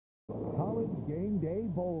College Game Day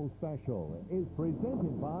Bowl Special is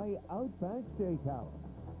presented by Outback Steakhouse.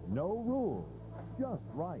 No rules, just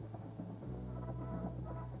right.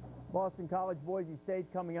 Boston College, Boise State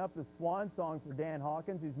coming up. The swan song for Dan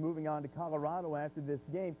Hawkins, who's moving on to Colorado after this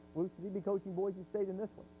game. Bruce, should he be coaching Boise State in this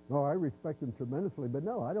one? Oh, I respect him tremendously, but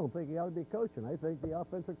no, I don't think he ought to be coaching. I think the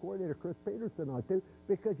offensive coordinator, Chris Peterson, ought to,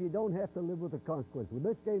 because you don't have to live with the consequence. When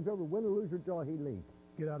this game's over, win or lose or draw, he leaves.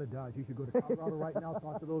 Get out of Dodge. You should go to Colorado right now,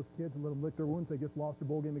 talk to those kids and let them lick their wounds. They just lost their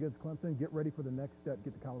bowl game against Clemson. Get ready for the next step.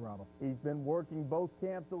 Get to Colorado. He's been working both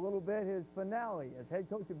camps a little bit. His finale as head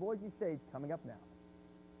coach of Boise State coming up now.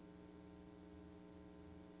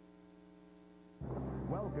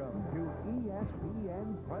 Welcome to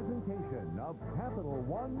ESPN's presentation of Capital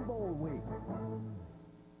One Bowl Week.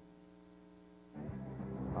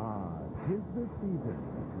 Ah, 'tis the season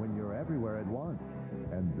when you're everywhere at once,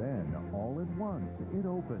 and then all at once it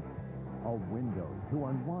opens. A window to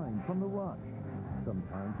unwind from the rush, some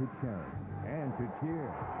time to cherish and to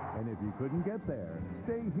cheer. And if you couldn't get there,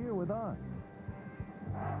 stay here with us.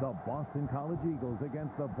 The Boston College Eagles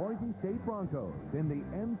against the Boise State Broncos in the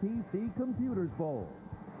MPC Computers Bowl.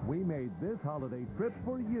 We made this holiday trip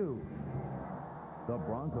for you. The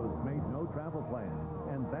Broncos made no travel plans,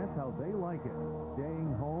 and that's how they like it,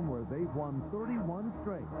 staying home where they've won 31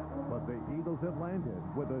 straight. But the Eagles have landed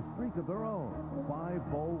with a streak of their own.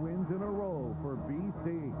 5 bowl wins in a row for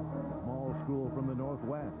BC. Small school from the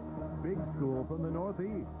Northwest, big school from the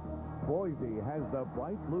Northeast. Boise has the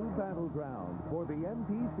bright blue battleground for the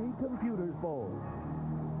MPC Computers Bowl.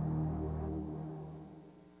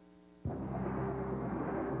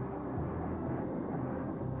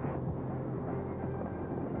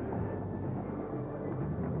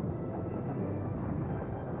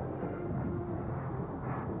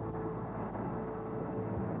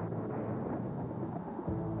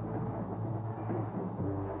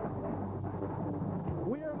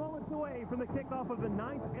 From the kickoff of the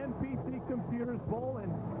 9th MPC Computers Bowl, and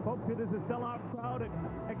folks, it is a sellout crowd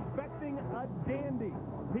expecting a dandy.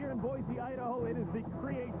 Here in Boise, Idaho, it is the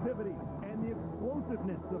creativity and the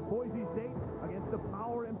explosiveness of Boise State against the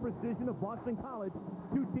power and precision of Boston College.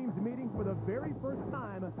 Two teams meeting for the very first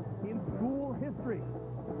time in school history.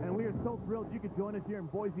 And we are so thrilled you could join us here in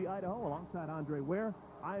Boise, Idaho, alongside Andre Ware.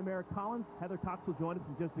 I am Eric Collins. Heather Cox will join us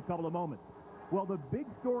in just a couple of moments. Well, the big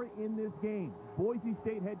story in this game, Boise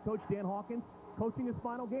State head coach Dan Hawkins coaching his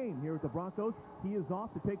final game here at the Broncos. He is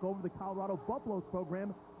off to take over the Colorado Buffaloes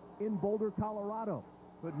program in Boulder, Colorado.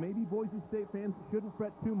 But maybe Boise State fans shouldn't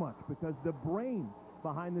fret too much, because the brain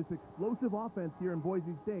behind this explosive offense here in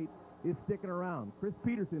Boise State is sticking around. Chris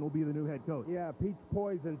Peterson will be the new head coach. Yeah, Pete's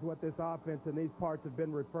Poison's what this offense in these parts have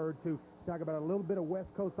been referred to. Talk about a little bit of West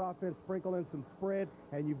Coast offense, sprinkle in some spread,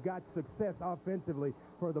 and you've got success offensively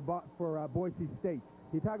for Boise State.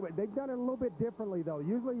 You talk about, they've done it a little bit differently, though.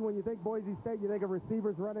 Usually when you think Boise State, you think of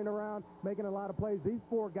receivers running around, making a lot of plays. These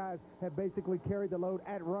 4 guys have basically carried the load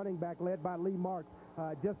at running back, led by Lee Marks,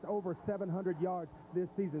 just over 700 yards this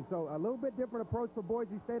season. So a little bit different approach for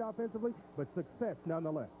Boise State offensively, but success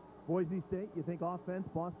nonetheless. Boise State, you think offense.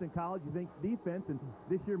 Boston College, you think defense, and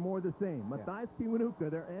this year more of the same. Matthias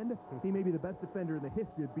Kiwanuka, their end, he may be the best defender in the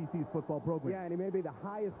history of BC's football program. Yeah, and he may be the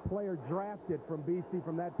highest player drafted from BC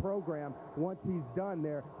from that program once he's done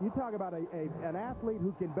there. You talk about an athlete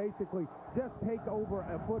who can basically just take over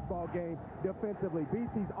a football game defensively.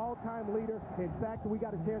 BC's all-time leader in sacks. We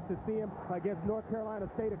got a chance to see him against North Carolina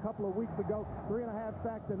State a couple of weeks ago. 3.5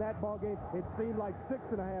 sacks in that ball game. It seemed like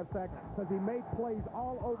 6.5 sacks because he made plays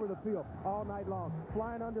all over the field all night long.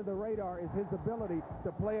 Flying under the radar is his ability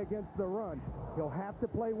to play against the run. He'll have to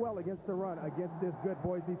play well against the run against this good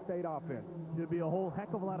Boise State offense. Should be a whole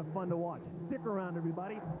heck of a lot of fun to watch. Stick around,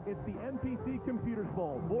 everybody. It's the MPC Computers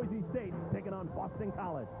Bowl. Boise State taking on Boston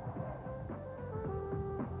College.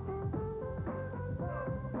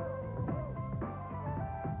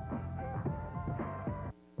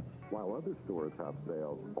 While other stores have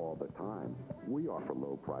sales all the time, we offer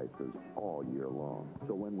low prices all year long.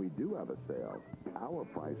 So when we do have a sale, our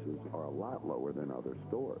prices are a lot lower than other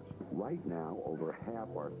stores. Right now, over half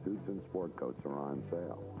our suits and sport coats are on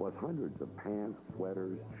sale, plus hundreds of pants,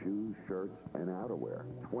 sweaters, shoes, shirts, and outerwear,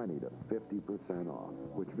 20 to 50% off,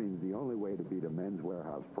 which means the only way to beat a Men's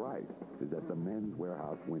Warehouse price is at the Men's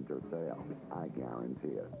Warehouse winter sale. I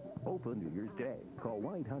guarantee it. Open New Year's Day. Call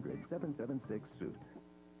 1-800-776-SUIT.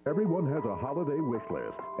 Everyone has a holiday wish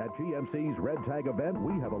list. At GMC's Red Tag event,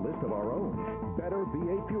 we have a list of our own. better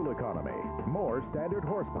V8 fuel economy, more standard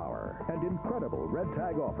horsepower, and incredible red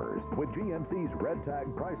tag offers. With GMC's red tag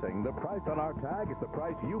pricing, the price on our tag is the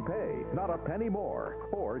price you pay, not a penny more.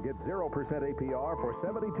 Or get 0% APR for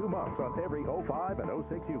 72 months on every 05 and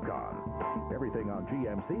 06 Yukon. Everything on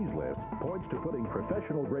GMC's list points to putting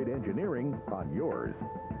professional-grade engineering on yours.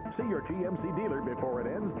 See your GMC dealer before it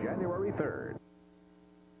ends January 3rd.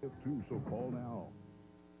 So call now.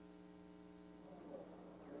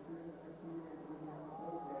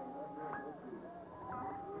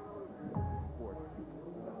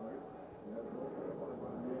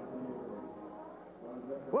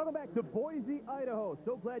 Welcome back to Boise, Idaho.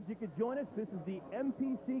 So glad you could join us. This is the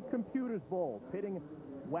MPC Computers Bowl, pitting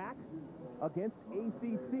WAC against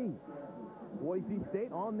ACC. Boise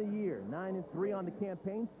State on the year, 9-3 on the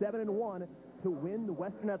campaign, 7-1 to win the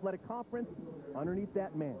Western Athletic Conference. Underneath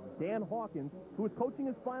that man, Dan Hawkins, who is coaching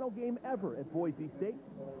his final game ever at Boise State,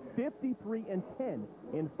 53-10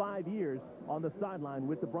 in 5 years on the sideline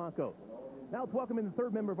with the Broncos. Now let's welcome in the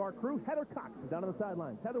third member of our crew, Heather Cox, down on the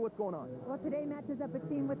sidelines. Heather, what's going on? Well, today matches up a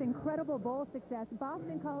team with incredible bowl success.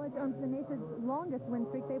 Boston College owns the nation's longest win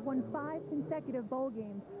streak. They've won 5 consecutive bowl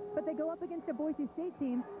games. But they go up against a Boise State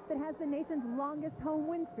team that has the nation's longest home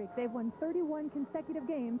win streak. They've won 31 consecutive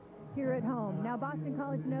games here at home. Now, Boston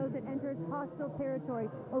College knows it enters hostile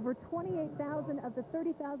territory. Over 28,000 of the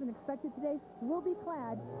 30,000 expected today will be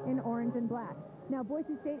clad in orange and black. Now,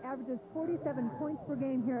 Boise State averages 47 points per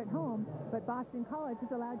game here at home, but Boston College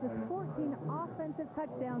has allowed just 14 offensive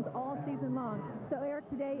touchdowns all season long. So, Eric,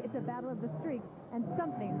 today it's a battle of the streaks, and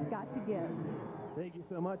something's got to give. Thank you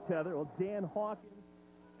so much, Heather. Well, Dan Hawkins,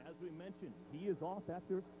 as we mentioned, he is off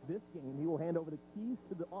after this game. He will hand over the keys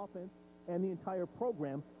to the offense and the entire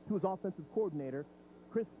program to his offensive coordinator,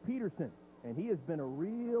 Chris Peterson. And he has been a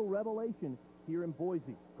real revelation here in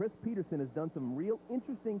Boise. Chris Peterson has done some real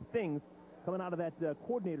interesting things coming out of that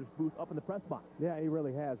coordinator's booth up in the press box. Yeah, he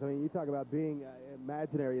really has. I mean, you talk about being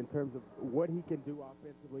imaginary in terms of what he can do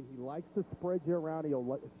offensively. He likes to spread you around.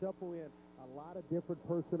 He'll shuffle in a lot of different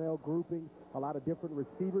personnel groupings. A lot of different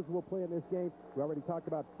receivers will play in this game. We already talked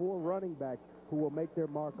about 4 running backs who will make their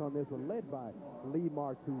mark on this one, led by Lee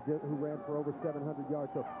Marks, who ran for over 700 yards.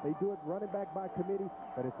 So they do it running back by committee,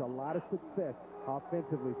 but it's a lot of success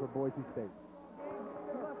offensively for Boise State.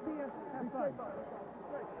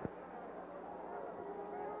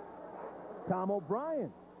 Tom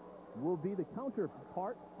O'Brien will be the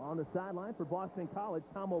counterpart on the sideline for Boston College.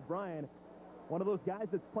 Tom O'Brien, one of those guys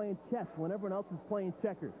that's playing chess when everyone else is playing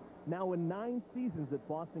checkers. Now in 9 seasons at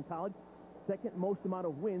Boston College, second most amount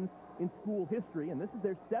of wins in school history, and this is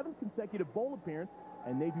their 7th consecutive bowl appearance,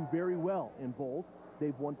 and they do very well in bowls.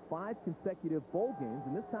 They've won 5 consecutive bowl games,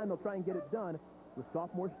 and this time they'll try and get it done with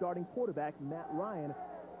sophomore starting quarterback Matt Ryan,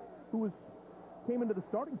 who came into the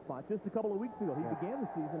starting spot just a couple of weeks ago. He began the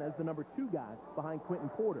season as the number 2 guy behind Quentin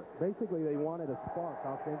Porter. Basically, they wanted a spark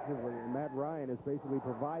offensively, and Matt Ryan has basically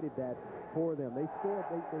provided that for them. They scored.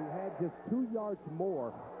 They had just 2 yards more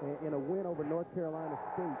in a win over North Carolina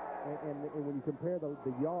State, and when you compare the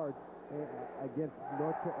yards against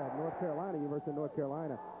North Carolina, University of North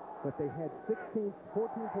Carolina, but they had 14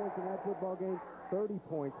 points in that football game, 30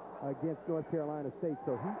 points against North Carolina State.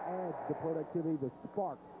 So he adds the productivity, the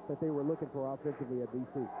spark that they were looking for offensively at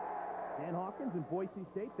BC. Dan Hawkins and Boise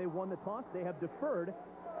State, they won the toss. They have deferred.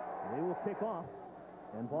 They will kick off,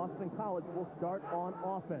 and Boston College will start on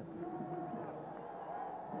offense.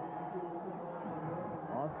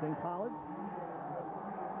 Boston College,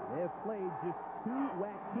 they have played just 2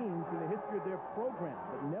 WAC teams in the history of their program,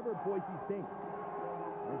 but never Boise State.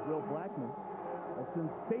 There's Will Blackman, a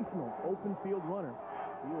sensational open field runner.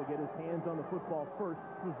 He will get his hands on the football first,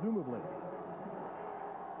 presumably.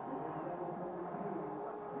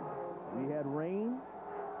 We had rain.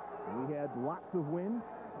 We had lots of wind,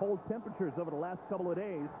 cold temperatures over the last couple of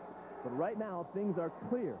days. But right now, things are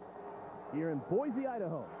clear here in Boise,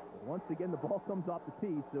 Idaho. Once again, the ball comes off the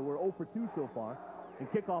tee, so we're 0 for 2 so far in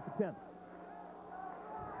kickoff attempt.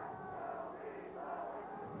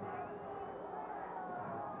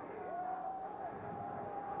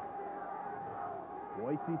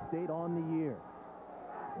 Boise State on the year.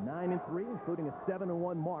 9-3, including a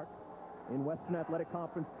 7-1 mark in Western Athletic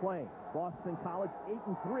Conference play. Boston College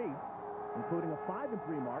 8-3, including a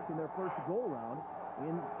 5-3 mark in their first go-around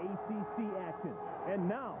in ACC action. And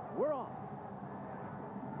now we're off.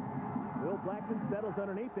 Will Blackman settles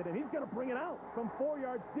underneath it, and he's going to bring it out from 4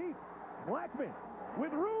 yards deep. Blackman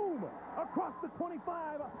with room across the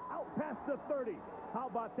 25, out past the 30. How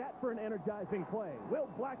about that for an energizing play? Will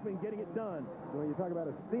Blackman getting it done. When you talk about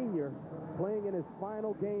a senior playing in his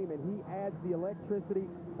final game, and he adds the electricity,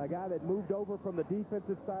 a guy that moved over from the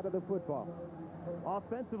defensive side of the football.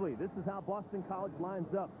 Offensively, this is how Boston College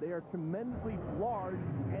lines up. They are tremendously large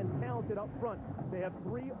and talented up front. They have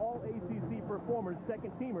 3 All-ACC performers,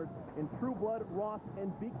 second-teamers, in Trueblood, Ross,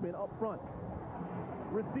 and Beekman up front.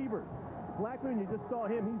 Receivers. Blackman, you just saw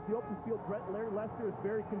him. He's the open field threat. Larry Lester is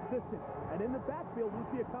very consistent. And in the backfield, we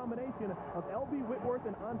see a combination of L.B. Whitworth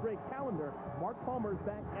and Andre Callender. Mark Palmer is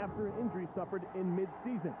back after an injury suffered in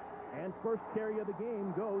mid-season. And first carry of the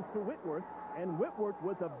game goes to Whitworth. And Whitworth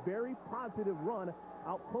with a very positive run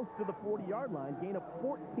out close to the 40-yard line, gain of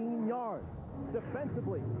 14 yards.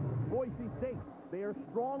 Defensively, Boise State, they are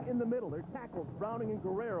strong in the middle. Their tackles, Browning and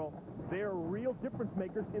Guerrero, they are real difference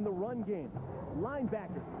makers in the run game.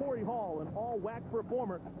 Linebackers, Corey Hall, an all-WAC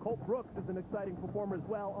performer. Colt Brooks is an exciting performer as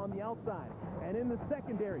well on the outside. And in the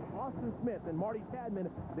secondary, Austin Smith and Marty Tadman,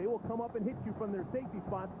 they will come up and hit you from their safety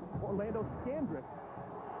spots. Orlando Scandrick,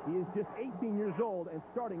 he is just 18 years old and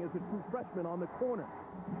starting as a true freshman on the corner.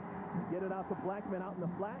 Get it out to Blackman out in the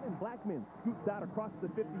flat, and Blackman scoots out across the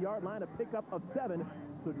 50-yard line, a pickup of 7.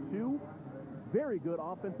 So 2 very good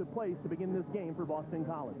offensive plays to begin this game for Boston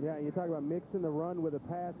College. Yeah, you talk about mixing the run with a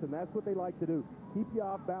pass, and that's what they like to do. Keep you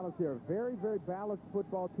off balance here. Very, very balanced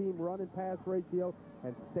football team, run and pass ratio,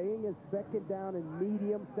 and staying in second down and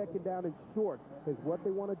medium, second down and short is what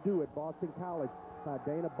they want to do at Boston College.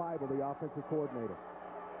 Dana Bible, the offensive coordinator.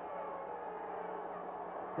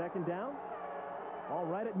 Second down. All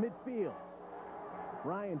right at midfield.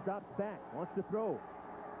 Ryan drops back, wants to throw.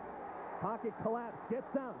 Pocket collapse,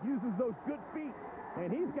 gets out, uses those good feet,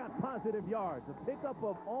 and he's got positive yards. A pickup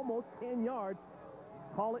of almost 10 yards.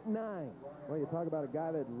 Call it 9. Well, you talk about a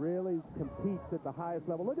guy that really competes at the highest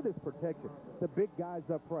level. Look at this protection. The big guys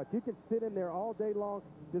up front. You can sit in there all day long,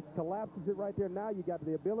 just collapses it right there. Now you got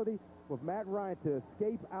the ability with Matt Ryan to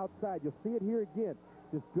escape outside. You'll see it here again.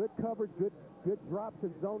 Just good coverage, good drops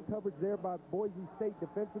and zone coverage there by Boise State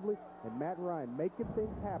defensively, and Matt Ryan making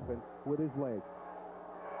things happen with his legs.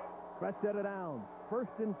 Fresh set of downs.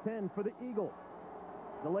 1st and 10 for the Eagles.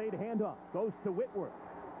 Delayed handoff goes to Whitworth.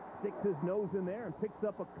 Sticks his nose in there and picks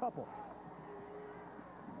up a couple.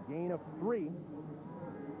 Gain of 3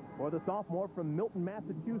 for the sophomore from Milton,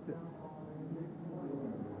 Massachusetts.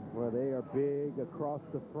 Well, they are big across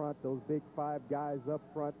the front. Those big 5 guys up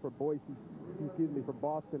front for for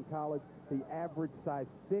Boston College. The average size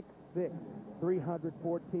 6'6",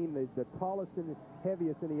 314, the tallest and the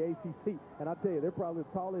heaviest in the ACC. And I'll tell you, they're probably the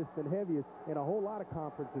tallest and heaviest in a whole lot of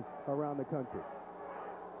conferences around the country.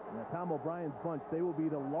 Now, Tom O'Brien's bunch, they will be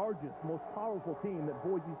the largest, most powerful team that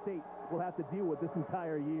Boise State will have to deal with this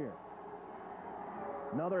entire year.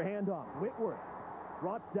 Another handoff. Whitworth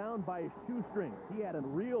brought down by his shoestring. He had a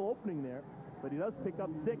real opening there, but he does pick up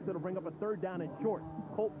 6. It'll bring up a 3rd down and short.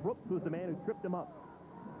 Colt Brooks was the man who tripped him up.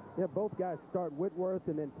 Yeah, both guys start, Whitworth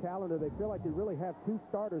and then Callender. They feel like they really have 2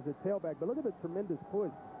 starters at tailback. But look at the tremendous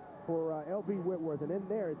push for L.B. Whitworth. And in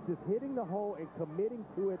there, it's just hitting the hole and committing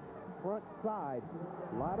to it front side.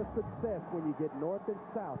 A lot of success when you get north and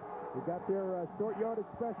south. We've got their short yardage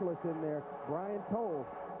specialist in there, Brian Toll,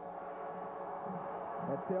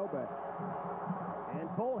 at tailback. And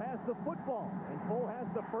Cole has the football, and Cole has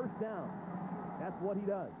the 1st down. That's what he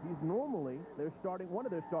does. He's normally one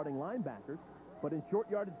of their starting linebackers, but in short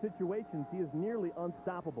yardage situations, he is nearly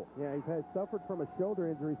unstoppable. Yeah, he's suffered from a shoulder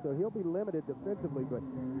injury, so he'll be limited defensively, but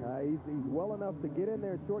he's well enough to get in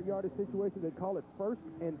there in short yardage situations. They call it 1st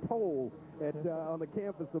and Toll on the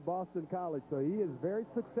campus of Boston College, so he is very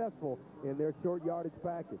successful in their short yardage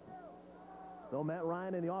package. So Matt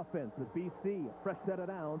Ryan in the offense with BC, a fresh set of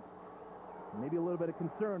downs. Maybe a little bit of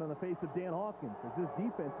concern on the face of Dan Hawkins as this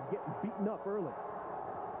defense is getting beaten up early.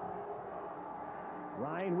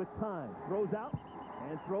 Ryan with time, throws out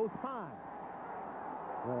and throws high.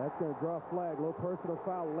 Well, that's going to draw a flag. Low personal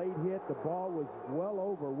foul, late hit. The ball was well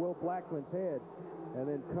over Will Blackman's head. And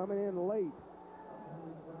then coming in late,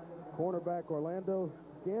 cornerback Orlando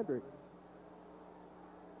Scandrick.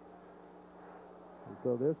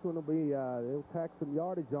 So this one will be, they'll tack some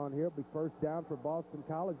yardage on here. It'll be 1st down for Boston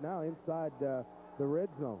College now inside the red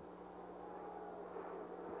zone.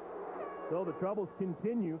 So the troubles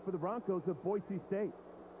continue for the Broncos of Boise State.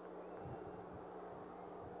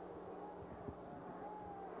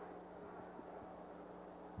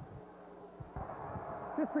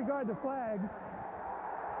 Disregard the flag.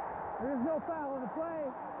 There is no foul on the play.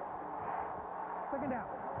 2nd down.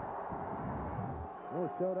 Well,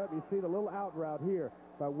 it showed up. You see the little out route here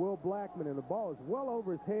by Will Blackman, and the ball is well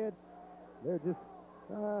over his head. They're just,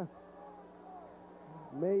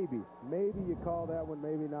 maybe you call that one,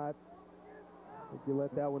 maybe not. I think you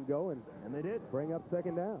let that one go, and they did. Bring up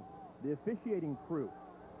 2nd down. The officiating crew,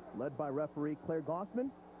 led by referee Claire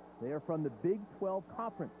Gossman, they are from the Big 12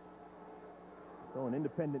 Conference. So an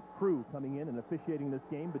independent crew coming in and officiating this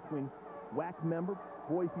game between WAC member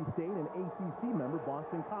Boise State and ACC member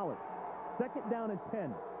Boston College. 2nd down and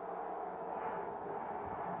 10.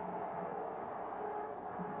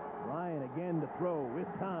 Ryan again to throw with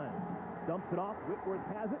time. Dumps it off. Whitworth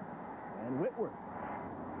has it. And Whitworth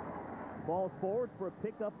falls forward for a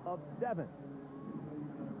pickup of 7.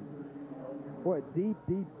 Boy, deep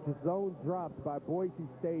zone drops by Boise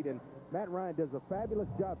State, and Matt Ryan does a fabulous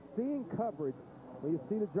job seeing coverage. When you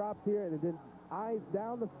see the drops here and then eyes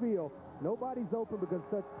down the field, nobody's open because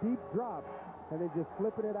such deep drops, and then just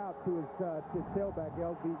flipping it out to his tailback,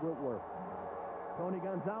 L.B. Whitworth. Tony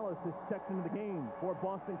Gonzalez is checked into the game for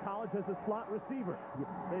Boston College as a slot receiver.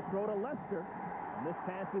 They throw to Lester, and this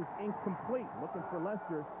pass is incomplete. Looking for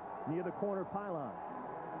Lester near the corner pylon.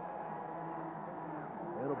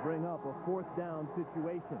 It'll bring up a 4th down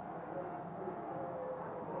situation.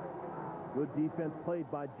 Good defense played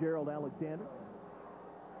by Gerald Alexander.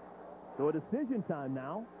 So a decision time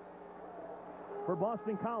now for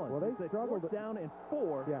Boston College. Well, they struggled. 4th down and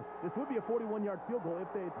 4. Yeah. This would be a 41-yard field goal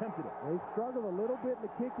if they attempted it. They struggled a little bit in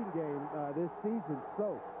the kicking game this season.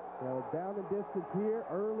 So, down and distance here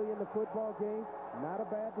early in the football game. Not a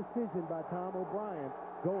bad decision by Tom O'Brien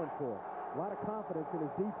going for it. A lot of confidence in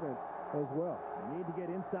his defense as well. Need to get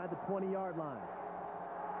inside the 20-yard line.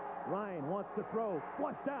 Ryan wants to throw.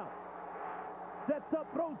 Flushed out. Sets up,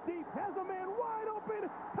 throws deep. Has a man wide open.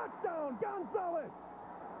 Touchdown, Gonzalez.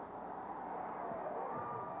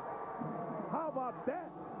 How about that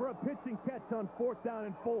for a pitch and catch on 4th down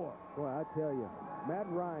and 4? Boy, I tell you, Matt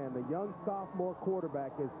Ryan, the young sophomore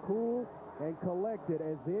quarterback, is cool and collected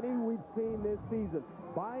as any we've seen this season.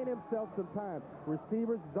 Buying himself some time.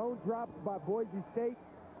 Receivers, zone drops by Boise State.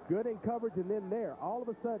 Good in coverage, and then there, all of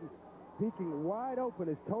a sudden, peeking wide open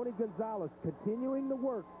is Tony Gonzalez, continuing the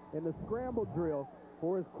work in the scramble drill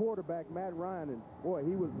for his quarterback, Matt Ryan. And, boy,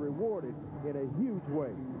 he was rewarded in a huge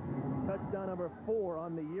way. Touchdown number 4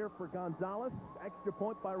 on the year for Gonzalez. Extra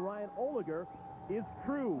point by Ryan Oliger is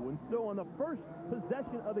true. And so on the first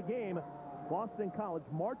possession of the game, Boston College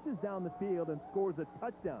marches down the field and scores a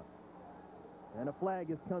touchdown. And a flag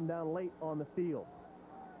has come down late on the field.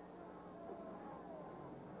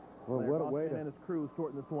 Well, what a way to... and his crew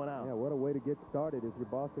sorting this one out. Yeah, what a way to get started is your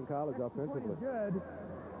Boston College offensively. Good.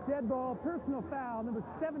 Dead ball, personal foul, number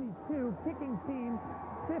 72, kicking team.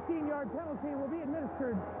 15-yard penalty will be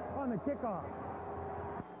administered on the kickoff.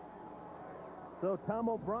 So Tom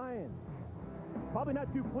O'Brien, probably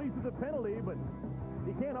not too pleased with the penalty, but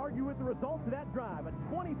he can't argue with the results of that drive. A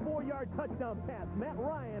 24-yard touchdown pass, Matt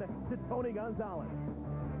Ryan to Tony Gonzalez.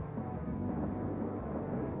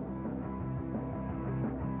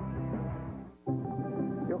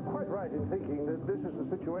 You're quite right in thinking that this is a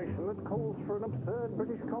situation that calls for an absurd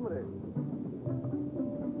British comedy.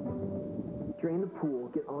 Drain the pool,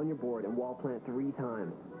 get on your board, and wall plant 3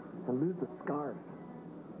 times. And lose the scarf.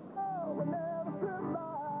 Oh, we never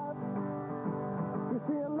survive. You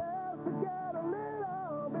feel less to get a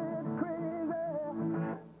little bit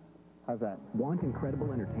crazy. How's that? Want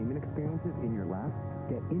incredible entertainment experiences in your lab?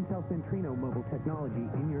 Get Intel Centrino mobile technology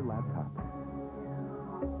in your laptop.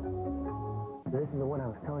 This is the one I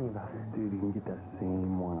was telling you about. Dude, you can get that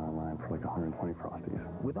same one online for like 120 Frosties.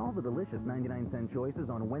 With all the delicious 99-cent choices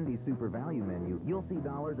on Wendy's Super Value menu, you'll see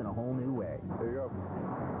dollars in a whole new way. There you go.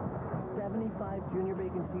 75 Junior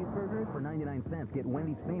Bacon Cheeseburgers? For 99 cents, get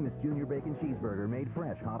Wendy's famous Junior Bacon Cheeseburger made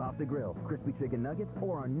fresh, hot off the grill, crispy chicken nuggets,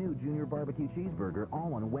 or our new Junior Barbecue Cheeseburger,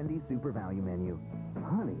 all on Wendy's Super Value menu.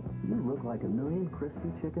 Honey, you look like a million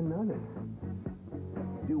crispy chicken nuggets.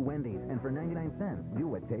 Do Wendy's, and for 99 cents, do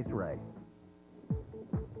what tastes right.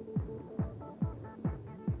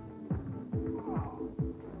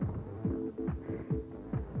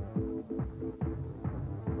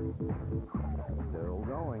 Still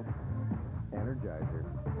going. Energizer.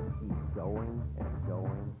 Keep going and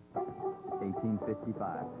going.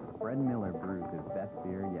 1855. Fred Miller brewed his best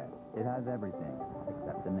beer yet. It has everything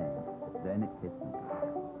except the name. Then it hits me.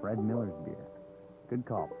 Fred Miller's beer. Good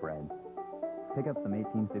call, Fred. Pick up some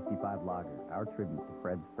 1855 lager, our tribute to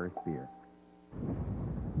Fred's first beer.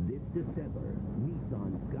 This December,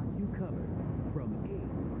 Nissan's got you covered from A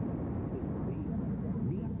to Z.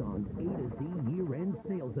 Nissan's A to Z year-end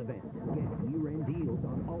sales event. Get year-end deals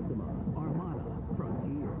on Altima, Armada,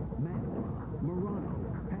 Frontier, Maxima, Murano,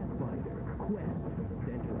 Pathfinder, Quest,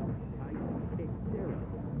 Sentra, Titan, Xterra,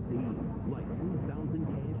 Z. Like 2,000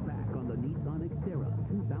 cash back on the Nissan Xterra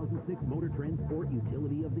 2006 Motor Trend Sport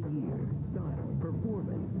Utility of the Year. Style,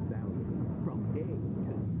 performance, value. From A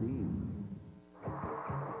to Z.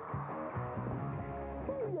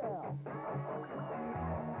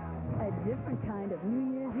 A different kind of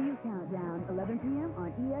New Year's Eve countdown. 11 p.m.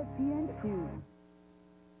 on ESPN2.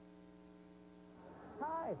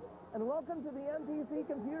 Hi, and welcome to the MPC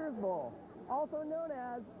Computers Bowl, also known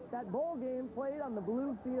as that bowl game played on the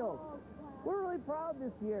blue field. We're really proud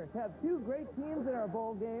this year to have two great teams in our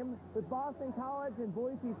bowl game with Boston College and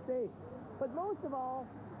Boise State. But most of all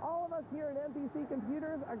of us here at MPC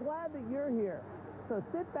Computers are glad that you're here. So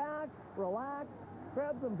sit back, relax,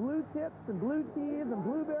 grab some blue chips and blue cheese and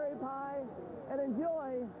blueberry pie, and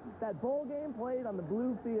enjoy that bowl game played on the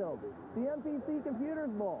blue field, the MPC Computers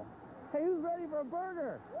Bowl. Hey, who's ready for a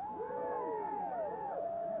burger?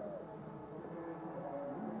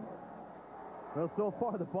 Well, so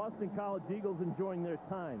far, the Boston College Eagles enjoying their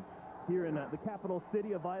time here in the capital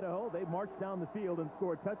city of Idaho. They marched down the field and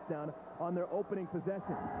scored a touchdown on their opening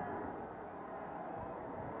possession.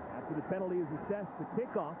 After the penalty is assessed, the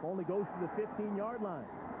kickoff only goes to the 15-yard line.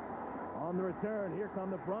 On the return, here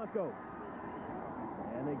come the Broncos.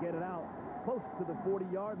 And they get it out close to the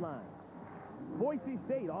 40-yard line. Boise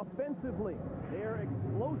State, offensively, they're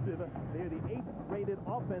explosive. They're the 8th-rated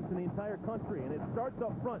offense in the entire country, and it starts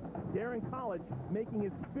up front. Darren College making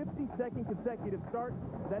his 52nd consecutive start.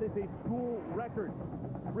 That is a school record.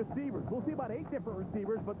 Receivers, we'll see about 8 different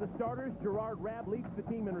receivers, but the starters, Jarad leads the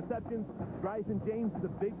team in receptions. Bryson James is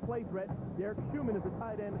a big play threat. Derek Schumann is a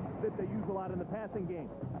tight end that they use a lot in the passing game.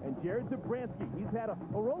 And Jarad Zabransky, he's had a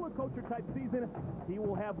roller coaster type season. He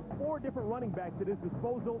will have 4 different running backs at his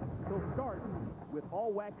disposal. He'll start with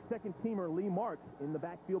all-WAC second-teamer Lee Marks in the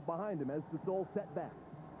backfield behind him as the sole setback.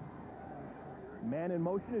 Man in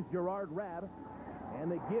motion is Jarad Rabb,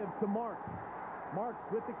 and they give to Marks. Marks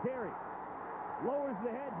with the carry. Lowers the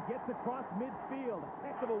head, gets across midfield.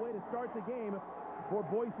 Heck of a way to start the game for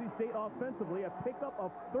Boise State offensively. A pickup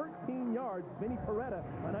of 13 yards. Vinny Peretta,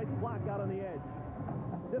 a nice block out on the edge.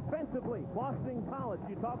 Defensively, Boston College.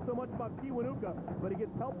 You talk so much about Kiwanuka, but he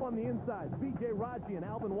gets help on the inside. B.J. Raji and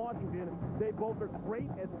Alvin Washington, they both are great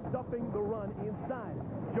at stuffing the run inside.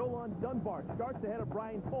 Jolon Dunbar starts ahead of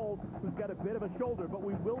Brian Cole, who's got a bit of a shoulder, but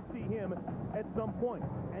we will see him at some point.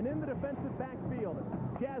 And in the defensive backfield,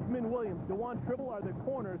 Jasmine Williams, DeJuan Tribble are the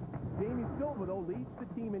corners. Jamie Silva, though, leads the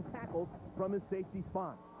team in tackles from his safety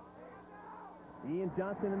spot. Ian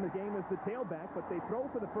Johnson in the game as the tailback, but they throw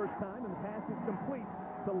for the first time, and the pass is complete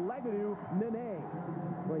to Legadu Nene.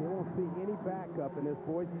 Well, you won't see any backup in this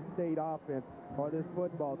Boise State offense or this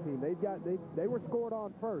football team. They were scored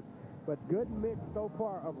on first, but good mix so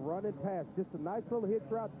far of run and pass. Just a nice little hitch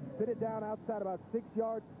route, fit it down outside about 6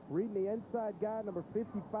 yards, reading the inside guy, number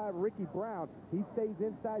 55, Ricky Brown. He stays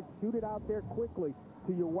inside, shoot it out there quickly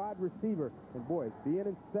to your wide receiver. And boy, being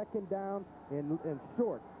in second down and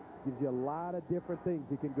short gives you a lot of different things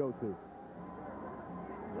you can go to.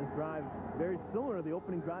 This drive very similar to the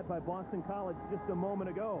opening drive by Boston College just a moment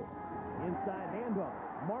ago. Inside handoff.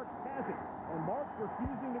 Marks has it. And Marks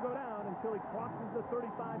refusing to go down until he crosses the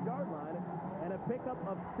 35-yard line, and a pickup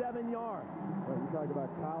of 7 yards. Well, you talk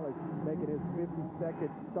about College making his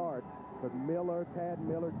 52nd start, but Miller, Tad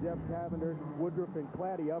Miller, Jeff Cavender, Woodruff, and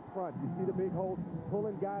Claddy up front. You see the big hole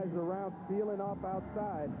pulling guys around, stealing off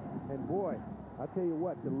outside, and boy, I tell you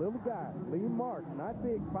what, the little guy, Lee Marks, not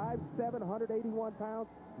big, 5'7", 181 pounds,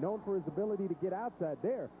 known for his ability to get outside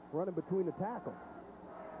there, running between the tackles.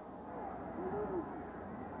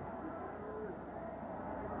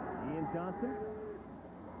 Ian Johnson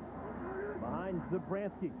behind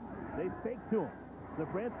Zabransky. They fake to him.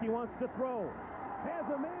 Zabransky wants to throw. Has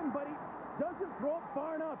him in, but he doesn't throw it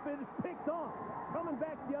far enough. It is picked off. Coming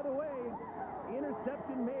back the other way.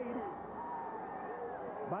 Interception made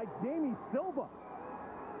by Jamie Silva.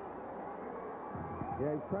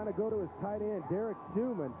 Yeah, he's trying to go to his tight end, Derek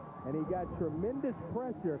Schumann, and he got tremendous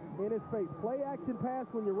pressure in his face. Play action pass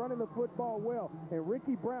when you're running the football well. And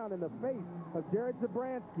Ricky Brown in the face of Jarad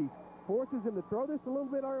Zabransky forces him to throw this a little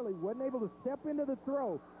bit early. Wasn't able to step into the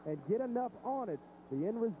throw and get enough on it. The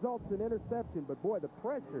end results in interception, but boy, the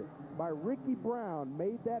pressure by Ricky Brown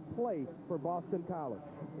made that play for Boston College.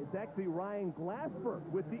 It's actually Ryan Glasper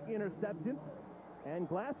with the interception, and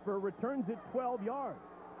Glasper returns it 12 yards.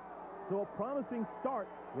 So a promising start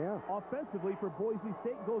offensively for Boise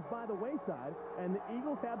State goes by the wayside, and the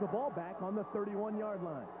Eagles have the ball back on the 31-yard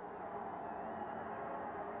line.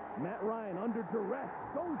 Matt Ryan under duress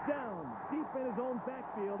goes down deep in his own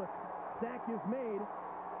backfield. Sack is made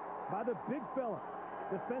by the big fella.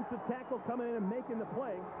 Defensive tackle coming in and making the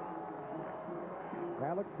play.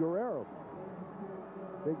 Alex Guerrero.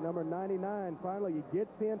 Big number 99 finally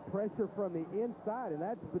gets in, pressure from the inside, and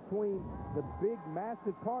that's between the big,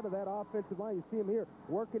 massive part of that offensive line. You see him here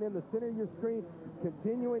working in the center of your screen,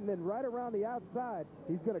 continuing, then right around the outside,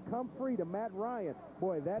 he's going to come free to Matt Ryan.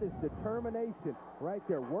 Boy, that is determination right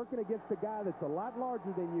there, working against a guy that's a lot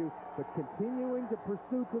larger than you, but continuing to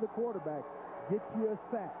pursue to the quarterback. Get you a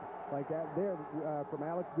sack like that there from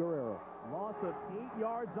Alex Guerrero. Loss of 8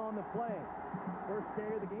 yards on the play. First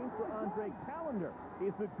carry of the game for Andre Callender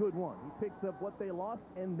is a good one. He picks up what they lost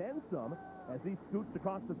and then some as he scoots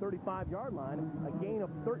across the 35-yard line, a gain of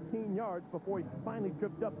 13 yards before he's finally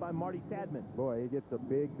tripped up by Marty Tadman. Boy, he gets a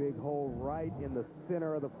big, big hole right in the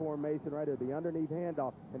center of the formation, right at the underneath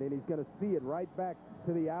handoff, and then he's going to see it right back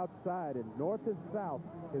to the outside. And north and south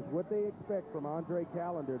is what they expect from Andre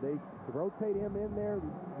Callender. They rotate him in there.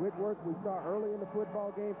 Whitworth, we saw early in the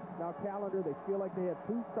football game. Now Callender, they feel like they have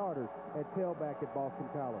 2 starters at tailback at Boston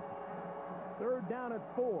College. Third down at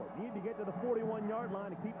 4. Need to get to the 41-yard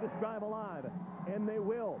line to keep this drive alive. And they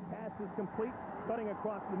will. Pass is complete, cutting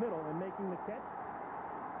across the middle and making the catch,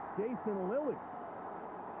 Jason Lilly.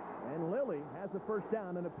 And Lilly has a first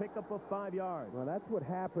down and a pickup of 5 yards. Well, that's what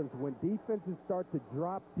happens when defenses start to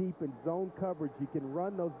drop deep in zone coverage. You can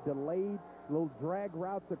run those delayed little drag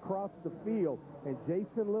routes across the field, and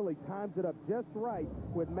Jason Lilly times it up just right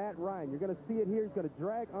with Matt Ryan. You're going to see it here. He's going to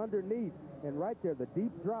drag underneath, and right there, the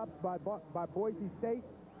deep drops by Boise State.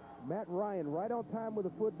 Matt Ryan right on time with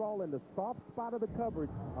the football in the soft spot of the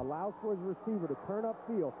coverage, allows for his receiver to turn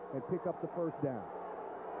upfield and pick up the first down.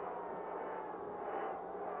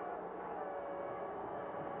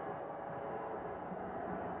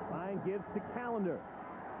 Ryan gives to Callender,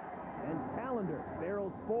 and Callender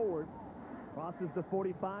barrels forward, crosses the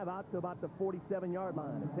 45 out to about the 47-yard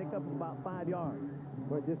line, and pick up about 5 yards.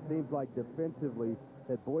 Well, it just seems like defensively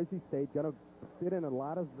that Boise State going to sit in a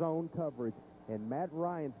lot of zone coverage, and Matt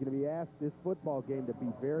Ryan's going to be asked this football game to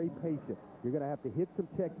be very patient. You're going to have to hit some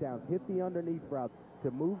checkdowns, hit the underneath routes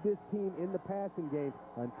to move this team in the passing game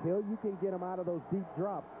until you can get them out of those deep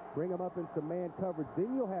drops, bring them up in some man coverage.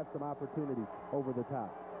 Then you'll have some opportunities over the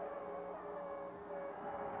top.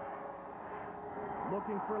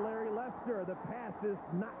 Looking for Larry Lester. The pass is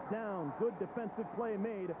knocked down. Good defensive play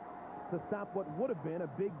made to stop what would have been a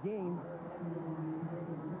big game.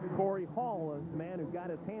 Corey Hall is the man who got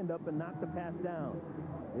his hand up and knocked the pass down.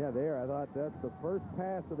 Yeah, there. I thought that's the first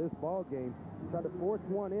pass of this ball game. Tried to force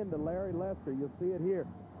one into Larry Lester. You'll see it here.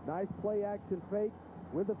 Nice play action fake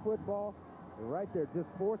with the football. And right there, just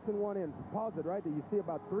forcing one in. Pause it right there. You see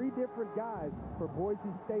about 3 different guys for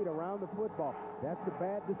Boise State around the football. That's a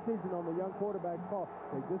bad decision on the young quarterback's part.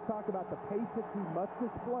 They just talked about the patience he must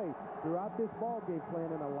display throughout this ball game,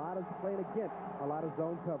 playing against a lot of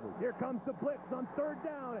zone coverage. Here comes the blitz on third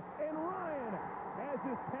down, and Ryan has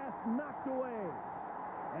his pass knocked away.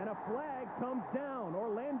 And a flag comes down.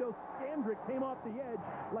 Orlando Scandrick came off the edge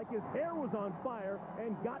like his hair was on fire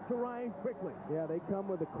and got to Ryan quickly. Yeah, they come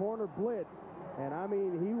with a corner blitz. And, I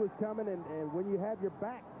mean, he was coming, and when you have your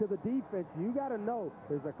back to the defense, you got to know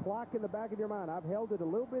there's a clock in the back of your mind. I've held it a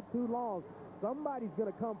little bit too long. Somebody's going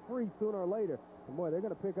to come free sooner or later. And, boy, they're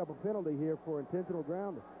going to pick up a penalty here for intentional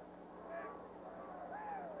grounding.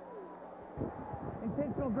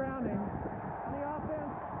 Intentional grounding on the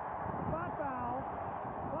offense. Spot foul.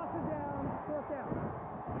 Boston down. Fourth down.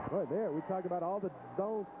 Right there, we talk about all the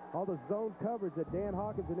zone coverage that Dan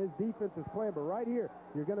Hawkins and his defense is playing, but right here,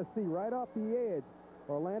 you're going to see right off the edge,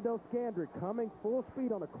 Orlando Scandrick coming full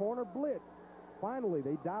speed on a corner blitz. Finally,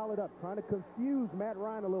 they dial it up, trying to confuse Matt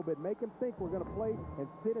Ryan a little bit, make him think we're going to play and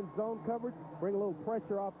sit in zone coverage, bring a little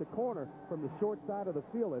pressure off the corner from the short side of the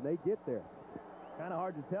field, and they get there. Kind of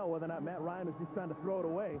hard to tell whether or not Matt Ryan was just trying to throw it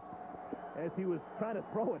away. As he was trying to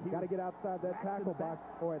throw it, he got to get outside that tackle box,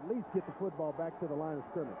 or at least get the football back to the line of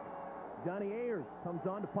scrimmage. Johnny Ayers comes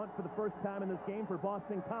on to punt for the first time in this game for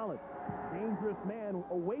Boston College. Dangerous man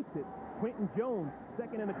awaits it. Quentin Jones,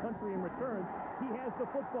 second in the country in returns. He has the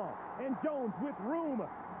football. And Jones with room.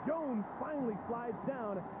 Jones finally slides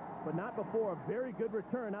down, but not before a very good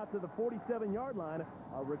return out to the 47-yard line.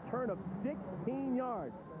 A return of 16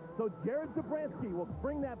 yards. So Jarad Zabransky will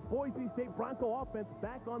bring that Boise State Bronco offense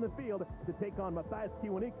back on the field to take on Matthias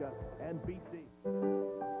Kiwanika and BC.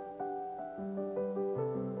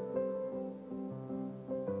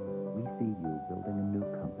 We see you building a new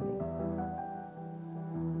company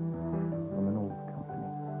from an old company,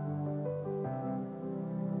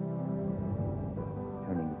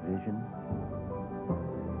 turning vision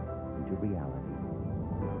into reality,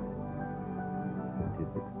 to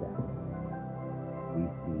success. We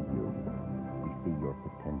see you. We see your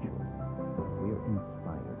potential. We are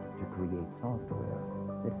inspired to create software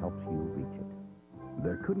that helps you reach it.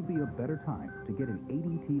 There couldn't be a better time to get an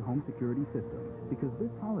ADT home security system, because this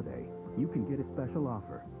holiday, you can get a special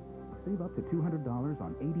offer. Save up to $200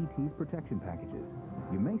 on ADT's protection packages.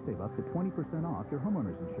 You may save up to 20% off your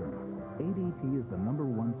homeowner's insurance. ADT is the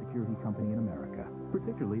 #1 security company in America,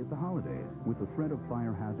 particularly at the holidays, with the threat of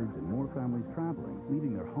fire hazards and more families traveling,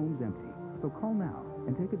 leaving their homes empty. So call now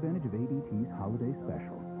and take advantage of ADT's holiday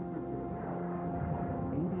special.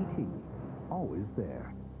 ADT, always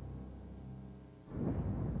there.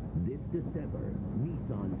 This December,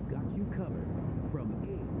 Nissan's got you covered from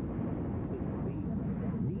A to Z.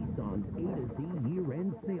 Nissan's A to Z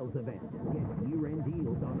year-end sales event. Get year-end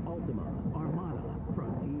deals on Altima, Armada,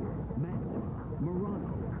 Frontier, Maxima,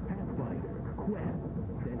 Murano, Pathfinder, Quest,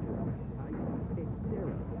 Sentra, Titan,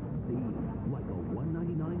 Xterra, Z. Like a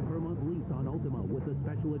 $199 per month lease on Altima with a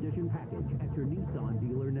special edition package at your Nissan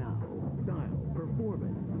dealer now. Style,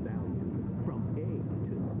 performance, value, from A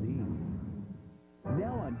to Z.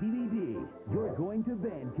 Now on DVD, you're going to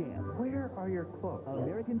band camp. Where are your clothes?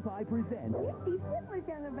 American Pie presents You'd be super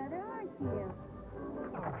younger brother, aren't you?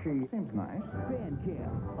 She seems nice. Band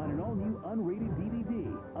Camp on an all-new unrated DVD.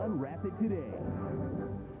 Unwrap it today.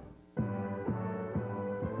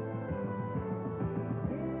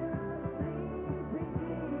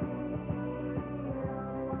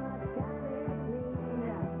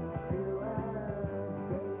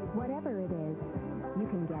 Whatever it is, you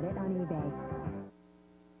can get it on eBay.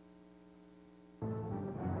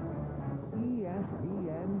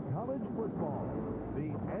 ESPN College Football, the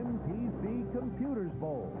MPC Computers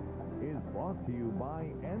Bowl, is brought to you by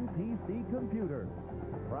MPC Computers,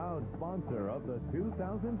 proud sponsor of the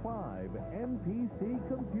 2005 MPC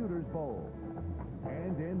Computers Bowl,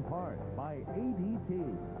 and in part by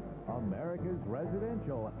ADT, America's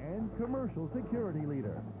residential and commercial security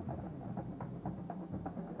leader.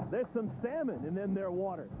 There's some salmon in them there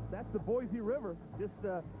waters. That's the Boise River, just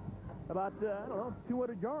about, I don't know,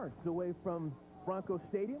 200 yards away from Bronco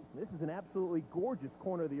Stadium. This is an absolutely gorgeous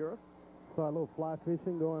corner of the earth. Saw a little fly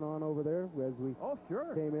fishing going on over there as we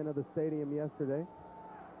came into the stadium yesterday.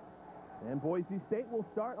 And Boise State will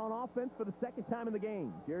start on offense for the second time in the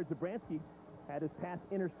game. Jarad Zabransky had his pass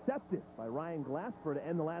intercepted by Ryan Glasper to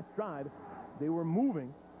end the last drive. They were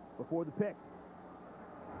moving before the pick.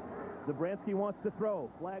 Zabransky wants to throw.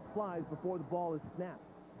 Flag flies before the ball is snapped.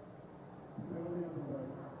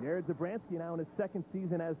 Jarad Zabransky now in his second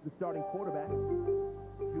season as the starting quarterback.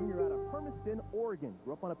 Junior out of Hermiston, Oregon.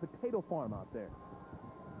 Grew up on a potato farm out there.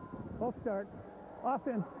 False start.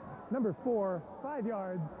 Offense, number 4, 5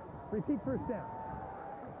 yards. Receive first down.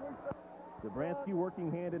 Zabransky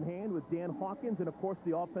working hand in hand with Dan Hawkins and, of course,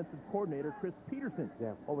 the offensive coordinator, Chris Peterson,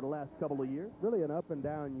 over the last couple of years. Really an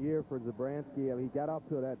up-and-down year for Zabransky. I mean, he got off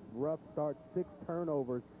to that rough start, 6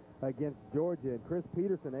 turnovers against Georgia. And Chris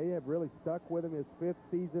Peterson, they have really stuck with him his 5th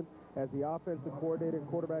season as the offensive coordinator and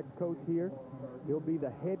quarterbacks coach here. He'll be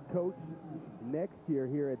the head coach next year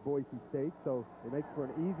here at Boise State, so it makes for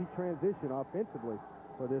an easy transition offensively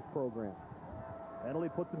for this program. Penalty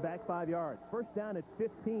puts him back 5 yards. First down at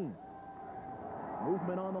 15.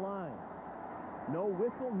 Movement on the line. No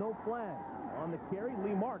whistle, no flag. On the carry,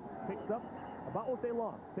 Lee Marks picks up about what they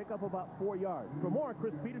lost. Pick up about 4 yards. For more on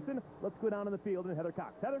Chris Peterson, let's go down in the field and Heather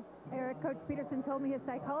Cox. Heather? Eric, Coach Peterson told me his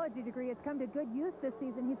psychology degree has come to good use this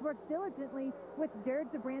season. He's worked diligently with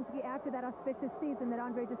Jarad Zabransky after that auspicious season that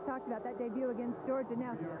Andre just talked about, that debut against Georgia.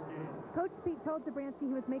 Now, Coach Pete told Zabransky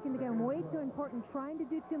he was making the game way too important, trying to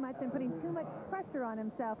do too much and putting too much pressure on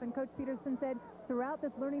himself. And Coach Peterson said throughout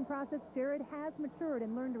this learning process, Jarad has matured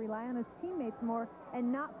and learned to rely on his teammates more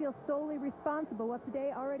and not feel solely responsible. Well,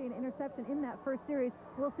 today already an interception in that first series.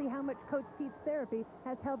 We'll see how much Coach Pete's therapy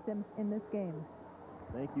has helped him in this game.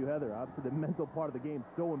 Thank you, Heather. Obviously, the mental part of the game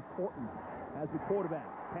so important as the quarterback.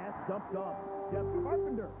 Pass dumped off. Jeff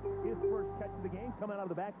Carpenter, his first catch of the game, coming out of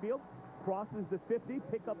the backfield. Crosses the 50,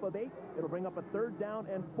 pickup of 8. It'll bring up a 3rd down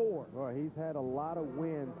and 4. Well, he's had a lot of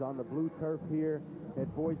wins on the blue turf here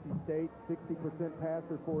at Boise State. 60%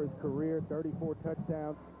 passer for his career, 34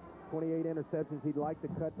 touchdowns, 28 interceptions. He'd like to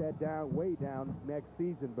cut that down, way down next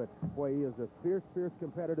season, but boy, he is a fierce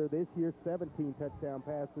competitor this year. 17 touchdown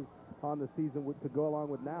passes on the season to go along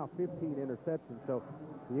with now 15 interceptions. So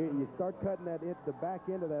you start cutting that at the back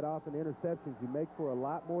end of that off in interceptions, you make for a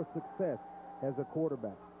lot more success as a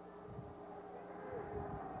quarterback.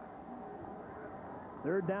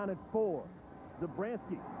 3rd down at 4.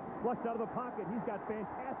 Zabransky flushed out of the pocket. He's got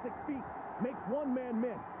fantastic feet. Makes one man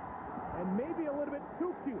miss. and maybe a little bit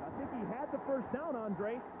too cute. I think he had the first down,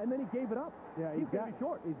 Andre, and then he gave it up. Yeah, he's got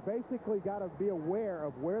short. He's basically got to be aware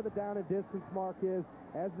of where the down and distance mark is.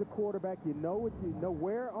 As the quarterback, you know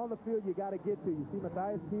where on the field you got to get to. You see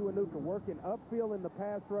Matthias Kiwanuka working upfield in the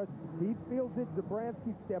pass rush. He feels it.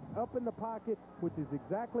 Zabransky steps up in the pocket, which is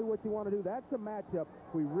exactly what you want to do. That's a matchup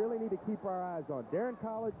we really need to keep our eyes on. Darren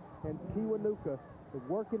College and Kiwanuka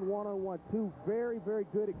working one-on-one. Two very, very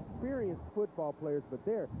good, experienced football players. But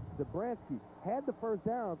there, Zabransky had the first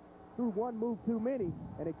down through one move too many,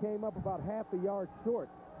 and it came up about half a yard short.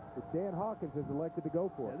 But Dan Hawkins has elected to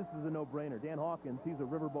go for it. Yeah, this is a no-brainer. Dan Hawkins, he's a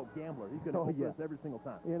riverboat gambler. He's going to hope this every single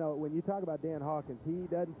time. You know, when you talk about Dan Hawkins, he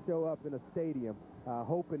doesn't show up in a stadium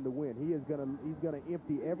hoping to win. He's going to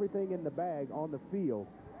empty everything in the bag on the field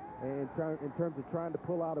in terms of trying to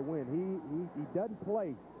pull out a win. He doesn't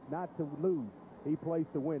play not to lose. He plays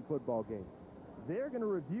to win football games. They're going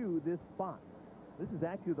to review this spot. This is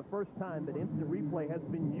actually the first time that instant replay has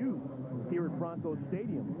been used here at Broncos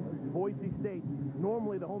Stadium. Boise State,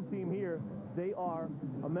 normally the home team here, they are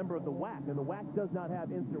a member of the WAC, and the WAC does not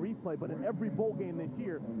have instant replay, but in every bowl game this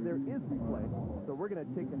year, there is replay. So we're going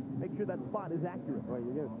to make sure that spot is accurate. Well,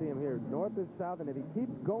 you're going to see him here north and south, and if he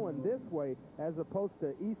keeps going this way as opposed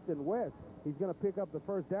to east and west, he's going to pick up the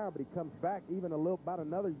first down, but he comes back even about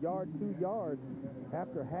another yard, 2 yards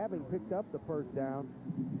after having picked up the first down.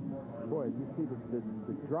 Boy, you see the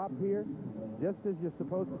drop here, just as you're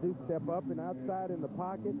supposed to do, step up and outside in the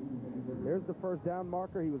pocket. There's the first down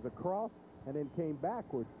marker. He was across and then came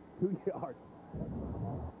backwards 2 yards.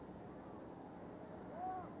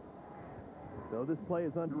 So this play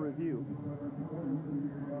is under review.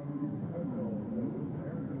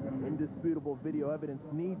 Indisputable video evidence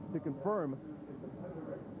needs to confirm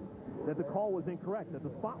that the call was incorrect, that the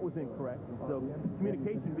spot was incorrect. And so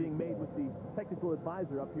communication being made with the technical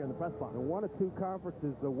advisor up here in the press box. In one of two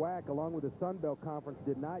conferences, the WAC, along with the Sun Belt Conference,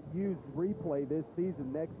 did not use replay this season.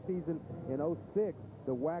 Next season in 06,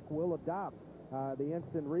 the WAC will adopt the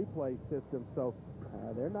instant replay system. So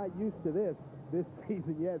they're not used to this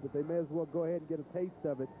season yet, but they may as well go ahead and get a taste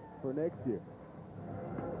of it for next year.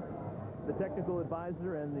 The technical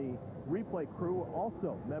advisor and the replay crew are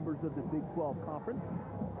also members of the Big 12 Conference,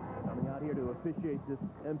 coming out here to officiate this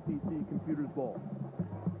MPC Computers Bowl.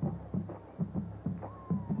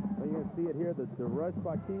 Well, you're going to see it here, the rush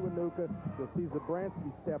by Kiwanuka. You'll see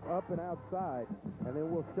Zabransky step up and outside, and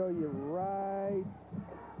then we'll show you right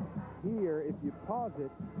here, if you pause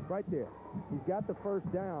it, right there. He's got the first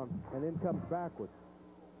down and then comes backwards.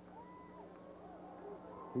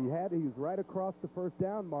 He was right across the first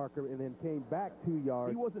down marker and then came back 2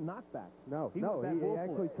 yards. He wasn't knocked back. No, he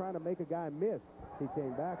actually trying to make a guy miss. He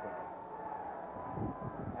came backwards.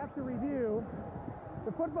 After review,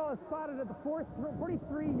 the football is spotted at the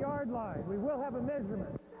 43-yard line. We will have a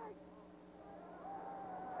measurement.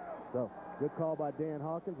 So, good call by Dan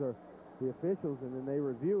Hawkins or the officials, and then they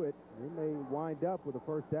review it, and then they wind up with a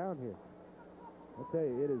first down here. I'll tell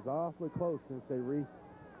you, it is awfully close since they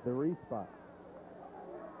the re-spot.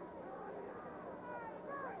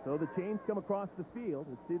 So the chains come across the field.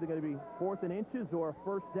 It's either going to be 4th and inches or a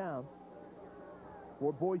first down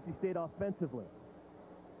for Boise State offensively.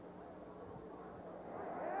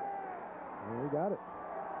 And we got it.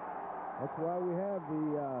 That's why we have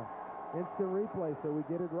the instant replay, so we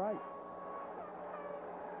get it right.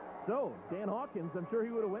 So, Dan Hawkins, I'm sure he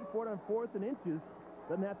would have went for it on 4th and inches.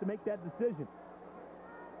 Doesn't have to make that decision.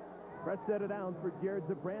 Press set it down for Jarad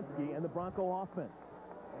Zabransky and the Bronco offense.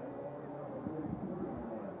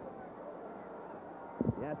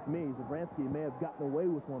 Yes, me, Zabransky may have gotten away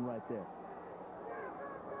with one right there.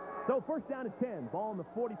 So first down at 10, ball on the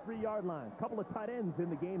 43-yard line. Couple of tight ends in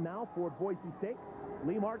the game now for Boise State.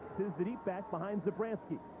 Lee Marks is the deep back behind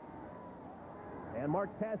Zabransky. And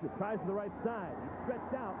Marks has it, tries to the right side. He's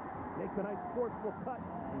stretched out, makes a nice forceful cut,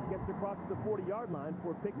 and gets across the 40-yard line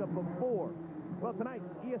for a pickup of 4. Well, tonight,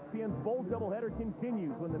 ESPN's Bowl doubleheader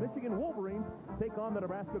continues when the Michigan Wolverines take on the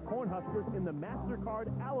Nebraska Cornhuskers in the MasterCard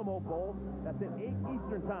Alamo Bowl. That's at 8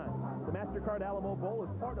 Eastern Time. The MasterCard Alamo Bowl is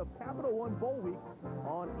part of Capital One Bowl Week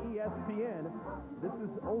on ESPN. This is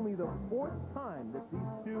only the 4th time that these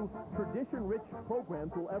two tradition-rich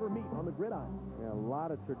programs will ever meet on the gridiron. Yeah, a lot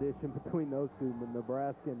of tradition between those two,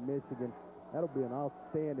 Nebraska and Michigan. That'll be an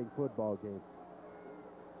outstanding football game.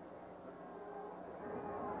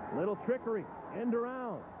 Little trickery, end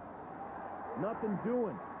around. Nothing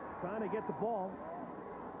doing. Trying to get the ball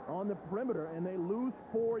on the perimeter, and they lose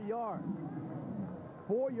 4 yards.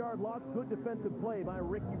 4-yard loss, good defensive play by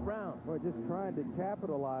Ricky Brown. We're just trying to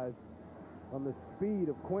capitalize on the speed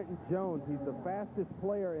of Quentin Jones. He's the fastest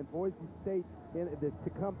player in Boise State to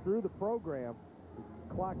come through the program.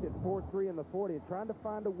 clocked at 4.3 in the 40 and trying to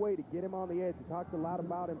find a way to get him on the edge. We talked a lot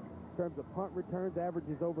about him in terms of punt returns,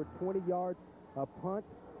 averages over 20 yards a punt.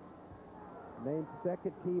 Named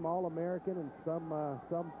second-team All-American and some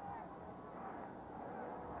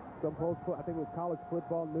post, I think it was College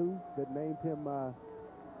Football News that named him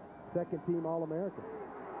second-team All-American.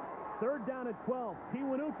 Third down at 12.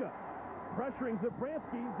 Kiwanuka pressuring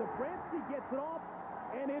Zabransky. Zabransky gets it off,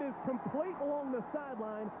 and it is complete along the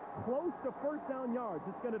sideline, close to first down yards.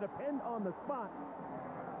 It's going to depend on the spot.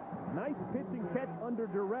 Nice pitching catch under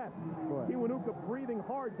duress. Kiwanuka breathing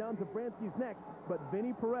hard down Zabransky's neck, but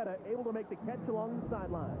Vinny Peretta able to make the catch along the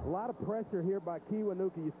sideline. A lot of pressure here by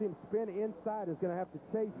Kiwanuka. You see him spin inside. Is going to have to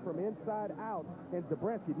chase from inside out. And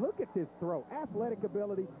Zabransky, look at this throw. Athletic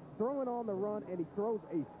ability, throwing on the run, and he throws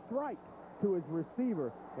a strike to his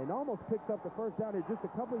receiver and almost picks up the first down here just a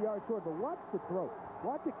couple of yards short. But watch the throw.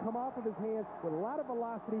 Watch it come off of his hands with a lot of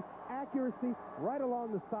velocity, accuracy, right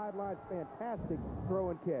along the sidelines. Fantastic throw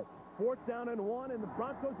and catch. Fourth down and 1, and the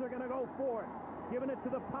Broncos are going to go for it. Giving it to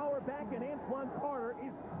the power back, and Antoine Carter is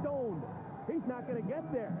stoned. He's not going to get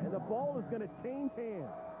there, and the ball is going to change hands.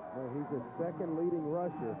 Well, he's the second leading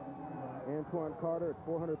rusher. Antoine Carter at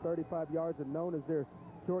 435 yards and known as their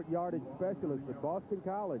short yardage specialist at Boston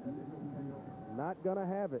College. Not going to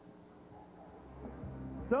have it.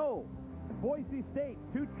 So, Boise State,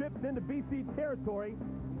 2 trips into BC territory,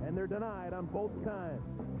 and they're denied on both kinds.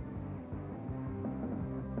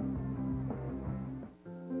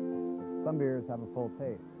 Some beers have a full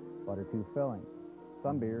taste, but are too filling.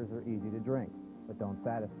 Some beers are easy to drink, but don't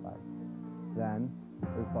satisfy. Then,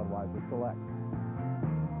 there's Budweiser Select.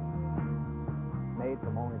 Made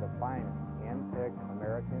from only the finest hand-picked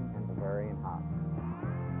American and Bavarian hops.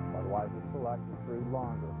 Budweiser Select is brewed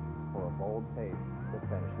longer for a bold taste that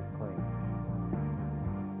finishes clean.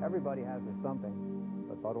 Everybody has their something,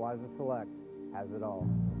 but Budweiser Select has it all.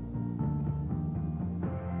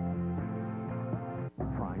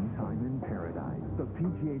 Prime time in paradise. The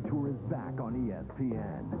PGA Tour is back on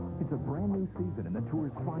ESPN. It's a brand new season, and the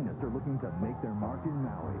Tour's finest are looking to make their mark in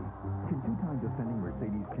Maui. Can two-time defending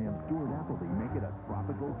Mercedes champ Stuart Appleby make it a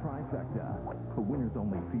tropical trifecta? The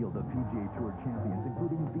winners-only field of PGA Tour champions,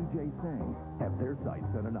 including Vijay Singh, have their sights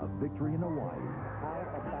set on a victory in Hawaii. How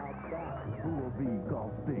about that? Who will be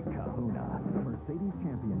golf's big kahuna? The Mercedes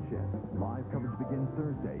Championship. Live coverage begins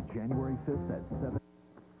Thursday, January 5th at 7.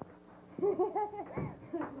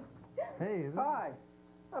 Hey, hi,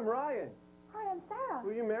 I'm Ryan. Hi, I'm Sarah.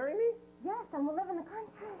 Will you marry me? Yes, and we'll live in the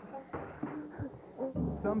country.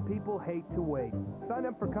 Some people hate to wait. Sign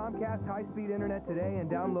up for Comcast high-speed internet today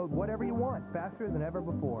and download whatever you want, faster than ever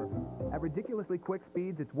before. At ridiculously quick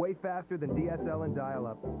speeds, it's way faster than DSL and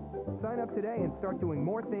dial-up. Sign up today and start doing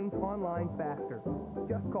more things online faster.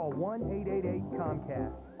 Just call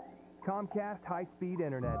 1-888-COMCAST. Comcast high-speed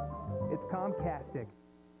internet. It's Comcastic.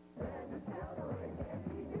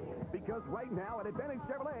 Because right now at Advantage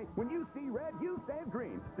Chevrolet, when you see red, you save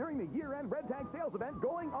green. During the year-end Red Tag sales event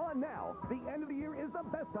going on now, the end of the year is the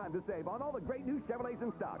best time to save on all the great new Chevrolets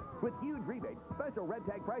in stock. With huge rebates, special Red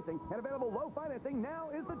Tag pricing, and available low financing, now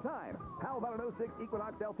is the time. How about an 06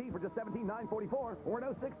 Equinox LT for just $17,944 or an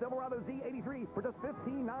 06 Silverado Z83 for just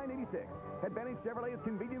 $15,986? Advantage Chevrolet is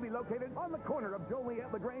conveniently located on the corner of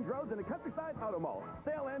Joliet LaGrange Roads in the Countryside Auto Mall.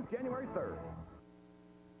 Sale ends January 3rd.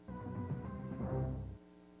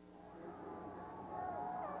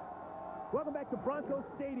 Welcome back to Broncos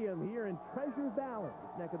Stadium here in Treasure Valley,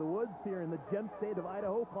 neck of the woods here in the gem state of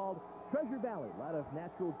Idaho called Treasure Valley. A lot of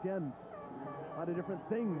natural gems, a lot of different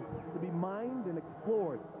things to be mined and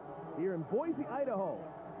explored here in Boise, Idaho.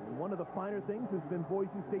 And one of the finer things has been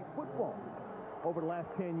Boise State football. Over the last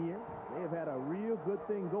 10 years, they have had a real good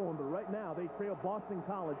thing going, but right now they trail Boston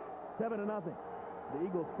College 7-0. The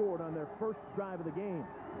Eagles scored on their first drive of the game.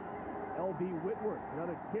 L.B. Whitworth,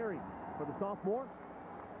 another carry for the sophomore.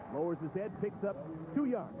 Lowers his head, picks up 2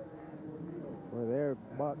 yards. Well, there,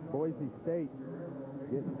 Boise State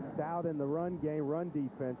getting stout in the run game, run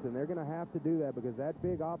defense, and they're going to have to do that because that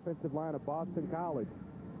big offensive line of Boston College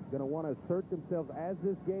is going to want to assert themselves as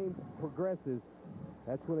this game progresses.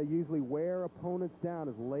 That's when they usually wear opponents down,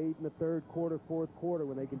 is late in the third quarter, fourth quarter,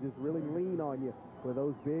 when they can just really lean on you with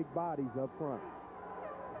those big bodies up front.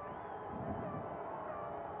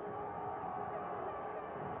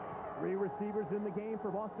 Three receivers in the game for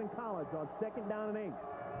Boston College on 2nd down and 8.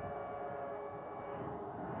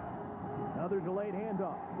 Another delayed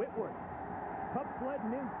handoff. Whitworth. Cup sledding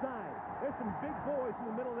inside. There's some big boys in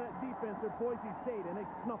the middle of that defense at Boise State, and they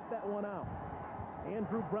snuffed that one out.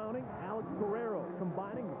 Andrew Browning, Alex Guerrero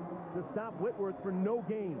combining to stop Whitworth for no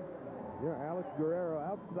gain. Yeah, Alex Guerrero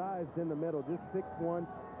outsized in the middle, just 6'1",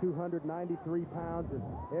 293 pounds, and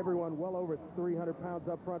everyone well over 300 pounds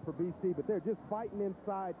up front for BC, but they're just fighting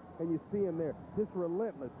inside, and you see him there, just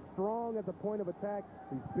relentless, strong at the point of attack.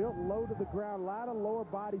 He's built low to the ground, a lot of lower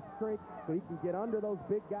body strength, so he can get under those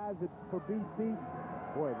big guys for BC.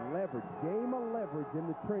 Boy, leverage, game of leverage in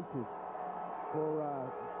the trenches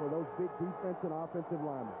for those big defense and offensive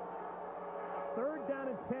linemen. 3rd down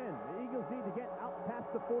and 10. The Eagles need to get out past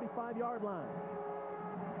the 45-yard line.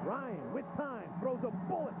 Ryan, with time, throws a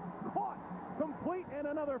bullet. Caught. Complete, and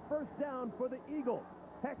another first down for the Eagles.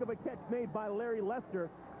 Heck of a catch made by Larry Lester.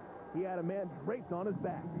 He had a man draped on his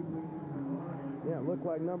back. Yeah, it looked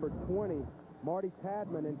like number 20, Marty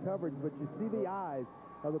Tadman in coverage, but you see the eyes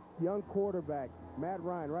of the young quarterback, Matt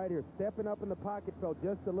Ryan, right here, stepping up in the pocket, fell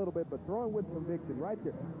just a little bit, but throwing with conviction right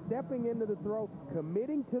there. Stepping into the throw,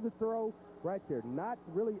 committing to the throw right there, not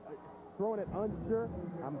really throwing it unsure.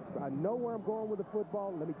 I know where I'm going with the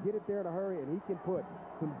football. Let me get it there in a hurry, and he can put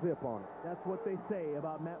some zip on it. That's what they say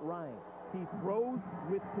about Matt Ryan. He throws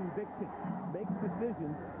with conviction, makes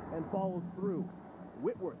decisions, and follows through.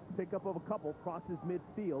 Whitworth, pickup of a couple, crosses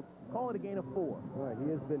midfield. Call it a gain of 4. Right, he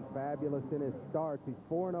has been fabulous in his starts. He's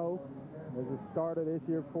 4-0 as a starter this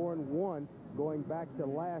year, 4-1 going back to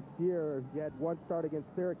last year. He had one start against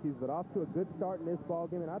Syracuse, but off to a good start in this ball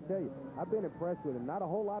game. And I'll tell you, I've been impressed with him. Not a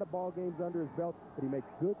whole lot of ball games under his belt, but he makes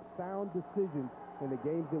good, sound decisions in the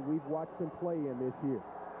games that we've watched him play in this year.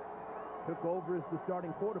 Took over as the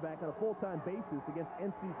starting quarterback on a full-time basis against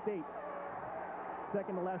NC State.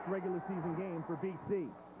 Second to last regular season game for BC.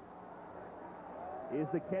 Is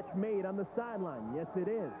the catch made on the sideline? Yes, it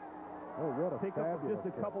is. Oh, what a pick up just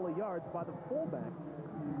a couple of yards by the fullback.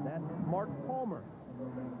 That's Mark Palmer.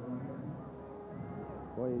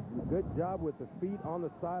 Boy, good job with the feet on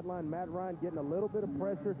the sideline. Matt Ryan getting a little bit of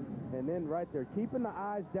pressure, and then right there, keeping the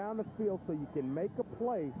eyes down the field so you can make a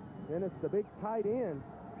play. Then it's the big tight end,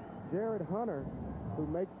 Jarad Hunter, who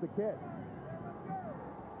makes the catch.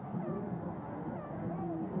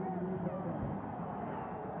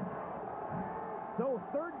 So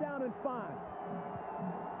 3rd down and 5.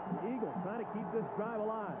 The Eagles trying to keep this drive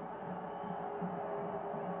alive.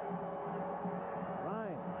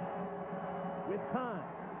 Ryan with time.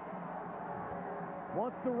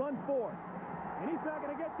 Wants to run for it. And he's not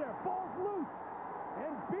going to get there. Ball's loose.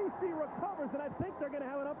 And BC recovers, and I think they're going to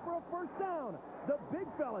have it up for a first down. The big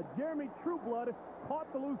fella, Jeremy Trueblood,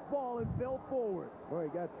 caught the loose ball and fell forward. Boy, he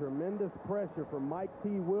got tremendous pressure from Mike T.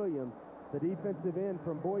 Williams, the defensive end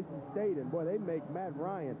from Boise State, and boy, they make Matt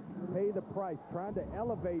Ryan pay the price, trying to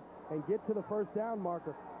elevate and get to the first down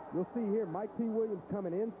marker. You'll see here Mike T. Williams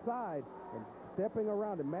coming inside and stepping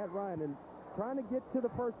around, and Matt Ryan and trying to get to the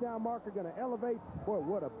first down marker, going to elevate. Boy,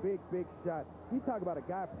 what a big, big shot. You talk about a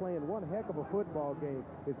guy playing one heck of a football game.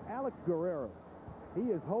 It's Alex Guerrero. He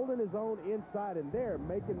is holding his own inside, and they're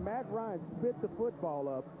making Matt Ryan spit the football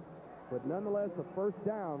up, but nonetheless a first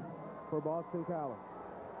down for Boston College.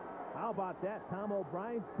 How about that? Tom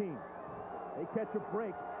O'Brien's team. They catch a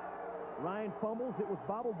break. Ryan fumbles. It was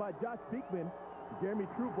bobbled by Josh Beekman. Jeremy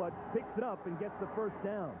Trueblood picks it up and gets the first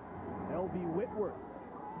down. L.B. Whitworth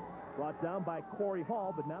brought down by Corey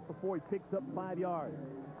Hall, but not before he picks up 5 yards.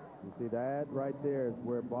 You see, that right there is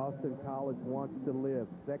where Boston College wants to live.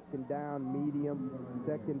 2nd down, medium,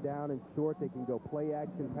 2nd down and short. They can go play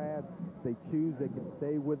action pass. If they choose, they can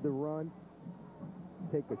stay with the run,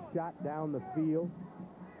 take a shot down the field.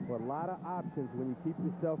 But a lot of options when you keep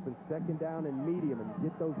yourself in 2nd down and medium and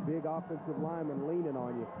get those big offensive linemen leaning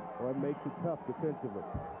on you, or it makes it tough defensively.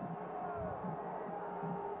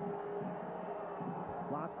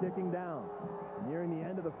 Clock ticking down, nearing the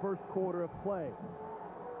end of the first quarter of play.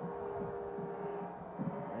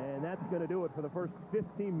 And that's going to do it for the first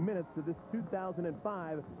 15 minutes of this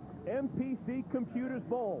 2005 MPC Computers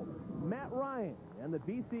Bowl. Matt Ryan and the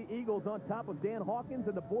BC Eagles on top of Dan Hawkins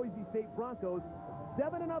and the Boise State Broncos.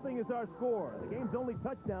 7-0 is our score. The game's only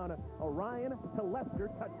touchdown, a Ryan to Lester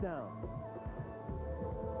touchdown.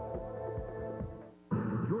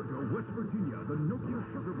 Georgia, West Virginia, the Nokia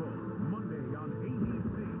Sugar Bowl, Monday on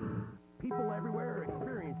ABC. People everywhere are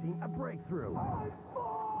experiencing a breakthrough.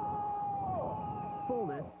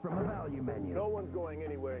 Fullness from a value menu. No one's going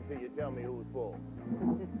anywhere until you tell me who's full.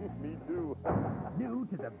 Me too. New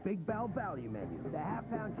to the Big Bow value menu, the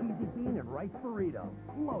half-pound cheesy bean and rice burrito.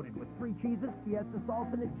 Loaded with 3 cheeses, fiesta sauce,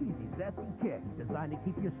 and a cheesy zesty kick. Designed to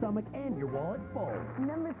keep your stomach and your wallet full.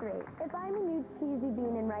 Number 3. If I'm a new cheesy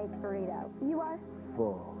bean and rice burrito, you are?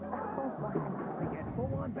 Full. To get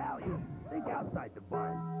full-on value, think outside the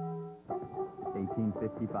bun.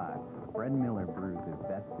 1855. Fred Miller brews his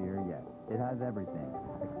best beer yet. It has everything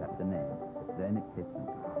except the name. Then it hits me.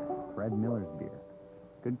 Fred Miller's beer.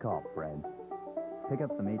 Good call, Fred. Pick up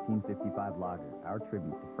some 1855 lager, our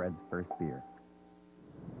tribute to Fred's first beer.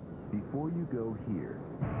 Before you go here,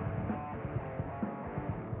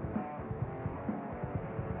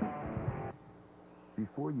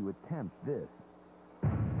 before you attempt this,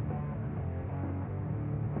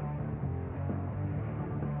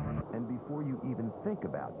 and before you even think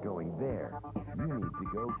about going there, you need to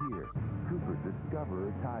go here. Cooper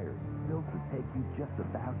Discoverer Tires, built to take you just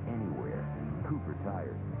about anywhere. Cooper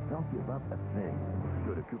Tires, don't give up a thing.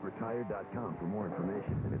 Go to coopertire.com for more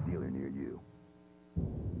information and a dealer near you.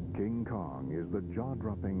 King Kong is the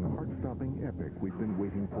jaw-dropping, heart-stopping epic we've been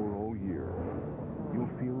waiting for all year.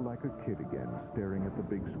 You'll feel like a kid again, staring at the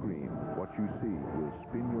big screen. What you see will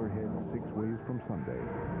spin your head 6 ways from Sunday.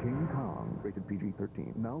 King Kong, rated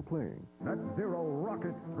PG-13, now playing. Net Zero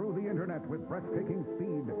rockets through the internet with breathtaking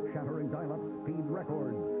speed, shattering dial-up speed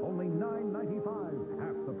records. Only $9.95,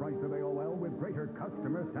 half the price of AOL with greater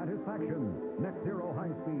customer satisfaction. Net Zero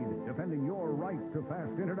high speed, defending your right to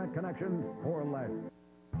fast internet connections for less.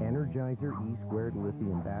 Energizer E-squared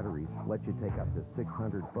lithium batteries let you take up to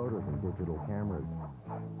 600 photos in digital cameras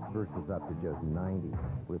versus up to just 90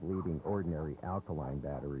 with leading ordinary alkaline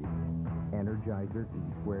batteries. Energizer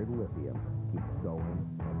E-squared lithium keeps going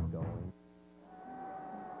and going.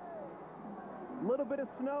 A little bit of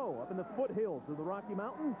snow up in the foothills of the Rocky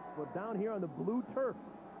Mountains, but down here on the blue turf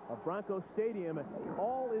of Bronco Stadium,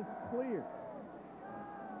 all is clear.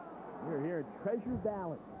 We're here in Treasure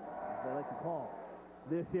Valley, as they like to call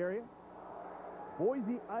this area.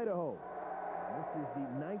 Boise, Idaho. This is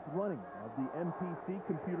the 9th running of the MPC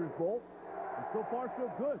Computers Bowl. And so far,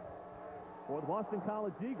 so good for the Boston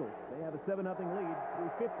College Eagles. They have a 7-0 lead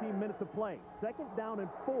through 15 minutes of play. 2nd down and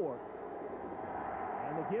 4.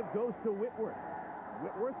 And the give goes to Whitworth.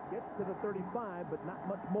 Whitworth gets to the 35, but not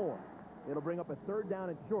much more. It'll bring up a 3rd down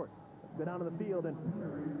and short. Go down to the field, and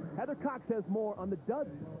Heather Cox has more on the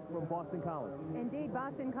duds from Boston College. Indeed,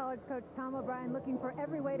 Boston College coach Tom O'Brien looking for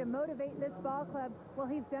every way to motivate this ball club. Well,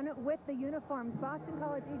 he's done it with the uniforms. Boston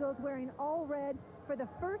College Eagles wearing all red for the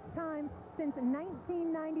first time since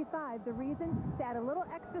 1995. The reason? To add a little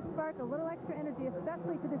extra spark, a little extra energy,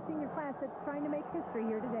 especially to the senior class that's trying to make history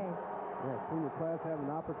here today. Yeah, senior class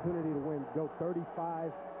having an opportunity to go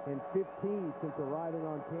 35 and 15 since arriving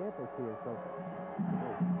on campus here. So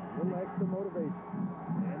a little extra motivation.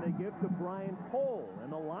 And they give to Brian Cole,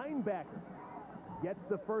 and the linebacker gets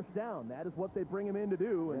the 1st down. That is what they bring him in to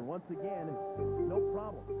do, and once again, no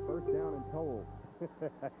problem. 1st down and Cole.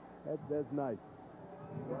 that's nice.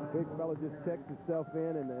 Big fella just checks himself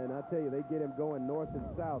in, and I tell you, they get him going north and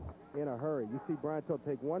south in a hurry. You see Brian Cole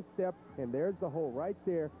take one step, and there's the hole right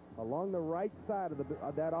there along the right side of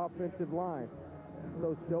that offensive line.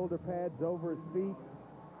 Those shoulder pads over his feet,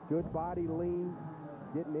 good body lean,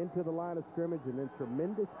 getting into the line of scrimmage, and then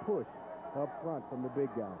tremendous push up front from the big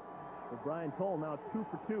guy. So Brian Cole now 2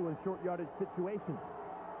 for 2 in short yardage situations.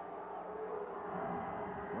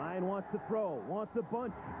 Ryan wants to throw, wants a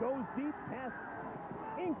bunch, goes deep, pass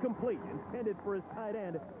incomplete, intended for his tight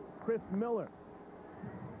end, Chris Miller.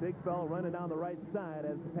 Big fella running down the right side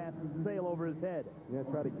as the passes sail over his head. Yeah,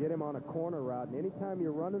 try to get him on a corner route, and anytime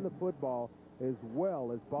you're running the football as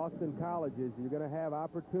well as Boston College is, you're going to have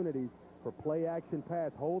opportunities for play-action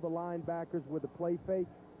pass. Hold the linebackers with a play fake,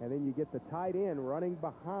 and then you get the tight end running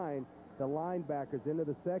behind the linebackers into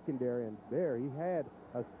the secondary. And there he had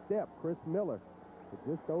a step, Chris Miller. It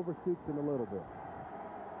just overshoots him a little bit.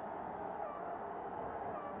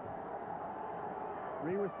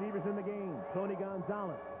 3 receivers in the game. Tony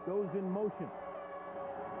Gonzalez goes in motion.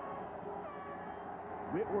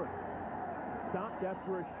 Whitworth stopped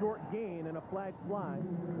after a short gain and a flag fly.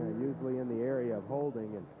 Yeah, usually in the area of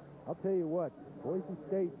holding. And I'll tell you what, Boise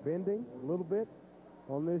State bending a little bit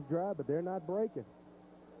on this drive, but they're not breaking.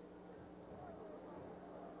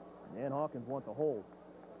 And Hawkins wants a hold.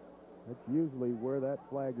 That's usually where that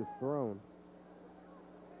flag is thrown.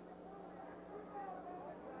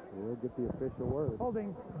 We'll get the official word.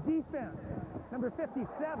 Holding defense, number 57.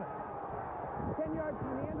 10 yards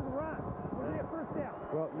from the end of the run. We'll be a 1st down.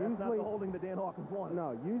 Well, that's usually, not the holding that Dan Hawkins wanted.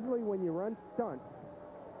 No, usually when you run stunts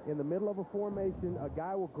in the middle of a formation, a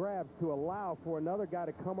guy will grab to allow for another guy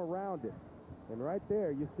to come around it. And right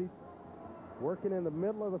there, you see, working in the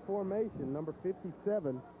middle of the formation, number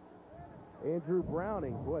 57, Andrew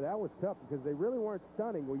Browning. Boy, that was tough because they really weren't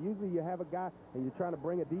stunning. Well, usually you have a guy and you're trying to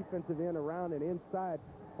bring a defensive end around and inside,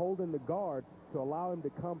 holding the guard to allow him to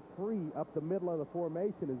come free up the middle of the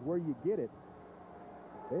formation is where you get it.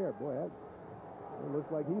 There, boy, that looks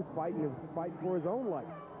like he's fighting for his own life.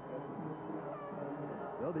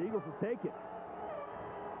 So the Eagles will take it.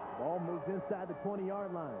 Ball moves inside the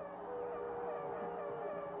 20-yard line.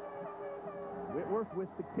 Whitworth with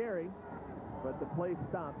the carry, but the play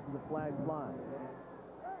stops and the flag flies.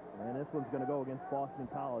 And this one's going to go against Boston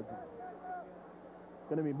College. It's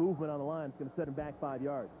going to be movement on the line. It's going to set him back 5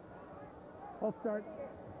 yards. We'll start.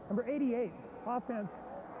 Number 88, offense,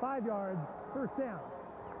 5 yards, first down.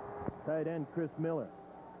 Tight end Chris Miller.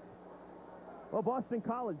 Well, Boston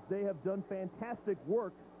College, they have done fantastic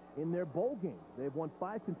work in their bowl games. They've won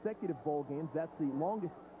 5 consecutive bowl games. That's the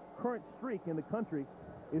longest current streak in the country.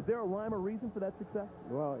 Is there a rhyme or reason for that success?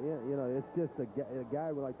 Well, you know, it's just a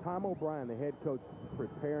guy like Tom O'Brien, the head coach,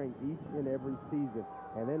 preparing each and every season.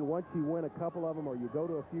 And then once you win a couple of them or you go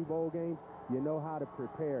to a few bowl games, you know how to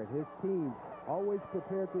prepare. His team always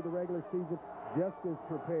prepared through the regular season, just as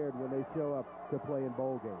prepared when they show up to play in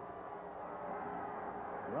bowl games.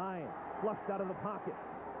 Ryan flushed out of the pocket.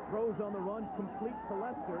 Throws on the run, complete to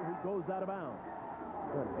Lester, who goes out of bounds.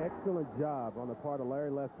 An excellent job on the part of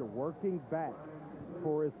Larry Lester working back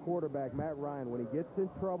for his quarterback, Matt Ryan. When he gets in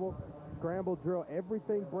trouble, scramble drill,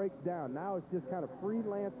 everything breaks down. Now it's just kind of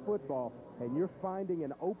freelance football, and you're finding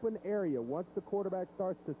an open area once the quarterback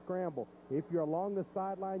starts to scramble. If you're along the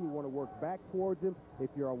sideline, you want to work back towards him. If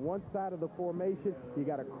you're on one side of the formation, you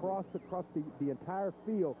got to cross across the entire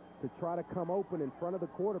field to try to come open in front of the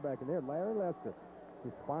quarterback. And there, Larry Lester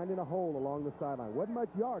is finding a hole along the sideline. Wasn't much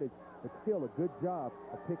yardage, but still a good job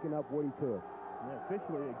of picking up what he could. Yeah,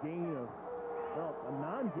 officially a gain of, well, a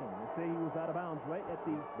non-gain. They say he was out of bounds right at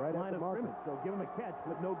the line of scrimmage. So give him a catch,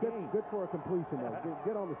 but no gain. Good for a completion, though.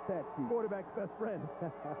 Get on the stat sheet. Quarterback's best friend.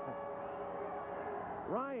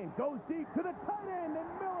 Ryan goes deep to the tight end, and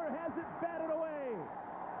Miller has it batted away.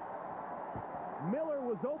 Miller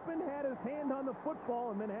was open, had his hand on the football,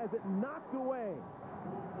 and then has it knocked away.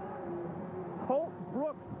 Colt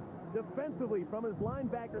Brooks, defensively from his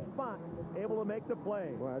linebacker spot, able to make the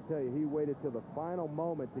play. Well, I tell you, he waited till the final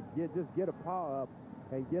moment to just get a paw up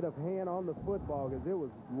and get a hand on the football, because it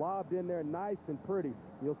was lobbed in there nice and pretty.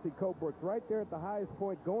 You'll see Colt Brooks right there at the highest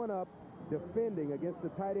point going up, defending against the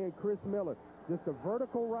tight end Chris Miller. Just a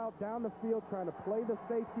vertical route down the field, trying to play the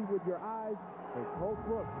safety with your eyes. And Colt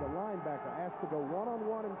Brooks, the linebacker, asked to go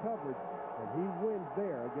one-on-one in coverage, and he wins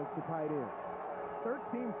there against the tight end.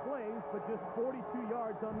 13 plays, but just 42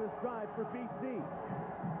 yards on this drive for BC.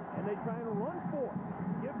 And they try and run for it.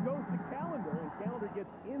 Give goes to Callender, and Callender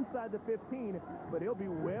gets inside the 15, but he'll be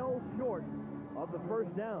well short of the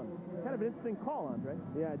first down. Kind of an interesting call, Andre.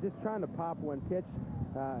 Yeah, just trying to pop one, catch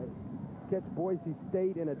Boise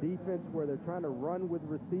State in a defense where they're trying to run with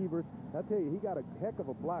receivers. I'll tell you, he got a heck of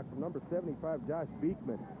a block from number 75, Josh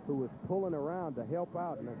Beekman, who was pulling around to help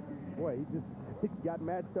out. And boy, he just got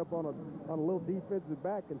matched up on a little defensive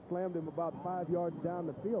back and slammed him about 5 yards down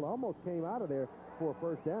the field. Almost came out of there for a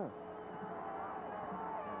first down.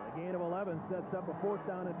 A gain of 11 sets up a fourth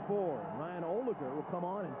down and 4. Ryan Oliger will come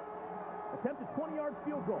on and attempt a 20-yard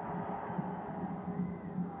field goal.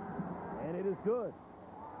 And it is good.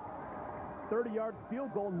 30-yard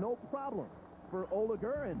field goal, no problem for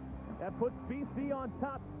Oliger, and that puts BC on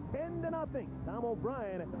top 10-0. Tom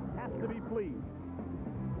O'Brien has to be pleased.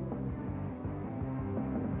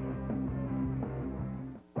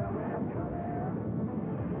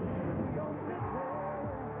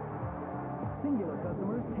 Singular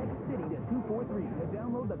customers, text CITY to 243 to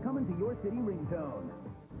download the Coming to Your City ringtone.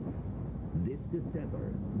 This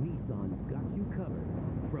December, Nissan's got you covered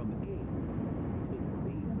from A to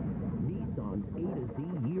Z. Nissan's A to Z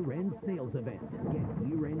year-end sales event. Get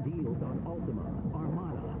year-end deals on Altima,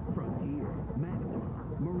 Armada, Frontier, Maxima,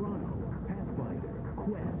 Murano, Pathfinder,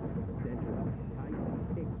 Quest, Sentra, Titan,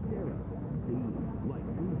 Xterra, Z. Like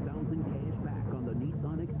 2,000 cash back on the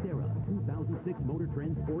Nissan Xterra 2006 Motor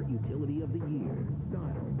Trend Sport Utility of the Year.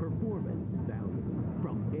 Style, performance, value.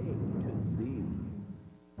 From A to Z.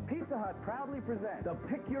 Pizza Hut proudly presents the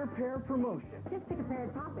Pick Your Pair promotion. Just pick a pair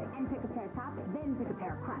of topping, and pick a pair of topping, then pick a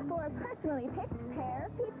pair of crust. For a personally picked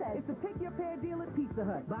pair of pizzas. It's a Pick Your Pair deal at Pizza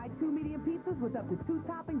Hut. Buy 2 medium pizzas with up to 2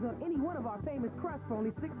 toppings on any one of our famous crusts for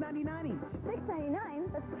only $6.99 each.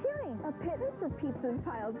 $6.99? That's puny. A pittance of pizzas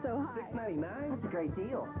piled so high. $6.99? That's a great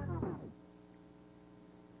deal.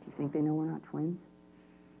 Do you think they know we're not twins?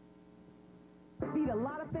 Feed a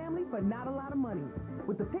lot of family for not a lot of money.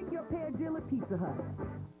 With the Pick Your Pair deal at Pizza Hut.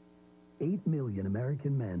 8 million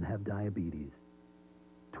American men have diabetes.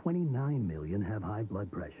 29 million have high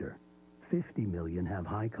blood pressure. 50 million have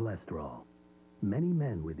high cholesterol. Many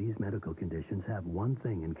men with these medical conditions have one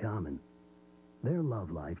thing in common. Their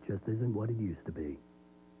love life just isn't what it used to be.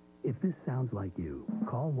 If this sounds like you,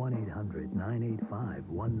 call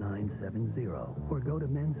 1-800-985-1970 or go to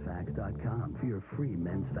mensfacts.com for your free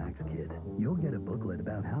Men's Facts Kit. You'll get a booklet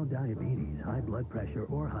about how diabetes, high blood pressure,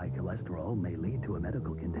 or high cholesterol may lead to a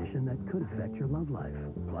medical condition that could affect your love life.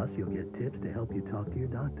 Plus, you'll get tips to help you talk to your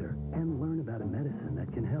doctor and learn about a medicine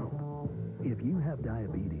that can help. If you have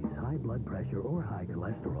diabetes, high blood pressure, or high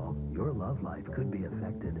cholesterol, your love life could be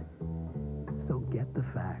affected. So get the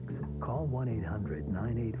facts. Call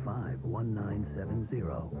 1-800-985-1970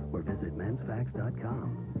 or visit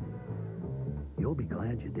mensfacts.com. You'll be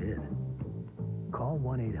glad you did. Call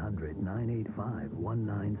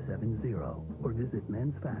 1-800-985-1970 or visit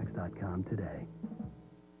mensfacts.com today.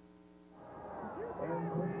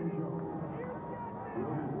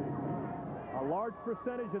 A large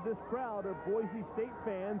percentage of this crowd are Boise State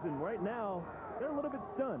fans, and right now, they're a little bit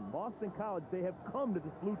stunned. Boston College, they have come to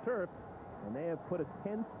this blue turf, and they have put a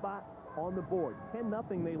 10 spot on the board.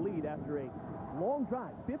 10-0 they lead after a long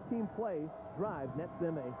drive. 15-play drive nets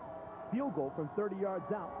them a field goal from 30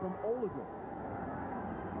 yards out from Oliver.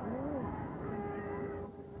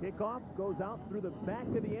 Kickoff goes out through the back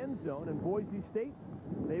of the end zone, and Boise State,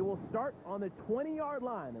 they will start on the 20-yard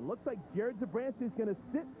line. And looks like Jarad Zabransky is going to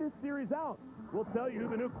sit this series out. We'll tell you who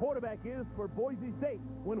the new quarterback is for Boise State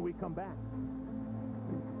when we come back.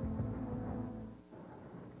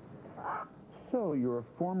 So, you're a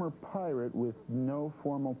former pirate with no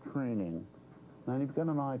formal training. Now you've got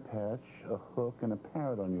an eye patch, a hook, and a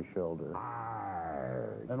parrot on your shoulder.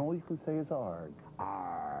 Arrgh. And all you can say is arg.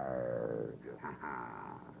 Arg.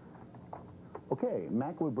 Okay,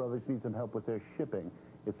 Macwood Brothers need some help with their shipping.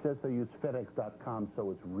 It says they use FedEx.com,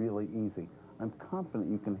 so it's really easy. I'm confident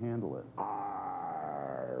you can handle it.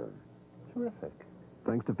 Arg. Terrific.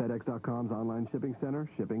 Thanks to FedEx.com's online shipping center,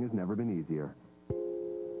 shipping has never been easier.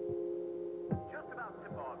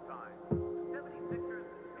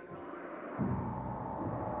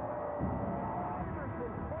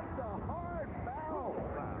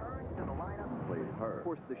 Of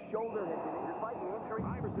course, the shoulder has been injured by the injury.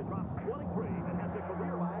 Iverson drops 23 and has a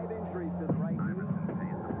career 5 injuries to the right knee.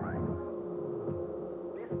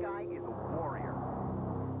 This guy is a warrior.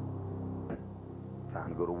 Time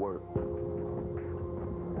to go to work.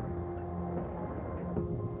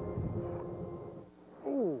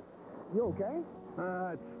 Ooh, you okay?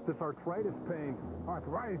 It's this arthritis pain.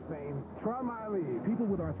 Arthritis pain? Try my Aleve. People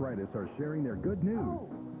with arthritis are sharing their good news.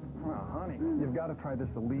 Oh, honey, you've got to try this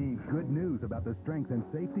Aleve. Good news about the strength and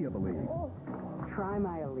safety of Aleve. Try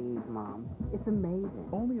my Aleve, Mom. It's amazing.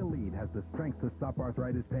 Only Aleve has the strength to stop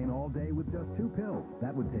arthritis pain all day with just 2 pills.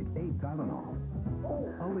 That would take 8 Tylenol.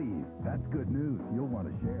 Aleve, that's good news you'll want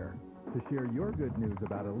to share. To share your good news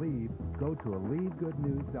about Aleve, go to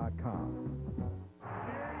AleveGoodNews.com.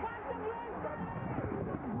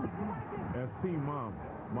 As Team Mom,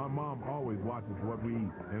 my mom always watches what we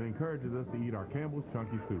eat and encourages us to eat our Campbell's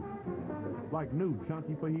Chunky Soup. Like new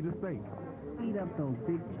Chunky Fajita steak. Eat up those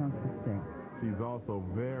big chunks of steak. She's also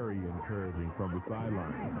very encouraging from the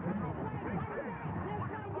sideline.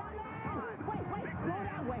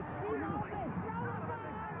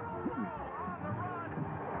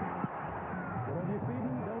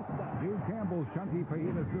 New Campbell's Chunky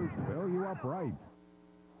Fajita Soup fill you up right.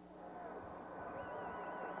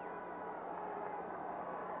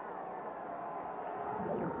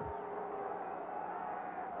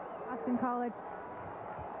 Boston College.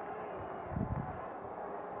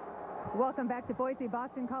 Welcome back to Boise.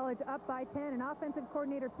 Boston College up by 10, and offensive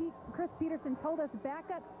coordinator Chris Peterson told us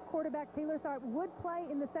backup quarterback Taylor Tharp would play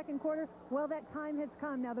in the second quarter. Well, that time has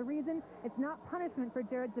come. Now, the reason, it's not punishment for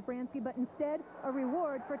Jarad Zabransky, but instead a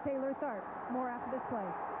reward for Taylor Tharp. More after this play.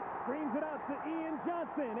 Screens it out to Ian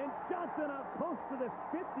Johnson, and Johnson out close to the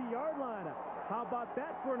 50-yard line. How about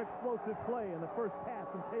that for an explosive play in the first pass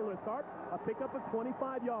from Taylor Tharp? A pickup of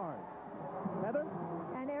 25 yards. Heather?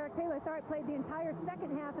 And Eric Taylor Tharp played the entire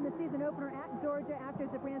second half in the season opener at Georgia after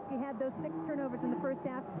Zabransky had those 6 turnovers in the first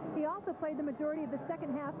half. He also played the majority of the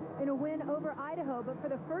second half in a win over Idaho. But for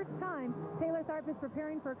the first time, Taylor Tharp is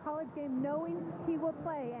preparing for a college game knowing he will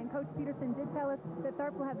play. And Coach Peterson did tell us that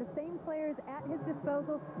Tharp will have the same players at his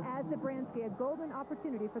disposal as Zabransky. A golden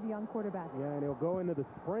opportunity for the young quarterback. Yeah, and he'll go into the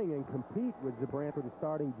spring and compete with Zabransky for the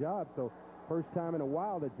starting job. So first time in a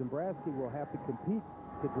while that Zabransky will have to compete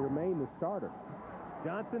to remain the starter.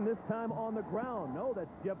 Johnson this time on the ground. No,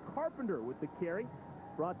 that's Jeff Carpenter with the carry.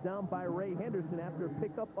 Brought down by Ray Henderson after a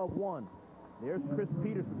pickup of 1. There's Chris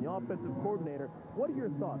Peterson, the offensive coordinator. What are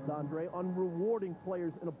your thoughts, Andre, on rewarding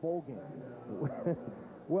players in a bowl game?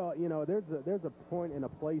 Well, you know, there's a point and a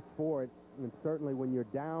place for it. And certainly when you're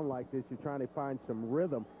down like this, you're trying to find some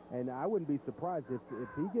rhythm. And I wouldn't be surprised if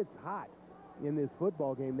he gets hot in this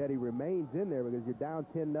football game that he remains in there, because you're down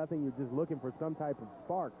 10-0. You're just looking for some type of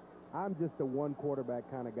spark. I'm just a one quarterback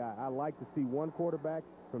kind of guy. I like to see one quarterback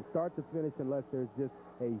from start to finish unless there's just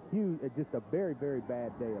a very, very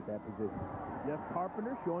bad day at that position. Jeff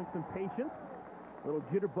Carpenter showing some patience. Little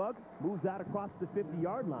jitterbug, moves out across the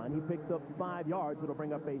 50-yard line. He picks up 5 yards. It'll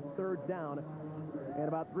bring up a third down and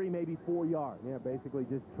about 3, maybe 4 yards. Yeah, basically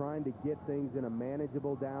just trying to get things in a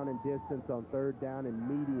manageable down and distance on third down and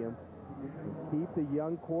medium. And keep the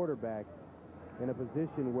young quarterback in a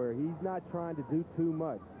position where he's not trying to do too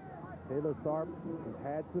much. Taylor Tharp has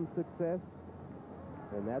had some success,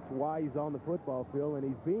 and that's why he's on the football field, and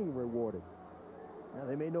he's being rewarded. Now,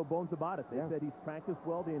 they made no bones about it. They said he's practiced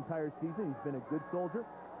well the entire season. He's been a good soldier,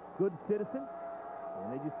 good citizen, and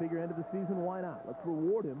they just figure end of the season, why not? Let's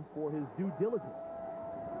reward him for his due diligence.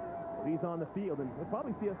 But he's on the field, and we'll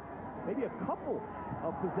probably see maybe a couple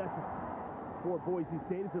of possessions for Boise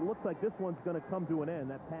State, as it looks like this one's going to come to an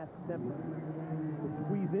end. That pass attempt will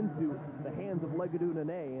squeeze into the hands of Legadou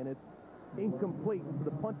Nene, and it's incomplete, so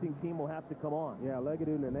the punting team will have to come on. Yeah,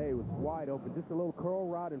 Legadou Nene was wide open. Just a little curl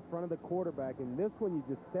route in front of the quarterback, and this one you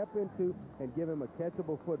just step into and give him a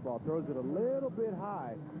catchable football. Throws it a little bit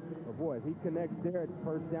high. But boy, if he connects there, it's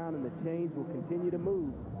first down, and the chains will continue to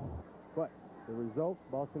move. But the result,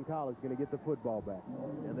 Boston College is going to get the football back.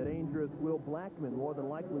 And the dangerous Will Blackman more than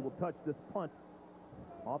likely will touch this punt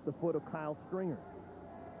off the foot of Kyle Stringer.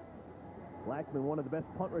 Blackman, one of the best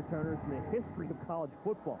punt returners in the history of college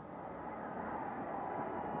football.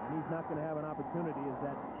 And he's not going to have an opportunity as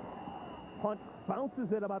that punt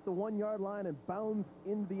bounces at about the 1-yard line and bounds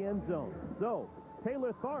into the end zone. So,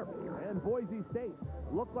 Taylor Tharp and Boise State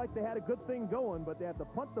look like they had a good thing going, but they have to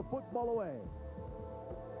punt the football away.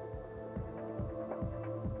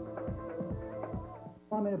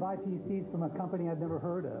 I'm going to buy PCs from a company I've never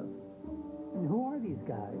heard of. And who are these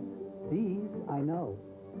guys? These, I know.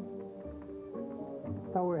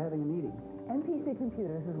 Thought we were having a meeting. MPC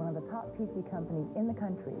Computers is one of the top PC companies in the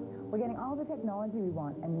country. We're getting all the technology we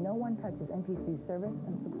want, and no one touches MPC's service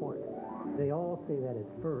and support. They all say that at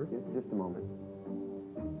first. Just a moment.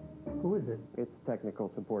 Who is it? It's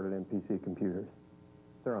technical support at MPC Computers.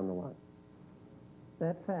 They're on the line.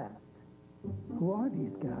 That fast. Who are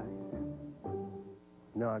these guys?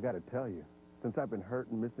 No, I got to tell you, since I've been hurt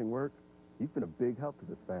and missing work, you've been a big help to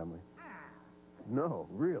this family. No,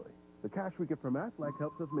 really. The cash we get from Aflac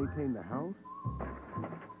helps us maintain the house,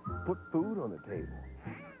 put food on the table.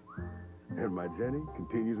 And my Jenny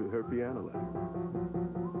continues with her piano lesson.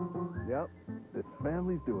 Yep, this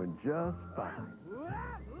family's doing just fine.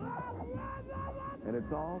 And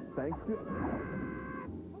it's all thanks to...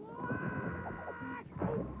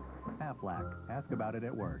 Aflac. Ask about it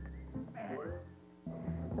at work.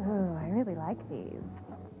 Ooh, I really like these.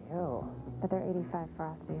 Ew. But they're 85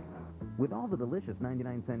 Frosties. With all the delicious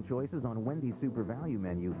 99-cent choices on Wendy's Super Value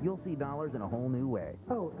menu, you'll see dollars in a whole new way.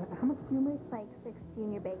 Oh, how much do you make? Like 6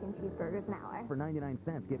 junior bacon cheeseburgers an hour. For 99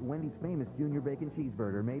 cents, get Wendy's famous Junior Bacon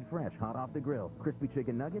Cheeseburger made fresh, hot off the grill, crispy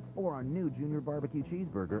chicken nuggets, or our new Junior Barbecue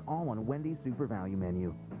Cheeseburger, all on Wendy's Super Value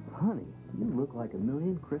menu. Honey, you look like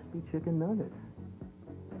 1,000,000 crispy chicken nuggets.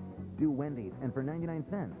 Do Wendy's, and for 99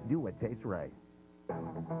 cents, do what tastes right.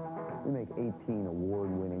 We make 18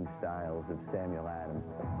 award-winning styles of Samuel Adams.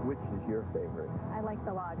 Which is your favorite? I like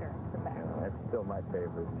the lager the best. Yeah, that's still my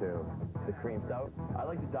favorite, too. The cream stout? I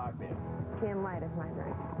like the dark beer. Can Light is my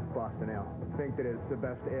drink. Boston Ale. I think that it's the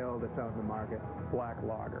best ale that's out in the market. Black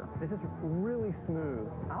lager. This is really smooth.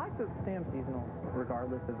 I like the Sam seasonal,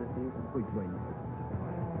 regardless of the season. Wait.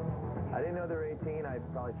 I didn't know there were 18. I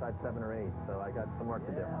probably tried 7 or 8, so I got some work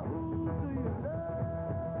to do.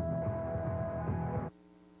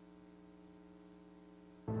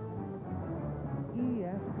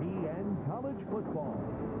 ESPN College Football,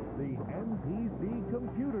 the MPC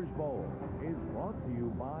Computers Bowl, is brought to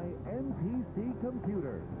you by MPC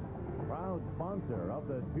Computers, proud sponsor of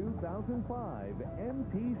the 2005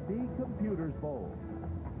 MPC Computers Bowl,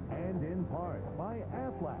 and in part by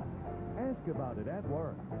Aflac. Ask about it at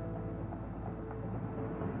work.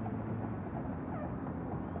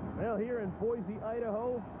 Well, here in Boise,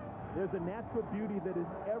 Idaho, there's a natural beauty that is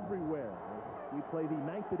everywhere. We play the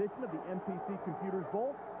 9th edition of the MPC Computers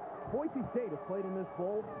Bowl. Boise State has played in this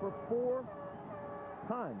bowl for 4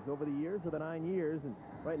 times over the years of the 9 years, and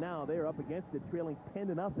right now they are up against it, trailing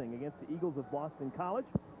 10-0 against the Eagles of Boston College.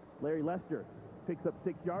 Larry Lester picks up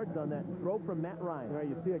 6 yards on that throw from Matt Ryan. You know,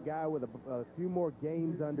 you see a guy with a few more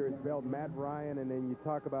games under his belt, Matt Ryan, and then you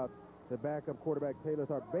talk about the backup quarterback Taylor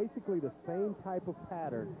Tharp. Basically the same type of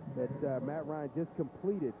pattern that Matt Ryan just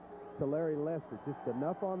completed to Larry Lester. Just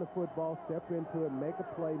enough on the football, step into it, make a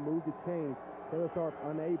play, move the chains. Taylor Tharp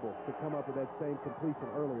unable to come up with that same completion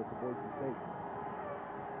earlier to Boise State.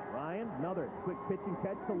 Ryan, another quick pitching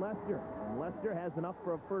catch to Lester. And Lester has enough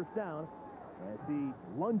for a first down as he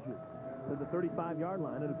lunges to the 35-yard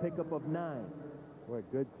line and a pickup of 9. Boy,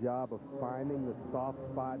 good job of finding the soft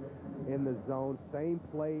spot in the zone. Same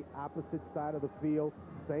play, opposite side of the field.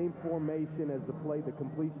 Same formation as the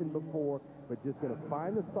completion before, but just going to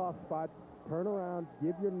find the soft spot, turn around,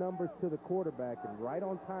 give your numbers to the quarterback, and right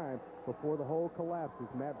on time before the hole collapses,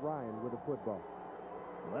 Matt Ryan with a football.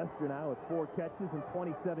 Lester now with 4 catches and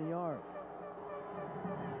 27 yards.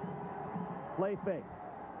 Play fake.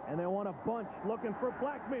 And they want a bunch looking for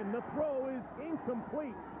Blackman. The throw is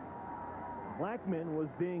incomplete. Blackman was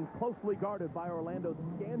being closely guarded by Orlando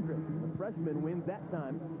Scandrick. The freshman wins that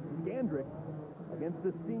time. Scandrick against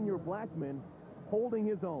the senior Blackman holding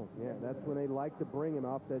his own. Yeah, that's when they like to bring him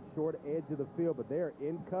off that short edge of the field, but they're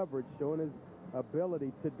in coverage, showing his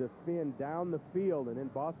ability to defend down the field. And then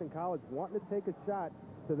Boston College wanting to take a shot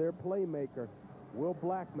to their playmaker, Will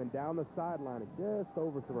Blackman, down the sideline, and just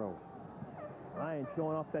overthrown. Ryan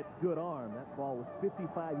showing off that good arm. That ball was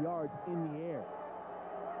 55 yards in the air.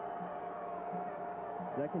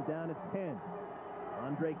 Second down at 10.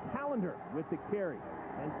 Andre Callender with the carry.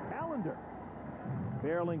 And Callender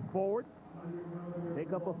barreling forward.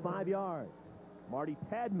 Pick up a 5 yards. Marty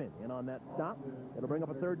Tadman in on that stop. It'll bring up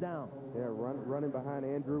a third down. Yeah, running behind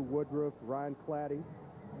Andrew Woodruff, Ryan Clatty,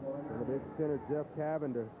 and the big center, Jeff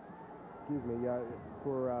Cavender.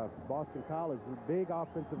 For Boston College. Big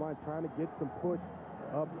offensive line trying to get some push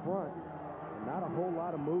up front. Not a whole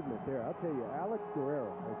lot of movement there. I'll tell you, Alex Guerrero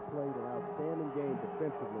has played an outstanding game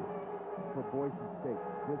defensively for Boise State.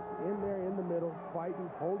 Just in there in the middle, fighting,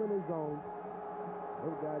 holding his own.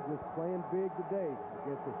 This guy just playing big today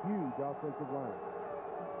against a huge offensive line.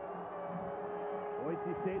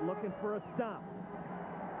 Boise State looking for a stop.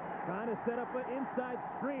 Trying to set up an inside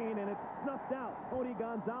screen, and it's snuffed out. Tony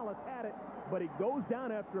Gonzalez had it, but he goes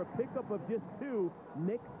down after a pickup of just 2.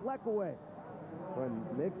 Nick Fleckaway. When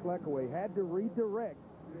Nick Fleckaway had to redirect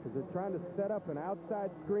because they're trying to set up an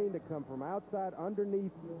outside screen to come from outside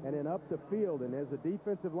underneath and then up the field. And as a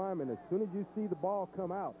defensive lineman, as soon as you see the ball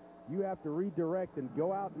come out, you have to redirect and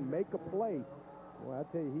go out and make a play. Well, I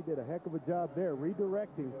tell you, he did a heck of a job there,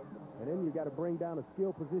 redirecting, and then you got to bring down a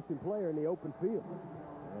skill position player in the open field.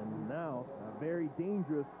 And now, a very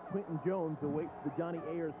dangerous Quentin Jones awaits the Johnny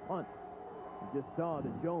Ayers punt. You just saw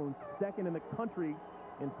that Jones, second in the country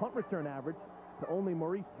in punt return average to only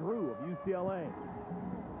Maurice Drew of UCLA.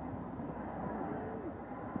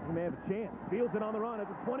 He may have a chance. Fields it on the run at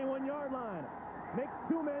the 21-yard line. Makes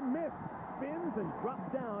 2 men miss. Spins and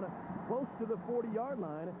drops down close to the 40-yard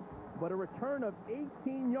line. But a return of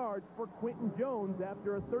 18 yards for Quentin Jones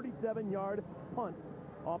after a 37-yard punt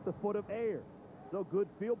off the foot of Ayers. So good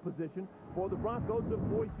field position for the Broncos of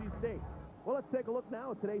Boise State. Well, let's take a look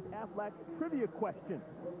now at today's Aflac trivia question.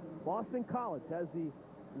 Boston College has the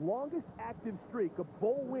longest active streak of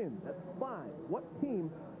bowl wins. That's 5. What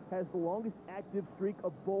team has the longest active streak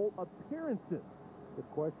of bowl appearances? Good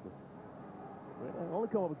question. I only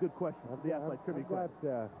come up with good questions. The Aflac trivia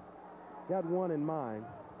question. Got one in mind.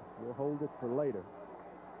 We'll hold it for later.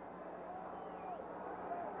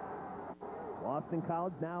 Boston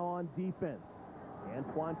College now on defense.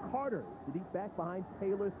 Antoine Carter, the deep back behind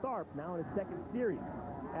Taylor Tharp, now in his second series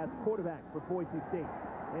as quarterback for Boise State.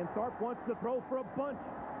 And Tharp wants to throw for a bunch.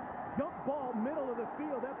 Jump ball, middle of the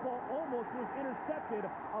field. That ball almost was intercepted.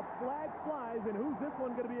 A flag flies, and who's this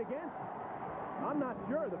one going to be against? I'm not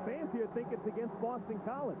sure. The fans here think it's against Boston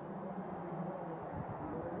College.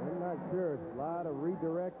 I'm not sure. A lot of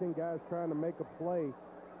redirecting, guys trying to make a play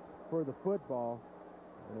for the football.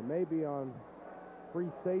 And it may be on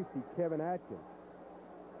free safety, Kevin Atkins.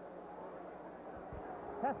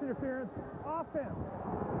 Pass interference, offense.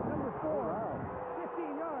 Number 4,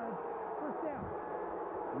 15 yards, first down.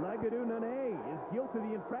 Legadou Nene is guilty of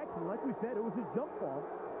the infraction. Like we said, it was a jump ball.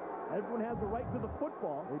 Everyone has the right to the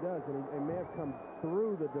football. He does, and he may have come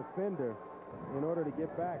through the defender in order to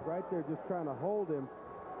get back. Right there, just trying to hold him.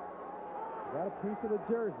 Got a piece of the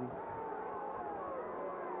jersey.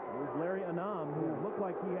 There's Larry Anam, who looked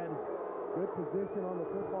like he had good position on the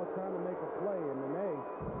football, trying to make a play, and Nene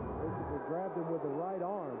basically grabbed him with the right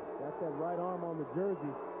arm. Got that right arm on the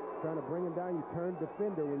jersey, trying to bring him down. You turn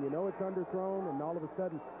defender when you know it's underthrown, and all of a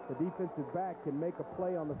sudden the defensive back can make a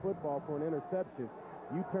play on the football for an interception.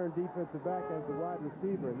 You turn defensive back as the wide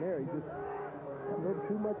receiver, and there he just got a little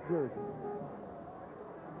too much jersey.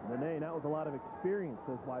 Nene, that was a lot of experience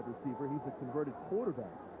as wide receiver. He's a converted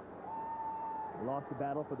quarterback. He lost the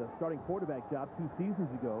battle for the starting quarterback job 2 seasons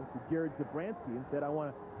ago to Jarad Zabransky and said, I want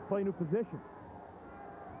to play a new position.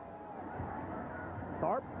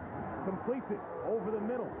 Tharp completes it over the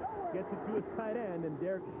middle. Gets it to his tight end, and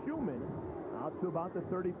Derek Schumann out to about the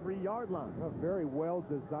 33-yard line. A very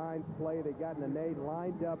well-designed play. They got Nene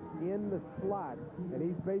lined up in the slot, and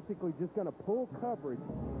he's basically just going to pull coverage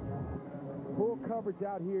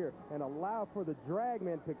out here and allow for the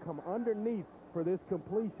dragman to come underneath for this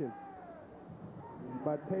completion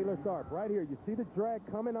by Taylor Tharp. Right here, you see the drag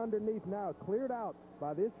coming underneath now, cleared out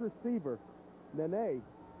by this receiver, Nene.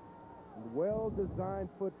 Well-designed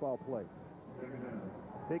football play.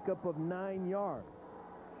 Pickup of 9 yards.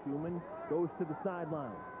 Schumann goes to the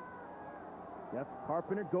sideline. Jeff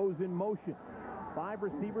Carpenter goes in motion. 5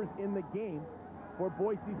 receivers in the game for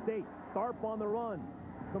Boise State. Tharp on the run.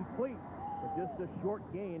 Complete. But just a short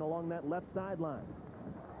gain along that left sideline.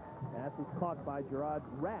 Pass is caught by Jarad,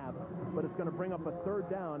 but it's going to bring up a 3rd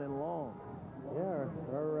down and long. Yeah,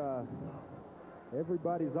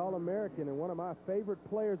 everybody's All-American and one of my favorite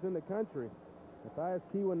players in the country. Matthias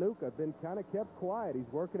Kiwanuka been kind of kept quiet.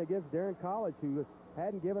 He's working against Darren College, who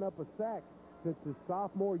hadn't given up a sack since his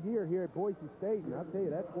sophomore year here at Boise State. And I'll tell you,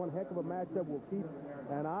 that's one heck of a matchup we'll keep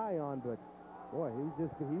an eye on. But, boy, he's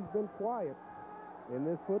been quiet in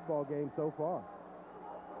this football game so far.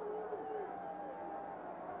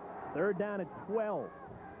 3rd down at 12.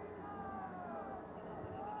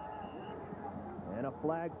 And a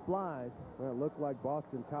flag flies. Well, it looked like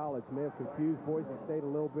Boston College may have confused Boise State a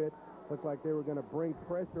little bit. Looked like they were going to bring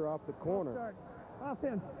pressure off the corner. Start.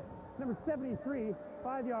 Offense, number 73,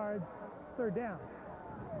 5 yards, 3rd down.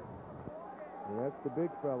 And that's the big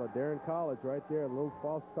fella, Darren College right there. A little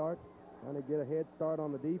false start, trying to get a head start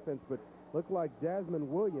on the defense, but looked like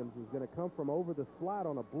Jasmine Williams was going to come from over the slot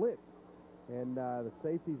on a blitz. And the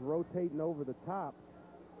safety's rotating over the top.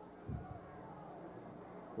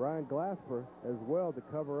 Ryan Glasper as well to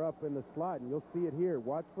cover up in the slot, and you'll see it here.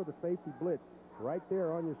 Watch for the safety blitz right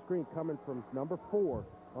there on your screen coming from number 4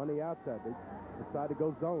 on the outside. They decide to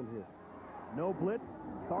go zone here. No blitz.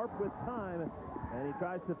 Tharp with time, and he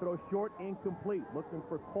tries to throw short, incomplete. Looking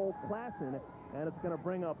for Cole Klassen, and it's going to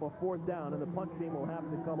bring up a 4th down, and the punch team will have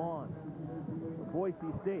to come on. Boise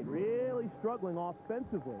State really struggling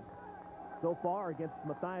offensively so far against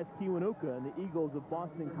Matthias Kiwanuka and the Eagles of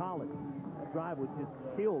Boston College. That drive was just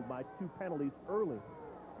killed by 2 penalties early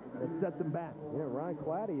that set them back. Yeah, Ryan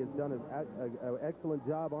Claddy has done an excellent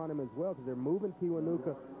job on him as well, because they're moving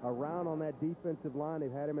Kiwanuka around on that defensive line.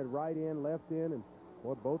 They've had him at right end, left end, and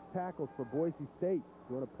boy, both tackles for Boise State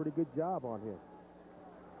doing a pretty good job on him.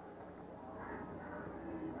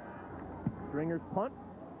 Stringer's punt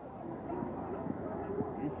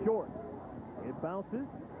is short. It bounces.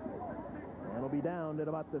 And it'll be down at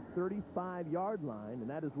about the 35-yard line, and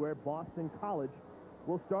that is where Boston College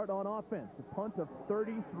will start on offense. A punt of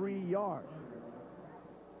 33 yards.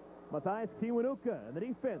 Matthias Kiwanuka and the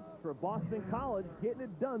defense for Boston College getting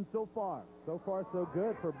it done so far. So far, so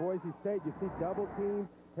good for Boise State. You see double teams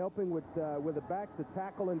helping with the backs, the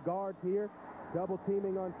tackle and guards here. Double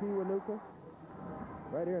teaming on Kiwanuka.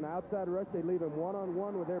 Right here, an outside rush. They leave him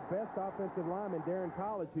one-on-one with their best offensive lineman, Darren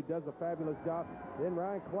College, who does a fabulous job. Then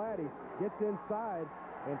Ryan Claddy gets inside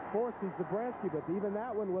and forces Zabransky, but even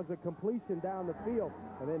that one was a completion down the field.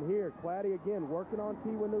 And then here, Claddy again working on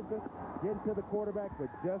Kiwanuka, getting to the quarterback,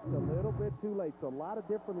 but just a little bit too late. So a lot of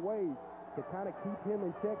different ways to kind of keep him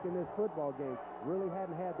in check in this football game. Really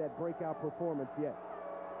hadn't had that breakout performance yet.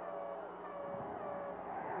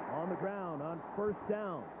 On the ground on 1st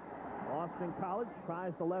down. Boston College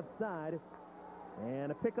tries the left side,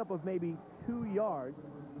 and a pickup of maybe 2 yards.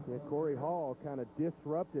 Yeah, Corey Hall kind of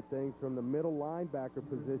disrupted things from the middle linebacker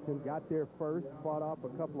position. Got there first, fought off a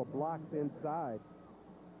couple of blocks inside.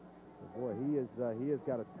 But boy, he has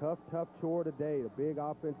got a tough chore today. The big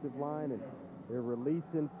offensive line, and they're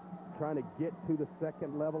releasing, trying to get to the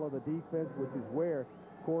 2nd level of the defense, which is where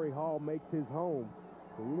Corey Hall makes his home.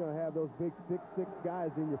 So you're going to have those big 6'6" guys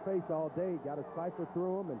in your face all day. Got to cipher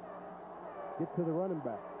through them and get to the running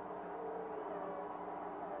back.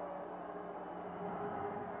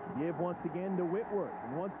 Give once again to Whitworth.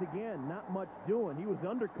 Once again, not much doing. He was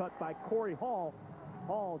undercut by Corey Hall.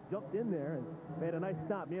 Hall jumped in there and made a nice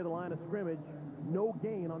stop near the line of scrimmage. No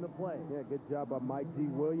gain on the play. Yeah, good job by Mike G.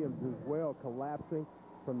 Williams as well, collapsing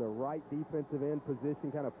from the right defensive end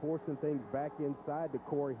position, kind of forcing things back inside to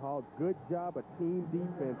Corey Hall. Good job of team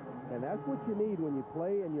defense, and that's what you need when you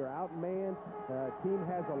play and you're outmanned. Team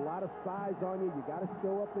has a lot of size on you. You got to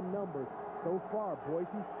show up in numbers. So far,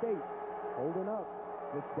 Boise State holding up,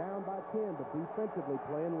 just down by 10, but defensively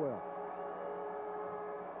playing well.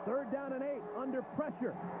 Third down and 8, under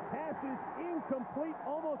pressure. Pass is incomplete,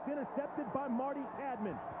 almost intercepted by Marty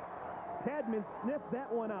Cadman. Cadman sniffed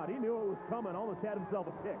that one out. He knew it was coming, almost had himself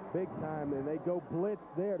a pick. Big time, and they go blitz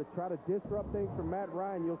there to try to disrupt things from Matt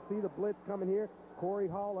Ryan. You'll see the blitz coming here. Corey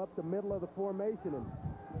Hall up the middle of the formation, and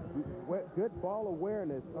good ball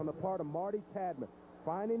awareness on the part of Marty Cadman.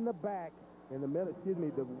 Finding the back in the middle,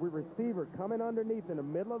 the receiver coming underneath in the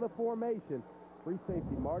middle of the formation. Free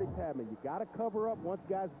safety, Marty Cadman. You got to cover up once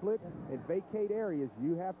guys blitz and vacate areas.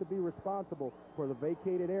 You have to be responsible for the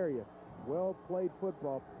vacated area. Well played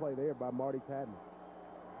football play there by Marty Cadman.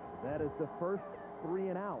 That is the first 3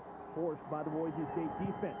 and out forced by the Boise State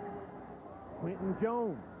defense. Quentin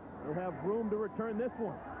Jones will have room to return this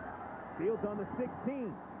one. Fields on the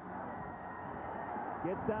 16.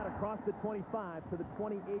 Gets out across the 25 to the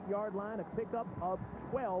 28-yard line. A pickup of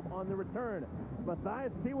 12 on the return.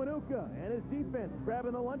 Matthias Kiwanuka and his defense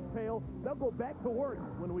grabbing the lunch pail. They'll go back to work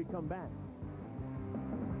when we come back.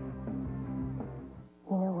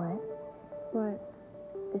 You know what? What?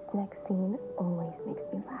 This next scene always makes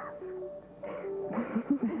me laugh.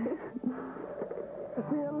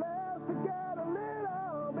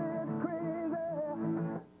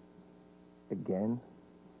 Again?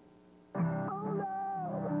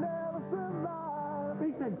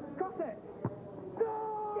 Cross it!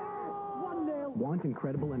 Yes! 1-0! Want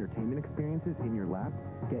incredible entertainment experiences in your lap?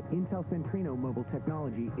 Get Intel Centrino mobile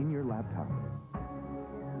technology in your laptop.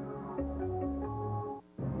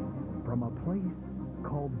 From a place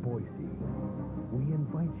called Boise, we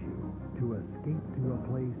invite you to escape to a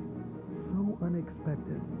place so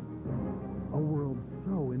unexpected, a world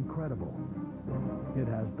so incredible. It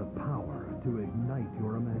has the power to ignite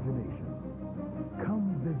your imagination.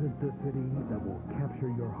 Come visit the city that will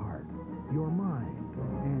capture your heart, your mind,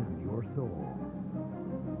 and your soul.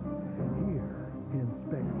 Here in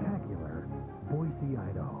spectacular Boise,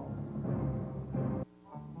 Idaho.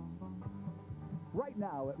 Right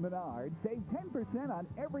now at Menards, save 10% on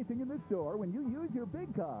everything in the store when you use your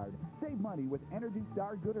big card. Save money with Energy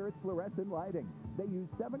Star Good Earth fluorescent lighting. They use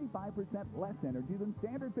 75% less energy than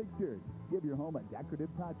standard fixtures. Give your home a decorative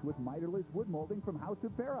touch with miterless wood molding from House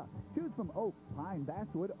of Farah. Choose from oak, pine,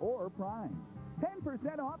 basswood, or prime.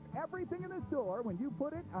 10% off everything in the store when you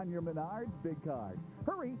put it on your Menards big card.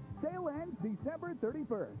 Hurry, sale ends December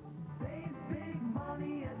 31st. Save big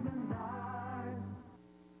money at Menards.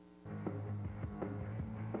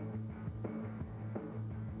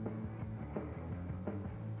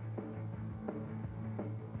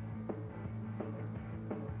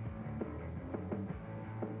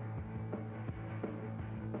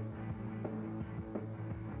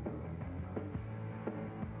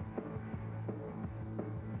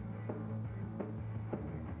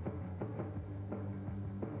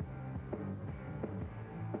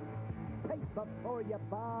 Before you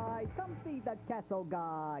buy, come see the Castle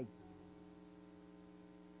guy.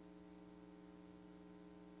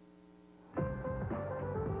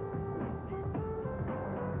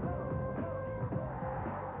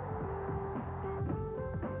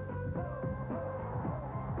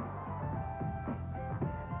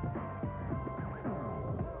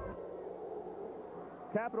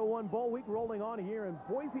 Capital One Bowl Week rolling on here in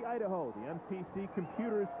Boise, Idaho. The MPC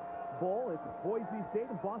Computers Bowl. It's Boise State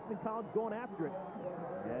and Boston College going after it.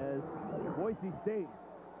 As Boise State,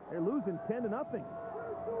 they're losing 10-0.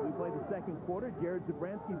 We play the second quarter. Jarad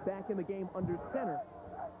Zabransky back in the game under center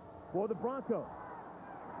for the Broncos.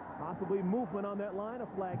 Possibly movement on that line. A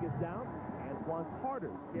flag is down. Antoine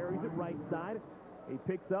Carter carries it right side. He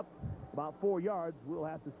picks up about 4 yards. We'll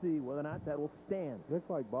have to see whether or not that will stand. Looks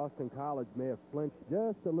like Boston College may have flinched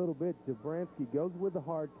just a little bit. Zabransky goes with the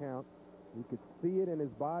hard count. You could see it in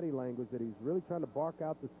his body language that he's really trying to bark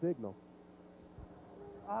out the signal.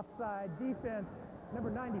 Offside defense, number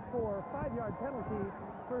 94, 5-yard penalty,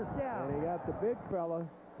 first down. And he got the big fella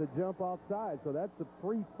to jump offside, so that's a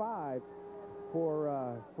free 5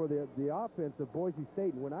 for the offense of Boise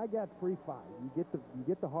State. And when I got free 5, you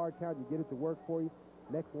get the hard count, you get it to work for you.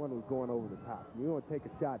 Next one was going over the top. You want to take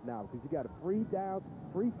a shot now because you got a free down,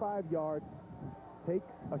 free 5 yards. Take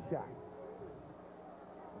a shot.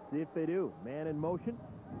 See if they do. Man in motion.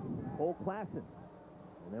 Cole Klassen.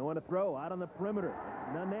 And they want to throw out on the perimeter.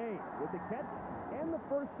 Nene with the catch and the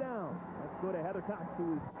first down. Let's go to Heather Cox,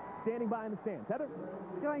 who is standing by in the stands. Heather?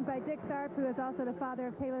 Joined by Dick Tharp, who is also the father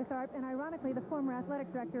of Taylor Tharp, and ironically, the former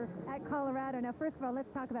athletic director at Colorado. Now, first of all,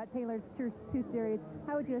 let's talk about Taylor's two series.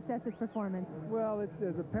 How would you assess his performance? Well,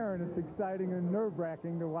 as a parent, it's exciting and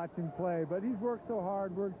nerve-wracking to watch him play, but he's worked so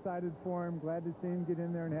hard. We're excited for him. Glad to see him get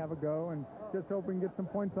in there and have a go, and just hoping to get some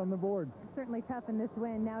points on the board. Certainly tough in this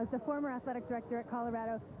win. Now, as the former athletic director at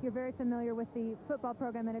Colorado, you're very familiar with the football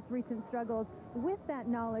program and its recent struggles. With that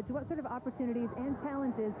knowledge, what sort of opportunities and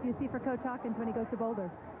challenges do you see for Coach Hawkins when he goes to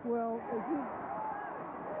Boulder? Well,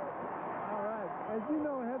 as you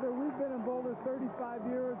know, Heather, we've been in Boulder 35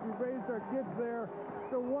 years. We've raised our kids there.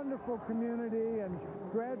 It's a wonderful community, and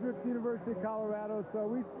graduates, University of Colorado, so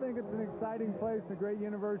we think it's an exciting place, a great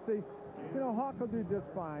university. You know, Hawk will do just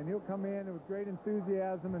fine. He'll come in with great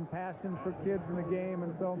enthusiasm and passion for kids in the game,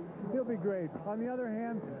 and so he'll be great. On the other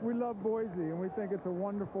hand, we love Boise, and we think it's a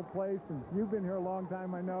wonderful place, and you've been here a long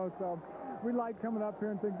time, I know, so we like coming up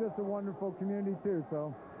here and think this is a wonderful community, too.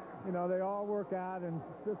 So, you know, they all work out, and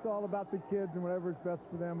it's just all about the kids, and whatever's best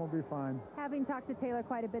for them will be fine. Having talked to Taylor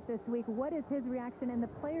quite a bit this week, what is his reaction and the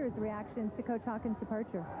players' reactions to Coach Hawkins'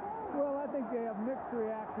 departure? Well, I think they have mixed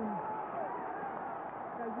reactions.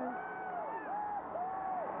 As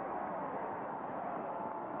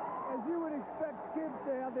you would expect kids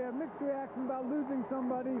to have, they have mixed reactions about losing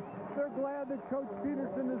somebody. They're glad that Coach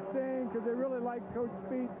Peterson is staying because they really like Coach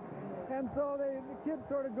Speed. And so the kids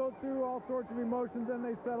sort of go through all sorts of emotions, and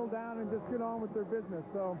they settle down and just get on with their business.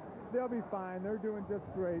 So they'll be fine. They're doing just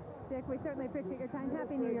great. Dick, we certainly appreciate your time.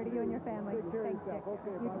 Happy New Year to you and your family. Take care Thanks, of yourself.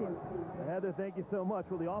 Dick. Okay, you too. Heather, thank you so much.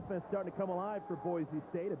 Well, the offense starting to come alive for Boise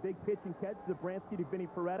State. A big pitch and catch, Zabransky to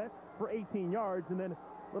Vinny Peretta for 18 yards, and then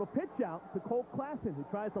a little pitch out to Cole Klassen, who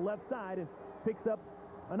tries the left side and picks up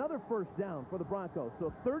another first down for the Broncos.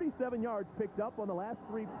 So 37 yards picked up on the last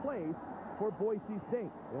 3 plays for Boise State.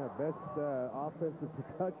 Yeah, best offensive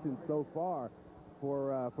production so far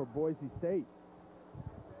for Boise State.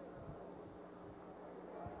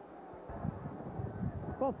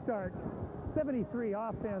 False start, 73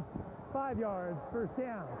 offense, 5 yards, first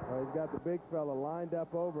down. Well, he's got the big fella lined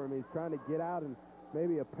up over him. He's trying to get out and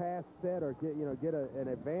maybe a pass set or get an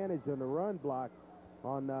advantage on the run block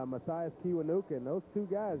on Matthias Kiwanuka. And those two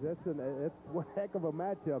guys, that's one heck of a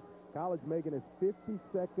matchup. College making his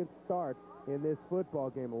 52nd start in this football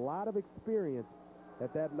game. A lot of experience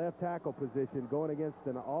at that left tackle position going against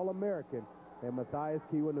an All-American and Matthias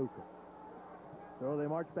Kiwanuka. So they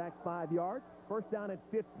march back 5 yards. First down at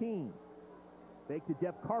 15. Fake to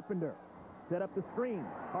Jeff Carpenter. Set up the screen.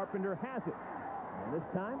 Carpenter has it. And this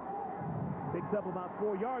time, picks up about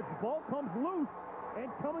 4 yards. The ball comes loose. And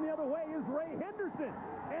coming the other way is Ray Henderson.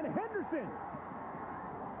 And Henderson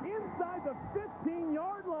inside the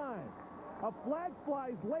 15-yard line. A flag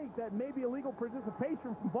flies late. That may be illegal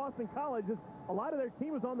participation from Boston College, as a lot of their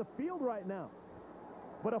team is on the field right now.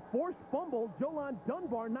 But a forced fumble, Jolon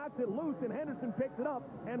Dunbar knocks it loose, and Henderson picks it up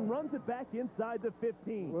and runs it back inside the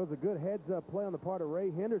 15. Well, it was a good heads-up play on the part of Ray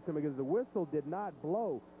Henderson because the whistle did not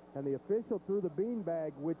blow, and the official threw the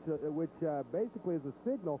beanbag, which basically is a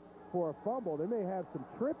signal for a fumble. They may have some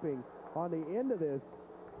tripping on the end of this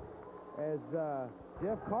as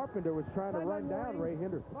Jeff Carpenter was trying to run down Ray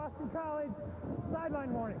Henderson. Boston College,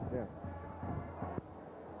 sideline warning. Yeah.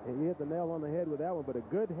 And he hit the nail on the head with that one, but a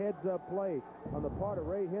good heads-up play on the part of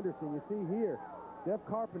Ray Henderson. You see here, Jeff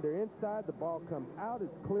Carpenter inside, the ball comes out.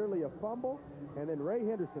 It's clearly a fumble, and then Ray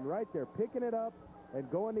Henderson right there picking it up and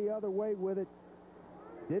going the other way with it.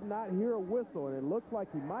 Did not hear a whistle, and it looks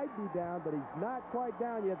like he might be down, but he's not quite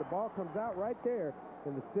down yet. The ball comes out right there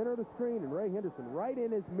in the center of the screen, and Ray Henderson right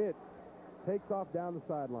in his midst takes off down the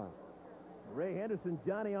sideline. Ray Henderson,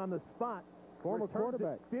 Johnny on the spot. Former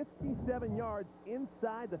quarterback. 57 yards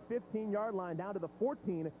inside the 15-yard line down to the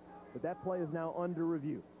 14, but that play is now under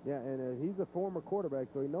review. Yeah, and he's a former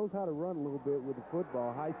quarterback, so he knows how to run a little bit with the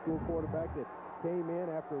football. High school quarterback that came in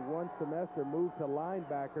after one semester, moved to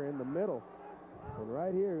linebacker in the middle. And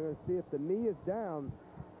right here, you're going to see if the knee is down.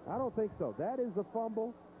 I don't think so. That is a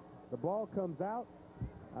fumble. The ball comes out.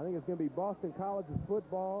 I think it's going to be Boston College's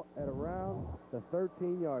football at around the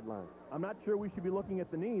 13-yard line. I'm not sure we should be looking at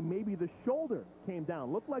the knee. Maybe the shoulder came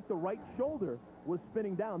down. Looked like the right shoulder was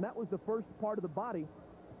spinning down. That was the first part of the body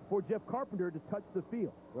for Jeff Carpenter to touch the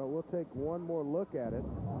field. Well, we'll take one more look at it,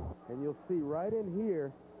 and you'll see right in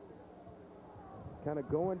here, kind of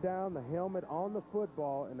going down the helmet on the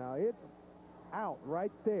football, and now it's out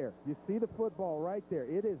right there. You see the football right there.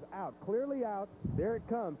 It is out, clearly out. There it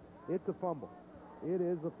comes. It's a fumble. It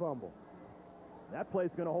is a fumble. That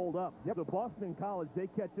play's going to hold up. Yep. So Boston College, they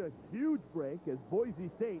catch a huge break as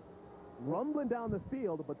Boise State rumbling down the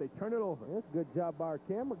field, but they turn it over. That's a good job by our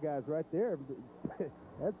camera guys right there.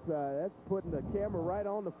 That's putting the camera right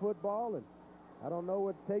on the football, and I don't know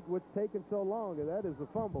what's taking so long. That is a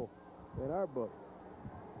fumble in our book.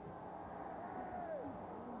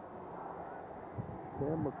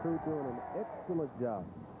 Sam McCrew doing an excellent job.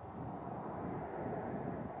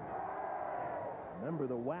 Remember,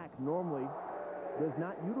 the WAC normally does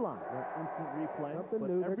not utilize that instant replay, but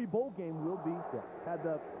every bowl game will be had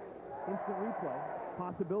the instant replay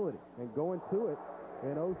possibility. And going to it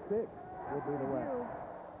in 06 will be the WAC.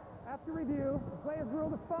 After review, the play is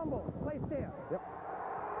ruled a fumble. Play stand. Yep.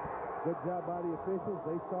 Good job by the officials.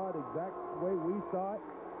 They saw it exact way we saw it,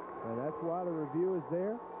 and that's why the review is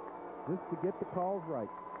there, just to get the calls right.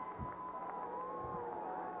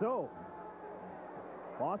 So,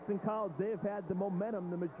 Boston College, they have had the momentum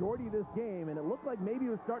the majority of this game, and it looked like maybe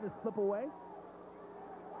it was starting to slip away,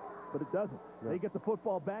 but it doesn't. No. They get the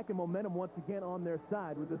football back and momentum once again on their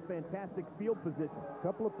side with this fantastic field position. A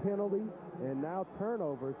couple of penalties and now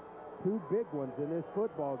turnovers, two big ones in this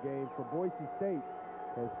football game for Boise State,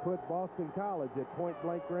 has put Boston College at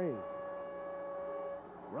point-blank range.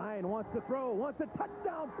 Ryan wants to throw, wants a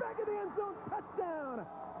touchdown, back of the end zone, touchdown!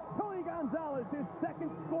 Tony Gonzalez, his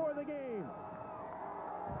second score of the game.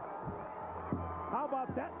 How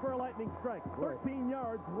about that for a lightning strike? 13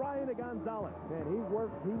 yards, Ryan Gonzalez. Man, he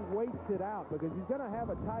waits it out because he's going to have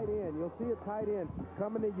a tight end. You'll see a tight end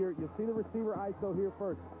coming to you'll see the receiver ISO here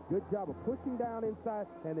first. Good job of pushing down inside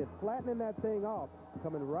and then flattening that thing off,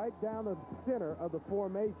 coming right down the center of the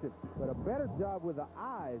formation. But a better job with the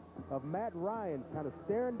eyes of Matt Ryan, kind of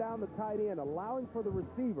staring down the tight end, allowing for the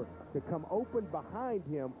receiver to come open behind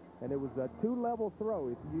him. And it was a two-level throw.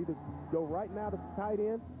 If you either go right now to the tight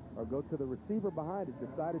end or go to the receiver behind it,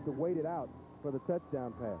 decided to wait it out for the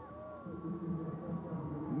touchdown pass.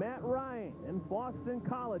 Matt Ryan and Boston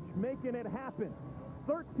College making it happen.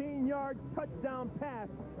 13-yard touchdown pass.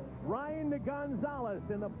 Ryan to Gonzalez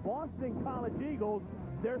and the Boston College Eagles,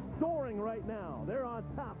 they're soaring right now. They're on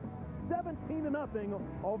top, 17-0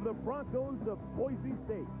 over the Broncos of Boise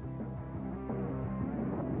State.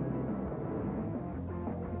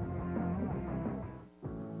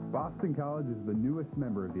 Boston College is the newest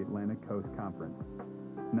member of the Atlantic Coast Conference.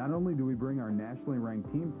 Not only do we bring our nationally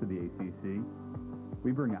ranked teams to the ACC,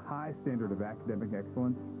 we bring a high standard of academic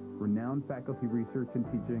excellence, renowned faculty research and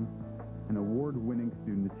teaching, and award-winning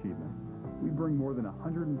student achievement. We bring more than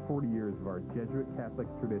 140 years of our Jesuit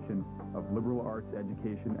Catholic tradition of liberal arts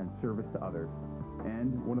education and service to others,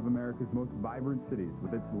 and one of America's most vibrant cities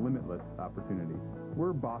with its limitless opportunities.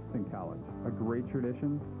 We're Boston College, a great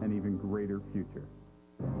tradition and even greater future.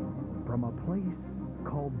 From a place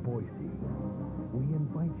called Boise, we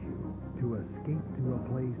invite you to escape to a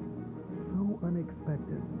place so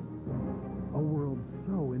unexpected, a world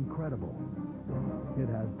so incredible. It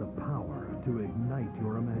has the power to ignite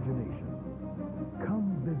your imagination.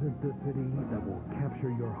 Come visit the city that will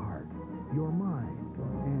capture your heart, your mind,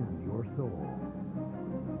 and your soul.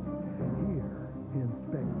 Here in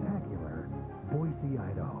spectacular Boise,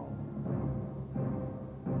 Idaho.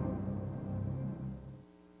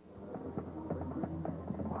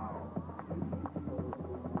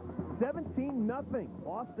 17-0.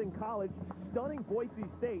 Boston College stunning Boise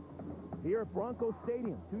State here at Bronco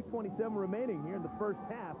Stadium. 2:27 remaining here in the first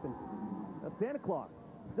half. And Santa Claus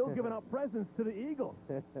still giving out presents to the Eagles.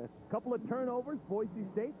 A couple of turnovers, Boise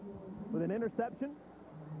State with an interception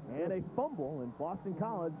and a fumble. And Boston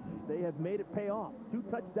College, they have made it pay off. 2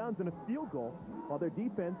 touchdowns and a field goal, while their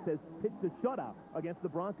defense has pitched a shutout against the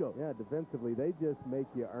Broncos. Yeah, defensively, they just make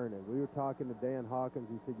you earn it. We were talking to Dan Hawkins.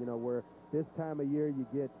 He said, you know, where this time of year you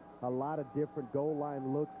get a lot of different goal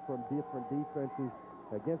line looks from different defenses.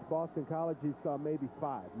 Against Boston College, you saw maybe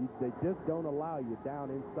 5. They just don't allow you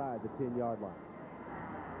down inside the 10-yard line.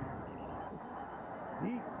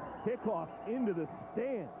 Deep kickoff into the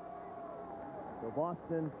stand. So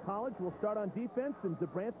Boston College will start on defense, and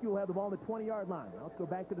Zabransky will have the ball on the 20-yard line. Now let's go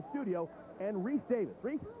back to the studio and Reese Davis.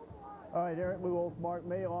 Reese? All right, Eric Lewolf, Mark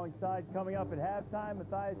May alongside. Coming up at halftime,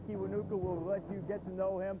 Matthias Kiwanuka will let you get to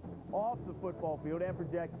know him off the football field and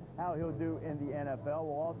project how he'll do in the NFL.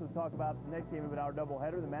 We'll also talk about the next game of our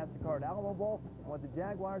doubleheader, the MasterCard Alamo Bowl, and what the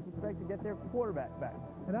Jaguars expect to get their quarterback back.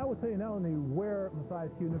 And I would say not only where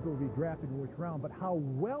Matthias Kiwanuka will be drafted in which round, but how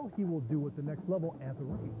well he will do at the next level as a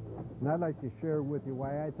rookie. And I'd like to share with you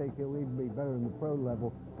why I think he'll even be better in the pro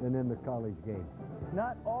level than in the college game.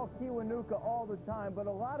 Not all Kiwanuka all the time, but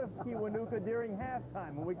a lot of Kiwanuka during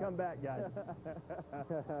halftime when we come back, guys.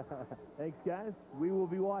 Thanks, guys. We will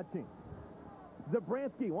be watching.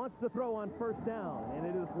 Zabransky wants to throw on first down, and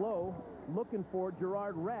it is low. Looking for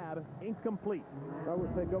Jarad Rab, incomplete. I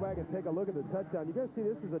would say go back and take a look at the touchdown. You're going to see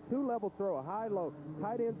this is a two-level throw, a high-low.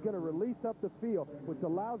 Tight end's going to release up the field, which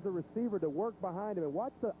allows the receiver to work behind him. And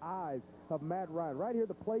watch the eyes of Matt Ryan. Right here,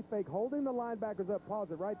 the play fake, holding the linebackers up.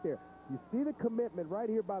 Pause it right there. You see the commitment right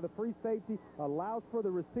here by the free safety, allows for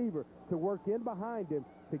the receiver to work in behind him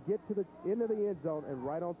to get to the into the end zone and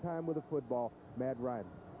right on time with the football, Matt Ryan.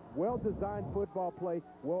 Well-designed football play,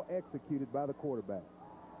 well executed by the quarterback.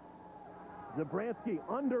 Zabransky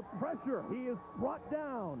under pressure. He is brought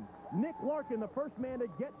down. Nick Larkin, the first man to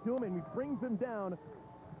get to him, and he brings him down.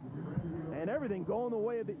 And everything going the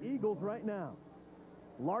way of the Eagles right now.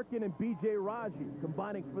 Larkin and B.J. Raji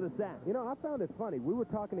combining for the sack. You know, I found it funny. We were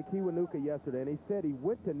talking to Kiwanuka yesterday, and he said he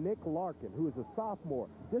went to Nick Larkin, who is a sophomore,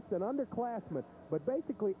 just an underclassman, but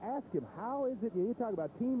basically asked him, how is it, you talk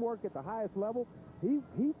about teamwork at the highest level, he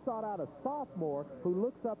sought out a sophomore who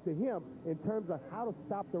looks up to him in terms of how to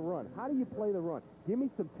stop the run. How do you play the run? Give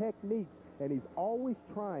me some techniques. And he's always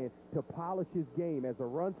trying to polish his game as a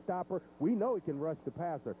run stopper. We know he can rush the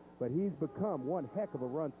passer, but he's become one heck of a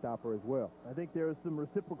run stopper as well. I think there is some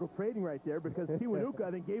reciprocal trading right there because Kiwanuka, I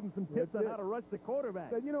think, gave him some tips on how to rush the quarterback.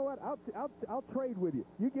 So you know what? I'll trade with you.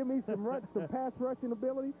 You give me some some pass rushing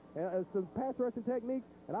ability, some pass rushing techniques,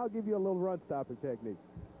 and I'll give you a little run stopping technique.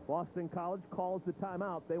 Boston College calls the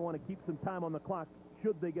timeout. They want to keep some time on the clock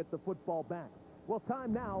should they get the football back. Well,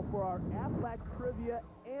 time now for our Aflac Trivia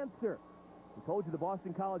answer. We told you the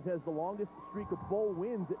Boston College has the longest streak of bowl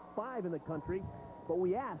wins at 5 in the country, but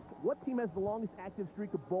we asked, what team has the longest active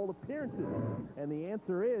streak of bowl appearances? And the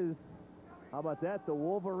answer is, how about that, the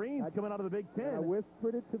Wolverines coming out of the Big Ten. I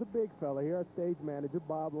whispered it to the big fella here, our stage manager,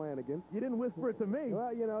 Bob Lanigan. You didn't whisper it to me.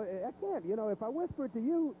 Well, you know, I can't. You know, if I whisper it to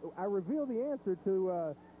you, I reveal the answer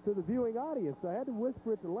to the viewing audience. So I had to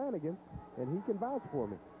whisper it to Lanigan, and he can vouch for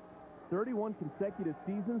me. 31 consecutive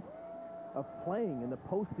seasons of playing in the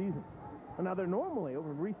postseason. Now, they're normally,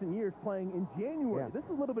 over recent years, playing in January. Yeah. This is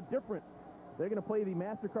a little bit different. They're going to play the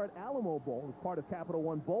MasterCard Alamo Bowl as part of Capital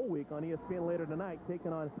One Bowl Week on ESPN later tonight,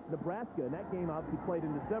 taking on Nebraska. And that game obviously played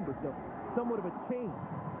in December, so somewhat of a change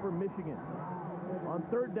for Michigan. On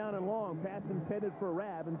third down and long, pass intended for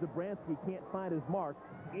Rab, and Zabransky can't find his mark.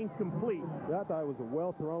 Incomplete. I thought it was a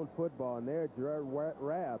well-thrown football, and there, Jarad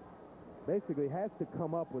Rab basically has to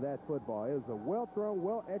come up with that football. It was a well-thrown,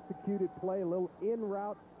 well-executed play, a little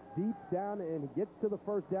in-route, deep down, and he gets to the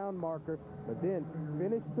first down marker, but then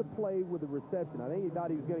finished the play with a reception. I think he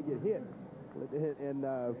thought he was going to get hit, and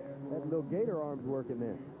that little gator arm's working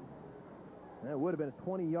there. That would have been a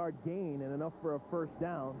 20-yard gain and enough for a first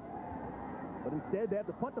down, but instead they have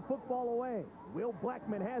to punt the football away. Will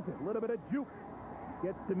Blackman has it, a little bit of juke,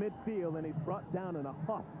 gets to midfield, and he's brought down in a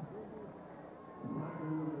huff.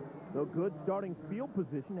 So good starting field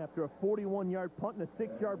position after a 41-yard punt and a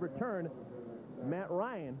 6-yard return. Matt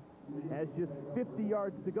Ryan has just 50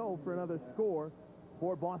 yards to go for another score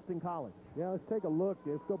for Boston College. Yeah, let's take a look.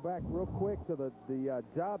 Let's go back real quick to the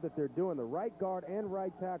job that they're doing. The right guard and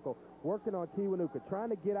right tackle working on Kiwanuka, trying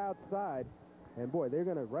to get outside. And, boy, they're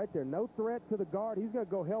going to, right there, no threat to the guard. He's going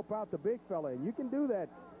to go help out the big fella. And you can do that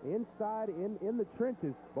inside in the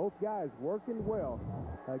trenches. Both guys working well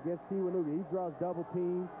against Kiwanuka. He draws double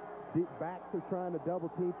team. Deep backs are trying to double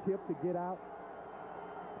team. Chip to get out.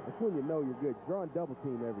 That's when you know you're good. Drawing double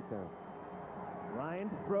team every time.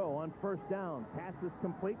 Ryan's throw on first down. Pass is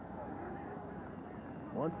complete.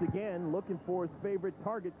 Once again, looking for his favorite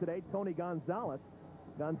target today, Tony Gonzalez.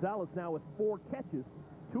 Gonzalez now with 4 catches.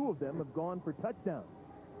 2 of them have gone for touchdowns.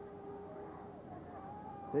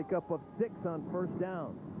 Pickup of 6 on first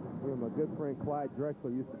down. My good friend Clyde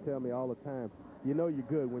Drexler used to tell me all the time, you know you're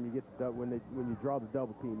good when you get when you draw the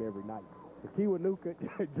double team every night. The Kiwanuka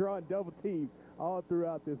drawing double teams all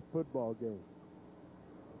throughout this football game.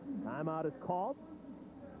 Timeout is called.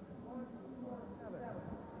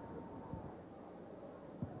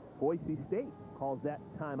 Boise State calls that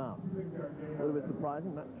timeout. A little bit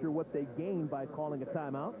surprising. Not sure what they gained by calling a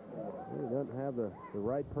timeout. He doesn't have the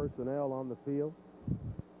right personnel on the field.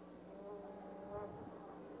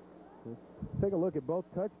 Take a look at both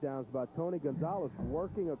touchdowns by Tony Gonzalez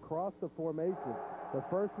working across the formation. The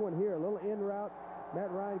first one here, a little in route. Matt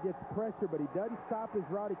Ryan gets pressure, but he doesn't stop his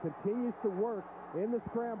route. He continues to work in the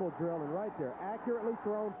scramble drill, and right there, accurately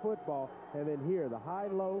thrown football. And then here, the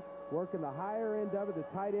high-low, working the higher end of it. The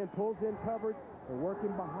tight end pulls in coverage, and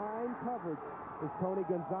working behind coverage is Tony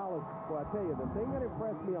Gonzalez. Well, I tell you, the thing that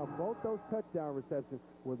impressed me on both those touchdown receptions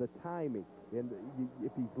were the timing. And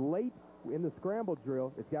if he's late in the scramble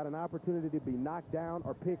drill, it's got an opportunity to be knocked down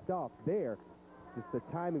or picked off. There, Just the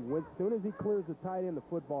timing. As soon as he clears the tight end, the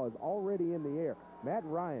football is already in the air. Matt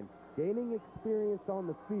Ryan gaining experience on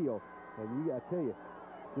the field. And I tell you,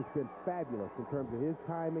 just been fabulous in terms of his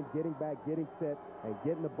timing, getting back, getting set, and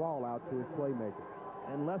getting the ball out to his playmaker.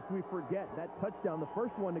 And lest we forget, that touchdown, the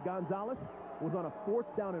first one to Gonzalez, was on a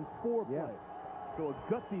 4th down and 4 play. So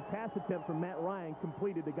a gutsy pass attempt from Matt Ryan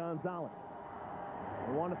completed to Gonzalez.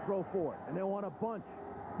 They want to throw for it, and they want a bunch.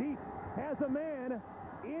 Deep has a man.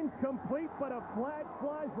 Incomplete, but a flag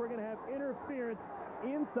flies. We're going to have interference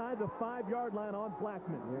inside the 5-yard line on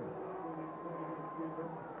Blackman.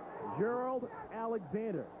 Gerald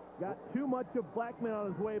Alexander got too much of Blackman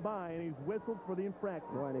on his way by, and he's whistled for the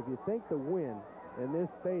infraction. Well, and if you think the wind in this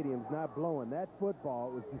stadium's not blowing, that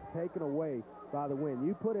football was just taken away by the wind.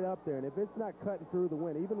 You put it up there, and if it's not cutting through the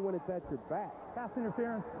wind, even when it's at your back. Pass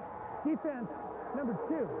interference. Defense, number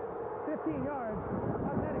 2. 15 yards.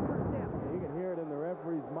 Automatic first down. You can hear it in the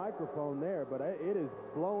referee's microphone there, but it is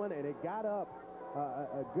blowing, and it got up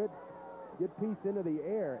a good piece into the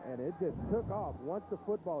air, and it just took off. Once the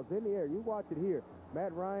football is in the air, you watch it here.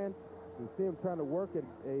 Matt Ryan, you see him trying to work an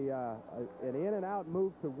in-and-out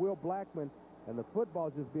move to Will Blackman, and the football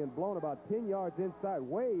is just being blown about 10 yards inside,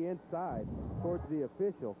 way inside, towards the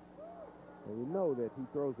official. And you know that he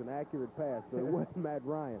throws an accurate pass, so it wasn't Matt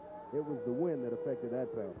Ryan. It was the wind that affected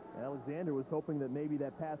that pass. Alexander was hoping that maybe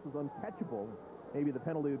that pass was uncatchable. Maybe the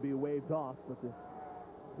penalty would be waived off, but it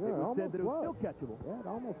was said that it was still catchable. Yeah, it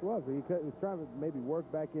almost was. He was trying to maybe work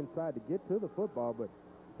back inside to get to the football, but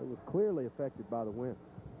it was clearly affected by the wind.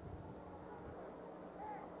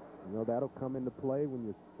 You know, that'll come into play when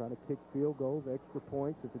you're trying to kick field goals, extra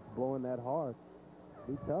points. If it's blowing that hard,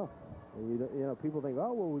 it'll be tough. And you know, people think,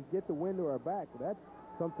 oh, well, we get the wind to our back. But that's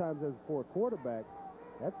sometimes, as for a quarterback,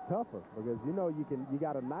 that's tougher because you know you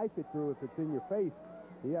got to knife it through if it's in your face.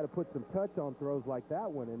 You got to put some touch on throws like that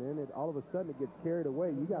one, and then all of a sudden it gets carried away.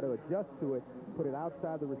 You got to adjust to it, put it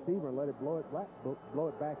outside the receiver, and let it blow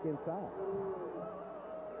it back inside.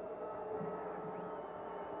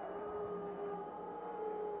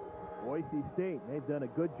 Boise State, they've done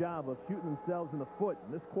a good job of shooting themselves in the foot.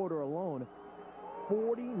 In this quarter alone,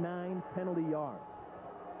 49 penalty yards.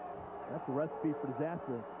 That's a recipe for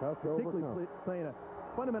disaster, particularly playing a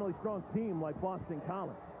fundamentally strong team like Boston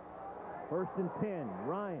College. 1st and 10,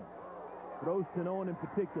 Ryan throws to no one in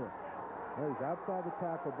particular. Well, he's outside the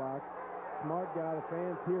tackle box. Smart guy. The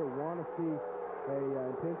fans here want to see a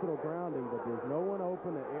intentional grounding, but there's no one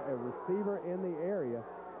open, a receiver in the area,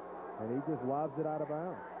 and he just lobs it out of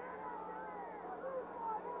bounds.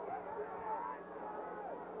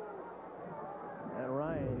 And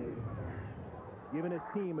Ryan is giving his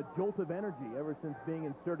team a jolt of energy ever since being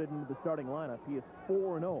inserted into the starting lineup. He is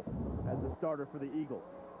 4-0 as a starter for the Eagles.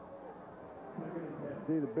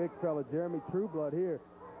 See the big fella, Jeremy Trueblood here,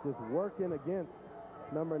 just working against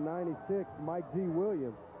number 96, Mike G.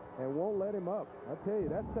 Williams, and won't let him up. I tell you,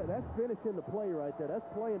 that's finishing the play right there. That's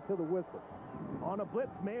playing to the whistle. On a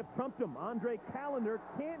blitz, may have trumped him. Andre Callender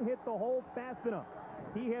can't hit the hole fast enough.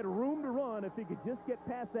 He had room to run if he could just get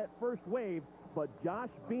past that first wave, but Josh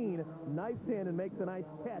Bean knifes in and makes a nice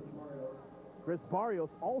catch. Chris Barrios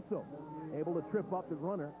also able to trip up the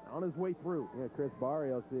runner on his way through. Yeah, Chris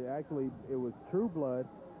Barrios. Actually, it was Trueblood,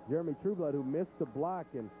 Jeremy Trueblood, who missed the block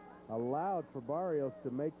and allowed for Barrios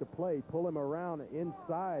to make the play, pull him around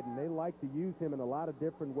inside, and they like to use him in a lot of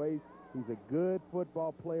different ways. He's a good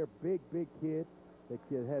football player, big kid. The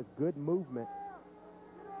kid has good movement.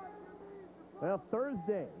 Well,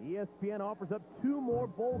 Thursday, ESPN offers up 2 more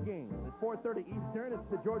bowl games. At 4:30 Eastern, it's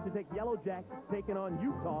the Georgia Tech Yellow Jackets taking on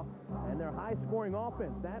Utah and their high-scoring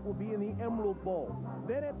offense. That will be in the Emerald Bowl.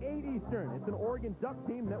 Then at 8 Eastern, it's an Oregon Duck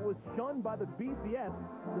team that was shunned by the BCS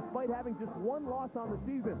despite having just 1 loss on the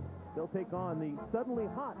season. They'll take on the suddenly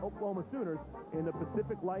hot Oklahoma Sooners in the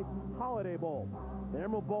Pacific Life Holiday Bowl. The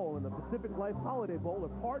Emerald Bowl and the Pacific Life Holiday Bowl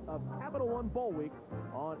are part of Capital One Bowl Week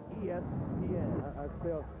on ESPN. I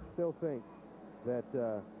still think that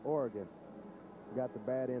Oregon got the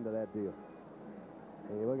bad end of that deal.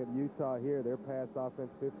 And you look at Utah here, their pass offense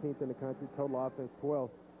 15th in the country, total offense 12th.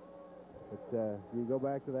 But you go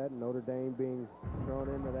back to that, Notre Dame being thrown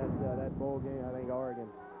into that bowl game, I think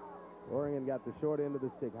Oregon got the short end of the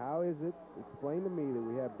stick. How is it, explain to me, that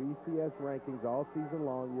we have BCS rankings all season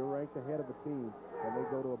long, you're ranked ahead of a team, and they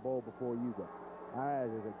go to a bowl before you go?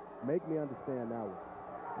 Make me understand that one.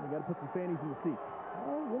 You got to put some fannies in the seats.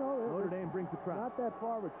 Well, you know, Notre Dame brings the crowd. Not that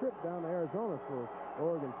far of a trip down to Arizona for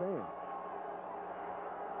Oregon fans.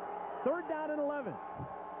 3rd down and 11.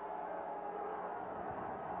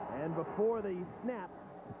 And before the snap,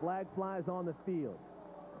 the flag flies on the field.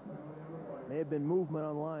 May have been movement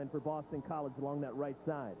on line for Boston College along that right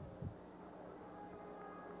side.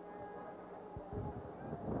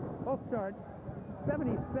 Both start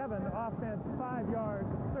 77 offense, 5 yards,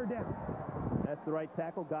 third down. That's the right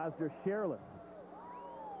tackle, Gosder Sherless.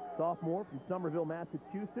 Sophomore from Somerville,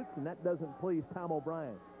 Massachusetts, and that doesn't please Tom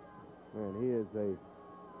O'Brien. Man, he is a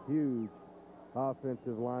huge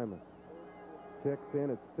offensive lineman. Checks in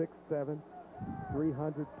at 6'7",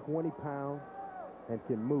 320 pounds, and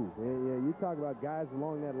can move. Yeah, you talk about guys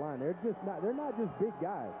along that line. They're not just big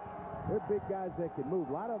guys. They're big guys that can move.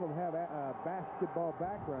 A lot of them have basketball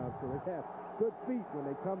backgrounds, so they have good feet when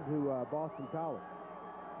they come to Boston College.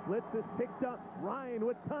 Blitz is picked up. Ryan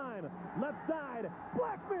with time. Left side.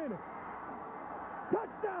 Blackman.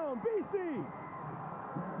 Touchdown, BC.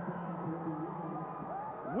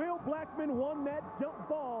 Will Blackman won that jump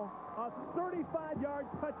ball. A 35-yard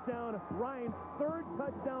touchdown. Ryan's third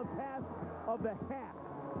touchdown pass of the half.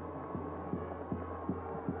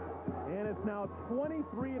 And it's now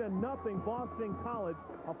 23-0 Boston College.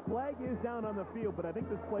 A flag is down on the field, but I think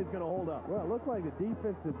this play's going to hold up. Well, it looks like the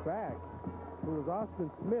defensive back, who was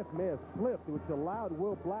Austin Smith, may have slipped, which allowed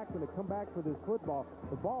Will Blackman to come back for this football.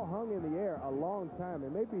 The ball hung in the air a long time.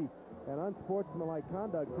 It may be an unsportsmanlike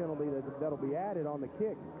conduct penalty that'll be added on the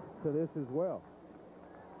kick to this as well.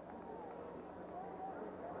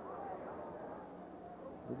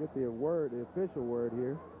 We'll get the official word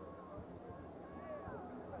here.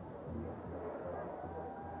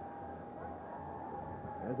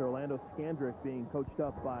 There's Orlando Scandrick being coached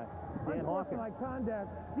up by Dan Hawkins. Unsportsmanlike conduct,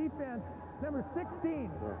 defense, number 16,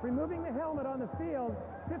 removing the helmet on the field.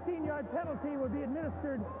 15-yard penalty would be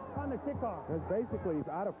administered on the kickoff. That's basically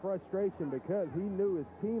out of frustration because he knew his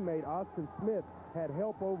teammate, Austin Smith, had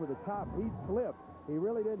help over the top. He slipped. He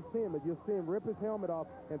really didn't see him, but you'll see him rip his helmet off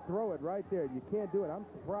and throw it right there. You can't do it. I'm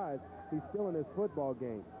surprised he's still in this football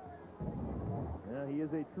game. Yeah, he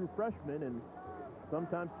is a true freshman, and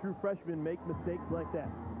sometimes true freshmen make mistakes like that.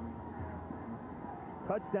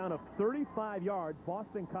 Touchdown of 35 yards.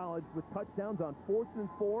 Boston College with touchdowns on 4th and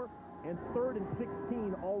 4 and 3rd and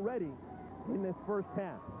 16 already in this first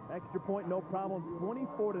half. Extra point, no problem,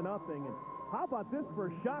 24-0. And how about this for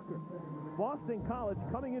a shocker? Boston College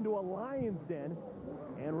coming into a Lions den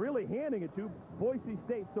and really handing it to Boise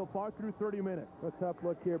State so far through 30 minutes. A tough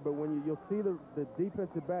look here, but when you'll see the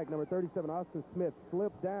defensive back, number 37, Austin Smith,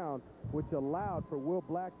 slip down, which allowed for Will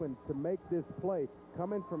Blackman to make this play.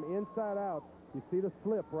 Coming from inside out, you see the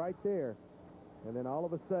slip right there. And then all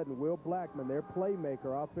of a sudden, Will Blackman, their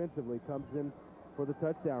playmaker offensively, comes in for the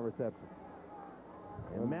touchdown reception.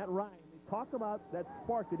 And Matt Ryan, they talk about that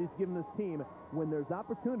spark that he's given this team when there's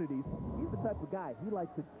opportunities. He's the type of guy, he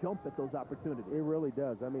likes to jump at those opportunities. He really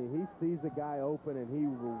does. I mean, he sees a guy open, and he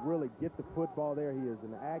will really get the football there. He is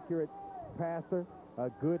an accurate passer, a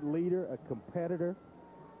good leader, a competitor.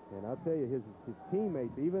 And I'll tell you, his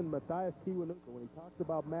teammates, even Matthias Kiwanuka, when he talks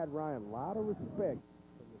about Matt Ryan, a lot of respect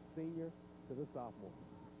from the senior to the sophomore.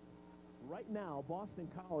 Right now, Boston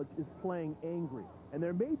College is playing angry, and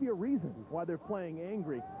there may be a reason why they're playing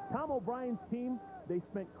angry. Tom O'Brien's team, they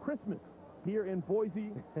spent Christmas here in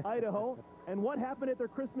Boise, Idaho, and what happened at their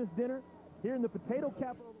Christmas dinner? Here in the potato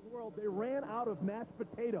capital of the world, they ran out of mashed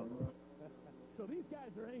potatoes. So these guys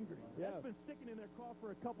are angry. Yeah. That's been sticking in their craw for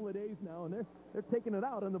a couple of days now, and they're taking it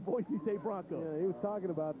out on the Boise State Broncos. Yeah, he was talking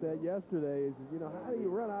about that yesterday. He says, you know, how do you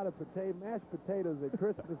run out of mashed potatoes at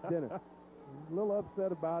Christmas dinner? He's a little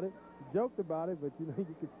upset about it. He joked about it, but, you know,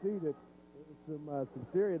 you could see that there was some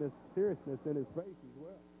seriousness in his face as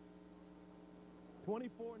well.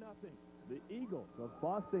 24-0. The Eagles of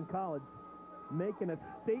Boston College making a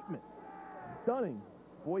statement, stunning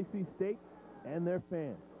Boise State and their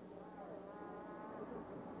fans.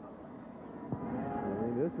 I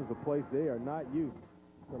mean, this is a place they are not used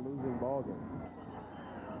to losing ball games.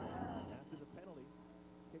 After the penalty,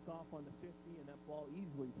 kickoff on the 50, and that ball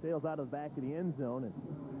easily sails out of the back of the end zone, and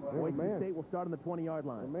Boise State will start on the 20-yard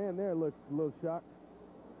line. The man there looks a little shocked.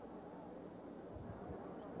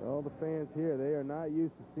 All the fans here, they are not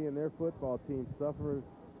used to seeing their football team suffer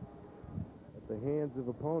at the hands of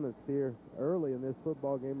opponents here early in this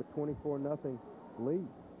football game, a 24-0 lead.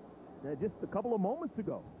 Now, just a couple of moments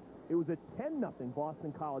ago, it was a 10-0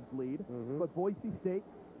 Boston College lead, but Boise State,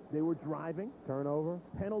 they were driving. Turnover.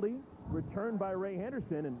 Penalty, returned by Ray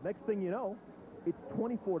Henderson, and next thing you know, it's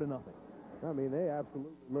 24-0. I mean, they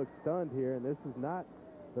absolutely look stunned here, and this is not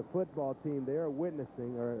the football team they are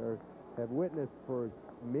witnessing or have witnessed for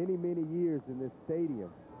many, many years in this stadium.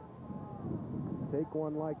 Take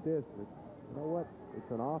one like this, but you know what?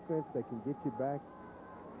 It's an offense that can get you back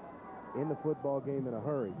in the football game in a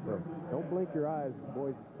hurry. So don't blink your eyes,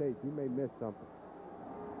 Boise State. You may miss something.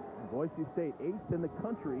 Boise State, 8th in the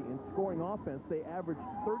country in scoring offense. They average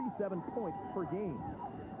 37 points per game.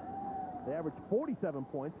 They average 47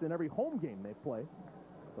 points in every home game they play.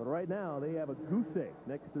 But right now, they have a goose egg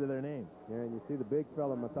next to their name. Yeah, and you see the big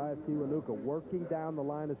fella, Matthias Kiwanuka, working down the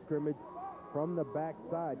line of scrimmage from the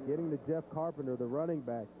backside, getting to Jeff Carpenter, the running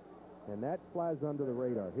back. And that flies under the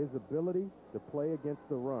radar. His ability to play against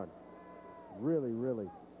the run really, really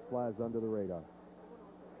flies under the radar.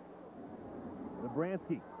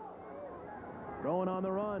 Zabransky going on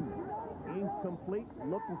the run. Incomplete,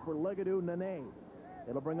 looking for Legadou Nene.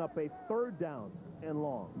 It'll bring up a 3rd down and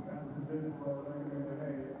long.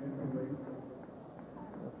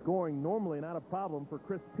 Scoring normally not a problem for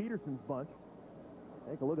Chris Peterson's bunch.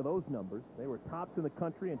 Take a look at those numbers. They were tops in the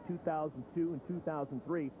country in 2002 and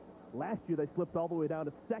 2003. Last year they slipped all the way down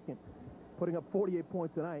to 2nd, putting up 48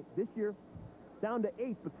 points a night. This year down to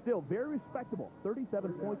 8th, but still very respectable.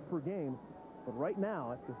 37 points per game. But right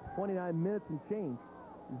now, after 29 minutes and change,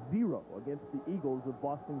 0 against the Eagles of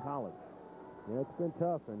Boston College. Yeah, it's been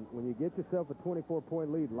tough, and when you get yourself a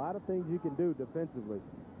 24-point lead, a lot of things you can do defensively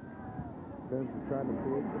in terms of trying to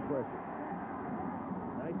create the pressure.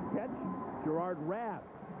 Nice catch. Jarad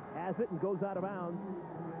has it and goes out of bounds.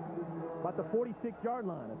 About the 46-yard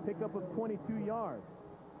line, a pickup of 22 yards.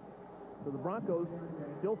 So the Broncos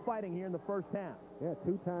still fighting here in the first half. Yeah,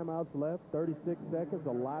 2 timeouts left, 36 seconds,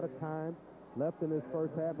 a lot of time left in this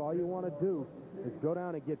first half. All you want to do is go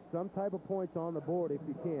down and get some type of points on the board if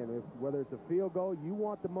you can. Whether it's a field goal, you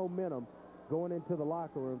want the momentum going into the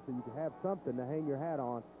locker room so you can have something to hang your hat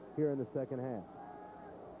on here in the second half.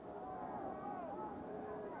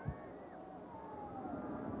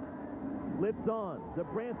 Flips on.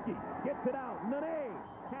 Zabransky gets it out. Nene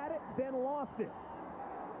had it, then lost it.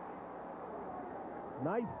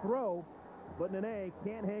 Nice throw, but Nene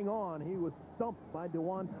can't hang on. He was stumped by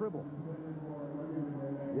Dewan Tribble.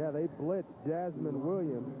 Yeah, they blitz Jasmine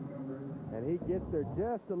Williams, and he gets there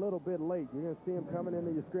just a little bit late. You're going to see him coming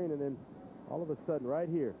into your screen, and then all of a sudden, right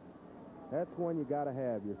here, that's one you got to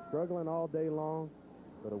have. You're struggling all day long,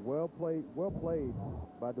 but a well played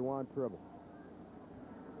by Dewan Tribble.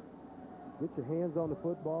 Get your hands on the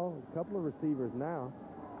football. A couple of receivers now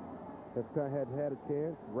have had a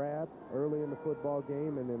chance. Rab early in the football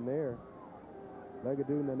game, and then there,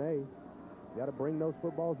 Legadou Nene. Got to bring those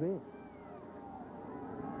footballs in.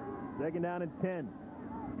 2nd down and 10.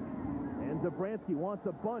 And Zabransky wants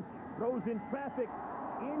a bunch. Throws in traffic.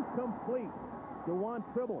 Incomplete. Dewan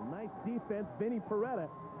Tribble. Nice defense. Vinny Peretta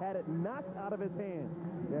had it knocked out of his hands.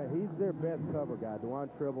 Yeah, he's their best cover guy, Dewan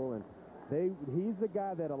Tribble, and he's the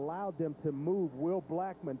guy that allowed them to move Will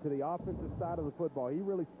Blackman to the offensive side of the football. He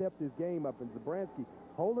really stepped his game up, and Zabransky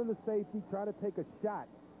holding the safety, trying to take a shot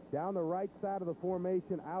down the right side of the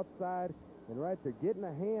formation, outside, and right there, getting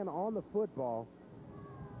a hand on the football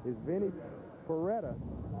is Vinny Peretta,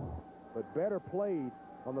 but better played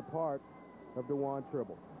on the part of Dewan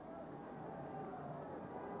Tribble.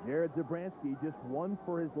 Jarad Zabransky just 1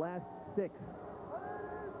 for his last 6.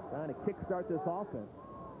 Trying to kickstart this offense.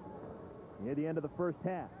 Near the end of the first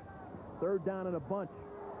half. 3rd down and a bunch.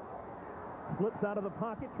 Slips out of the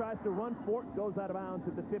pocket, tries to run for it, goes out of bounds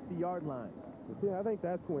at the 50-yard line. See, I think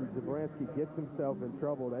that's when Zabransky gets himself in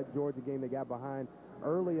trouble. That Georgia game, they got behind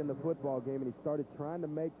early in the football game, and he started trying to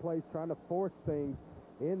make plays, trying to force things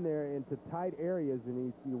in there into tight areas,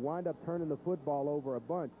 and you wind up turning the football over a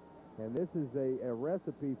bunch. And this is a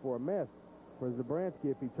recipe for a mess for Zabransky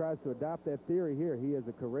if he tries to adopt that theory here. He is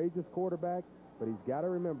a courageous quarterback, but he's got to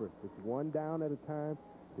remember, it's 1 down at a time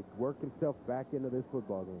to work himself back into this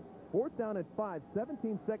football game. 4th down and 5,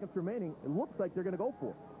 17 seconds remaining. It looks like they're going to go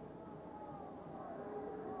for it.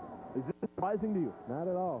 Is this surprising to you? Not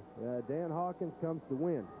at all. Dan Hawkins comes to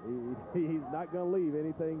win. He's not going to leave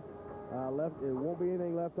anything left. It won't be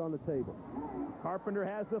anything left on the table. Carpenter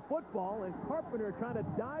has the football, and Carpenter trying to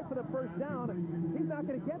dive for the first down. He's not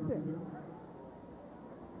going to get there.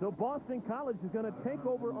 So Boston College is going to take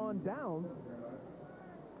over on downs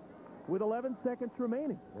with 11 seconds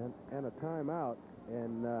remaining. And a timeout.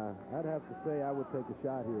 And I'd have to say I would take a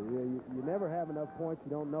shot here. You never have enough points.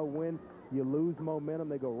 You don't know when you lose momentum.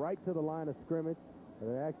 They go right to the line of scrimmage.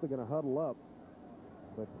 They're actually going to huddle up.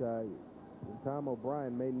 But Tom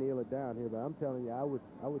O'Brien may kneel it down here. But I'm telling you, I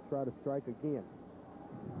would try to strike again.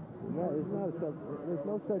 There's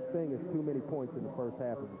no such thing as too many points in the first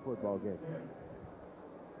half of a football game.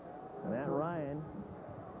 Matt Ryan.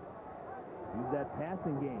 Use that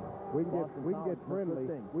passing game. We can get friendly.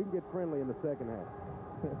 We can get friendly in the second half.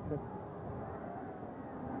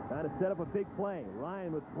 Trying to set up a big play.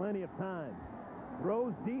 Ryan with plenty of time.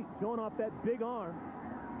 Throws deep, showing off that big arm.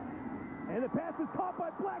 And the pass is caught by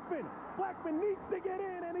Blackman. Blackman needs to get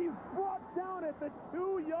in, and he's brought down at the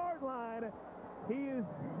 2-yard line. He is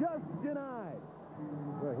just denied.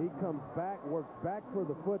 Well, he comes back, works back for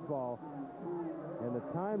the football, and the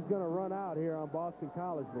time's going to run out here on Boston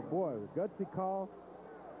College. But boy, a gutsy call,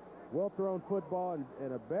 well-thrown football,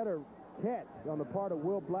 and a better catch on the part of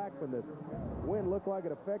Will Blackman. The wind looked like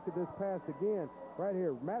it affected this pass again. Right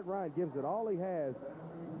here, Matt Ryan gives it all he has,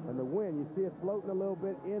 and the wind, you see it floating a little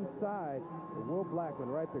bit inside. And Will Blackman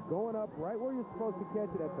right there, going up right where you're supposed to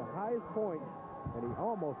catch it at the highest point, and he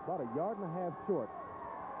almost about a yard and a half short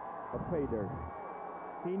of pay dirt.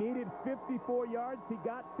 He needed 54 yards. He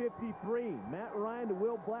got 53. Matt Ryan to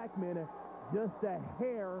Will Blackman, just a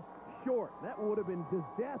hair short. That would have been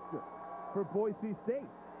disaster for Boise State.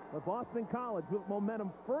 But Boston College, with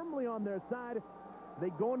momentum firmly on their side, they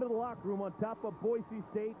go into the locker room on top of Boise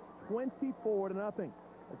State, 24-0. Let's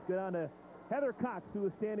go down to Heather Cox, who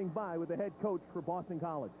is standing by with the head coach for Boston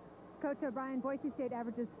College. Coach O'Brien, Boise State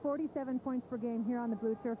averages 47 points per game here on the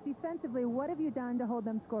blue turf. Defensively, what have you done to hold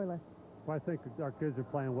them scoreless? Well, I think our kids are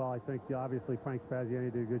playing well. I think, obviously, Frank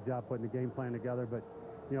Spaziani did a good job putting the game plan together, but,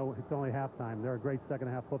 you know, it's only halftime. They're a great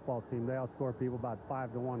second-half football team. They outscore people about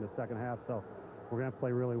 5-1 the second half, so we're going to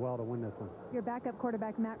play really well to win this one. Your backup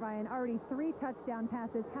quarterback, Matt Ryan, already 3 touchdown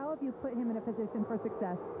passes. How have you put him in a position for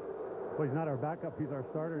success? Well, he's not our backup. He's our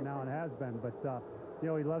starter now and has been, but, you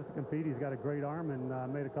know, he loves to compete. He's got a great arm and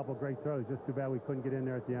made a couple great throws. Just too bad we couldn't get in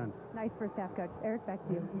there at the end. Nice first half, Coach. Eric, back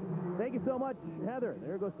to you. Thank you so much, Heather.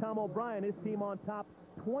 There goes Tom O'Brien, his team on top,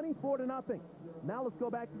 24-0. Now let's go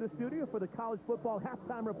back to the studio for the college football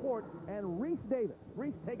halftime report, and Reese Davis.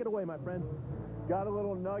 Reese, take it away, my friend. Got a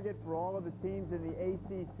little nugget for all of the teams in the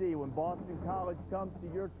ACC. When Boston College comes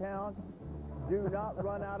to your town, do not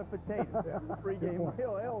run out of potatoes at the pregame meal.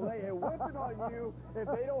 They'll lay a whipping on you if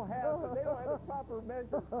they don't have the proper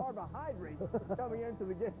measure of carbohydrates coming into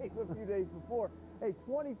the game a few days before. Hey,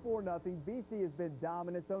 24-0. BC has been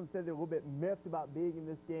dominant. Some said they're a little bit miffed about being in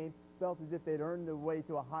this game, felt as if they'd earned their way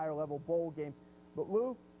to a higher level bowl game. But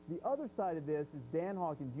Lou, the other side of this is Dan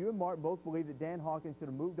Hawkins. You and Mark both believe that Dan Hawkins should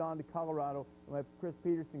have moved on to Colorado and let Chris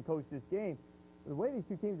Peterson coach this game. The way these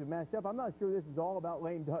two teams have matched up, I'm not sure this is all about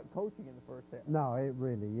lame duck coaching in the first half. No, it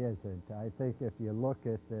really isn't. I think if you look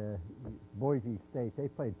at Boise State, they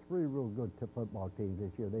played 3 real good football teams this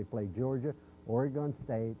year. They played Georgia, Oregon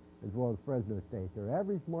State, as well as Fresno State. Their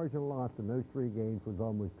average margin loss in those 3 games was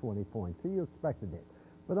almost 20 points, so you expected it.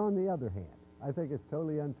 But on the other hand, I think it's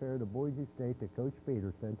totally unfair to Boise State, to Coach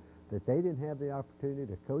Peterson, that they didn't have the opportunity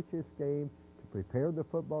to coach this game, to prepare the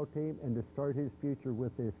football team, and to start his future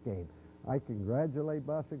with this game. I congratulate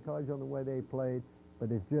Boston College on the way they played,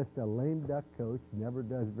 but it's just a lame duck coach, never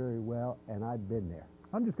does very well, and I've been there.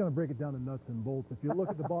 I'm just going to break it down to nuts and bolts. If you look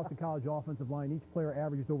at the Boston College offensive line, each player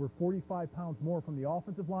averages over 45 pounds more from the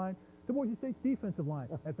offensive line to Boise State's defensive line.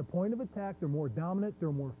 At the point of attack, they're more dominant,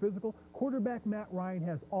 they're more physical. Quarterback Matt Ryan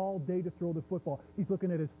has all day to throw the football. He's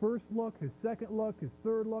looking at his first look, his second look, his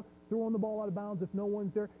third look, throwing the ball out of bounds if no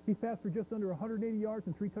one's there. He's passed for just under 180 yards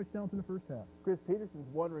and 3 touchdowns in the first half. Chris Peterson's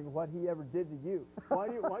wondering what he ever did to you. Why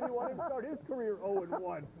do you want him to start his career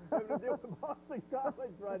 0-1? Having to deal with Boston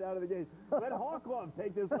College right out of the gate. Let Hawklund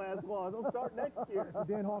take this last loss. He'll start next year.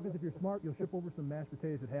 Dan Hawkins, if you're smart, you'll ship over some mashed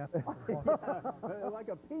potatoes at halftime. Yeah, like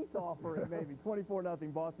a peace offering, maybe.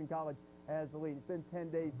 24-0. Boston College has the lead. It's been 10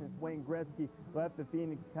 days since Wayne Gretzky left the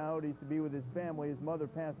Phoenix Coyotes to be with his family. His mother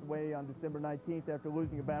passed away on December 19th after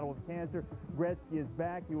losing a battle with cancer. Gretzky is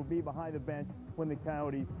back. He will be behind the bench when the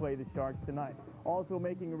Coyotes play the Sharks tonight. Also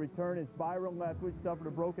making a return is Byron Leftwich, suffered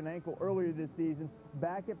a broken ankle earlier this season.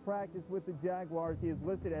 Back at practice with the Jaguars. He is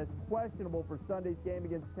listed as questionable for Sunday's game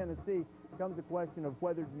against Tennessee. Comes the question of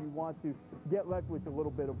whether you want to get Leftwich a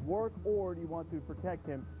little bit of work, or do you want to protect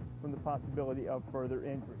him from the possibility of further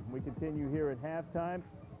injury. We continue here at halftime.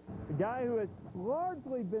 The guy who has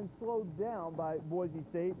largely been slowed down by Boise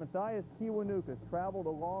State, Matthias Kiwanuka, traveled a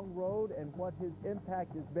long road, and what his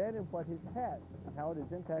impact has been and what his has, and how it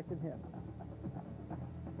has impacted him.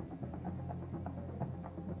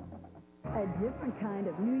 A different kind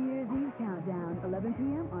of New Year's Eve countdown, 11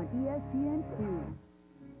 p.m. on ESPN2.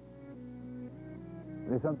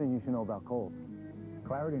 There's something you should know about cold.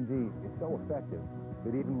 Claritin D is so effective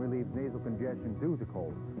that even relieves nasal congestion due to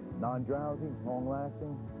cold. Non-drowsy,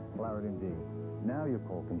 long-lasting, Claritin D. Now your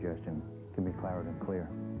cold congestion can be Claritin Clear.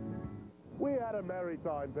 We had a merry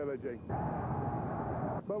time pillaging.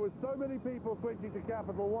 But with so many people switching to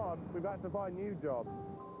Capital One, we've had to find new jobs.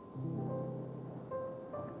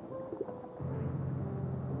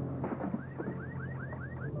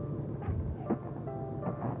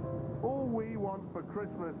 All we want for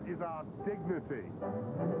Christmas is our dignity.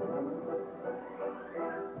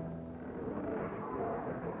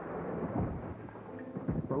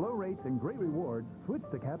 low rates and great rewards, switch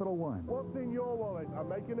to Capital One. What's in your wallet? I'm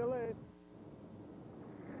making a list.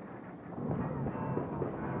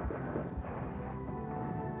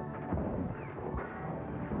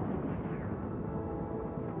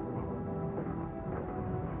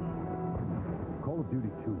 Call of Duty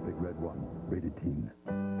 2 Big Red 1, rated teen.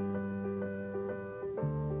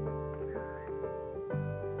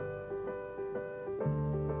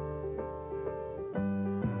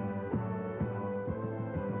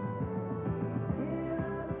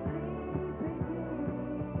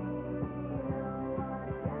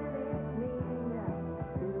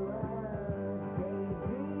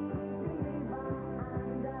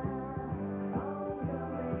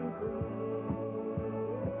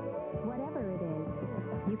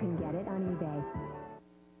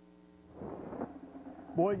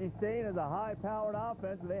 Boise State has a high-powered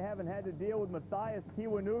offense, but they haven't had to deal with Matthias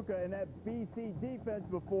Kiwanuka and that BC defense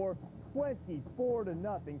before.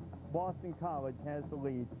 24-0. Boston College has the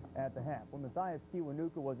lead at the half. When Matthias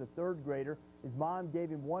Kiwanuka was a third grader, his mom gave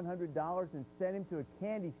him $100 and sent him to a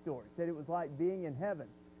candy store. Said it was like being in heaven.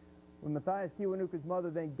 When Matthias Kiwanuka's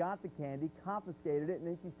mother then got the candy, confiscated it, and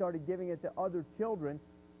then she started giving it to other children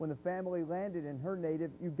when the family landed in her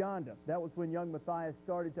native Uganda. That was when young Matthias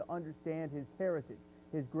started to understand his heritage.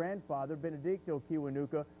 His grandfather, Benedicto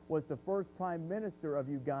Kiwanuka, was the first prime minister of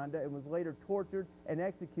Uganda and was later tortured and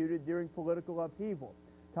executed during political upheaval.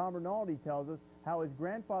 Tom Rinaldi tells us how his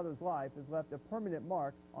grandfather's life has left a permanent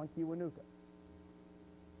mark on Kiwanuka.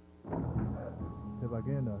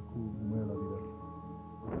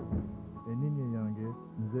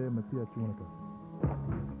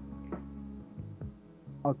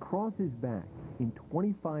 Across his back, in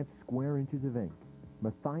 25 square inches of ink,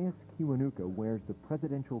 Matthias Kiwanuka wears the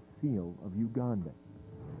presidential seal of Uganda.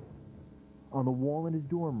 On the wall in his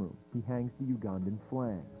dorm room, he hangs the Ugandan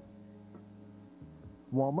flag.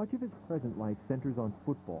 While much of his present life centers on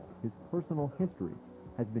football, his personal history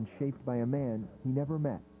has been shaped by a man he never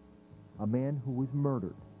met, a man who was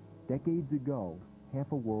murdered decades ago,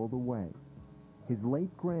 half a world away, his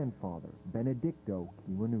late grandfather, Benedicto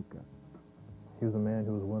Kiwanuka. He was a man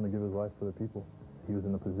who was willing to give his life for the people. He was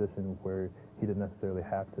in a position where he didn't necessarily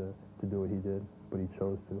have to do what he did, but he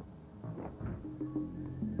chose to.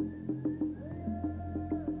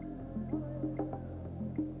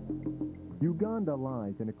 Uganda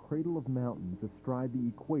lies in a cradle of mountains astride the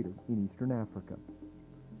equator in eastern Africa.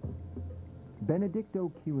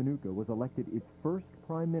 Benedicto Kiwanuka was elected its first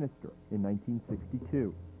prime minister in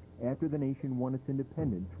 1962, after the nation won its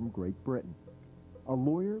independence from Great Britain. A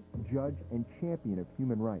lawyer, judge, and champion of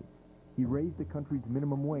human rights, he raised the country's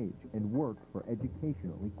minimum wage and worked for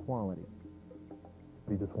educational equality.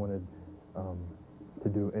 He just wanted to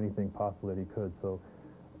do anything possible that he could, so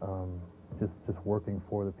just working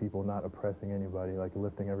for the people, not oppressing anybody, like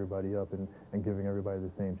lifting everybody up and giving everybody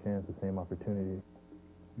the same chance, the same opportunity.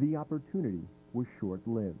 The opportunity was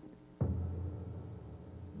short-lived.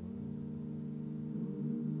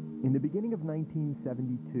 In the beginning of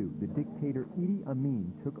 1972, the dictator Idi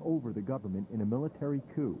Amin took over the government in a military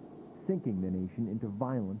coup, sinking the nation into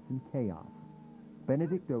violence and chaos.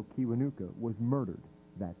 Benedicto Kiwanuka was murdered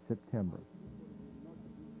that September.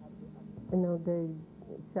 You know, they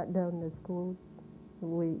shut down the schools.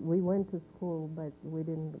 We went to school, but we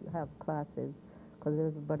didn't have classes because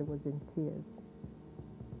everybody was in tears.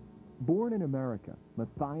 Born in America,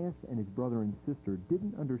 Matthias and his brother and sister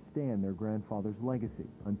didn't understand their grandfather's legacy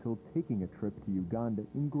until taking a trip to Uganda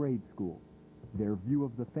in grade school. Their view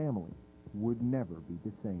of the family would never be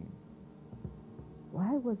the same.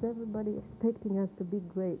 Why was everybody expecting us to be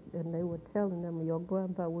great? And they were telling them, your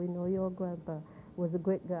grandpa, we know your grandpa was a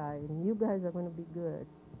great guy, and you guys are going to be good.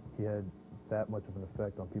 He had that much of an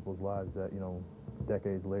effect on people's lives that,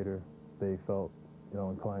 decades later, they felt,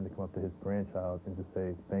 inclined to come up to his grandchild and just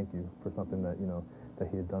say thank you for something that, that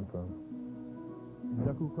he had done for him.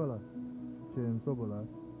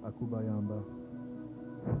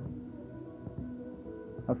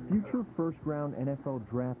 A future first-round NFL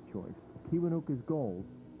draft choice, Kiwanuka's goals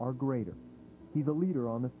are greater. He's a leader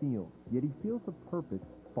on the field, yet he feels a purpose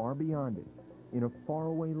far beyond it, in a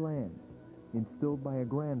faraway land, instilled by a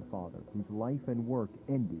grandfather whose life and work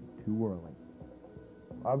ended too early.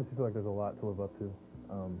 I obviously feel like there's a lot to live up to.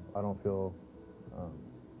 I don't feel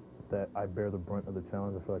that I bear the brunt of the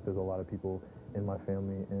challenge. I feel like there's a lot of people in my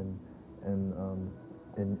family and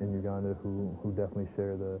in Uganda who definitely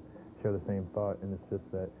share the same thought, and it's just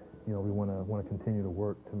that we want to continue to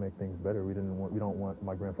work to make things better. We don't want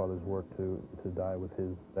my grandfather's work to die with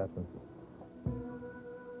his absence.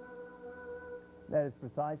 That is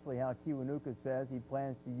precisely how Kiwanuka says he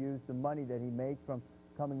plans to use the money that he makes from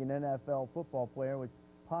becoming an NFL football player, which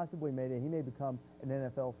possibly he may become an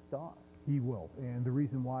NFL star. He will, and the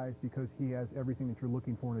reason why is because he has everything that you're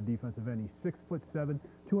looking for in a defensive end. He's 6'7",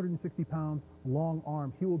 260 pounds, long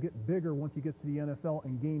arms. He will get bigger once he gets to the NFL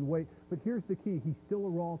and gain weight. But here's the key. He's still a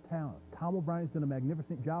raw talent. Tom O'Brien's done a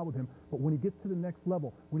magnificent job with him, but when he gets to the next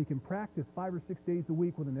level, when he can practice 5 or 6 days a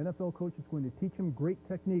week with an NFL coach that's going to teach him great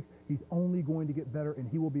techniques, he's only going to get better, and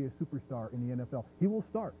he will be a superstar in the NFL. He will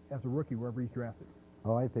start as a rookie wherever he's drafted.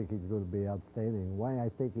 Oh, I think he's going to be outstanding. Why I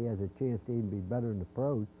think he has a chance to even be better in the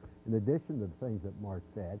pros, in addition to the things that Mark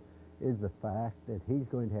said, is the fact that he's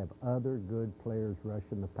going to have other good players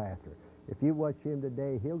rushing the passer. If you watch him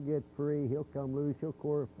today, he'll get free, he'll come loose, he'll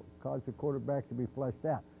cause the quarterback to be flushed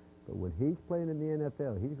out. But when he's playing in the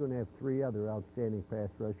NFL, he's going to have 3 other outstanding pass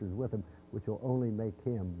rushers with him, which will only make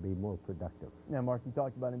him be more productive. Now, Mark, you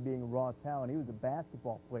talked about him being a raw talent. He was a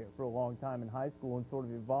basketball player for a long time in high school and sort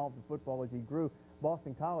of evolved in football as he grew.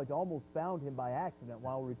 Boston College almost found him by accident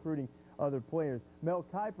while recruiting other players. Mel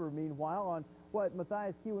Kiper, meanwhile, on what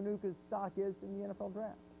Matthias Kiwanuka's stock is in the NFL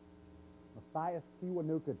draft. Matthias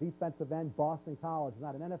Kiwanuka, defensive end, Boston College.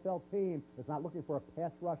 Not an NFL team that's not looking for a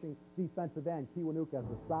pass-rushing defensive end. Kiwanuka has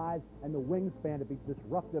the size and the wingspan to be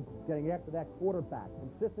disruptive, getting after that quarterback.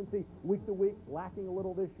 Consistency week to week, lacking a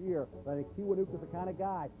little this year. But I think Kiwanuka's the kind of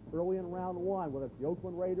guy early in round 1, whether it's the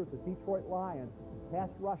Oakland Raiders, the Detroit Lions, pass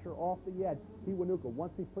rusher off the edge. Kiwanuka,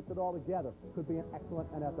 once he puts it all together, could be an excellent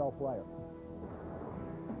NFL player.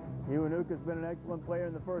 Kiwanuka's been an excellent player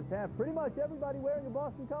in the first half. Pretty much everybody wearing a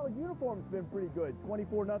Boston College uniform has been pretty good.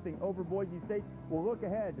 24-0 over Boise State. We'll look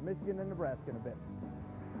ahead to Michigan and Nebraska in a bit.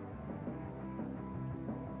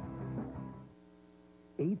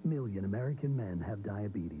 8 million American men have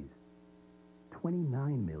diabetes.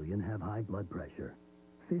 29 million have high blood pressure.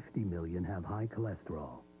 50 million have high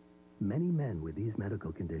cholesterol. Many men with these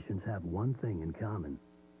medical conditions have one thing in common.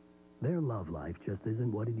 Their love life just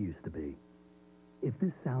isn't what it used to be. If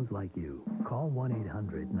this sounds like you, call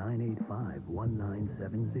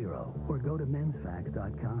 1-800-985-1970 or go to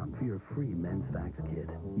mensfacts.com for your free Men's Facts Kit.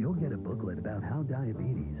 You'll get a booklet about how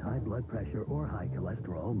diabetes, high blood pressure, or high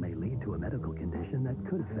cholesterol may lead to a medical condition that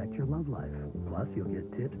could affect your love life. Plus, you'll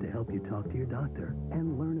get tips to help you talk to your doctor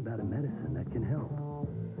and learn about a medicine that can help.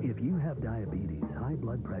 If you have diabetes, high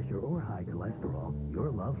blood pressure, or high cholesterol,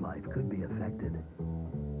 your love life could be affected.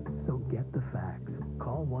 So get the facts.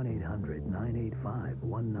 Call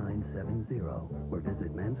 1-800-985-1970 or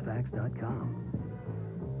visit mensfacts.com.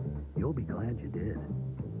 You'll be glad you did.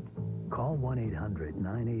 Call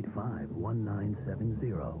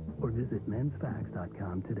 1-800-985-1970 or visit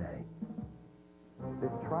mensfacts.com today.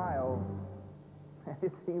 This trial,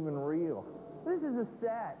 it's even real. This is a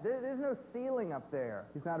set. There's no ceiling up there.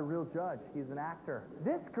 He's not a real judge. He's an actor.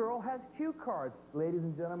 This girl has cue cards. Ladies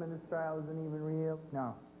and gentlemen, this trial isn't even real.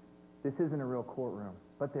 No. This isn't a real courtroom,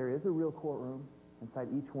 but there is a real courtroom inside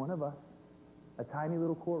each one of us, a tiny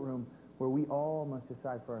little courtroom where we all must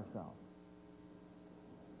decide for ourselves.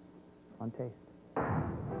 On taste.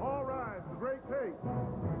 All right, great tape.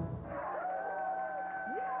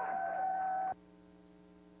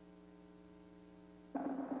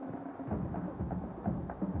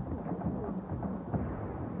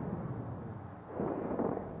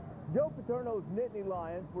 Joe Paterno's Nittany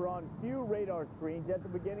Lions were on few radar screens at the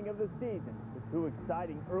beginning of the season. The 2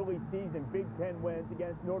 exciting early season Big Ten wins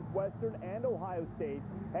against Northwestern and Ohio State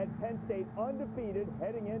had Penn State undefeated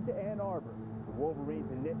heading into Ann Arbor. The Wolverines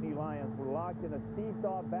and Nittany Lions were locked in a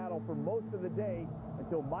seesaw battle for most of the day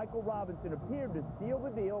until Michael Robinson appeared to seal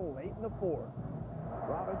the deal late in the 4th.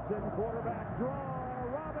 Robinson, quarterback draw.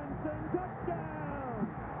 Robinson, touchdown!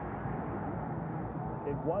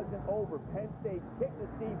 It wasn't over. Penn State kicked to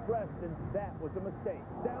Steve Preston. That was a mistake.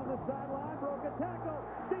 Down the sideline, broke a tackle.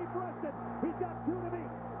 Steve Preston, he's got 2 to beat.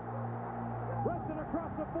 Preston across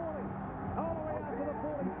the 40, all the way out to the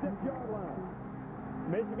 46-yard line.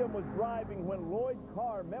 Michigan was driving when Lloyd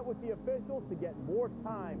Carr met with the officials to get more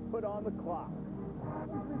time put on the clock.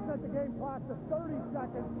 He set the game clock to 30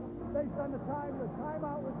 seconds based on the time the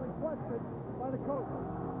timeout was requested by the coach.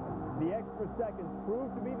 The extra seconds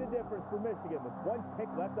proved to be the difference for Michigan with 1 tick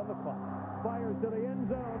left on the clock. Fires to the end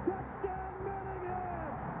zone. Touchdown,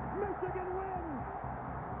 Milligan! Michigan wins!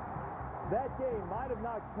 That game might have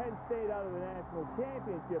knocked Penn State out of the national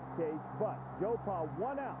championship case, but Joe Pa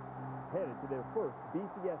won out, headed to their first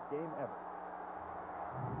BCS game ever.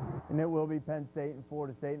 And it will be Penn State and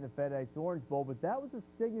Florida State in the FedEx Orange Bowl, but that was a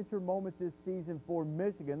signature moment this season for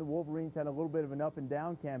Michigan. The Wolverines had a little bit of an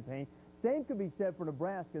up-and-down campaign. Same could be said for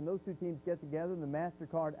Nebraska, and those 2 teams get together in the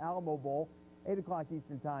MasterCard Alamo Bowl 8 o'clock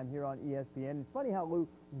Eastern Time here on ESPN. It's funny how, Lou,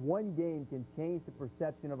 one game can change the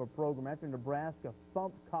perception of a program. After Nebraska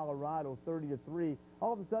thumped Colorado 30-3,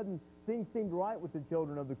 all of a sudden things seemed right with the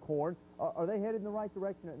children of the corn. Are they headed in the right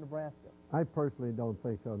direction at Nebraska? I personally don't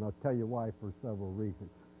think so, and I'll tell you why for several reasons.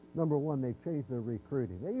 Number one, they've changed their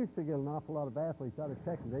recruiting. They used to get an awful lot of athletes out of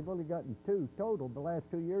Texas. They've only gotten 2 total the last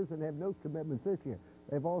 2 years and have no commitments this year.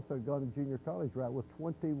 They've also gone a junior college route with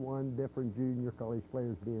 21 different junior college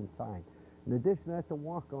players being signed. In addition to that, the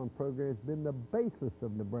walk-on program has been the basis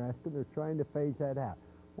of Nebraska. They're trying to phase that out.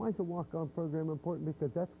 Why is the walk-on program important?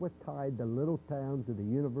 Because that's what tied the little towns of the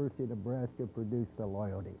University of Nebraska, produced the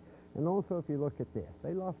loyalty. And also, if you look at this,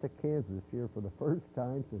 they lost to Kansas this year for the first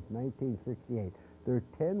time since 1968. There are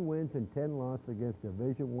 10 wins and 10 losses against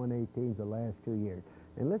Division I teams the last 2 years.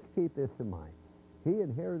 And let's keep this in mind. He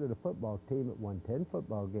inherited a football team that won 10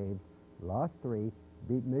 football games, lost 3,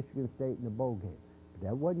 beat Michigan State in the bowl game. But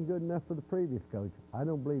that wasn't good enough for the previous coach. I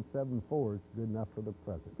don't believe 7-4 is good enough for the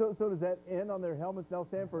present. So does that end on their helmets now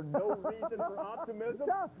stand for no reason for optimism?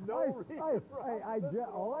 No reason for optimism?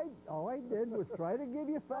 All I did was try to give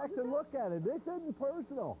you facts and look at it. This isn't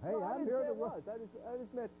personal. Hey, no, I'm here to work. I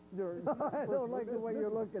just meant I don't like the way you're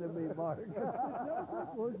looking at me, Mark.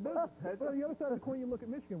 Well, the other side of the coin, you look at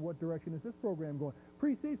Michigan. What direction is this program going?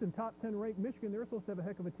 Preseason, top 10 ranked Michigan. They're supposed to have a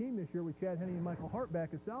heck of a team this year with Chad Henne and Michael Hart back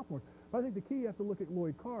as sophomores. But I think the key, you have to look at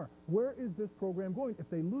Lloyd Carr. Where is this program going? If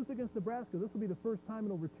they lose against Nebraska, this will be the first time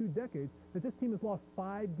in over 2 decades that this team has lost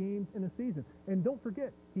 5 games in a season. And don't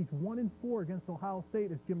forget, he's 1-4 against Ohio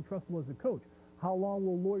State as Jim Tressel as the coach. How long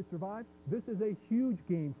will Lloyd survive? This is a huge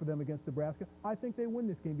game for them against Nebraska. I think they win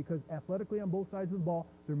this game because athletically on both sides of the ball,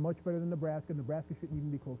 they're much better than Nebraska. Nebraska shouldn't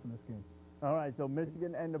even be close in this game. All right, so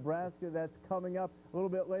Michigan and Nebraska, that's coming up a little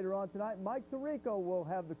bit later on tonight. Mike Tirico will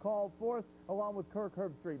have the call for us, along with Kirk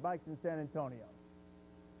Herbstreit. Mike's in San Antonio.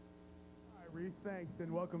 Hi, Reese. Thanks,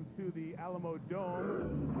 and welcome to the Alamo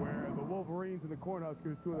Dome, where the Wolverines and the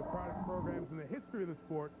Cornhuskers, 2 of the proudest programs in the history of the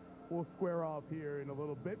sport, will square off here in a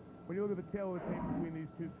little bit. When you look at the tail of the tape between these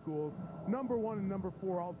 2 schools, number 1 and number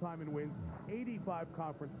 4 all-time in wins, 85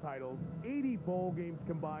 conference titles, 80 bowl games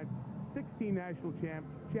combined, 16 national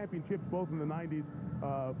championships, both in the 90s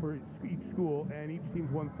for each school, and each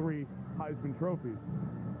team's won 3 Heisman trophies.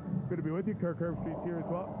 Good to be with you. Kirk Herbstreit's here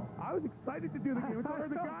as well. I was excited to do the game. Until I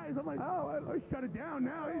heard the guys, I'm like, I shut it down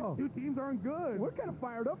now. These 2 teams aren't good. We're kind of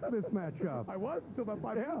fired up for this matchup. I was until about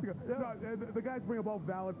 5 minutes ago. No, the guys bring up all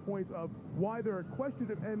valid points of why there are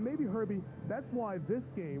questions, and maybe, Herbie, that's why this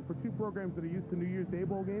game, for 2 programs that are used to New Year's Day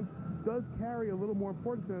bowl games, does carry a little more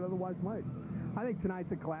importance than it otherwise might. I think tonight's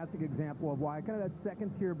a classic example of why kind of that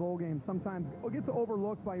second-tier bowl game sometimes gets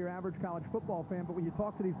overlooked by your average college football fan, but when you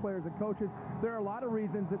talk to these players and coaches, there are a lot of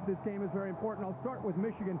reasons that this game is very important. I'll start with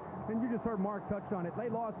Michigan, and you just heard Mark touch on it. They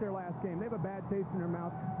lost their last game. They have a bad taste in their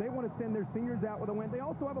mouth. They want to send their seniors out with a win. They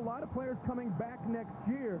also have a lot of players coming back next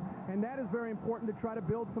year, and that is very important to try to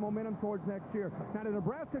build some momentum towards next year. Now, the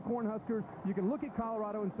Nebraska Cornhuskers, you can look at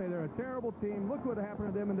Colorado and say they're a terrible team. Look what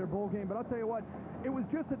happened to them in their bowl game, but I'll tell you what, it was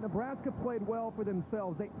just that Nebraska played well for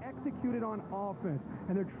themselves. They executed on offense,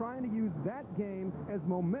 and they're trying to use that game as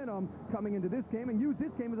momentum coming into this game and use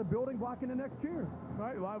this game as a building block into next year. All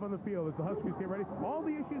right, live on the field as the Huskies get ready. All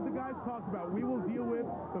the issues the guys talked about, we will deal with.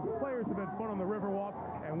 The players have had fun on the Riverwalk,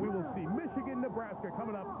 and we will see Michigan, Nebraska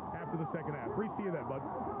coming up after the second half. Reese, see you then, bud.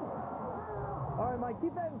 All right, Mike,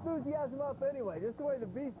 keep that enthusiasm up anyway. Just the way the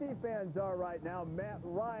BC fans are right now. Matt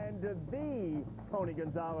Ryan to the Tony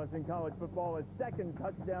Gonzalez in college football. His 2nd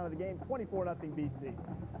touchdown of the game, 24-0 BC.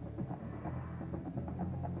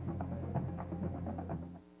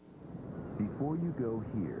 Before you go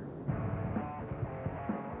here,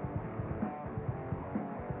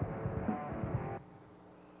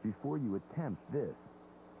 before you attempt this,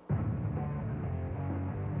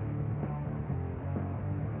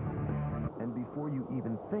 and before you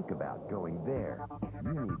even think about going there, you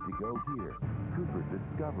need to go here. Cooper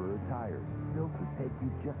Discoverer Tires, built to take you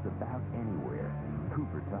just about anywhere.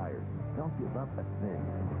 Cooper Tires, don't give up a thing.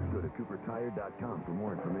 Go to coopertire.com for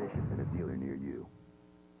more information and a dealer near you.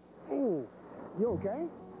 Ooh, you okay?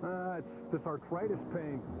 It's this arthritis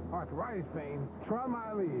pain. Arthritis pain? Try my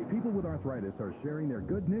Aleve. People with arthritis are sharing their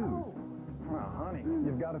good news. Oh, honey.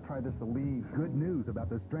 You've got to try this Aleve. Good news about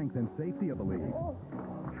the strength and safety of Aleve.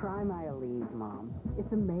 Try my Aleve, Mom.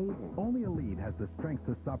 It's amazing. Only Aleve has the strength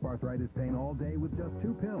to stop arthritis pain all day with just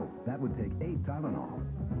 2 pills. That would take 8 Tylenol.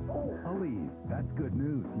 Aleve, that's good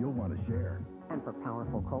news you'll want to share. And for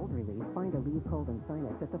powerful cold relief, find Aleve Cold and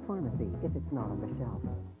Sinus at the pharmacy if it's not on the shelf.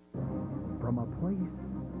 From a place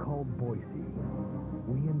called Boise,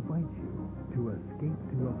 we invite you to escape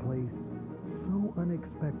to a place so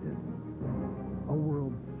unexpected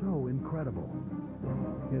incredible.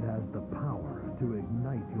 It has the power to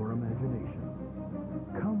ignite your imagination.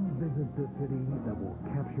 Come visit the city that will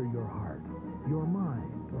capture your heart, your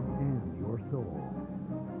mind, and your soul.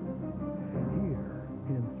 Here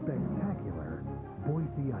in spectacular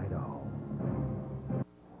Boise, Idaho.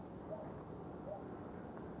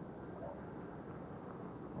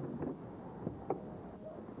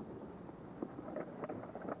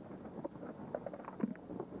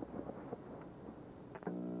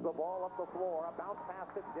 The ball up the floor, a bounce pass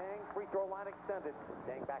to Dang, free throw line extended.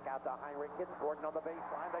 Dang back out to Heinrich, hits Gordon on the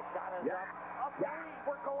baseline. The shot is up.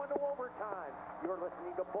 We're going to overtime. You're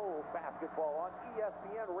listening to Bulls basketball on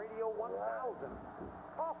ESPN Radio 1000.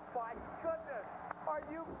 Oh my goodness! Are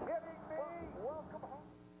you kidding me? Welcome home.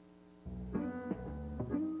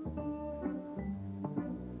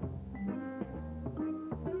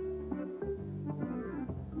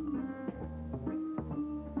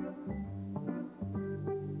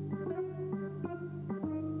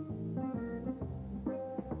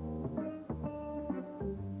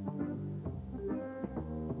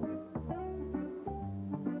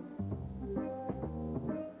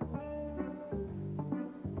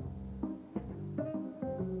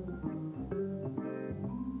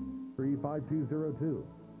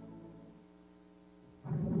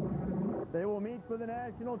 They will meet for the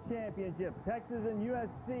national championship. Texas and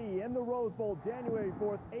USC in the Rose Bowl, January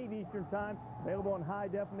 4th, 8 Eastern Time. Available on high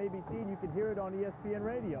def and ABC, and you can hear it on ESPN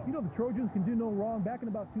Radio. You know the Trojans can do no wrong. Back in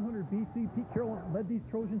about 200 BC, Pete Carroll led these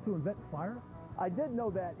Trojans to invent fire. I did know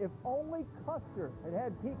that. If only Custer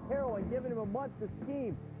had Pete Carroll and given him a month to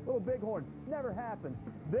scheme. Little Bighorn. Never happened.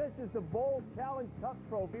 This is the Bowl Challenge Cup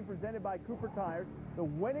trophy presented by Cooper Tires. The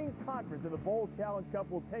winning conference of the Bowl Challenge Cup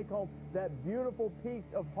will take home that beautiful piece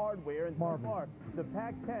of hardware. And so far, the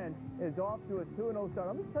Pac-10 is off to a 2-0 start.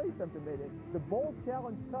 Let me tell you something, Mayday. The Bowl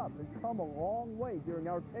Challenge Cup has come a long way during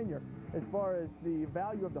our tenure as far as the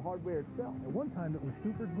value of the hardware itself. At one time, it was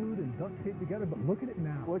super glued and duct taped together, but look at it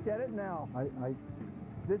now. Look at it now.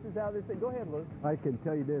 This is how this thing. Go ahead, Lou. I can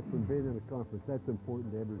tell you this from being in a conference. That's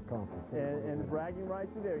important to every conference. And bragging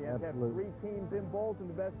rights are there. You have to have 3 teams in bowls and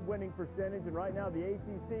the best winning percentage. And right now, the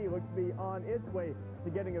ACC looks to be on its way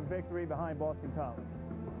to getting a victory behind Boston College.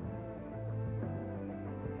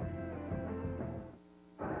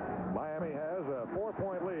 Miami has a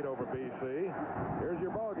 4-point lead over BC. Here's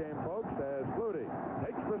your ball game, folks, as Flutie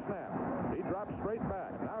takes the snap. He drops straight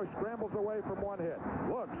back. Now he scrambles away from one hit.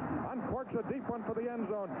 Looks, uncorks a deep one for the end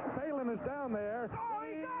zone. Phelan is down there. Oh,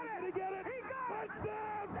 he got it! Did he get it? He got it!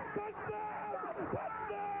 Touchdown! Touchdown!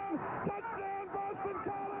 Touchdown! Touchdown, Boston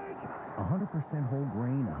College! 100% whole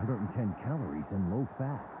grain, 110 calories, and low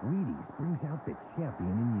fat. Wheaties brings out the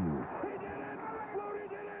champion in you. He did it! Flutie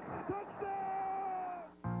did it! Touchdown!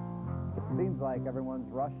 It seems like everyone's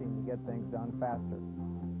rushing to get things done faster.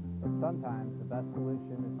 But sometimes the best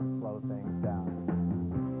solution is to slow things down.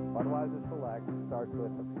 Budweiser Select starts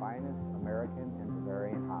with the finest American and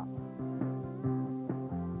Bavarian hops.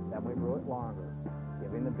 Then we brew it longer,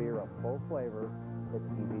 giving the beer a full flavor that's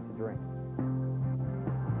easy to drink.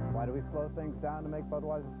 Why do we slow things down to make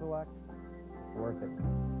Budweiser Select? It's worth it.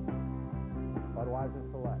 Budweiser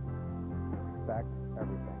Select. Expect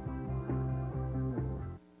everything.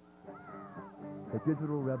 The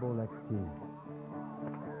Digital Rebel XT.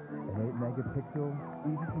 An 8-megapixel,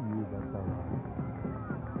 easy-to-use SLR.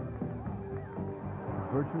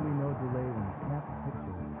 Virtually no delay when you snap a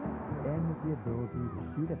picture, and with the ability to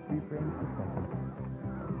shoot at 3 frames per second,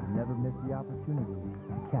 you never miss the opportunity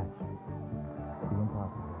to catch the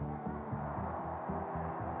impossible.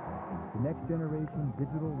 The next generation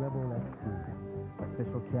Digital Rebel XT,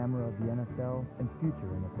 official camera of the NFL and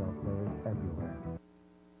future NFL players everywhere.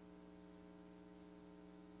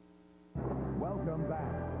 Welcome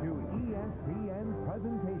back to ESPN's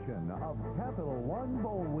presentation of Capital One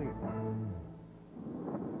Bowl Week.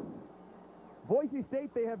 Boise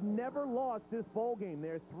State, they have never lost this bowl game.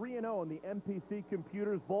 They're 3-0 in the MPC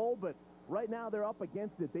Computers Bowl, but right now they're up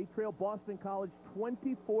against it. They trail Boston College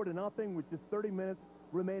 24-0 with just 30 minutes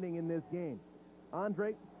remaining in this game.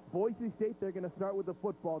 Andre, Boise State, they're going to start with the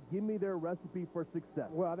football. Give me their recipe for success.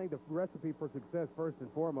 Well, I think the recipe for success, first and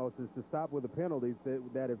foremost, is to stop with the penalties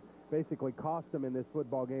that have basically cost them in this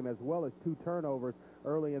football game, as well as 2 turnovers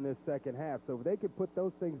early in this second half. So if they could put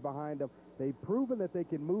those things behind them, they've proven that they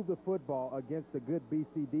can move the football against a good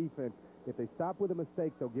BC defense. If they stop with a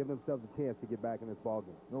mistake, they'll give themselves a chance to get back in this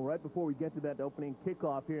ballgame. Well, right before we get to that opening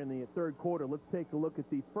kickoff here in the third quarter, let's take a look at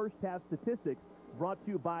the first half statistics brought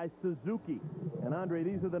to you by Suzuki. And, Andre,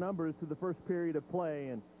 these are the numbers to the first period of play,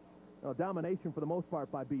 and domination for the most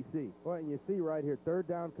part by BC. Well, and you see right here, third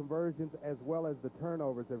down conversions as well as the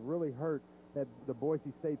turnovers have really hurt the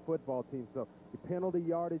Boise State football team. So the penalty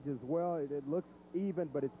yardage as well, it looks even,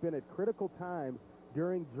 but it's been at critical times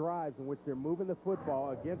during drives in which they're moving the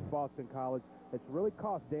football against Boston College. It's really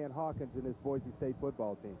cost Dan Hawkins and his Boise State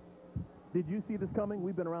football team. Did you see this coming?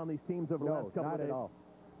 We've been around these teams over the last couple of days. No, not at all.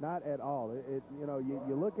 Not at all.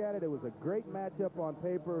 You look at it, it was a great matchup on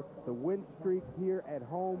paper. The win streak here at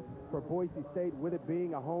home for Boise State, with it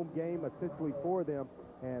being a home game essentially for them.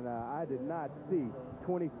 And I did not see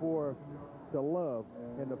 24 to love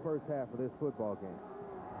in the first half of this football game.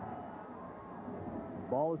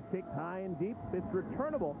 Ball is kicked high and deep. It's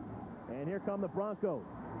returnable. And here come the Broncos.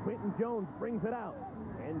 Quentin Jones brings it out.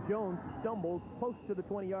 And Jones stumbles close to the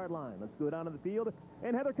 20-yard line. Let's go down to the field.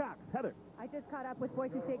 And Heather Cox. Heather. I just caught up with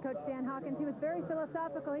Boise State coach Dan Hawkins. He was very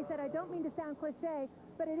philosophical. He said, I don't mean to sound cliche,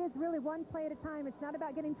 but it is really one play at a time. It's not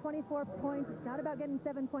about getting 24 points. It's not about getting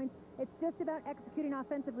 7 points. It's just about executing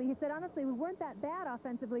offensively. He said, honestly, we weren't that bad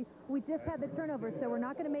offensively. We just had the turnovers, so we're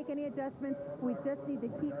not going to make any adjustments. We just need to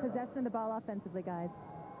keep possession of the ball offensively, guys.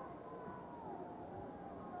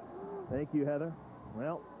 Thank you, Heather.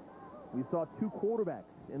 Well, we saw two quarterbacks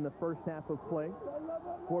in the first half of play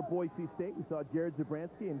for Boise State. We saw Jarad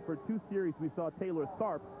Zabransky, and for 2 series, we saw Taylor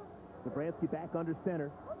Tharp. Zabransky back under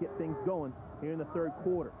center, get things going here in the third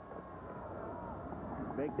quarter.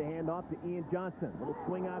 Make the handoff to Ian Johnson. Little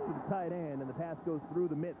swing out to the tight end, and the pass goes through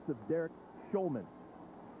the midst of Derek Schulman.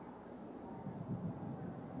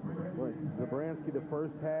 Zabransky, the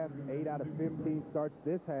first half, 8 out of 15, starts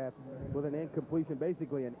this half with an incompletion,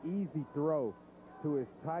 basically an easy throw to his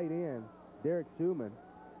tight end, Derek Schulman,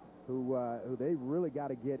 who they really got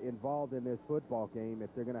to get involved in this football game if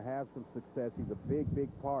they're going to have some success. He's a big, big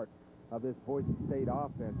part of this Boise State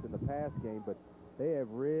offense in the pass game, but they have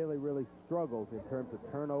really, really struggled in terms of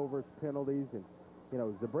turnovers, penalties, and,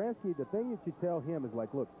 Zabransky, the thing that you tell him is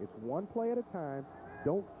like, look, it's one play at a time.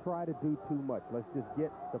 Don't try to do too much. Let's just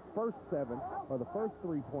get the first 7 or the first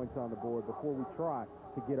 3 points on the board before we try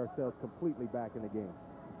to get ourselves completely back in the game.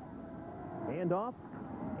 Handoff.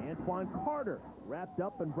 Antoine Carter wrapped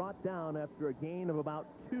up and brought down after a gain of about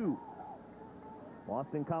 2.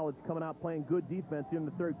 Boston College coming out playing good defense in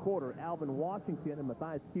the third quarter. Alvin Washington and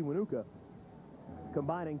Matthias Kiwanuka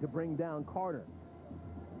combining to bring down Carter.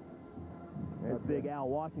 There's big Al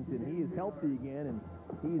Washington. He is healthy again, and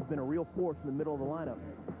he's been a real force in the middle of the lineup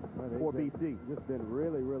for BC. Just been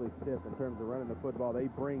really, really stiff in terms of running the football. They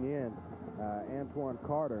bring in Antoine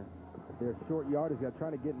Carter. Their short yardage, they're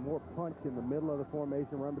trying to get more punch in the middle of the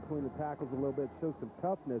formation, run between the tackles a little bit, show some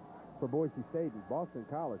toughness for Boise State. And Boston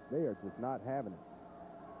College, they are just not having it.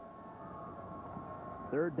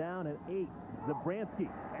 Third down and 8. Zabransky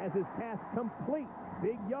has his pass complete.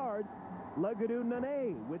 Big yards. Lagadou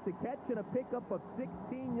Nene with the catch and a pickup of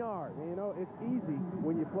 16 yards. And, it's easy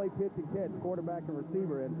when you play pitch and catch, quarterback and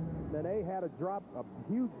receiver. And Nene had a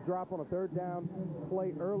huge drop on a third down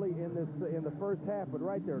play early in the first half. But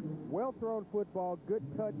right there, well-thrown football, good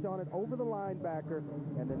touch on it over the linebacker.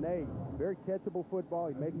 And Nene, very catchable football.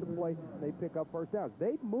 He makes the play. They pick up first downs.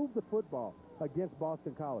 They've moved the football against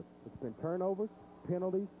Boston College. It's been turnovers,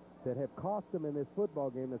 penalties that have cost them in this football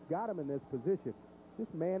game, that's got them in this position.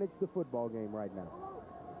 Just manage the football game right now.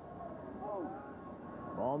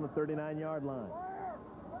 Ball on the 39-yard line.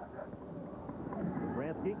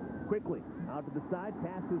 Zabransky quickly out to the side.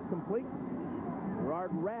 Pass is complete.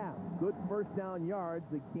 Gerard Rabb, good first down yards,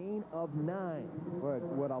 a gain of 9.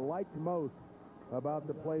 What I liked most about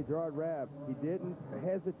the play, Jarad Rabb, he didn't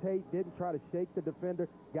hesitate, didn't try to shake the defender,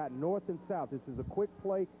 got north and south. This is a quick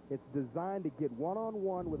play. It's designed to get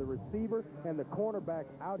one-on-one with a receiver and the cornerback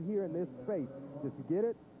out here in this space. Just get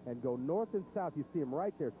it and go north and south. You see him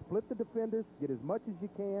right there. Split the defenders, get as much as you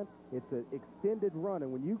can. It's an extended run,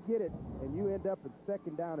 and when you get it and you end up at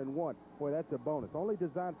 2nd down and 1, boy, that's a bonus. Only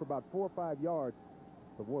designed for about 4 or 5 yards.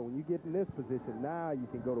 But, boy, when you get in this position, now you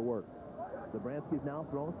can go to work. Zabransky's now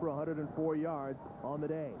thrown for 104 yards on the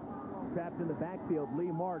day. Trapped in the backfield,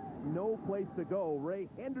 Lee Marks, no place to go. Ray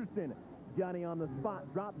Henderson, Johnny on the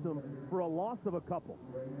spot, drops him for a loss of a couple.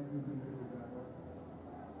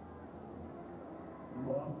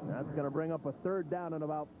 That's going to bring up a 3rd down and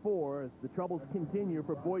about 4 as the troubles continue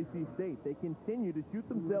for Boise State. They continue to shoot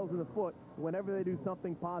themselves in the foot whenever they do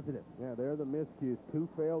something positive. Yeah, they're the miscues. 2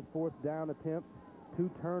 failed 4th down attempts, 2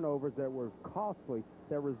 turnovers that were costly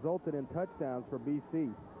that resulted in touchdowns for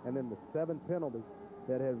BC, and then the 7 penalties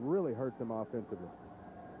that have really hurt them offensively.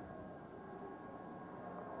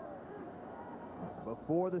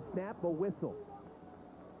 Before the snap, a whistle.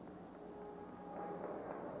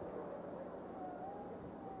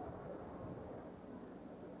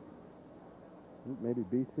 Maybe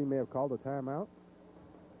BC may have called a timeout.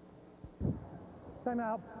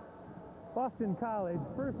 Timeout. Boston College,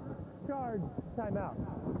 first charge timeout.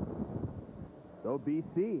 So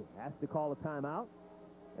BC has to call a timeout,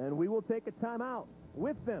 and we will take a timeout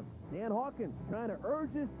with them. Dan Hawkins trying to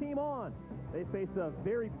urge his team on. They face a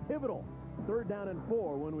very pivotal 3rd down and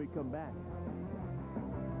 4 when we come back.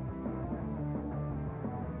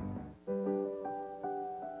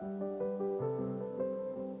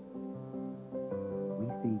 We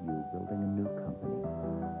see you building a new company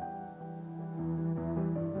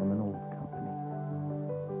from an old company,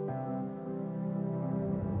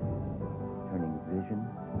 turning vision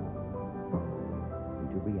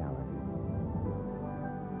into reality,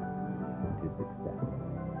 into success.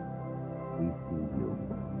 We see you.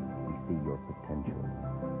 We see your potential.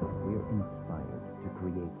 We're inspired to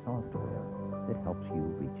create software that helps you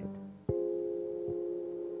reach it.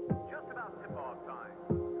 Just about tip-off time.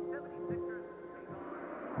 76ers.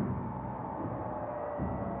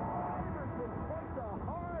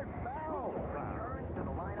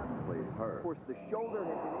 Of course, the shoulder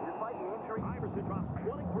has been injured by the injury. Iverson drops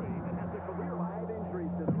 23 and has a career 5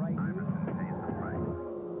 injuries to the right knee.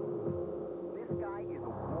 This guy is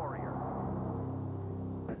a warrior.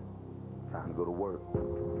 Time to go to work.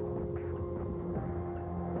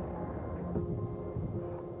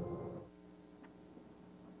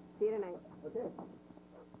 See you tonight. Okay.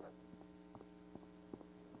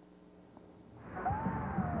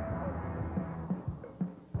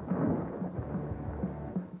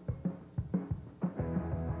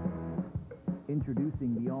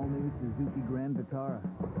 Introducing the all-new Suzuki Grand Vitara.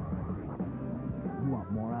 You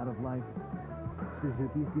want more out of life?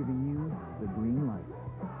 Suzuki's giving you the green light.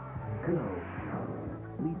 Go.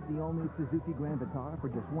 Lease the all-new Suzuki Grand Vitara for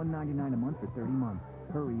just $199 a month for 30 months.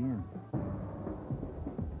 Hurry in.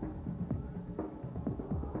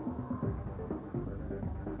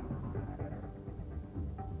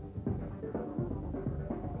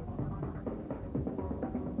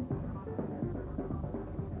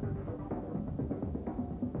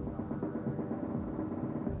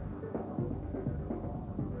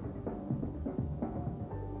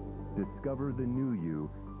 Discover the new you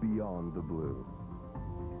beyond the blue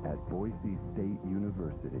at Boise State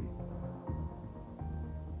University.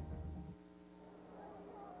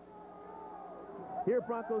 Here at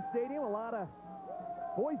Bronco Stadium, a lot of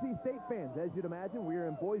Boise State fans, as you'd imagine. We're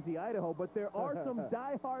in Boise, Idaho, but there are some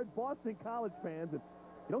diehard Boston College fans. And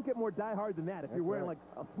you don't get more diehard than that if you're wearing like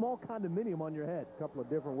a small condominium on your head. A couple of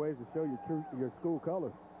different ways to show your school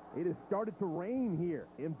colors. It has started to rain here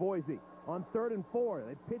in Boise. On 3rd and 4,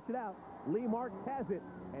 they pitch it out. Lee Marks has it,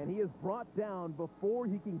 and he is brought down before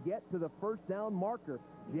he can get to the 1st down marker.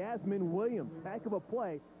 Jasmine Williams, heck of a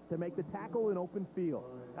play to make the tackle in open field.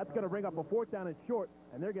 That's going to bring up a 4th down and short,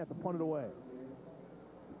 and they're going to have to punt it away.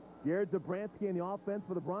 Jarad Zabransky and the offense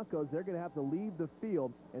for the Broncos, they're going to have to leave the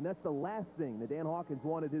field, and that's the last thing that Dan Hawkins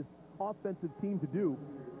wanted his offensive team to do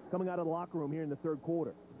coming out of the locker room here in the 3rd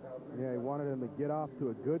quarter. Yeah, he wanted them to get off to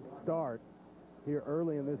a good start here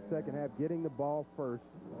early in this second half, getting the ball first.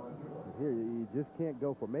 Here, you just can't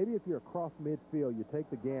go for it. Maybe if you're across midfield, you take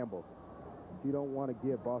the gamble. But you don't want to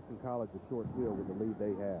give Boston College a short field with the lead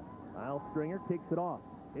they have. Kyle Stringer takes it off.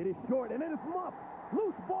 It is short, and then it's muffed.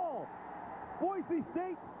 Loose ball. Boise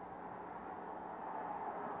State.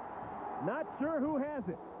 Not sure who has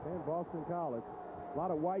it. And Boston College. A lot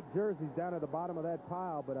of white jerseys down at the bottom of that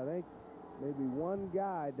pile, but I think maybe one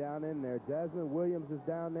guy down in there. Jasmine Williams is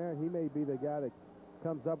down there, and he may be the guy that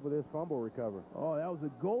comes up with this fumble recovery. Oh, that was a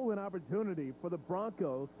golden opportunity for the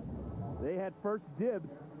Broncos. They had first dibs,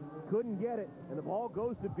 couldn't get it, and the ball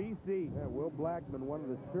goes to BC. Yeah, Will Blackman, one of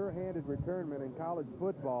the sure-handed returnmen in college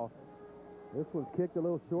football. This one's kicked a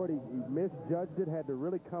little short. He misjudged it, had to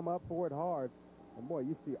really come up for it hard. And, boy,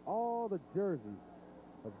 you see all the jerseys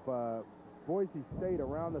of Boise State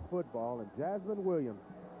around the football, and Jasmine Williams,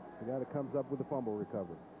 the guy that comes up with the fumble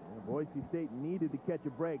recovery. And Boise State needed to catch a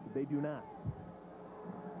break, but they do not.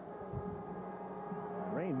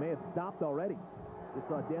 Rain may have stopped already. Just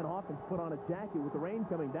saw Dan Hawkins put on a jacket with the rain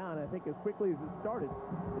coming down. I think as quickly as it started,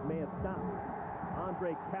 it may have stopped.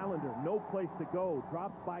 Andre Callender, no place to go.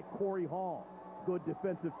 Dropped by Corey Hall. Good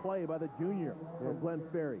defensive play by the junior from Glen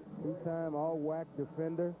Ferry. Two-time all-WAC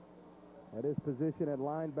defender at his position at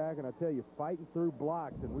linebacker. And I tell you, fighting through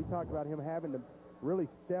blocks. And we talked about him having to really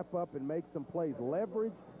step up and make some plays.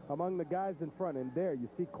 Leverage among the guys in front. And there you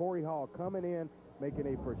see Corey Hall coming in, making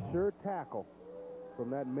a for-sure tackle from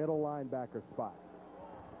that middle linebacker spot.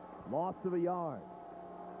 Loss of a yard.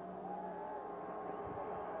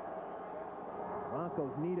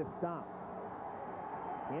 Broncos need a stop.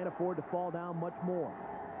 Can't afford to fall down much more.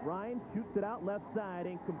 Ryan shoots it out left side,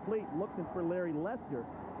 incomplete, looking for Larry Lester.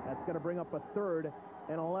 That's going to bring up a 3rd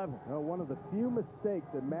 11. One of the few mistakes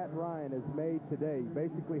that Matt Ryan has made today. He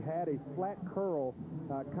basically had a flat curl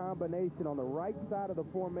combination on the right side of the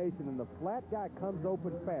formation, and the flat guy comes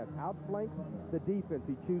open fast, outflanks the defense.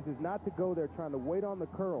 He chooses not to go there, trying to wait on the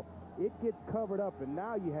curl. It gets covered up, and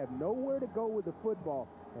now you have nowhere to go with the football.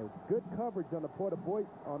 And good coverage on the part of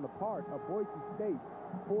Boise State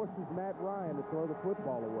forces Matt Ryan to throw the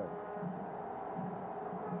football away.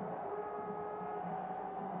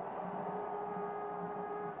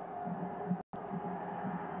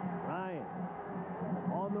 Ryan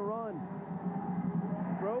on the run.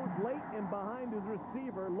 Throws late and behind his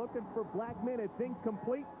receiver, looking for Blackman. It's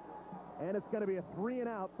incomplete. And it's going to be a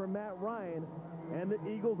 3-and-out for Matt Ryan and the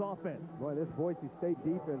Eagles offense. Boy, this Boise State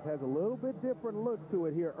defense has a little bit different look to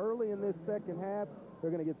it here early in this second half.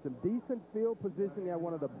 They're going to get some decent field position. They have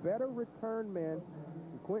one of the better return men.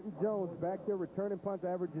 Quentin Jones back there returning punts,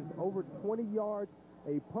 averages over 20 yards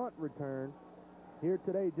a punt return. Here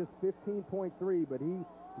today, just 15.3, but he's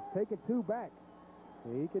taking 2 back.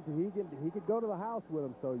 He could go to the house with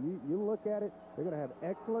them. So you look at it, they're going to have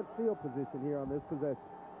excellent field position here on this possession.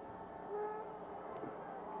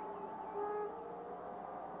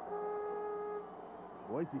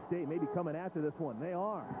 Boise State may be coming after this one. They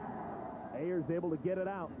are. Ayers able to get it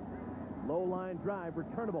out. Low line drive,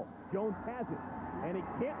 returnable. Jones has it, and he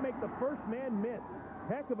can't make the first man miss.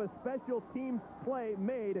 Heck of a special teams play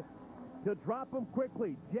made to drop him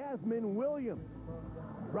quickly. Jasmine Williams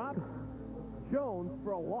drops Jones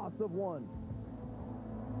for a loss of 1.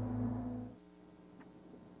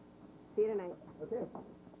 See you tonight. Okay.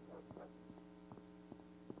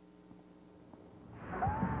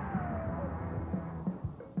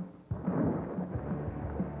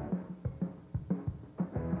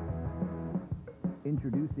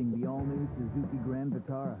 Introducing the all-new Suzuki Grand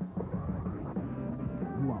Vitara.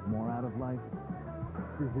 You want more out of life?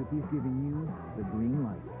 Suzuki's giving you the green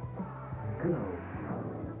light. Go.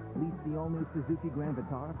 Lease the all-new Suzuki Grand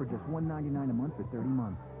Vitara for just $199 a month for 30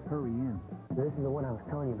 months. Hurry in. This is the one I was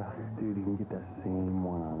telling you about. Dude, you can get that same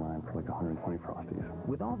one online for like 120 Frosties.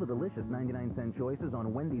 With all the delicious 99-cent choices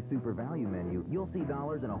on Wendy's Super Value menu, you'll see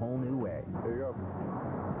dollars in a whole new way. There you go.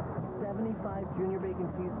 75 Junior Bacon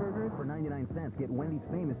Cheeseburgers for 99 cents. Get Wendy's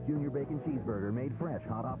famous Junior Bacon Cheeseburger made fresh,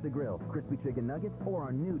 hot off the grill. Crispy chicken nuggets or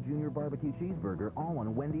our new Junior Barbecue Cheeseburger, all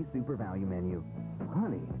on Wendy's Super Value menu.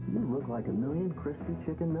 Honey, you look like a million crispy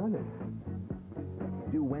chicken nuggets.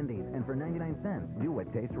 Do Wendy's, and for 99 cents, do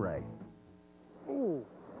what tastes right. Ooh,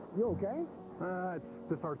 you okay? It's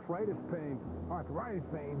this arthritis pain. Arthritis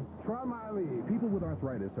pain? Try my Aleve. People with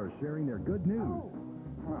arthritis are sharing their good news.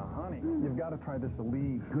 Oh, honey, you've got to try this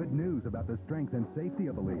Aleve. Good news about the strength and safety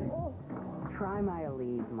of Aleve. Try my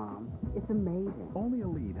Aleve, Mom. It's amazing. Only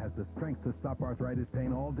Aleve has the strength to stop arthritis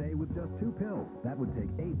pain all day with just 2 pills. That would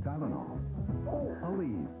take 8 Tylenol.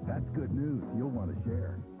 Aleve, that's good news you'll want to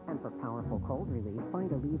share. And for powerful cold relief,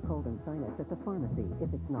 find Aleve Cold and Sinus at the pharmacy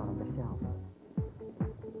if it's not on the shelf.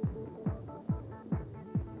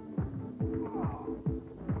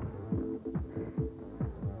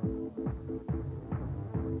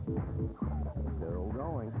 Still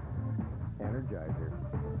going. Energizer.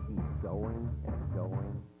 Keeps going and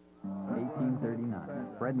going.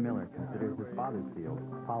 1839. Fred Miller considers his father's field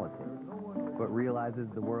politics, but realizes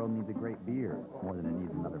the world needs a great beer more than it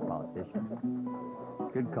needs another politician.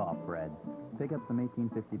 Good call, Fred. Pick up some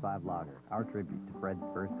 1855 lager, our tribute to Fred's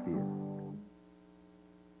first beer.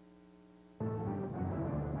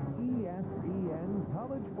 ESPN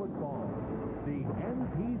College Football, the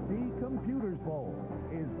MPC Computers Bowl,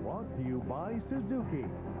 is brought to you by Suzuki.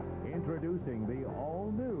 Introducing the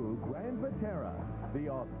all-new Grand Vitara, the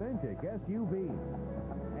authentic SUV.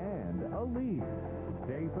 And Aleve,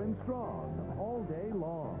 safe and strong all day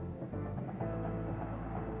long.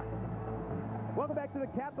 Welcome back to the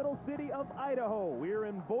capital city of Idaho. We're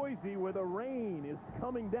in Boise where the rain is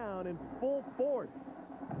coming down in full force.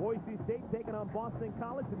 Boise State taking on Boston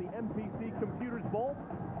College in the MPC Computers Bowl.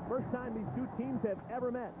 First time these two teams have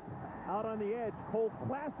ever met. Out on the edge, Cole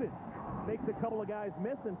Classen makes a couple of guys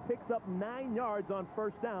miss and picks up 9 yards on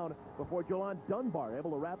first down before Jelon Dunbar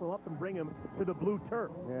able to wrap him up and bring him to the blue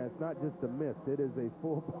turf. Yeah, it's not just a miss. It is a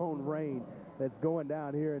full-blown rain that's going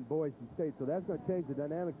down here in Boise State. So that's going to change the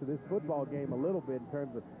dynamics of this football game a little bit in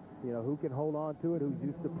terms of, you know, who can hold on to it, who's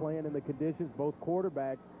used to playing in the conditions. Both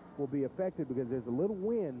quarterbacks will be affected because there's a little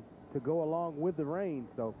wind to go along with the rain.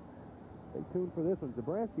 So stay tuned for this one.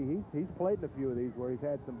 Zabransky, he's played in a few of these where he's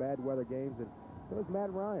had some bad weather games, and so is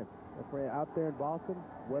Matt Ryan. Out there in Boston,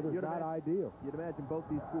 weather's not ideal. You'd imagine both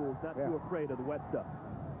these schools not too afraid of the wet stuff.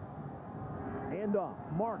 Handoff,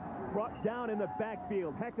 Mark brought down in the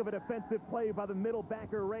backfield. Heck of a defensive play by the middle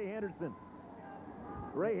backer, Ray Henderson.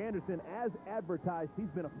 Ray Henderson, as advertised, he's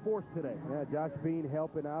been a force today. Yeah, Josh Bean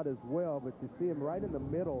helping out as well, but you see him right in the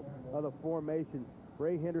middle of the formation.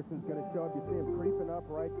 Ray Henderson's going to show up. You see him creeping up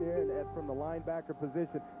right there and from the linebacker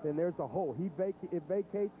position. Then there's a hole. He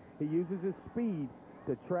vacates. He uses his speed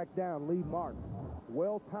to track down Lee Marks.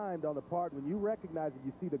 Well timed on the part. When you recognize it,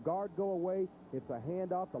 you see the guard go away. It's a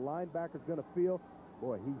handoff. The linebacker's going to feel.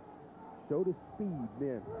 Boy, he showed his speed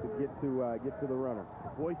then to get to the runner.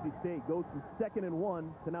 Boise State goes from 2nd and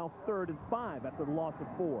 1 to now 3rd and 5 after the loss of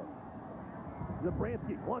 4.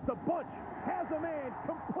 Zabransky wants a bunch. Has a man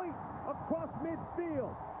complete across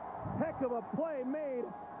midfield. Heck of a play made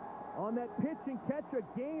on that pitch and catch, a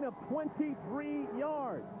gain of 23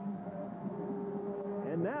 yards.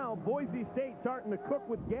 And now Boise State starting to cook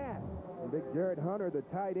with gas. And big Jarad Hunter, the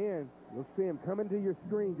tight end, you'll see him coming to your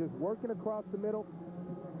screen, just working across the middle.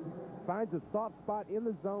 Finds a soft spot in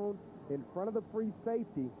the zone in front of the free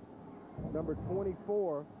safety, number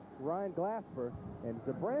 24, Ryan Glasper. And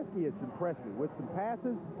Zabransky has impressed me with some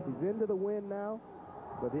passes. He's into the wind now.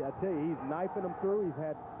 But I tell you, he's knifing them through. He's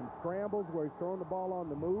had some scrambles where he's throwing the ball on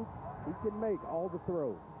the move. He can make all the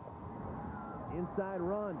throws. Inside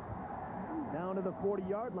run. Down to the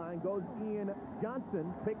 40-yard line goes Ian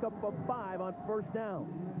Johnson. Pick up a 5 on 1st down.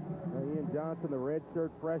 Ian Johnson, the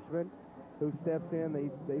redshirt freshman who steps in.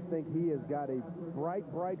 They think he has got a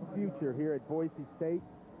bright future here at Boise State.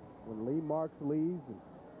 When Lee Marks leaves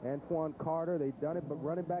and Antoine Carter, they've done it, but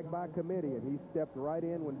running back by committee, and he stepped right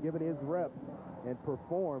in when given his reps and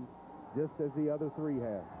performed just as the other 3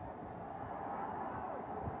 have.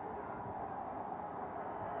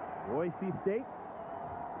 Boise State,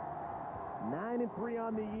 9-3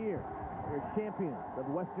 on the year. They're champions of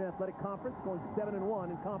the Western Athletic Conference, going 7-1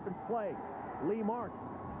 in conference play. Lee Marks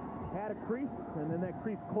had a crease, and then that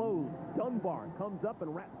crease closed. Dunbar comes up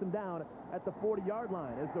and wraps him down at the 40-yard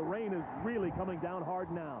line as the rain is really coming down hard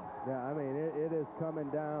now. Yeah, I mean, it is coming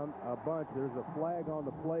down a bunch. There's a flag on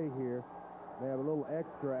the play here. They have a little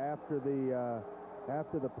extra after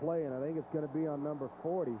the play, and I think it's going to be on number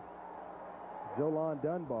 40, Jolon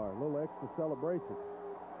Dunbar. A little extra celebration.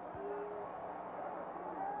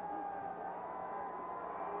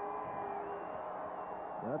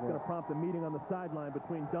 Now that's going to prompt a meeting on the sideline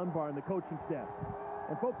between Dunbar and the coaching staff.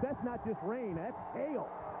 And, folks, that's not just rain. That's hail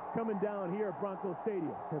coming down here at Bronco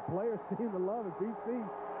Stadium. The players seem to love it. BC,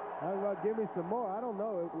 I was about to give me some more. I don't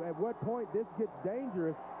know at what point this gets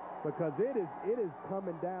dangerous, because it is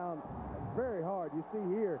coming down very hard. You see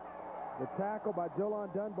here the tackle by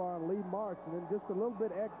Jolon Dunbar and Lee Marks, and then just a little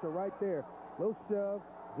bit extra right there. A little shove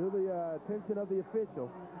to the attention of the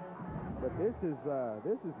official. But this is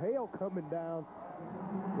hail coming down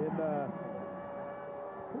in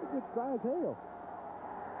pretty good size hail.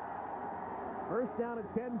 1st down and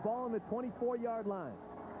 10, ball on the 24-yard line.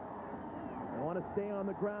 They want to stay on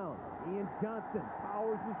the ground. Ian Johnson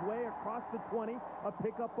powers his way across the 20, a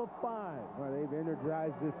pickup of 5. Well, they've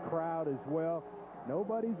energized this crowd as well.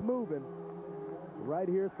 Nobody's moving. Right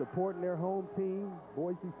here supporting their home team,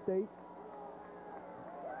 Boise State.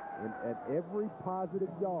 And at every positive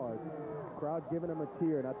yard, the crowd giving them a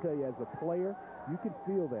cheer. And I tell you, as a player, you can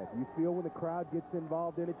feel that. You feel when the crowd gets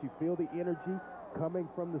involved in it. You feel the energy coming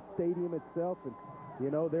from the stadium itself. And,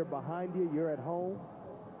 you know, they're behind you. You're at home.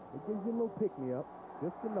 It gives you a little pick-me-up,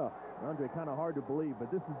 just enough. Andre, kind of hard to believe,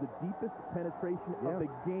 but this is the deepest penetration of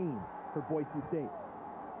the game for Boise State.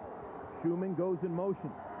 Schumann goes in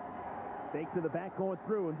motion. Fake to the back going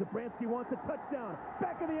through, and Zabransky wants a touchdown.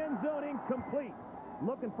 Back of the end zone, incomplete.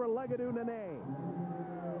 Looking for Legadou Nene.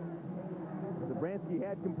 Zabransky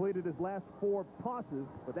had completed his last 4 passes,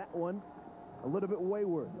 but that one a little bit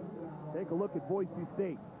wayward. Take a look at Boise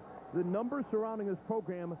State. The numbers surrounding this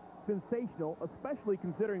program, sensational, especially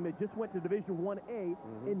considering they just went to Division 1A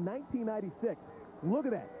in 1996. Look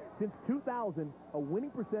at that. Since 2000, a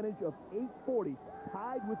winning percentage of .840,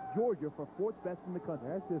 tied with Georgia for 4th best in the country.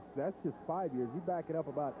 That's just 5 years. You back it up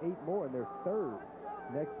about 8 more, and they're 3rd,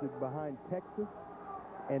 next to behind Texas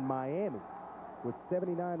and Miami, with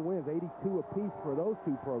 79 wins, 82 apiece for those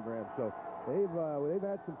 2 programs. So they've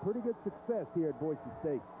had some pretty good success here at Boise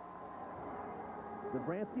State.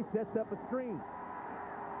 Zabransky sets up a screen.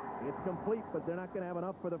 It's complete, but they're not going to have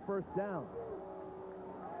enough for the 1st down.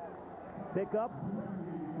 Pick up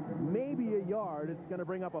maybe a yard. It's going to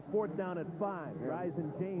bring up a 4th down at 5.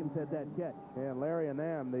 Ryzen James had that catch. And Larry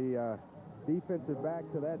Annam, the defensive back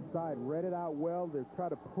to that side, read it out well. They're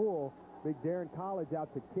trying to pull Big Darren College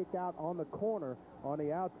out to kick out on the corner on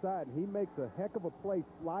the outside. And he makes a heck of a play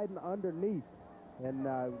sliding underneath and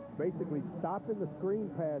basically stopping the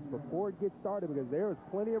screen pass before it gets started, because there is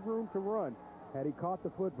plenty of room to run had he caught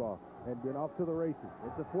the football and been off to the races.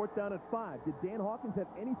 It's a 4th down at 5. Did Dan Hawkins have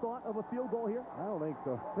any thought of a field goal here? I don't think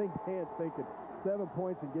so. I think Dan's thinking 7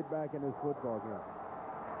 points and get back in this football game.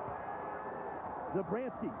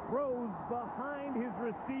 Zabransky throws behind his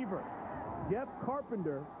receiver. Jeff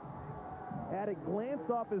Carpenter had it glance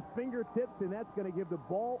off his fingertips, and that's going to give the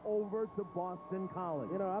ball over to Boston College.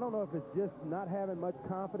 You know, I don't know if it's just not having much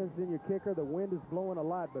confidence in your kicker. The wind is blowing a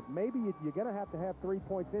lot, but maybe you're going to have 3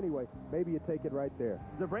 points anyway. Maybe you take it right there.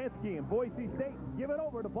 Zabransky and Boise State give it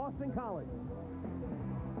over to Boston College.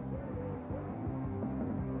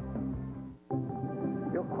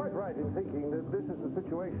 You're quite right in thinking that this is a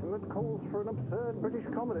situation that calls for an absurd British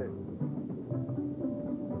comedy.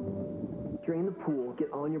 Drain the pool,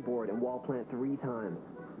 get on your board, and wall plant 3 times.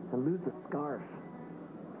 And lose the scarf.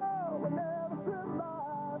 Oh, we never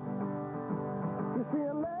survive. You see,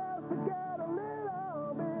 let's get a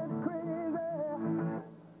little bit crazy.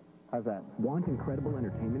 How's that? Want incredible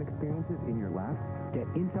entertainment experiences in your lab? Get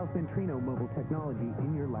Intel Centrino mobile technology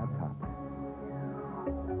in your laptop.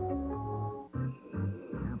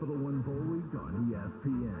 Capital One Bowl Week on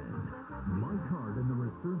ESPN. Mike Hart and the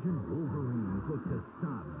resurgent Wolverines look to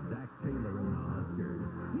stop Zach Taylor and the Huskers.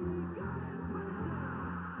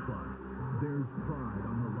 But there's pride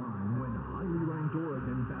on the line when highly ranked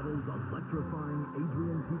Oregon battles electrifying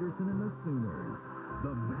Adrian Peterson and the Sooners.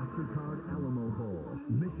 The MasterCard Alamo Bowl,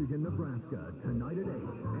 Michigan, Nebraska, tonight at 8,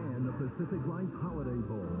 and the Pacific Life Holiday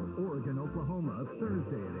Bowl, Oregon, Oklahoma,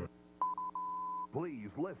 Thursday at 8.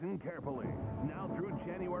 Please listen carefully. Now through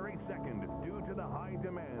January 2nd, due to the high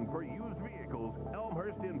demand for used vehicles,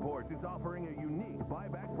 Elmhurst Imports is offering a unique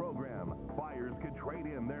buyback program. Buyers could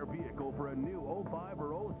trade in their vehicle for a new 05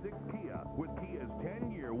 or 06 Kia with Kia's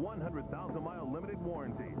 10-year, 100,000-mile limited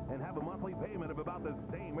warranty and have a monthly payment of about the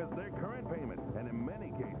same as their current payment, and in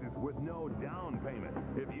many cases with no down payment.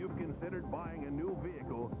 If you've considered buying a new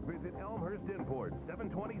vehicle, visit Elmhurst Imports,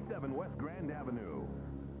 727 West Grand Avenue.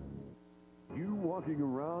 You walking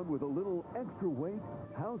around with a little extra weight?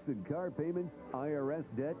 House and car payments, IRS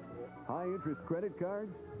debt, high-interest credit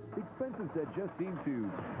cards, expenses that just seem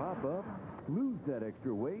to pop up? Lose that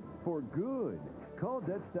extra weight for good. Call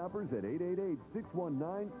Debt Stoppers at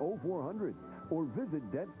 888-619-0400 or visit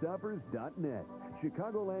DebtStoppers.net.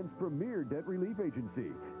 Chicagoland's premier debt relief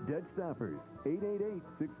agency, Debt Stoppers,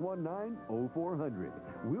 888-619-0400.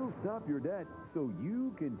 We'll stop your debt so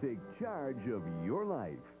you can take charge of your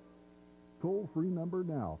life. Toll-free number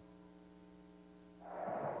now.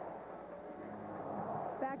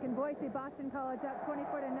 Back in Boise, Boston College up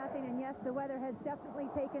 24-0, and yes, the weather has definitely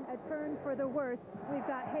taken a turn for the worse. We've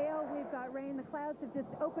got hail, we've got rain. The clouds have just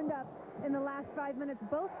opened up in the last 5 minutes.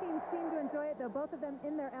 Both teams seem to enjoy it, though both of them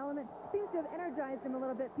in their element. Seems to have energized them a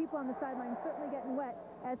little bit. People on the sideline certainly getting wet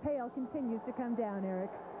as hail continues to come down, Eric.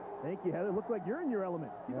 Thank you, Heather. Looks like you're in your element.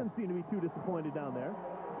 She doesn't seem to be too disappointed down there.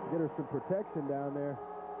 Get her some protection down there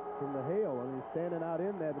from the hail. I mean, standing out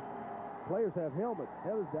in there. Players have helmets.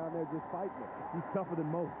 Heather's down there just fighting it. He's tougher than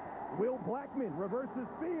most. Will Blackman reverses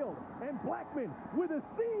field, and Blackman with a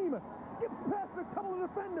seam gets past a couple of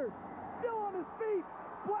defenders. Still on his feet.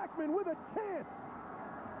 Blackman with a chance.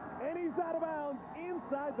 And he's out of bounds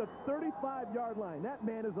inside the 35-yard line. That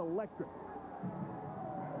man is electric.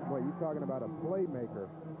 Boy, you're talking about a playmaker.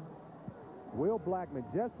 Will Blackman,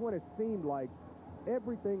 just when it seemed like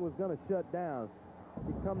everything was going to shut down,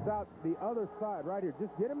 he comes out the other side right here.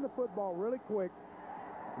 Just get him the football really quick.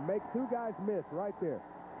 Make 2 guys miss right there.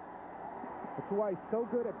 That's why he's so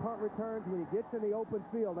good at punt returns when he gets in the open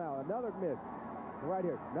field. Now, another miss right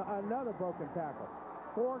here. Another broken tackle.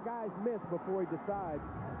 4 guys miss before he decides,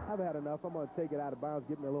 I've had enough. I'm going to take it out of bounds,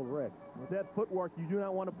 give me a little rest. With that footwork, you do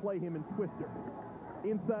not want to play him in twister.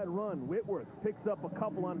 Inside run, Whitworth picks up a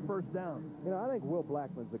couple on first down. You know, I think Will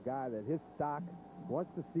Blackman's a guy that his stock, once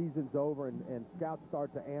the season's over and scouts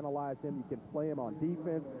start to analyze him, you can play him on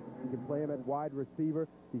defense, you can play him at wide receiver,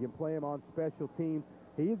 you can play him on special teams.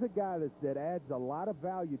 He's a guy that adds a lot of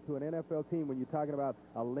value to an NFL team when you're talking about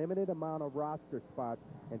a limited amount of roster spots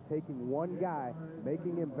and taking one guy,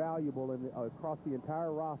 making him valuable across the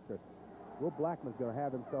entire roster. Will Blackman's going to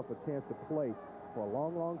have himself a chance to play for a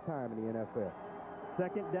long, long time in the NFL.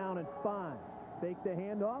 2nd down and 5. Fake the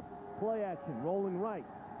handoff, play action, rolling right.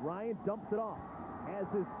 Ryan dumps it off. As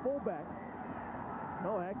his fullback,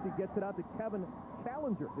 actually gets it out to Kevin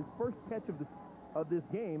Challenger, his first catch of this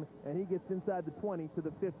game, and he gets inside the 20 to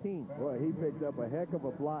the 15. Boy, he picked up a heck of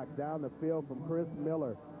a block down the field from Chris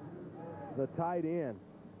Miller, the tight end.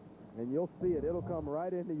 And you'll see it. It'll come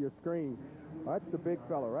right into your screen. That's the big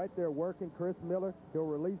fella right there working, Chris Miller. He'll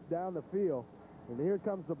release down the field. And here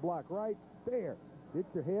comes the block right there. Get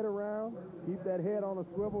your head around. Keep that head on a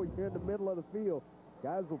swivel. You're in the middle of the field.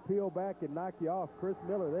 Guys will peel back and knock you off. Chris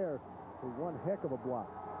Miller there with one heck of a block.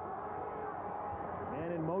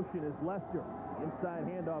 Man in motion is Lester. Inside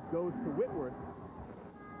handoff goes to Whitworth.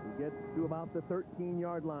 He gets to about the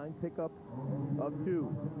 13-yard line, pickup of 2.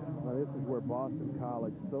 Now, this is where Boston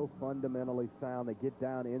College so fundamentally sound. They get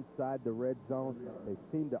down inside the red zone. They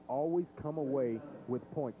seem to always come away with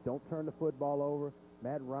points. Don't turn the football over.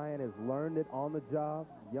 Matt Ryan has learned it on the job.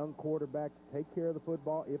 Young quarterbacks take care of the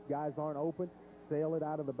football. If guys aren't open, sail it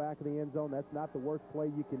out of the back of the end zone. That's not the worst play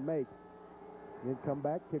you can make. Then come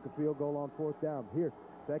back, kick a field goal on 4th down. Here,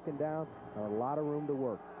 2nd down, a lot of room to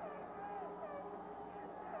work.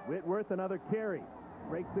 Whitworth, another carry.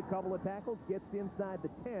 Breaks a couple of tackles, gets inside the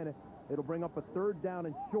 10. It'll bring up a 3rd down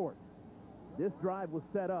and short. This drive was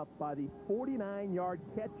set up by the 49-yard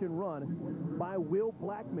catch and run by Will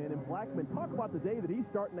Blackman. And Blackman, talk about the day that he's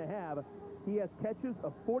starting to have. He has catches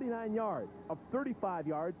of 49 yards, of 35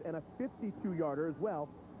 yards, and a 52-yarder as well.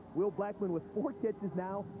 Will Blackman with 4 catches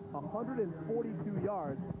now, 142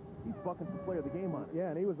 yards. He's fucking the player of the game on it. Yeah,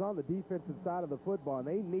 and he was on the defensive side of the football, and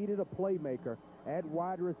they needed a playmaker at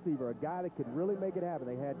wide receiver, a guy that could really make it happen.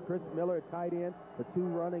 They had Chris Miller at tight end, the 2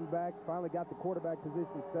 running backs, finally got the quarterback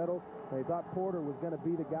position settled. They thought Porter was going to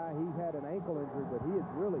be the guy. He had an ankle injury, but he has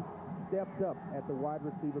really stepped up at the wide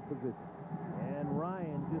receiver position. And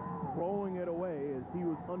Ryan just throwing it away as he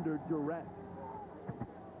was under duress.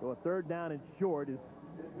 So a 3rd down and short is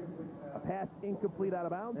a pass incomplete out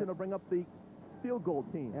of bounds, and it'll bring up the field goal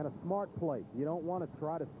team. And a smart play. You don't want to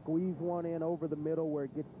try to squeeze one in over the middle where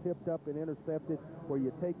it gets tipped up and intercepted, where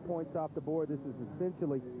you take points off the board. This is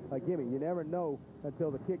essentially a gimme. You never know until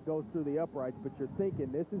the kick goes through the uprights, but you're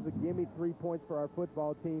thinking, this is a gimme 3 points for our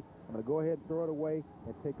football team. I'm going to go ahead and throw it away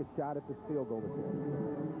and take a shot at this field goal attempt.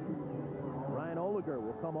 Ryan Oliger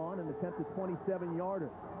will come on and attempt a 27-yarder.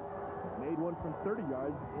 Made one from 30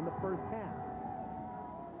 yards in the first half.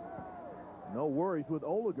 No worries with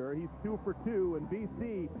Oliger. He's 2 for 2, and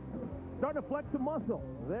BC starting to flex some muscle.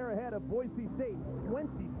 They're ahead of Boise State,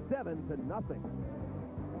 27-0.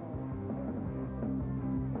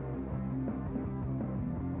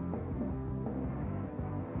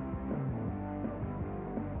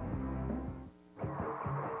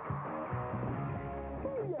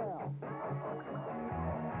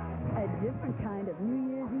 A different kind of New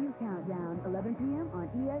Year's Eve countdown, 11 p.m. on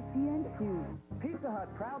ESPN2. Pizza Hut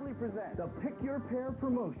proudly presents the Pick Your Pair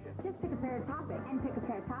promotion. Just pick a pair of toppings and pick a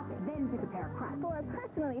pair of toppings, then pick a pair of crust. For a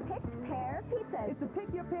personally picked pair of pizzas. It's a Pick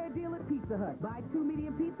Your Pair deal at Pizza Hut. Buy 2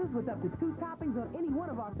 medium pizzas with up to 2 toppings on any one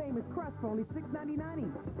of our famous crusts for only $6.99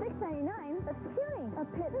 each. $6.99? That's puny. A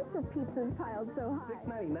pittance of pizzas piled so high.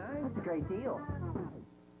 $6.99? That's a great deal. Do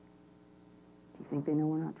you think they know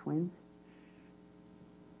we're not twins?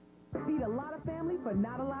 Feed a lot of family for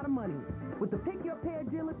not a lot of money with the Pick Your Pair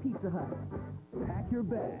deal at Pizza Hut. Pack your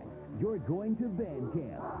bags. You're going to band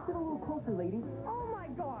camp. Sit a little closer, lady. Oh, my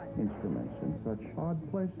God. Instruments in such odd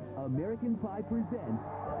places. American Pie presents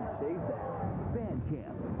Save That Band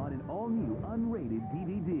Camp on an all-new unrated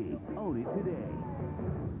DVD. Own it today.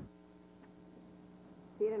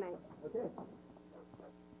 See you tonight. Okay.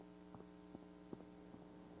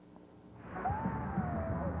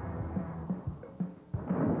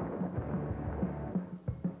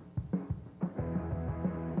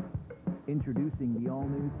 Introducing the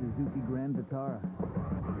all-new Suzuki Grand Vitara.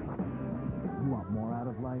 You want more out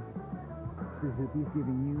of life? Suzuki's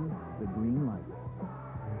giving you the green light.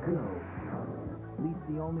 Go. Lease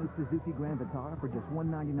the all-new Suzuki Grand Vitara for just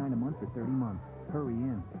 $199 a month for 30 months. Hurry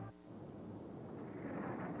in.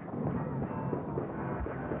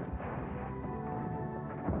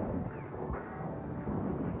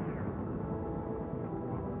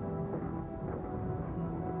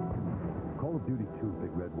 Call of Duty 2,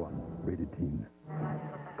 Big Red 1, rated teen.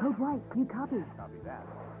 Code White, you copy. Copy that.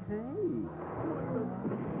 Hey.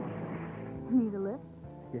 Need a lift?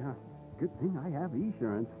 Yeah. Good thing I have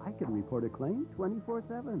Esurance. I can report a claim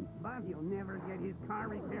 24/7. But you'll never get his car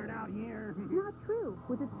repaired out here. Not true.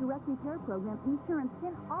 With its direct repair program, Esurance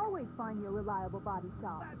can always find your reliable body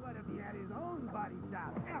shop. But what if he had his own body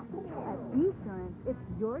shop? At Esurance, it's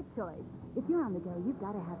your choice. If you're on the go, you've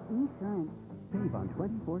got to have Esurance. Save on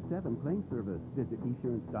 24/7 claim service. Visit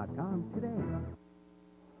Esurance.com today.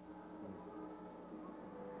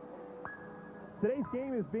 Today's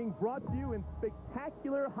game is being brought to you in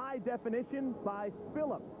spectacular high definition by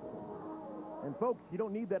Philips. And folks, you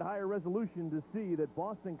don't need that higher resolution to see that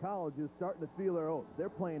Boston College is starting to feel their oats. They're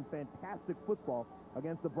playing fantastic football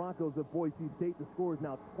against the Broncos of Boise State. The score is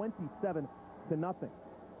now 27-0.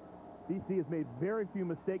 BC has made very few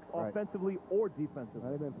mistakes offensively or defensively.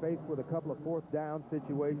 They've been faced with a couple of fourth down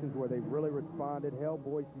situations where they've really responded, held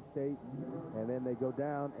Boise State, and then they go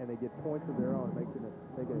down and they get points of their own, making it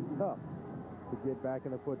tough to get back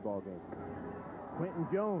in the football game. Quentin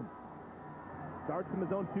Jones starts from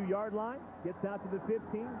his own 2-yard line, gets out to the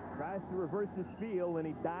 15, tries to reverse his field, and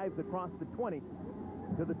he dives across the 20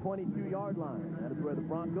 to the 22-yard line. That is where the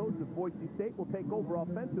Broncos of Boise State will take over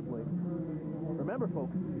offensively. Remember,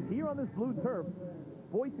 folks, here on this blue turf,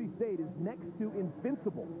 Boise State is next to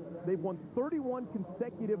invincible. They've won 31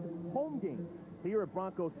 consecutive home games here at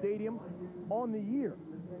Bronco Stadium on the year.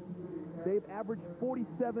 They've averaged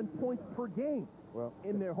 47 points per game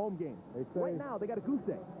in their home games. Right now, they got a goose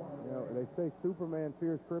egg. You know, they say Superman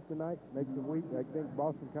fears kryptonite, makes him weak. I think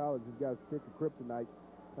Boston College has got a stick of kryptonite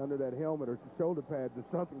under that helmet or shoulder pads or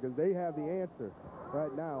something, because they have the answer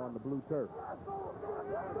right now on the blue turf.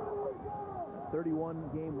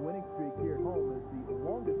 31-game winning streak here at home is the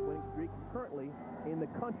longest winning streak currently in the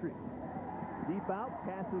country. Deep out,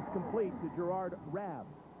 pass is complete to Jarad Rabb.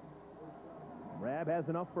 Rabb has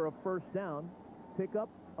enough for a first down, pickup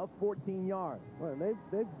of 14 yards. Well,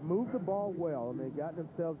 they've moved the ball well, and they've gotten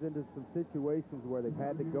themselves into some situations where they've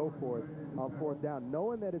had to go for it on fourth down.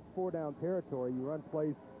 Knowing that it's 4-down territory, you run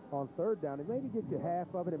plays on third down, and maybe get you half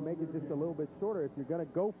of it and make it just a little bit shorter if you're going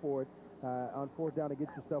to go for it on fourth down to get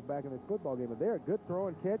yourself back in this football game. But they're a good throw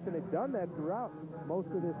and catch, and they've done that throughout most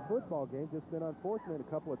of this football game. Just been unfortunate, a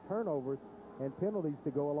couple of turnovers and penalties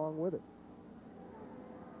to go along with it.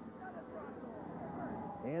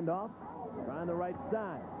 Handoff, trying the right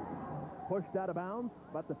side. Pushed out of bounds,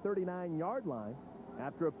 about the 39-yard line,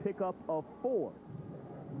 after a pickup of 4.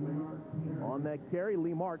 On that carry,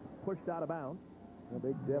 Lee Marks pushed out of bounds.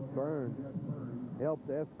 Big Jeff Burns helped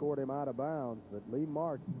escort him out of bounds, but Lee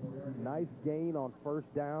Marks, nice gain on first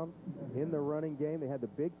down in the running game. They had the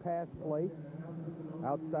big pass play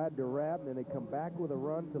outside to Rabb, and then they come back with a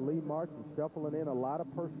run to Lee Marks and shuffling in a lot of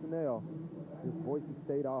personnel. This Boise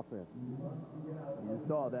State offense. You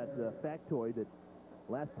saw that factoid that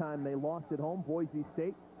last time they lost at home, Boise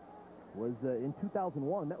State, was in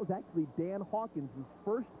 2001. That was actually Dan Hawkins'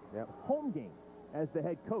 first home game as the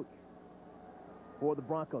head coach for the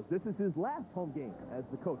Broncos. This is his last home game as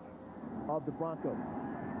the coach of the Broncos.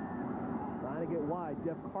 Trying to get wide,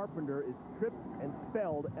 Jeff Carpenter is tripped and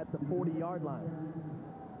spelled at the 40-yard line.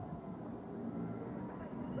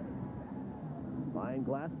 Ryan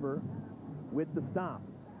Glasper with the stop.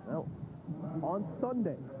 Well, on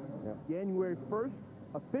Sunday, January 1st,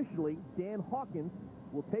 officially, Dan Hawkins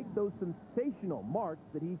will take those sensational marks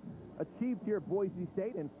that he achieved here at Boise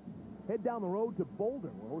State and head down the road to Boulder,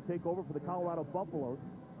 where he'll take over for the Colorado Buffaloes.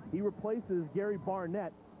 He replaces Gary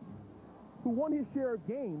Barnett, who won his share of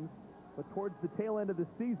games, but towards the tail end of the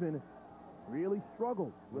season, really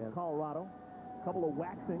struggled with Colorado. A couple of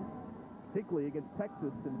waxings, particularly against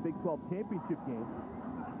Texas in the Big 12 championship game,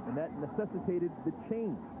 and that necessitated the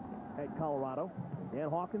change at Colorado. Dan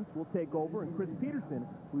Hawkins will take over, and Chris Peterson,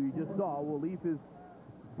 who you just saw, will leave his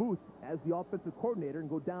booth as the offensive coordinator and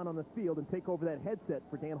go down on the field and take over that headset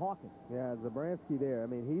for Dan Hawkins. Yeah, Zabransky there. I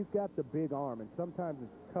mean, he's got the big arm, and sometimes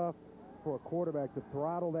it's tough for a quarterback to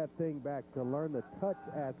throttle that thing back to learn the touch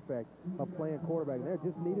aspect of playing quarterback. There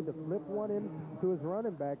just needed to flip one in to his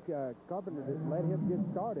running back. Carpenter just let him get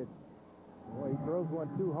started. Boy, he throws one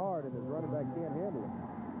too hard, and his running back can't handle it.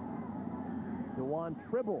 DeJuan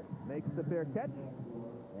Tribble makes the fair catch,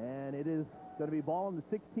 and it is going to be ball on the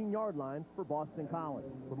 16-yard line for Boston College.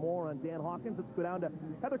 For more on Dan Hawkins, let's go down to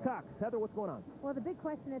Heather Cox. Heather, what's going on? Well, the big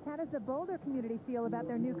question is, how does the Boulder community feel about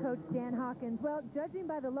their new coach, Dan Hawkins? Well, judging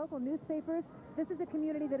by the local newspapers, this is a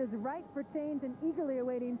community that is ripe for change and eagerly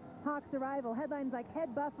awaiting Hawks' arrival. Headlines like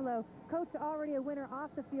Head Buffalo, Coach already a winner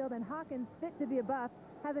off the field, and Hawkins fit to be a Buff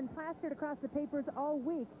have been plastered across the papers all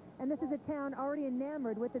week. And this is a town already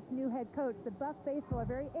enamored with its new head coach. The Buff faithful are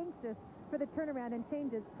very anxious for the turnaround and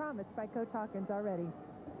changes promised by Coach Hawkins already.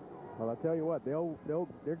 Well, I'll tell you what,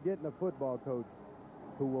 they're getting a football coach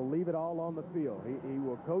who will leave it all on the field. He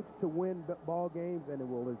will coach to win ball games, and it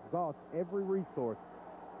will exhaust every resource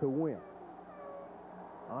to win.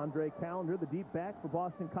 Andre Callender, the deep back for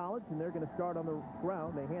Boston College, and they're going to start on the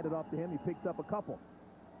ground. They hand it off to him. He picks up a couple.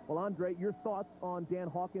 Well, Andre, your thoughts on Dan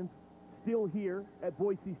Hawkins still here at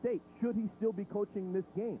Boise State? Should he still be coaching this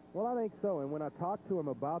game? Well, I think so. And when I talked to him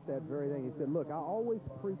about that very thing, he said, look, I always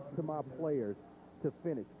preach to my players to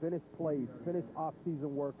finish plays, finish off-season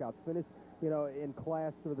workouts, finish, in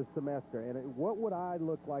class for the semester. And what would I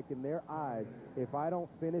look like in their eyes if I don't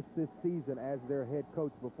finish this season as their head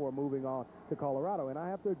coach before moving on to Colorado? And I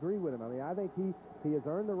have to agree with him. I mean, I think he has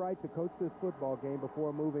earned the right to coach this football game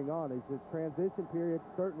before moving on. It's a transition period,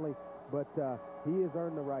 certainly, but he has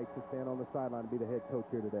earned the right to stand on the sideline and be the head coach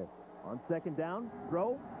here today. On second down,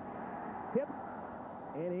 throw, tip,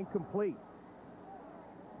 and incomplete.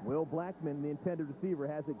 Will Blackman, the intended receiver,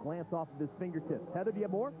 has it glance off of his fingertips. Heather, do you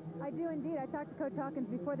have more? I do indeed. I talked to Coach Hawkins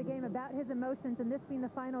before the game about his emotions and this being the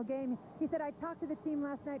final game. He said, I talked to the team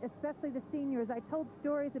last night, especially the seniors. I told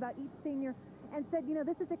stories about each senior and said,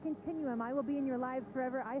 this is a continuum. I will be in your lives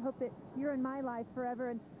forever. I hope that you're in my life forever.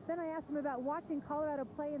 And then I asked him about watching Colorado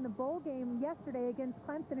play in the bowl game yesterday against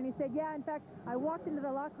Clemson, and he said, yeah, in fact, I walked into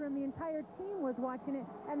the locker room, the entire team was watching it,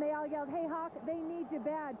 and they all yelled, hey, Hawk, they need you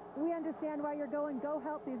bad. We understand why you're going. Go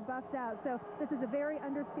help these buffs out. So this is a very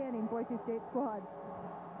understanding Boise State squad.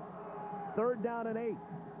 Third down and 8.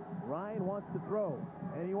 Ryan wants to throw,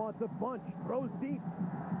 and he wants a bunch. Throws deep.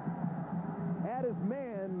 Had his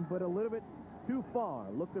man, but a little bit too far.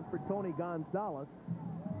 Looking for Tony Gonzalez.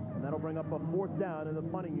 And that'll bring up a fourth down in the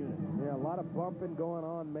punting unit. Yeah, a lot of bumping going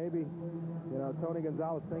on. Maybe, Tony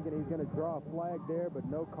Gonzalez thinking he's going to draw a flag there, but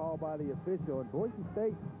no call by the official. And Boise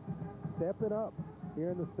State stepping up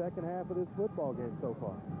here in the second half of this football game so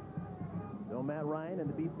far. So Matt Ryan and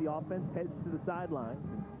the BC offense heads to the sideline.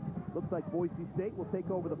 Looks like Boise State will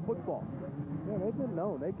take over the football. Yeah, they've been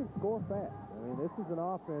known. They can score fast. I mean, this is an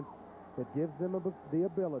offense that gives them the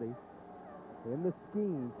ability in the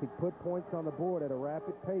scheme to put points on the board at a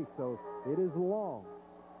rapid pace. So it is long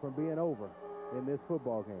from being over in this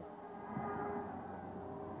football game.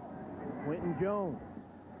 Quentin Jones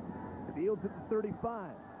fields at the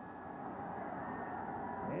 35.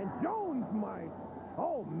 And Jones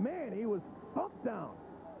oh man, he was thumped down.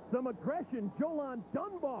 Some aggression. Jolan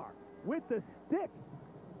Dunbar with the stick.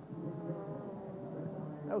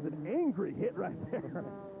 That was an angry hit right there.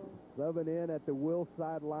 Subbing in at the will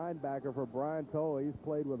side linebacker for Brian Toll. He's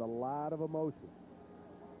played with a lot of emotion.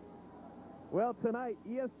 Well, tonight,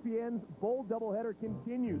 ESPN's Bowl doubleheader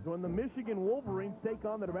continues when the Michigan Wolverines take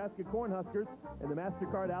on the Nebraska Cornhuskers in the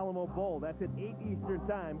MasterCard Alamo Bowl. That's at 8 Eastern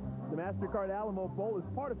Time. The MasterCard Alamo Bowl is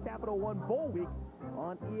part of Capital One Bowl Week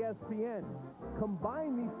on ESPN.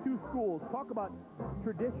 Combine these two schools. Talk about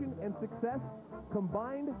tradition and success.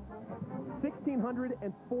 Combined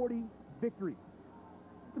 1,640 victories.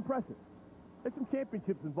 It's impressive. There's some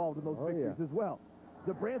championships involved in those victories as well.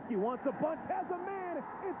 Zabransky wants a bunch, has a man.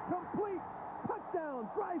 It's complete. Touchdown,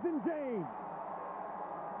 Bryson James.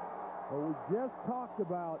 Well, we just talked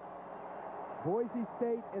about Boise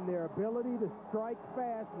State and their ability to strike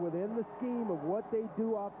fast within the scheme of what they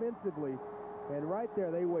do offensively. And right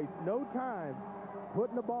there, they waste no time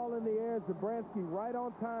putting the ball in the air. Zabransky right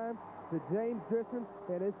on time to James Drisson,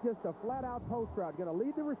 and it's just a flat-out post route. Going to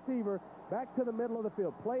lead the receiver back to the middle of the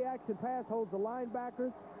field. Play-action pass holds the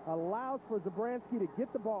linebackers, allows for Zabransky to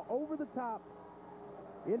get the ball over the top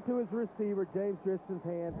into his receiver, James Drisson's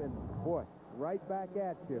hands, and, boy, right back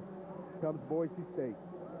at you comes Boise State.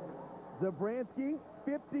 Zabransky,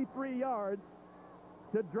 53 yards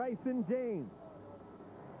to Bryson James.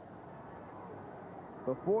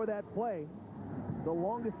 Before that play, the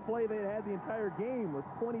longest play they had the entire game was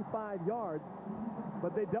 25 yards.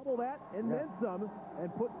 But they double that and then some and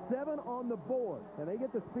put 7 on the board. And they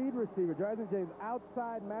get the speed receiver, Bryson James,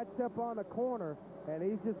 outside, matched up on the corner, and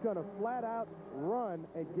he's just going to flat out run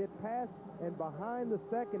and get past and behind the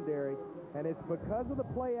secondary. And it's because of the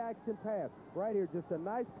play-action pass. Right here, just a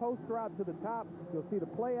nice post route to the top. You'll see the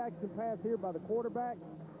play-action pass here by the quarterback,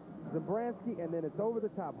 Zabransky, and then it's over the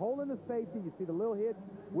top. Holding the safety, you see the little hit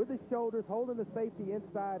with the shoulders, holding the safety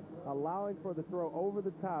inside, allowing for the throw over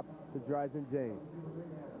the top to Bryson James.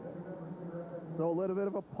 So a little bit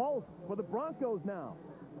of a pulse for the Broncos now.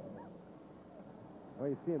 Well,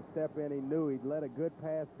 you see him step in. He knew he'd let a good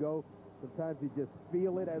pass go. Sometimes you just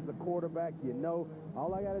feel it as a quarterback. You know,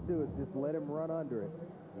 all I got to do is just let him run under it.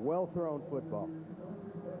 Well-thrown football.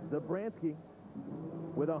 Zabransky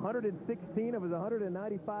with 116 of his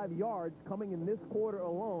 195 yards coming in this quarter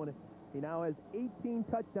alone. He now has 18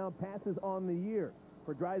 touchdown passes on the year.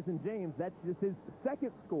 For Bryson James, that's just his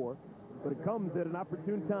second score, but it comes at an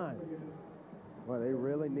opportune time. Well, they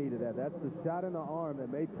really needed that. That's the shot in the arm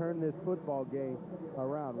that may turn this football game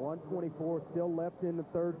around. 1:24 still left in the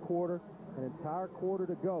third quarter, an entire quarter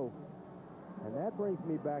to go. And that brings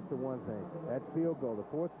me back to one thing, that field goal.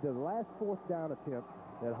 The last fourth down attempt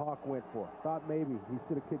that Hawk went for. Thought maybe he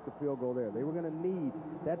should have kicked the field goal there. They were going to need,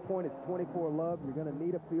 that point it's 24 love. You're going to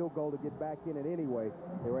need a field goal to get back in it anyway.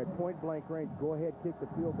 They were at point-blank range. Go ahead, kick the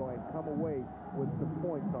field goal, and come away with some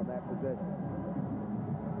points on that possession.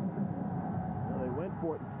 Well, they went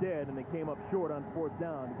for it instead, and they came up short on 4th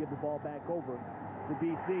down to give the ball back over to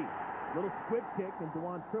BC. Little squib kick, and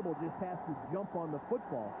Dewan Tribble just has to jump on the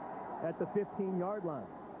football at the 15-yard line.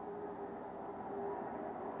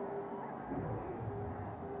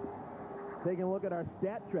 Taking a look at our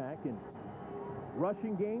stat track, and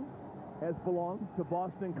rushing game has belonged to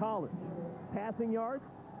Boston College. Passing yards,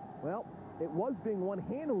 well, it was being won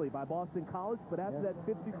handily by Boston College, but after that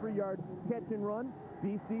 53-yard catch and run,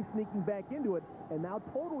 BC sneaking back into it, and now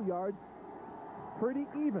total yards pretty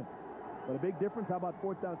even. But a big difference, how about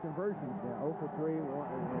 4th down conversions? Yeah, 0 for 3 and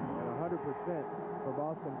 100% for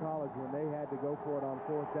Boston College when they had to go for it on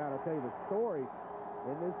 4th down. I'll tell you the story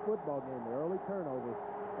in this football game, the early turnovers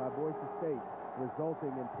by Boise State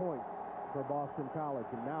resulting in points for Boston College.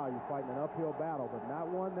 And now you're fighting an uphill battle, but not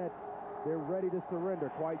one that they're ready to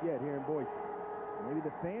surrender quite yet here in Boise. Maybe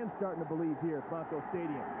the fans starting to believe here at Bronco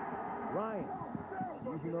Stadium. Ryan,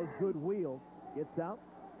 using those good wheels, gets out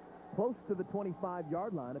close to the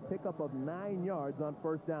 25-yard line, a pickup of 9 yards on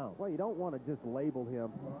 1st down. Well, you don't want to just label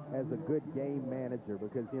him as a good game manager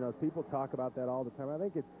because, you know, people talk about that all the time. I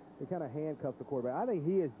think it kind of handcuffs the quarterback. I think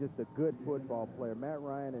he is just a good football player. Matt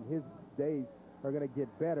Ryan and his days are going to get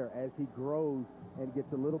better as he grows and gets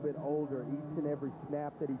a little bit older. Each and every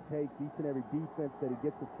snap that he takes, each and every defense that he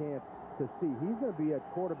gets a chance to see. He's going to be a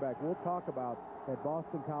quarterback we'll talk about at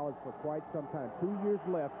Boston College for quite some time. 2 years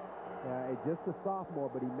left. Just a sophomore,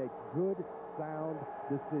 but he makes good, sound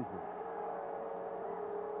decisions.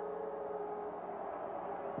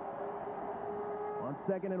 On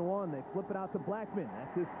 2nd and 1, they flip it out to Blackman.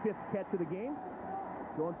 That's his 5th catch of the game.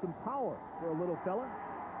 Showing some power for a little fella.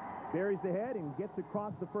 Buries the head and gets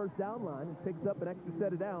across the 1st down line and picks up an extra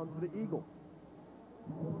set of downs for the Eagles.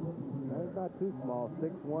 He's not too small.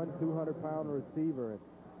 6'1", 200-pound receiver. And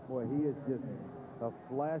boy, he is just a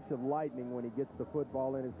flash of lightning when he gets the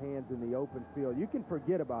football in his hands in the open field. You can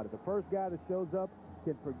forget about it. The first guy that shows up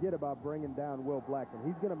can forget about bringing down Will Blackman.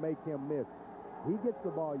 He's going to make him miss. He gets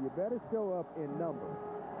the ball. You better show up in numbers.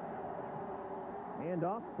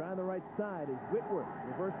 Handoff, trying the right side as Whitworth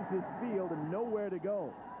reverses his field and nowhere to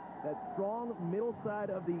go. That strong middle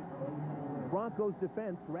side of the Broncos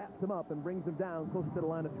defense wraps him up and brings him down close to the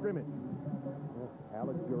line of scrimmage.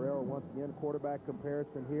 Alex Guerrero once again, quarterback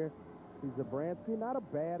comparison here. He's Zabransky, not a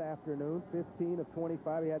bad afternoon, 15 of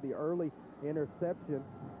 25. He had the early interception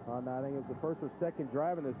on, I think it was the 1st or 2nd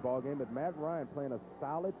drive in this ball game, but Matt Ryan playing a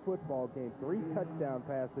solid football game, 3 touchdown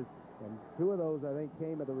passes, and 2 of those, I think,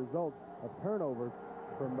 came as a result of turnovers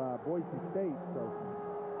from Boise State. So,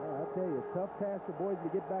 I'll tell you, a tough task for Boise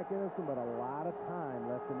to get back in this one, but a lot of time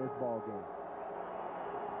left in this ball game.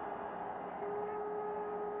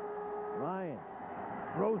 Ryan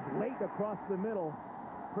throws late across the middle.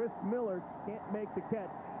 Chris Miller can't make the catch.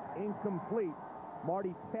 Incomplete.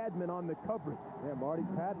 Marty Tadman on the coverage. Yeah, Marty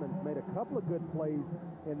Tadman's made a couple of good plays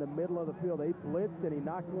in the middle of the field. They blitzed, and he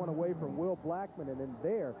knocked one away from Will Blackman. And then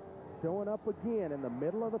there, showing up again in the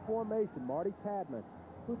middle of the formation, Marty Tadman.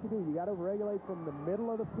 What you do, you got to regulate from the middle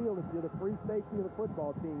of the field. If you're the free safety of the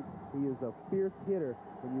football team, he is a fierce hitter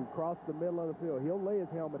when you cross the middle of the field. He'll lay his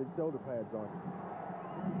helmet and shoulder pads on you.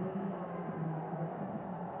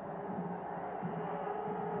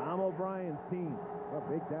 Tom O'Brien's team. A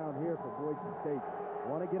big down here for Boise State.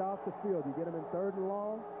 Want to get off the field. You get them in 3rd and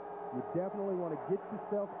long. You definitely want to get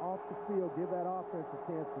yourself off the field. Give that offense a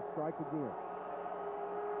chance to strike again.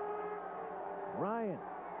 Ryan,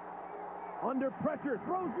 under pressure,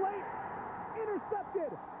 throws late.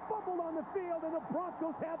 Intercepted. Fumbled on the field, and the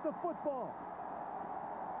Broncos have the football.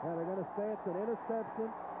 Now they're going to say it's an interception.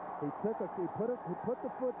 He put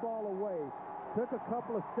the football away, took a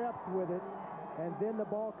couple of steps with it, and then the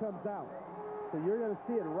ball comes out. So you're going to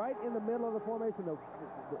see it right in the middle of the formation. Now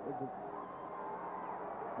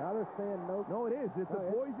they're saying no. No, it is. It's a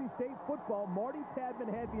Boise State football. Marty Tadman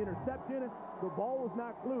had the interception. The ball was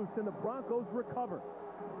knocked loose, and the Broncos recover.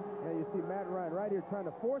 Yeah, you see Matt Ryan right here trying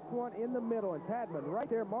to force one in the middle, and Tadman right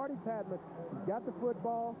there. Marty Tadman, he's got the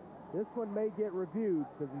football. This one may get reviewed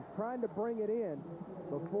because he's trying to bring it in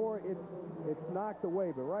before it's knocked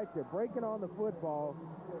away. But right there, breaking on the football,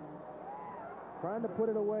 trying to put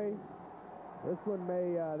it away. This one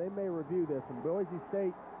they may review this, and Boise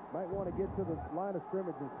State might want to get to the line of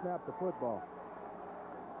scrimmage and snap the football.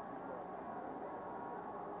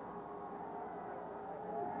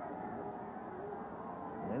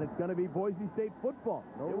 And it's going to be Boise State football.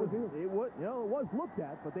 No it review. was looked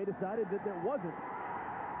at, but they decided that there wasn't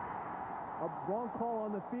a wrong call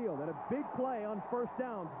on the field, and a big play on first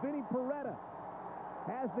down. Vinny Peretta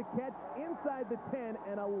has the catch inside the 10,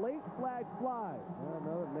 and a late flag flies.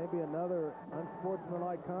 Well, maybe another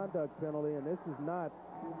unsportsmanlike conduct penalty, and this is not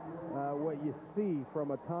what you see from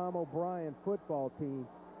a Tom O'Brien football team.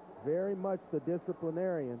 Very much the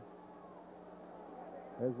disciplinarian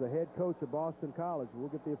as the head coach of Boston College. We'll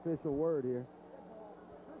get the official word here.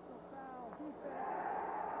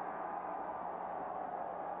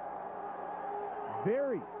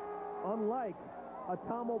 Very unlike a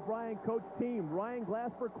Tom O'Brien coach team. Ryan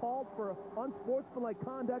Glasper called for unsportsmanlike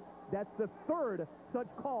conduct. That's the third such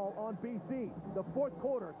call on BC. The fourth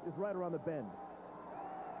quarter is right around the bend.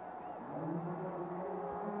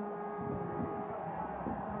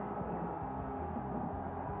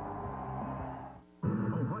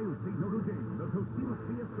 Ohio State Notre Dame, the Tosima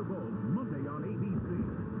Fiesta Bowl, Monday on ABC.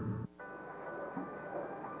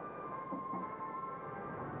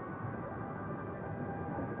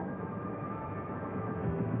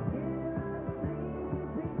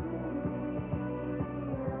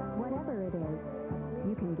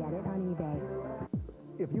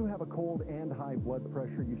 If you have a cold and high blood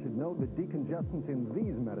pressure, you should know that decongestants in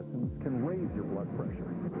these medicines can raise your blood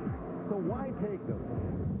pressure. So why take them?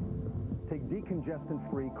 Take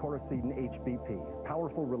decongestant-free Coricidin HBP,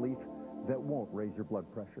 powerful relief that won't raise your blood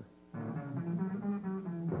pressure.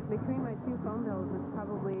 Between my two phone bills, it's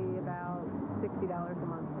probably about $60 a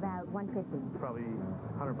month. About $150. Probably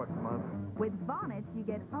 $100 a month. With Vonage, you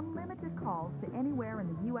get unlimited calls to anywhere in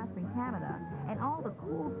the U.S. and Canada, and all the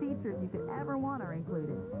cool features you could ever want are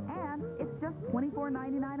included. And it's just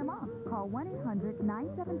 $24.99 a month. Call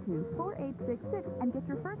 1-800-972-4866 and get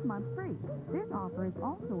your first month free. This offer is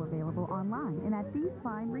also available online and at these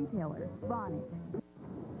fine retailers. Vonage.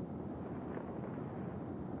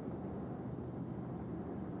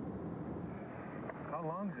 How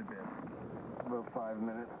long has it been? About 5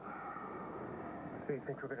 minutes. So you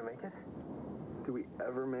think we're going to make it? Do we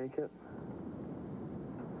ever make it?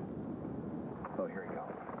 Oh, here he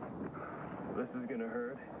goes. This is going to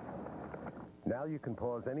hurt. Now you can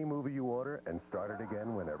pause any movie you order and start it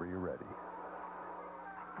again whenever you're ready.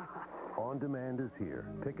 On Demand is here.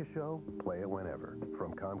 Pick a show, play it whenever.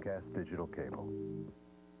 From Comcast Digital Cable.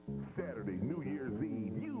 Saturday, New Year's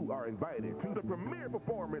Eve, you are invited to the premiere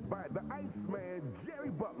performance by the Iceman, Jerry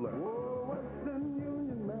Butler. Whoa, Western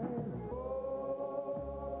Union man.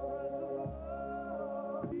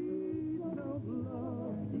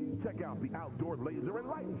 Check out the Outdoor Laser and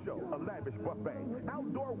Lighting Show, a lavish buffet,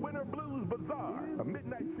 outdoor winter blues bazaar, a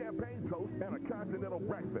midnight champagne toast, and a continental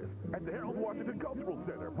breakfast at the Harold Washington Cultural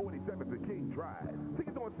Center, 47th and King Drive.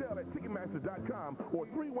 Tickets on sale at Ticketmaster.com or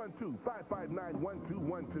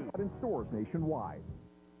 312-559-1212. In stores nationwide.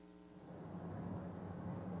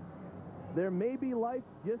 There may be life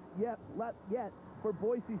just yet for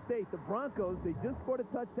Boise State. The Broncos, they just scored a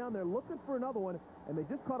touchdown. They're looking for another one, and they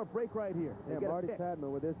just caught a break right here. Yeah, Marty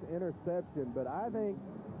Tadman with this interception, but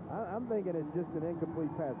I'm thinking it's just an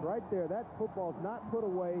incomplete pass. Right there, that football's not put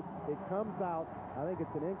away. It comes out. I think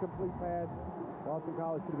it's an incomplete pass. Boston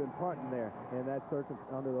College should have been punting there in that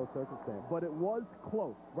under those circumstances. But it was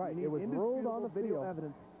close. Right, it was ruled on the video field.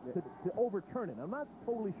 Evidence to overturn it. I'm not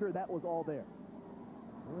totally sure that was all there.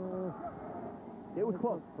 It was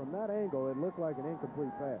close. From that angle, it looked like an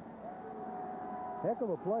incomplete pass. Heck of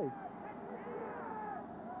a play.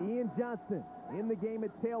 Ian Johnson in the game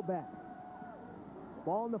at tailback.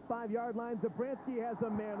 Ball on the 5-yard line. Zabransky has a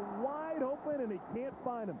man wide open, and he can't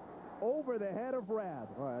find him. Over the head of Rad.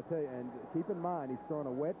 All right, I tell you, and keep in mind, he's throwing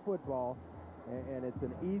a wet football, and it's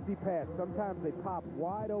an easy pass. Sometimes they pop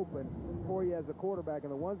wide open for you as a quarterback,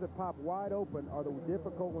 and the ones that pop wide open are the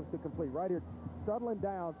difficult ones to complete. Right here, settling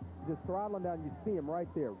down, just throttling down, you see him right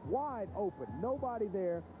there. Wide open, nobody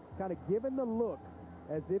there, kind of giving the look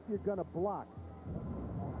as if you're going to block.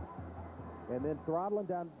 And then throttling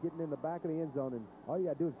down, getting in the back of the end zone, and all you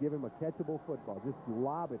got to do is give him a catchable football. Just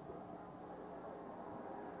lob it.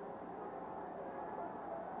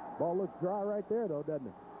 Ball looks dry right there, though, doesn't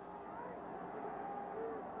it?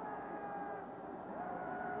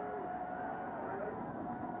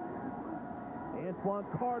 Antoine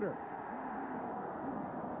Carter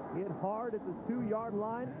hit hard at the 2-yard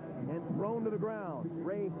line and thrown to the ground.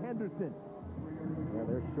 Ray Henderson. Yeah,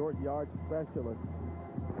 their short yard specialist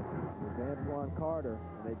is Antoine Carter.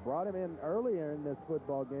 And they brought him in earlier in this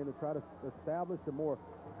football game to try to establish a more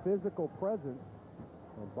physical presence.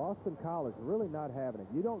 And Boston College really not having it.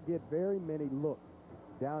 You don't get very many looks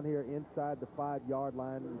down here inside the 5-yard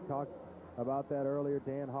line. We talked about that earlier.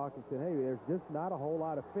 Dan Hawkins said, hey, there's just not a whole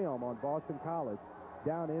lot of film on Boston College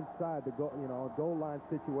down inside the goal line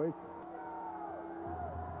situation.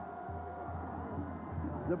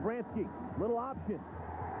 Zabransky, little option.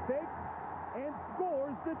 Fake, and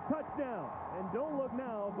scores the touchdown. And don't look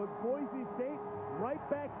now, but Boise State right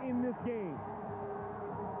back in this game.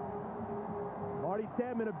 Marty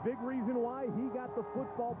Chapman, a big reason why he got the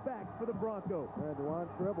football back for the Broncos. Dewan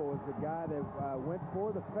Tribble was the guy that went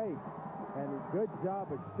for the fake, and a good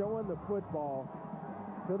job of showing the football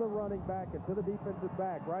to the running back and to the defensive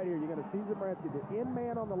back. Right here, you're going to see Zabransky. The end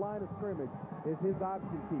man on the line of scrimmage is his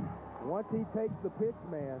option key. Once he takes the pitch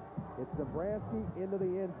man, it's Zabransky into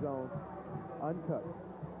the end zone, untouched.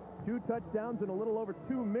 2 touchdowns in a little over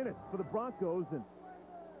 2 minutes for the Broncos, and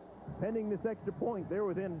pending this extra point, they're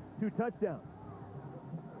within 2 touchdowns.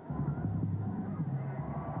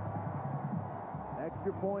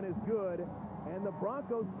 Extra point is good, and the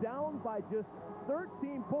Broncos down by just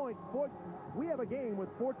 13 points. We have a game with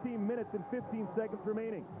 14 minutes and 15 seconds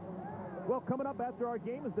remaining. Well, coming up after our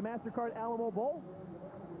game is the MasterCard Alamo Bowl.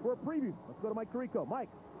 For a preview, let's go to Mike Tirico. Mike.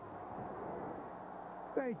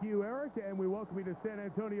 Thank you, Eric, and we welcome you to San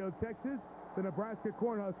Antonio, Texas. The Nebraska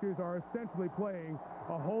Cornhuskers are essentially playing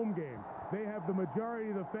a home game. They have the majority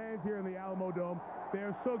of the fans here in the Alamo Dome. They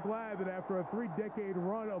are so glad that after a 3-decade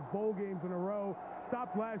run of bowl games in a row,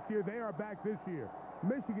 stopped last year, they are back this year.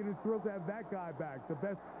 Michigan is thrilled to have that guy back. The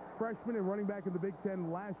best freshman and running back in the Big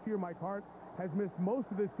Ten last year, Mike Hart, has missed most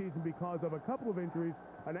of this season because of a couple of injuries.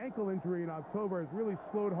 An ankle injury in October has really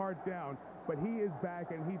slowed Hart down, but he is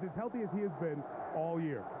back, and he's as healthy as he has been all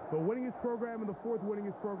year. The winningest program and the 4th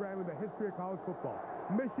winningest program in the history of college football.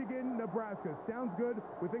 Michigan, Nebraska. Sounds good.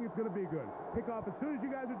 We think it's going to be good. Kickoff as soon as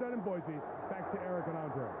you guys are done in Boise. Back to Eric and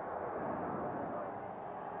Andre.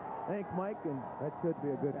 Thanks, Mike. And that should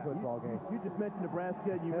be a good football game. You just mentioned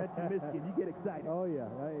Nebraska, and you mentioned Michigan. You get excited. Oh,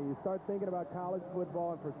 yeah. You start thinking about college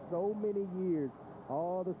football, and for so many years,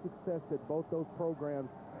 all the success that both those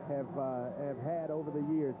programs have had over the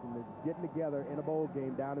years, and getting together in a bowl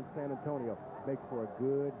game down in San Antonio makes for a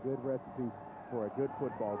good recipe for a good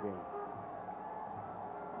football game.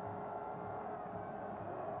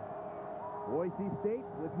 Boise State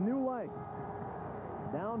with new life.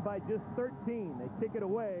 Down by just 13. They kick it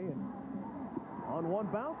away, and on one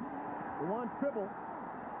bounce, Dewan Tribble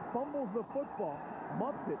fumbles the football,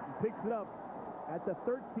 muffs it, and picks it up at the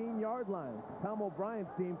 13-yard line. Tom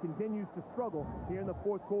O'Brien's team continues to struggle here in the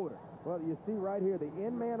 4th quarter. Well, you see right here, the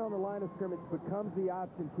end man on the line of scrimmage becomes the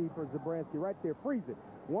option key for Zabransky. Right there, freeze it.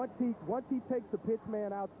 Once he takes the pitch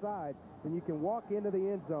man outside, then you can walk into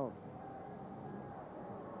the end zone.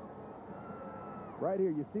 Right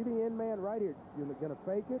here, you see the end man right here. You're going to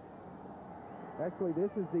fake it. Actually,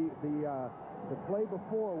 this is the play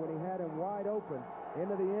before when he had him wide open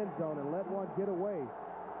into the end zone and let one get away.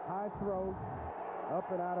 High throw, up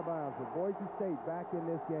and out of bounds. With Boise State back in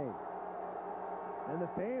this game. And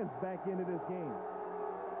the fans back into this game.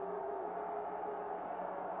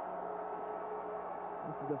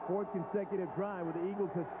 This is the 4th consecutive drive where the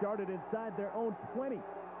Eagles have started inside their own 20.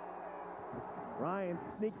 Ryan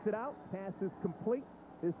sneaks it out. Pass is complete.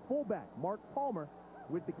 His fullback, Mark Palmer,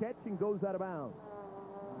 with the catch and goes out of bounds.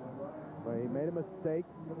 Well, he made a mistake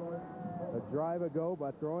a drive ago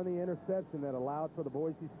by throwing the interception that allowed for the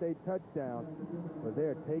Boise State touchdown. But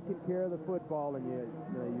they're taking care of the football, and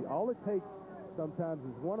all it takes sometimes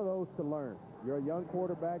is one of those to learn. You're a young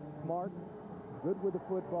quarterback, smart, good with the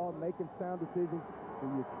football, making sound decisions, and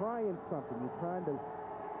you're trying something. You're trying to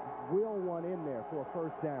will one in there for a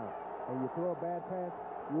first down. And you throw a bad pass,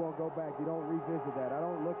 you won't go back. You don't revisit that. I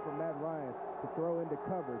don't look for Matt Ryan to throw into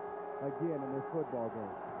coverage again in this football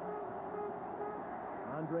game.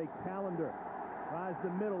 Andre Callender tries the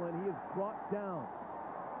middle, and he is brought down.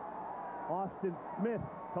 Austin Smith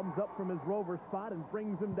comes up from his rover spot and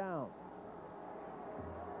brings him down.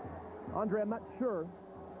 Andre, I'm not sure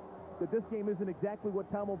that this game isn't exactly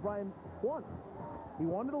what Tom O'Brien wants. He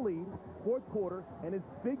wanted a lead, 4th quarter, and his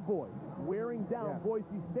big boys wearing down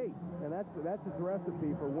Boise State. And that's his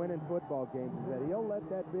recipe for winning football games, is that he'll let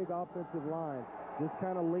that big offensive line just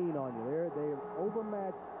kind of lean on you. They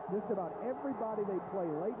overmatch just about everybody they play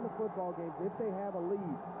late in the football games. If they have a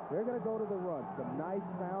lead, they're going to go to the run. Some nice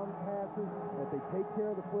sound passes that they take care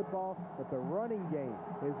of the football, but the running game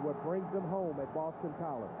is what brings them home at Boston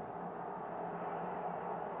College.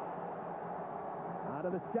 Out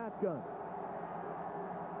of the shotgun.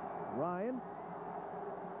 Ryan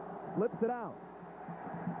flips it out.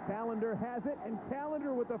 Callender has it, and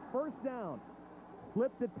Callender with a first down.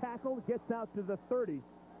 Flips the tackle, gets out to the 30,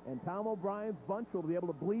 and Tom O'Brien's bunch will be able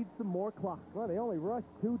to bleed some more clock. Well, they only rushed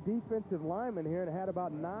 2 defensive linemen here and had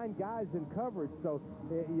about 9 guys in coverage. So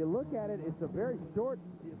you look at it, it's a very short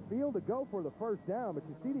field to go for the first down, but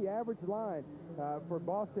you see the average line for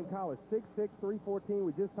Boston College, 6'6", 314.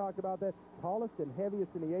 We just talked about that. Tallest and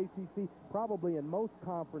heaviest in the ACC, probably in most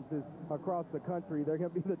conferences across the country. They're going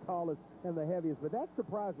to be the tallest and the heaviest. But that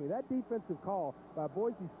surprised me. That defensive call by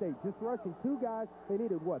Boise State, just rushing two guys. They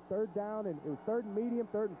needed, what, third down, and it was third and medium,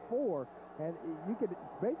 third and 4. And you could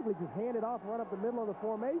basically just hand it off, run up the middle of the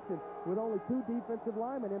formation with only two defensive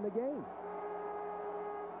linemen in the game.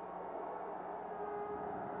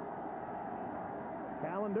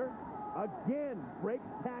 Callender again breaks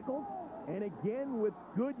tackles, and again with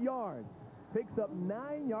good yards. Picks up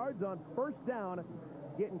 9 yards on first down,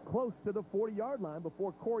 getting close to the 40-yard line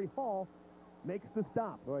before Corey Hall makes the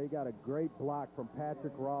stop. Well, he got a great block from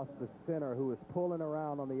Patrick Ross, the center, who is pulling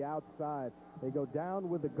around on the outside. They go down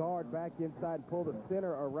with the guard back inside and pull the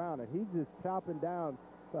center around, and he's just chopping down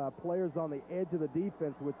players on the edge of the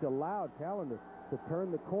defense, which allowed Callender to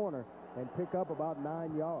turn the corner and pick up about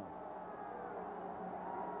 9 yards.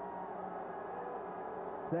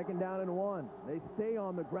 Second down and 1. They stay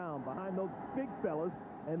on the ground behind those big fellas,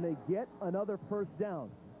 and they get another first down.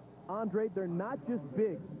 Andre, they're not just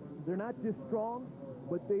big. They're not just strong,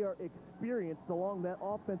 but they are experienced along that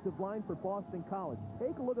offensive line for Boston College.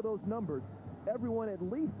 Take a look at those numbers. Everyone at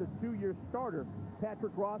least a 2-year starter.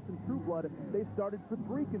 Patrick Ross and Trueblood, they started for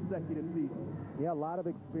 3 consecutive seasons. Yeah, a lot of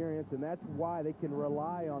experience, and that's why they can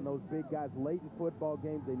rely on those big guys late in football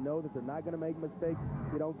games. They know that they're not going to make mistakes.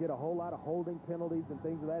 You don't get a whole lot of holding penalties and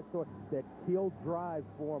things of that sort that kill drives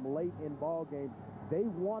for them late in ball games. They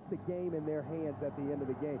want the game in their hands at the end of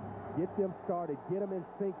the game. Get them started. Get them in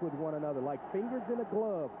sync with one another, like fingers in a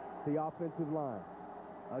glove, the offensive line.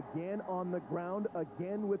 Again on the ground,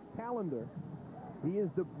 again with Callender. He is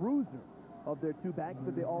the bruiser of their two backs,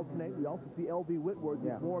 but they alternate. We also see L.B. Whitworth,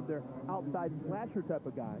 who's more of their outside slasher type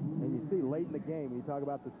of guy. And you see late in the game, you talk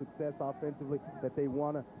about the success offensively, that they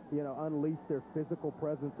want to, unleash their physical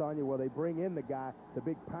presence on you. Well, they bring in the guy, the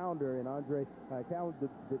big pounder, and Andre Callender,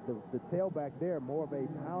 the tailback there, more of a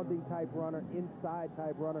pounding type runner, inside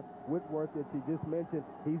type runner. Whitworth, as you just mentioned,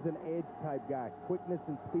 he's an edge type guy. Quickness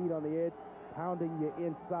and speed on the edge, pounding you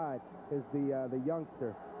inside is the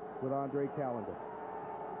youngster with Andre Callender.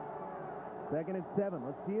 Second and 7.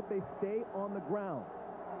 Let's see if they stay on the ground.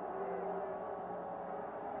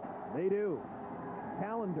 They do.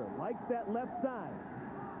 Callender likes that left side.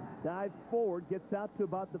 Dives forward, gets out to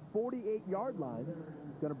about the 48-yard line.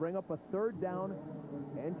 He's going to bring up a third down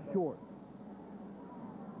and short.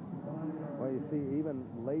 Well, you see, even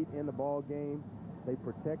late in the ball game, they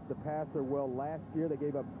protect the passer well. Last year, they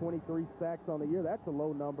gave up 23 sacks on the year. That's a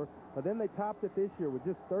low number. But then they topped it this year with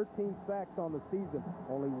just 13 sacks on the season.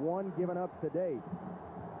 Only 1 given up today.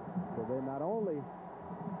 So they not only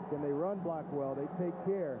can they run block well, they take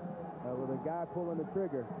care with a guy pulling the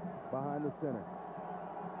trigger behind the center.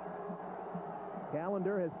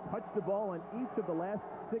 Callender has touched the ball on each of the last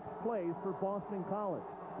 6 plays for Boston College.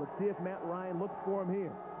 Let's see if Matt Ryan looks for him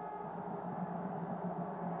here.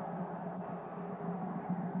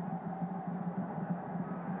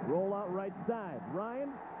 Roll out right side.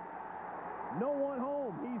 Ryan, no one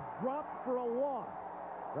home. He's dropped for a loss.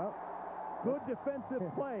 Well, good defensive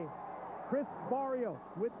play. Chris Barrios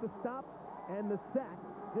with the stop and the sack.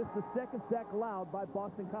 Just the second sack allowed by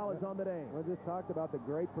Boston College on the day. We just talked about the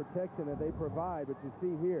great protection that they provide, but you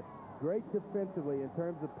see here, great defensively in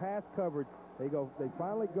terms of pass coverage. They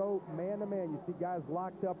finally go man-to-man. You see guys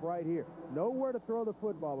locked up right here. Nowhere to throw the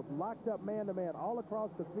football, but locked up man-to-man all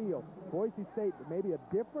across the field. Boise State, maybe a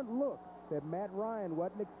different look that Matt Ryan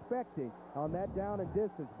wasn't expecting on that down and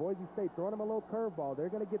distance. Boise State throwing them a little curveball. They're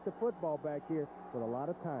going to get the football back here with a lot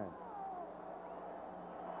of time.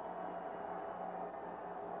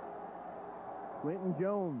 Quentin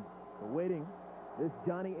Jones awaiting this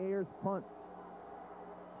Johnny Ayers punt.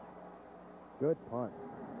 Good punt.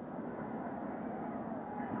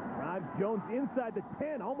 Drives Jones inside the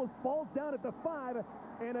 10, almost falls down at the 5,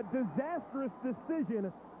 and a disastrous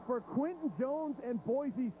decision for Quentin Jones and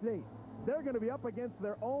Boise State. They're going to be up against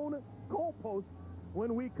their own goalposts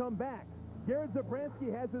when we come back. Jarad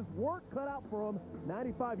Zabransky has his work cut out for him,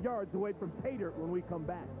 95 yards away from Tater when we come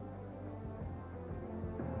back.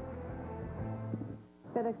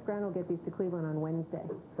 FedEx Ground will get these to Cleveland on Wednesday.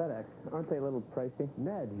 FedEx, aren't they a little pricey?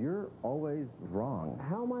 Ned, you're always wrong.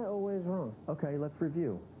 How am I always wrong? Okay, let's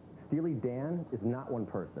review. Steely Dan is not one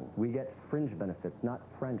person. We get fringe benefits, not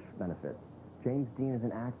French benefits. James Dean is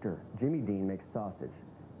an actor. Jimmy Dean makes sausage.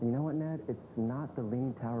 And you know what, Ned? It's not the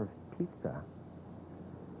Leaning Tower of Pizza.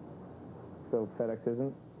 So FedEx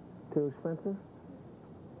isn't too expensive?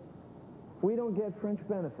 We don't get French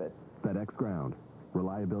benefits. FedEx Ground.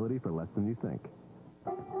 Reliability for less than you think.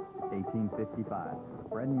 1855.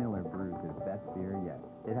 Fred Miller brews his best beer yet.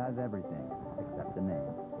 It has everything except the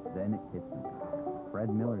name. Then it hits me. Fred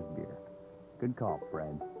Miller's beer. Good call,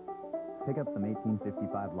 Fred. Pick up some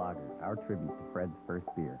 1855 lager, our tribute to Fred's first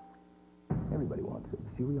beer. Everybody wants it.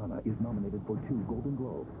 Syriana is nominated for 2 Golden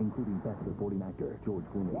Globes, including Best Supporting Actor, George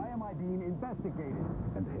Clooney. Why am I being investigated?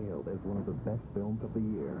 And hailed as one of the best films of the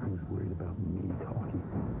year. Who's worried about me talking?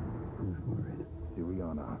 Who's worried?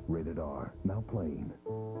 Syriana, rated R, now playing.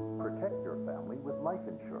 Protect your family with life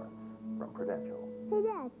insurance from Prudential. Hey,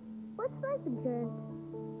 Dad, what's life insurance?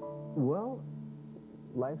 Well,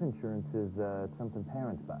 life insurance is something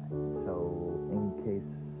parents buy. So, in case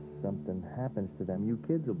something happens to them, you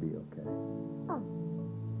kids will be okay. Oh.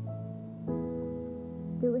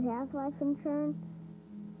 Do we have life insurance?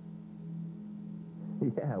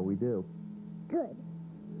 Yeah, we do. Good.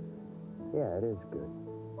 Yeah, it is good.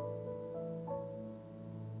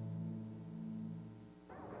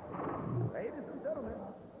 Ladies and gentlemen,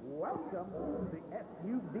 welcome to the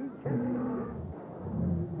SUV Championship.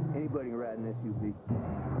 Anybody can ride an SUV.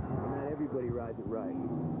 Not everybody rides it right.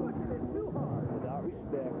 Pushing it too hard. Without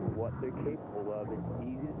respect for what they're capable of, it's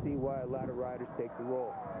easy to see why a lot of riders take the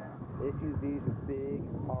role. SUVs are big,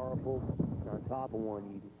 powerful, and on top of one,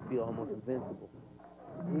 you just feel almost invincible.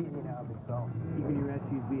 Easy now, big fella. Keeping your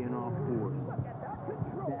SUV in all fours.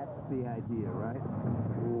 That's the idea, right?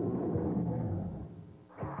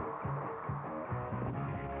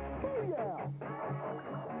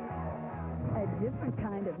 A different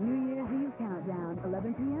kind of New Year's Eve countdown,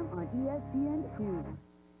 11 p.m. on ESPN2.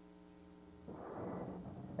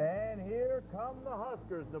 And here come the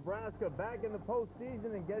Huskers. Nebraska back in the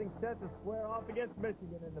postseason and getting set to square off against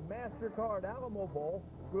Michigan in the MasterCard Alamo Bowl.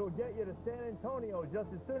 We'll get you to San Antonio just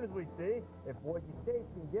as soon as we see if Boise State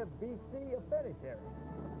can give BC a finish here.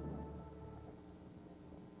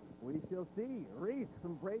 We shall see. Reese,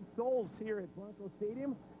 some brave souls here at Bronco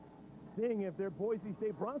Stadium, seeing if their Boise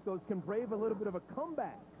State Broncos can brave a little bit of a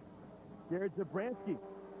comeback. Jarad Zabransky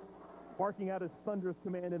barking out his thunderous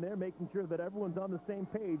command in there, making sure that everyone's on the same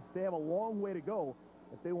page. They have a long way to go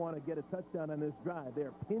if they want to get a touchdown on this drive. They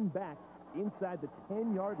are pinned back inside the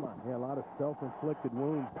 10-yard line. Yeah, a lot of self-inflicted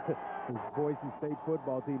wounds. This Boise State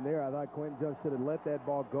football team there. I thought Quentin Jones should have let that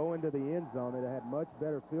ball go into the end zone. It had much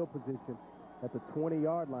better field position at the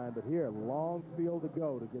 20-yard line, but here, long field to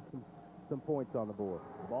go to get some points on the board.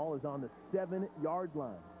 The ball is on the 7-yard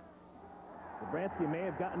line. Zabransky may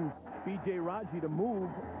have gotten B.J. Raji to move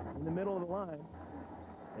in the middle of the line.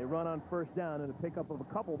 They run on first down and a pickup of a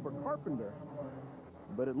couple for Carpenter.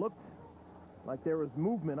 But it looked like there was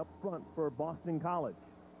movement up front for Boston College.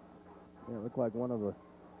 Yeah, it looked like one of the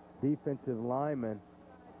defensive linemen,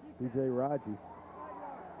 B.J. Raji.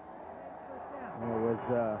 It was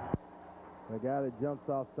the guy that jumps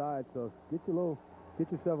offside, so get yourself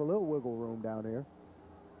a little wiggle room down here.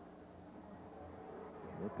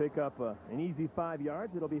 They pick up an easy 5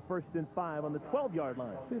 yards. It'll be 1st and 5 on the 12-yard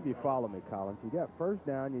line. See if you follow me, Collins. You got first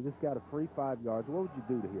down. You just got a free 5 yards. What would you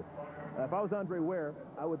do to here? If I was Andre Ware,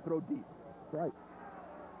 I would throw deep. That's right.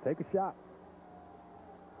 Take a shot.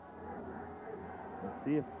 Let's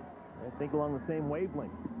see if they think along the same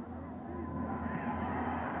wavelength.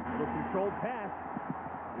 Little controlled pass.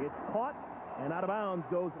 It's caught, and out of bounds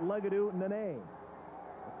goes Legadou Nene.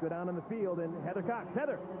 Let's go down in the field, and Heather Cox.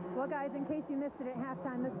 Heather. Well, guys, in case you missed it at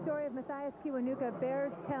halftime, the story of Matthias Kiwanuka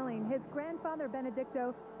bears telling. His grandfather,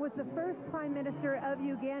 Benedicto, was the first prime minister of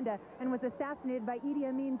Uganda and was assassinated by Idi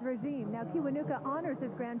Amin's regime. Now, Kiwanuka honors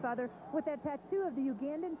his grandfather with that tattoo of the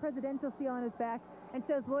Ugandan presidential seal on his back and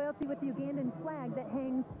shows loyalty with the Ugandan flag that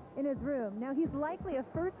hangs in his room. Now, he's likely a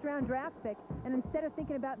first-round draft pick, and instead of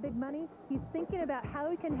thinking about big money, he's thinking about how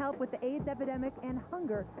he can help with the AIDS epidemic and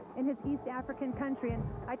hunger in his East African country. And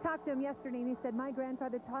I talked to him yesterday, and he said, my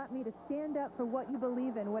grandfather taught me to stand up for what you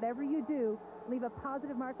believe in. Whatever you do, leave a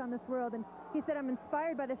positive mark on this world. And he said, I'm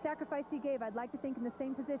inspired by the sacrifice he gave. I'd like to think in the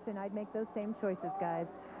same position, I'd make those same choices, guys.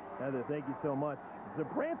 Heather, thank you so much.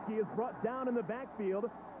 Zabransky is brought down in the backfield,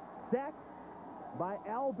 sacked by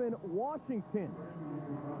Alvin Washington.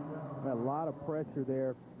 A lot of pressure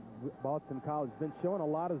there. Boston College has been showing a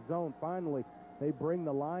lot of zone. Finally, they bring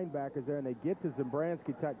the linebackers there, and they get to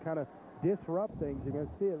Zabransky to kind of disrupt things. You're going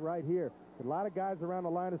to see it right here. A lot of guys around the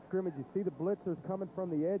line of scrimmage. You see the blitzers coming from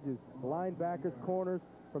the edges, linebackers, corners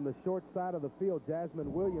from the short side of the field.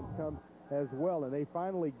 Jasmine Williams comes as well, and they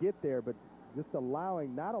finally get there, but just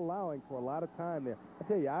not allowing for a lot of time there. I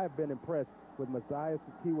tell you, I have been impressed with Matthias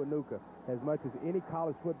Kiwanuka as much as any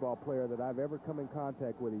college football player that I've ever come in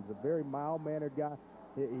contact with. He's a very mild-mannered guy.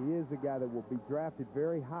 He is a guy that will be drafted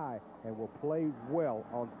very high and will play well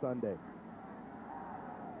on Sunday.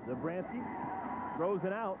 Zabransky throws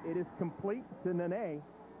it out. It is complete to Nene.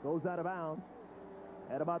 Goes out of bounds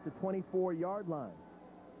at about the 24-yard line.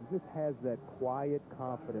 He just has that quiet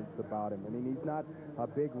confidence about him. I mean, he's not a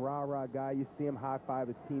big rah-rah guy. You see him high-five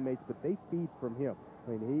his teammates, but they feed from him.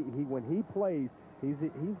 I mean, he when he plays, he's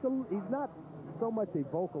not so much a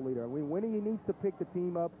vocal leader. I mean, when he needs to pick the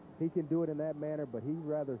team up, he can do it in that manner, but he'd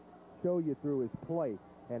rather show you through his play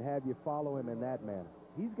and have you follow him in that manner.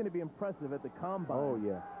 He's going to be impressive at the combine. Oh,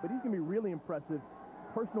 yeah. But he's going to be really impressive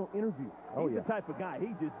personal interview. He's the type of guy. He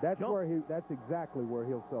just that's exactly where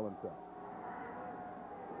he'll sell himself.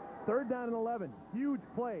 3rd down and 11. Huge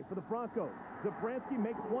play for the Broncos. Zabransky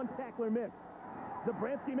makes one tackler miss.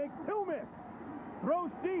 Zabransky makes 2 miss.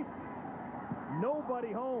 Throws deep.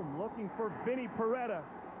 Nobody home. Looking for Vinny Peretta.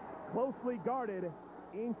 Closely guarded.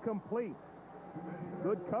 Incomplete.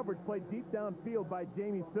 Good coverage played deep downfield by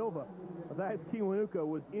Jamie Silva. Elias Kiwanuka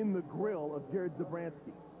was in the grill of Jarad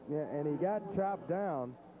Zabransky. Yeah, and he got chopped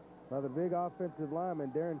down by the big offensive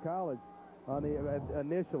lineman, Darren College, on the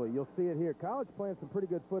initially. You'll see it here. College playing some pretty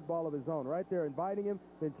good football of his own. Right there, inviting him,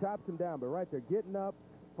 then chops him down. But right there, getting up,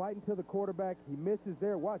 fighting to the quarterback. He misses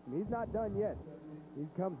there. Watch him. He's not done yet. He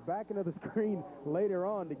comes back into the screen later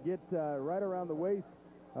on to get right around the waist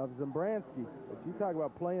of Zabransky. But you talk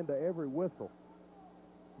about playing to every whistle.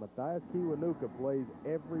 Matthias Kiwanuka plays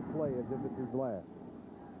every play as if it's his last.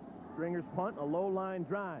 Stringer's punt, a low-line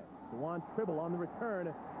drive. Dewan Tribble on the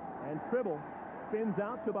return, and Tribble spins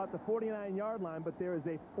out to about the 49-yard line, but there is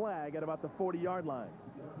a flag at about the 40-yard line.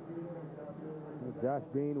 Josh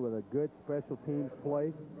Bean with a good special teams play.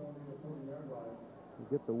 You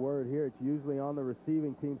get the word here. It's usually on the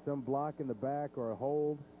receiving team, some block in the back or a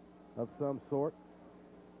hold of some sort.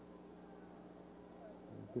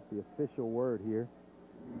 Get the official word here.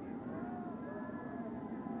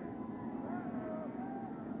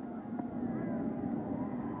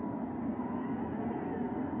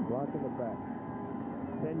 Block in the back.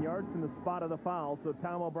 10 yards from the spot of the foul, so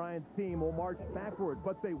Tom O'Brien's team will march backward,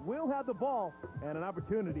 but they will have the ball and an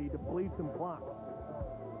opportunity to bleed some clock.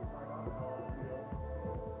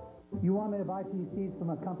 You want me to buy PCs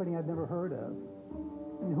from a company I've never heard of?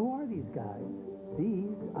 I mean, who are these guys?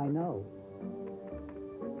 These, I know.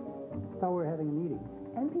 Thought we were having a meeting.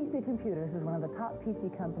 MPC Computers is one of the top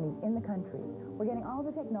PC companies in the country. We're getting all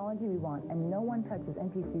the technology we want, and no one touches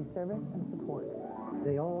MPC's service and support.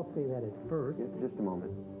 They all say that at first. Just a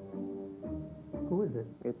moment. Who is it?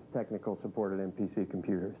 It's technical support at MPC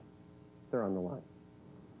Computers. They're on the line.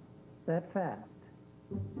 That fast.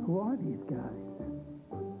 Who are these guys?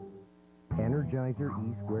 Energizer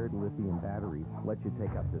E-squared lithium batteries let you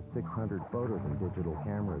take up to 600 photos in digital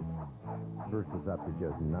cameras versus up to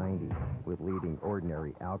just 90 with leading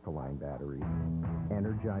ordinary alkaline batteries.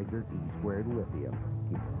 Energizer E-squared lithium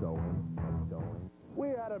keeps going and going. We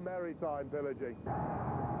had a merry time pillaging.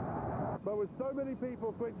 But with so many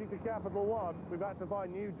people switching to Capital One, we've had to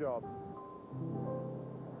find new jobs.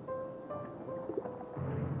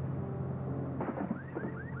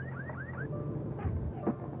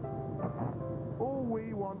 All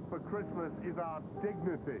we want for Christmas is our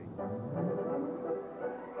dignity.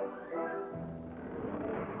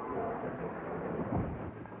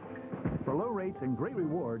 For low rates and great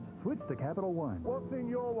rewards, switch to Capital One. What's in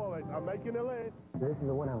your wallet? I'm making a list. This is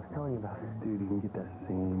the one I was telling you about. Dude, you can get that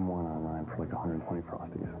same one online for like 120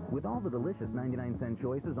 Frosties. With all the delicious 99-cent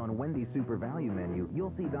choices on Wendy's Super Value menu,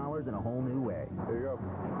 you'll see dollars in a whole new way. There you go.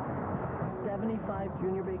 75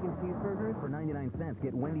 Junior Bacon Cheeseburgers? For 99 cents,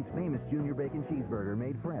 get Wendy's famous Junior Bacon Cheeseburger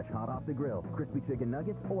made fresh, hot off the grill, crispy chicken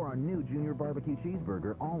nuggets, or our new Junior Barbecue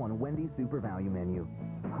Cheeseburger, all on Wendy's Super Value menu.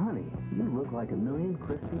 Honey, you look like a million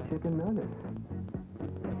crispy chicken nuggets.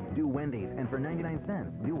 Do Wendy's, and for 99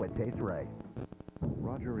 cents, do what tastes right.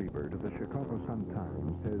 Roger Ebert of the Chicago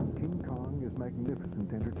Sun-Times says King Kong is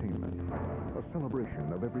magnificent entertainment, a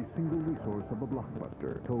celebration of every single resource of a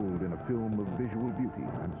blockbuster, told in a film of visual beauty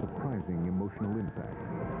and surprising emotional impact.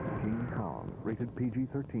 King Kong, rated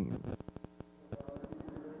PG-13.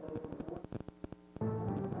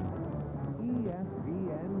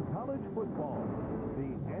 ESPN College Football,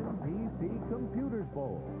 the MPC Computers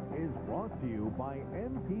Bowl, is brought to you by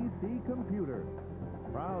MPC Computers,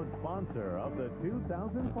 proud sponsor of the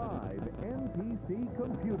 2005 MPC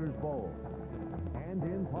Computers Bowl. And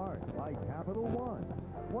in part by Capital One.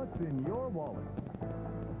 What's in your wallet?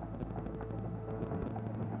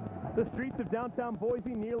 The streets of downtown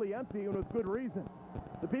Boise nearly empty, and with good reason.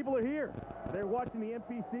 The people are here. They're watching the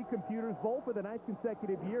MPC Computers Bowl for the 9th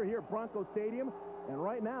consecutive year here at Bronco Stadium. And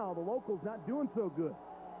right now, the locals not doing so good.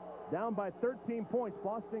 Down by 13 points.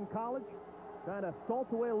 Boston College trying to salt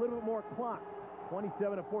away a little bit more clock.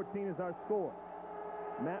 27-14 is our score.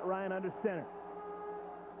 Matt Ryan under center.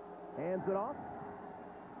 Hands it off.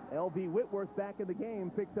 L.B. Whitworth back in the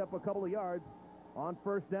game, picks up a couple of yards on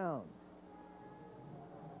first down.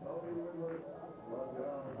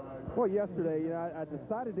 Well, yesterday, I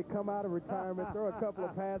decided to come out of retirement, throw a couple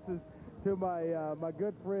of passes to my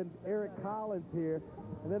good friend Eric Collins here,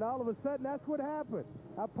 and then all of a sudden, that's what happened.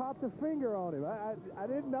 I popped a finger on him. I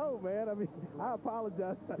didn't know, man. I mean, I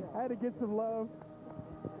apologize. I had to get some love.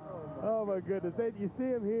 Oh, my goodness. You see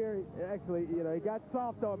him here. Actually, he got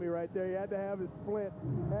soft on me right there. He had to have his splint.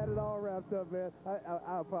 Had it all wrapped up, man.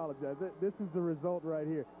 I apologize. This is the result right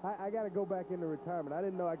here. I got to go back into retirement. I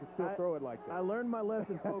didn't know I could still throw it like that. I learned my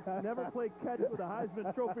lesson, folks. Never play catch with a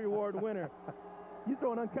Heisman Trophy Award winner. You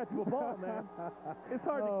throw an uncatchable ball, man. It's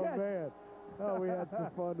hard to catch. Oh, man. Oh, we had some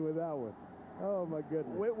fun with that one. Oh, my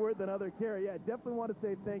goodness. Whitworth, another carry. Yeah, definitely want to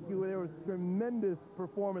say thank you. There was tremendous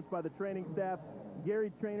performance by the training staff.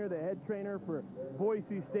 Gary Trainer, the head trainer for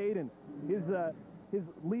Boise State, and his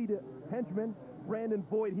lead henchman, Brandon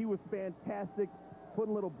Boyd, he was fantastic,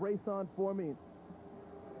 putting a little brace on for me.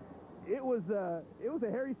 It was a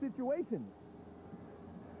hairy situation.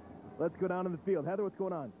 Let's go down in the field. Heather, what's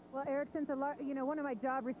going on? Well, Eric, since one of my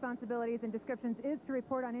job responsibilities and descriptions is to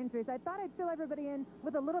report on injuries, I thought I'd fill everybody in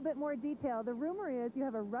with a little bit more detail. The rumor is you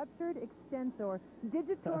have a ruptured extensor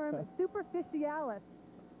digitorum superficialis.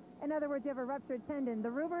 In other words, you have a ruptured tendon. The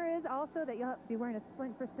rumor is also that you'll have to be wearing a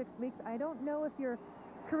splint for 6 weeks. I don't know if your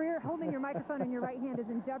career holding your microphone in your right hand is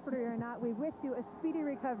in jeopardy or not. We wish you a speedy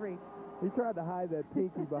recovery. He tried to hide that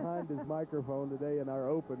pinky behind his microphone today in our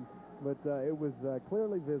open, but it was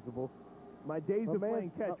clearly visible. My days of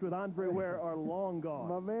playing catch with Andre Ware are long gone.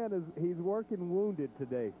 My man he's working wounded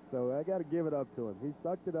today, so I got to give it up to him. He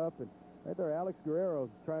sucked it up, and right there, Alex Guerrero's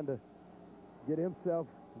trying to get himself,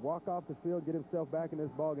 walk off the field, get himself back in this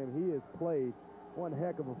ball game. He has played one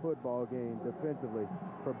heck of a football game defensively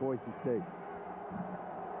for Boise State.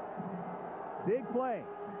 Big play.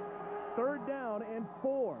 3rd down and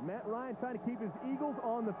 4. Matt Ryan trying to keep his Eagles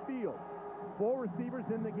on the field. 4 receivers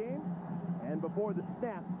in the game, and before the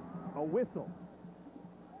snap, a whistle.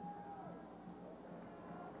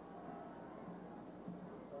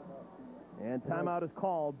 And timeout is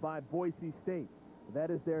called by Boise State. That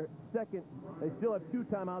is their second. They still have 2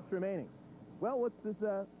 timeouts remaining. Well, what's this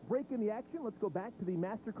break in the action? Let's go back to the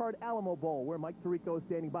MasterCard Alamo Bowl where Mike Tirico is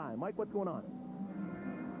standing by. Mike, what's going on?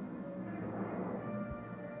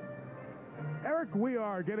 Eric, we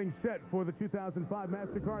are getting set for the 2005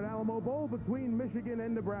 MasterCard Alamo Bowl between Michigan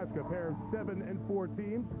and Nebraska. A pair of 7 and 4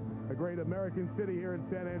 teams. A great American city here in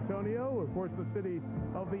San Antonio. Of course, the city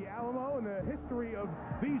of the Alamo. And the history of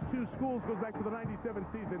these 2 schools goes back to the 97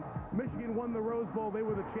 season. Michigan won the Rose Bowl. They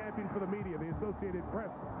were the champion for the media, the Associated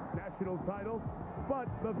Press national title. But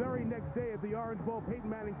the very next day at the Orange Bowl, Peyton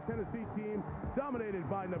Manning's Tennessee team, dominated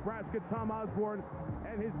by Nebraska. Tom Osborne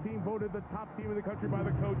and his team voted the top team in the country by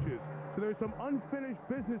the coaches. So there's some unfinished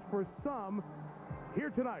business for some here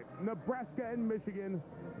tonight. Nebraska and Michigan,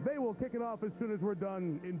 they will kick it off as soon as we're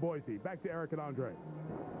done in Boise. Back to Eric and Andre.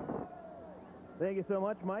 Thank you so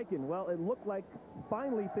much, Mike. And, well, it looked like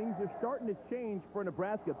finally things are starting to change for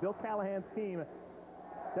Nebraska. Bill Callahan's team,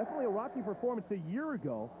 definitely a rocky performance a year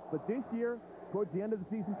ago, but this year, towards the end of the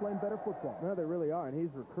season, playing better football. No, they really are, and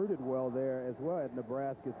he's recruited well there as well at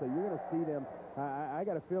Nebraska, so you're going to see them. I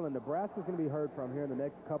got a feeling Nebraska's going to be heard from here in the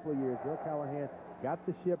next couple of years. Bill Callahan got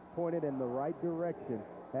the ship pointed in the right direction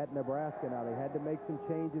at Nebraska. Now, they had to make some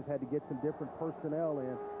changes, had to get some different personnel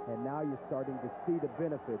in, and now you're starting to see the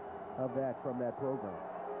benefits of that from that program.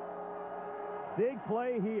 Big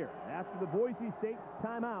play here after the Boise State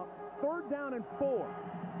timeout. 3rd down and 4.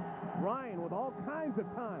 Ryan with all kinds of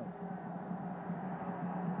time.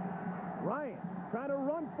 Ryan trying to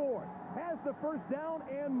run for it. Has the first down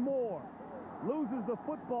and more. Loses the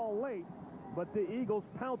football late, but the Eagles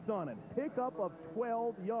pounce on it. Pickup of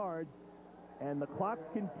 12 yards, and the clock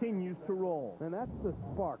continues to roll. And that's the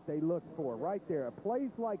spark they looked for right there.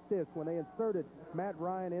 Plays like this, when they inserted Matt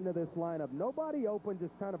Ryan into this lineup, nobody open,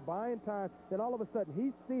 just kind of buying time. Then all of a sudden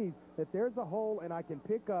he sees that there's a hole and I can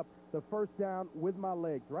pick up the first down with my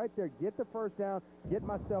legs. Right there, get the first down, get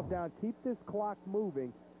myself down, keep this clock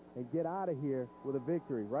moving, and get out of here with a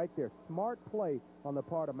victory. Right there, smart play on the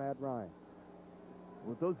part of Matt Ryan.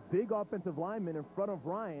 With those big offensive linemen in front of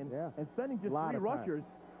Ryan, and sending just 3 rushers.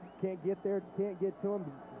 Can't get there, can't get to him.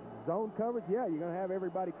 Zone coverage, yeah, you're going to have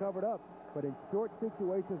everybody covered up. But in short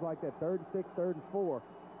situations like that, 3rd and 6, 3rd and 4,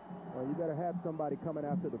 well, you better have somebody coming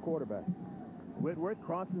after the quarterback. Whitworth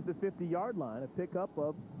crosses the 50-yard line, a pickup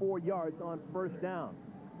of 4 yards on first down.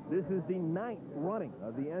 This is the 9th running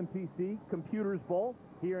of the MPC Computers Bowl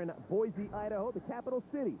here in Boise, Idaho, the capital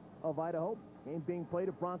city of Idaho. Game being played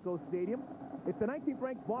at Broncos Stadium. It's the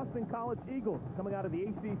 19th-ranked Boston College Eagles coming out of the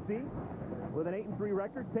ACC with an 8-3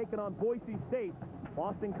 record, taking on Boise State.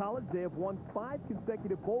 Boston College, they have won 5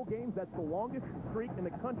 consecutive bowl games. That's the longest streak in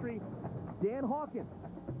the country. Dan Hawkins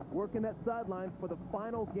working that sidelines for the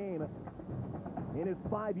final game in his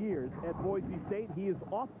 5 years at Boise State. He is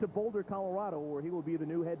off to Boulder, Colorado, where he will be the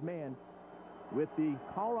new head man with the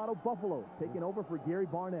Colorado Buffaloes, taking over for Gary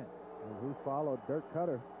Barnett. And he followed Dirk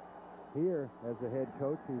Cutter here as the head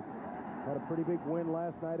coach. He had a pretty big win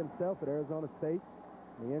last night himself at Arizona State,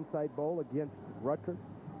 the Insight Bowl against Rutgers.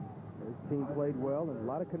 His team played well, and a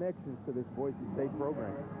lot of connections to this Boise State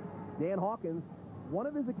program. Dan Hawkins, one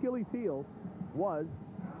of his Achilles heels was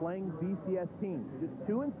playing BCS teams. Just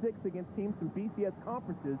 2-6 against teams from BCS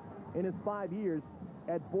conferences in his 5 years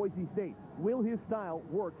at Boise State. Will his style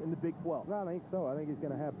work in the Big 12? Well, I think so. I think he's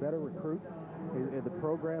going to have better recruits. The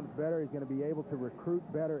program's better. He's going to be able to recruit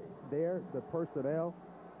better there. The personnel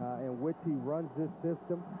in which he runs this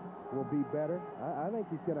system will be better. I think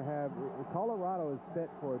he's going to have... Colorado is set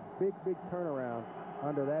for a big, big turnaround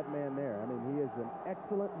under that man there. I mean, he is an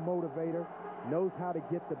excellent motivator, knows how to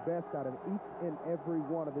get the best out of each and every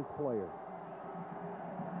one of his players.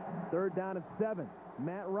 3rd down and 7.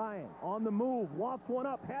 Matt Ryan on the move, lofts one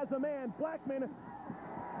up, has a man. Blackman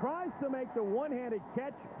tries to make the one-handed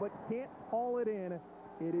catch, but can't haul it in.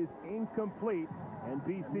 It is incomplete, and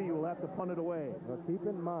BC will have to punt it away. Well, keep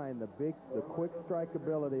in mind the quick strike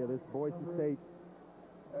ability of this Boise State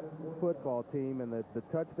football team, and the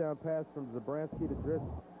touchdown pass from Zabransky to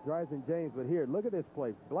Dreisen James. But here, look at this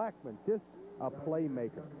play. Blackman, just a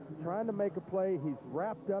playmaker. Trying to make a play. He's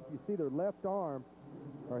wrapped up. You see their left arm,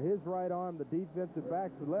 or his right arm, the defensive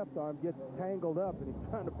back's left arm gets tangled up, and he's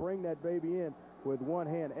trying to bring that baby in with one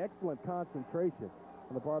hand. Excellent concentration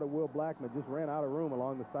on the part of Will Blackman. Just ran out of room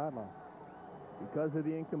along the sideline. Because of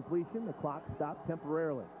the incompletion, the clock stopped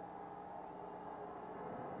temporarily.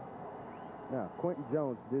 Now, Quentin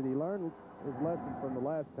Jones, did he learn his lesson from the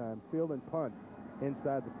last time? Field and punt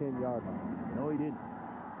inside the 10-yard line. No, he didn't.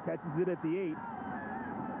 Catches it at the 8.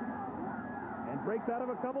 And breaks out of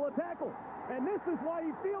a couple of tackles. And this is why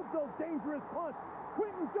he fields those dangerous punts.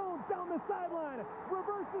 Quentin Jones down the sideline.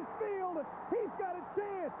 Reverses field. He's got a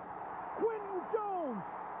chance. Quentin Jones.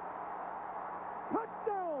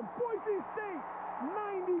 Touchdown, Boise State.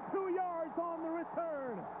 92 yards on the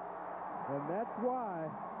return. And that's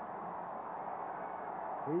why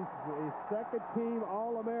he's a second-team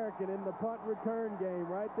All-American in the punt return game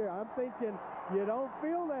right there. I'm thinking you don't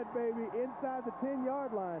feel that baby inside the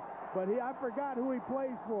 10-yard line. But I forgot who he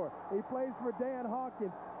plays for. He plays for Dan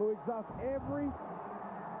Hawkins, who exhausts everything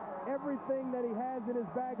that he has in his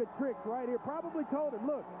bag of tricks right here. Probably told him,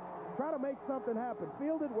 look, try to make something happen.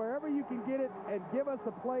 Field it wherever you can get it and give us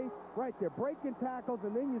a play right there. Breaking tackles,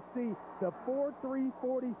 and then you see the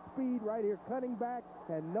 4.340 speed right here, cutting back,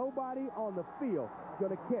 and nobody on the field is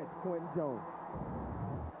going to catch Quentin Jones.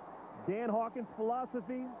 Dan Hawkins'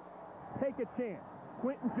 philosophy, take a chance.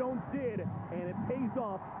 Quentin Jones did, and it pays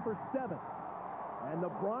off for 7. And the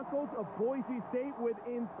Broncos of Boise State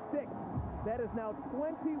within 6. That is now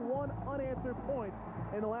 21 unanswered points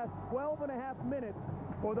in the last 12 and a half minutes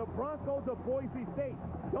for the Broncos of Boise State.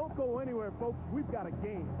 Don't go anywhere, folks. We've got a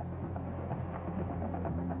game.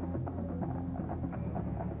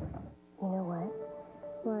 You know what?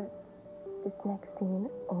 What? This next scene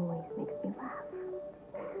always makes me laugh.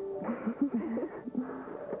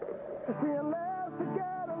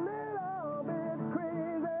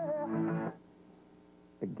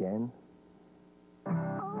 Again?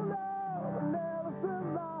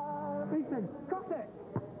 Ethan, drop it!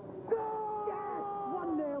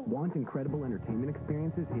 Want incredible entertainment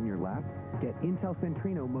experiences in your lap? Get Intel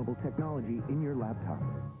Centrino mobile technology in your laptop.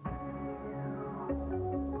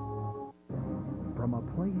 From a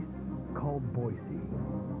place called Boise,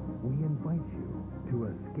 we invite you to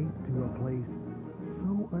escape to a place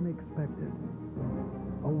so unexpected,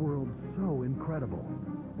 a world so incredible.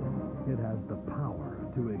 It has the power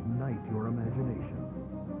to ignite your imagination.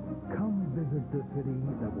 Come visit the city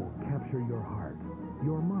that will capture your heart,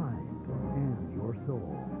 your mind, and your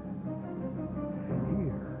soul.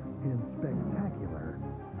 Here in spectacular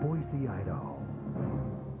Boise, Idaho.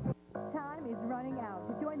 Time is running out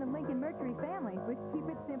to join the Lincoln Mercury family with Keep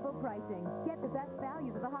It Simple pricing. Get the best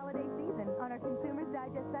values of the holiday season on our Consumer's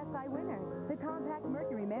Digest Best Buy winners. The compact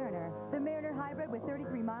Mercury Mariner, the Mariner Hybrid with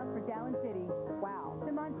 33 miles per gallon city. Wow.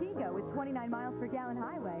 The Montego with 29 miles per gallon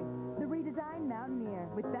highway. The redesigned Mountaineer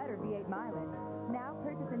with better V8 mileage. Now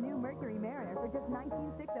purchase a new Mercury Mariner for just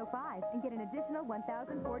 $19,605 and get an additional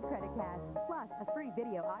 $1,000 Ford credit cash, plus a free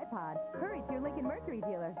video iPod. Hurry to your Lincoln Mercury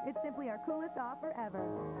dealer. It's simply our coolest offer ever.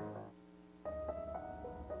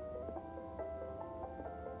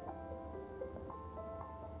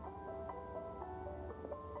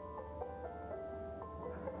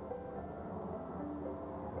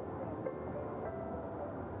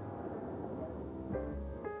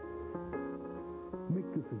 Make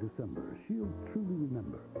this a December Shields Truly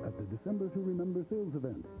Remember at the December to Remember sales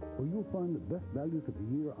event, where you'll find the best values of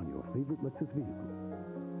the year on your favorite Lexus vehicles.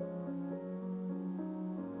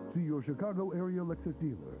 See your Chicago area Lexus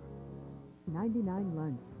dealer. 99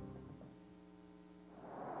 lunch.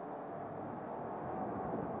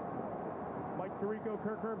 Mike Tirico,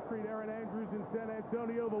 Kirk Herbstreit, Aaron Andrews in San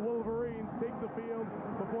Antonio. The Wolverines take the field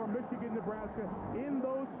before Michigan, Nebraska in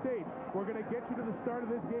those states. We're going to get you to the start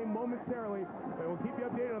of this game momentarily, and we'll keep you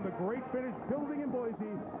updated on the great finish building in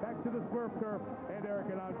Boise. Back to the Smurf Turf and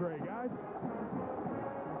Eric and Andre. Guys?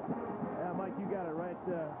 Yeah, Mike, you got it right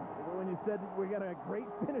when you said we got a great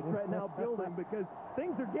finish right now building, because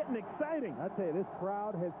things are getting exciting. I tell you, this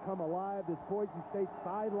crowd has come alive. This Boise State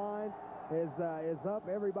sideline is up.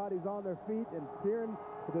 Everybody's on their feet and cheering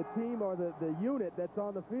the team or the unit that's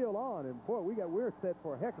on the field on. And boy, we're set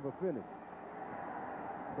for a heck of a finish.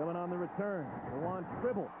 Coming on the return, Lawan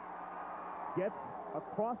Tribble gets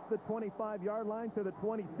across the 25-yard line to the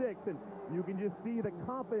 26, and you can just see the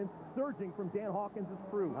confidence surging from Dan Hawkins'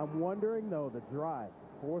 crew. I'm wondering, though, the drive,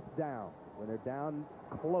 fourth down, when they're down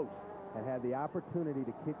close and had the opportunity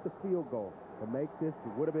to kick the field goal to make this,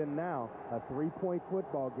 it would have been now a 3-point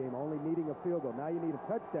football game, only needing a field goal. Now you need a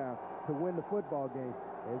touchdown to win the football game.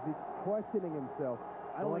 As he's questioning himself,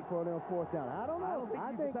 I don't think for a fourth down. I don't know.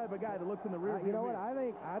 I think he's the type of guy that looks in the rear view. You know what? I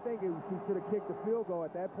think he should have kicked the field goal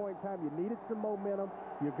at that point in time. You needed some momentum.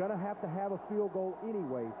 You're going to have a field goal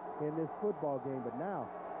anyway in this football game. But now,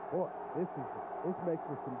 boy, this makes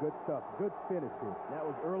for some good stuff. Good finish here. That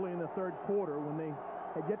was early in the third quarter when they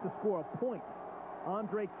had yet to score a point.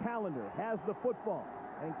 Andre Callender has the football,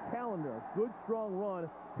 and Callender, a good strong run,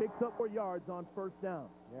 picks up 4 yards on first down.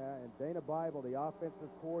 Yeah, and Dana Bible, the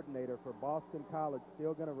offensive coordinator for Boston College,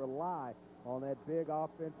 still going to rely on that big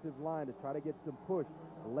offensive line to try to get some push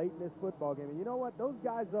late in this football game. And you know what? Those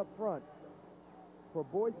guys up front for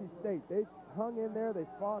Boise State, they hung in there. They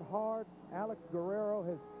fought hard. Alex Guerrero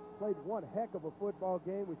has played one heck of a football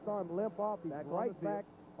game. We saw him limp off. He's right back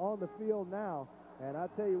on the field now. And I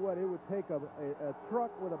tell you what, it would take a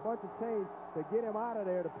truck with a bunch of chains to get him out of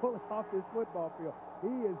there to pull him off this football field.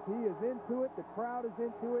 He is into it. The crowd is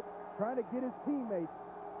into it, trying to get his teammates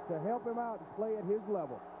to help him out and play at his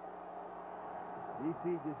level.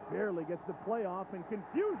 BC just barely gets the playoff, and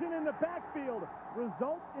confusion in the backfield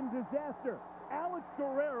results in disaster. Alex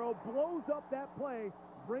Guerrero blows up that play,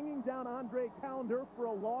 bringing down Andre Callender for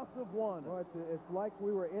a loss of 1. Well, it's like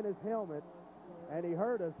we were in his helmet, and he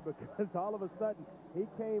hurt us because all of a sudden he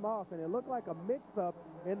came off, and it looked like a mix-up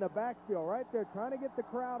in the backfield right there, trying to get the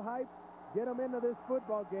crowd hyped, get them into this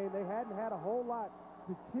football game. They hadn't had a whole lot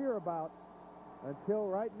to cheer about until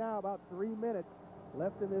right now, about 3 minutes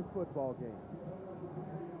left in this football game.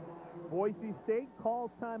 Boise State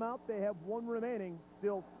calls timeout. They have 1 remaining.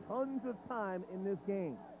 Still tons of time in this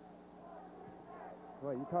game.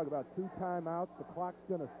 Well, you talk about 2 timeouts. The clock's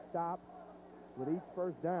going to stop with each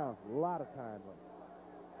first down. A lot of time left.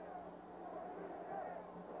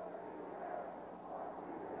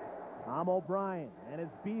 Tom O'Brien and his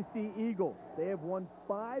BC Eagles. They have won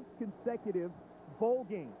 5 consecutive bowl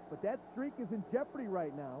games, but that streak is in jeopardy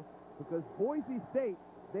right now because Boise State,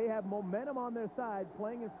 they have momentum on their side,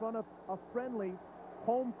 playing in front of a friendly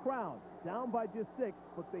home crowd. Down by just 6,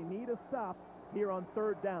 but they need a stop here on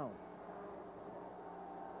third down.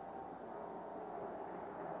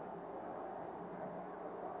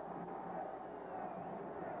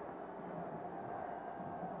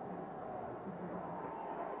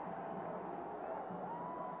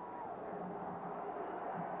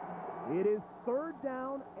 It is third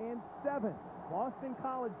down and 7. Boston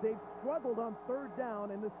College, they've struggled on third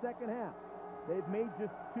down in the second half. They've made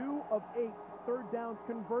just 2 of 8 third down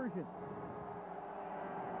conversions.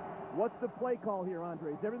 What's the play call here,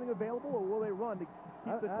 Andre? Is everything available, or will they run to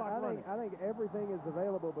keep the clock running? I think everything is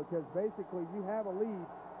available because basically you have a lead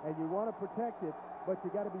and you want to protect it, but you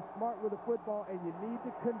got to be smart with the football, and you need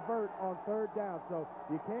to convert on third down. So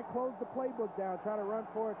you can't close the playbook down, try to run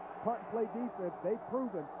for it, punt and play defense. They've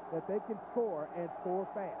proven that they can score and score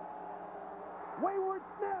fast. Wayward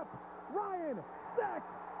snap! Ryan, sacked!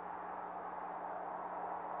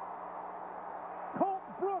 Colt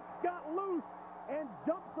Brooks got loose and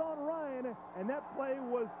jumps on Ryan, and that play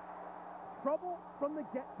was trouble from the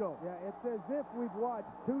get-go. Yeah, it's as if we've watched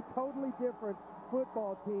two totally different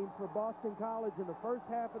football teams for Boston College in the first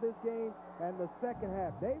half of this game and the second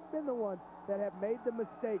half. They've been the ones that have made the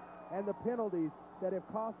mistakes and the penalties that have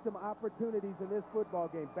cost them opportunities in this football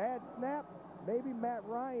game. Bad snap, maybe Matt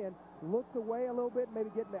Ryan looked away a little bit, maybe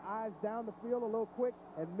getting the eyes down the field a little quick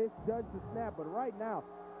and misjudged the snap. But right now,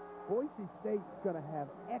 Boise State's going to have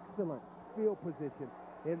excellent field position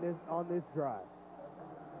on this drive.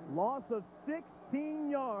 Loss of 16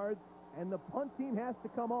 yards, and the punt team has to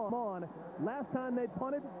come on. Last time they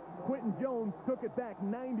punted, Quentin Jones took it back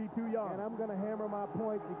 92 yards. And I'm going to hammer my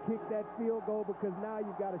point to kick that field goal because now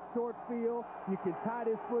you've got a short field. You can tie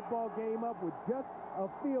this football game up with just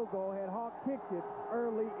a field goal had Hawk kicked it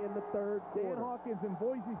early in the third quarter. Dan Hawkins and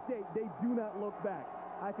Boise State, they do not look back.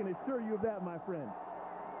 I can assure you of that, my friend.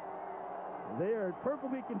 They are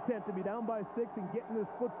perfectly content to be down by 6 and getting this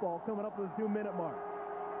football coming up to the 2-minute mark.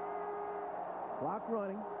 Clock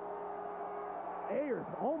running. Ayers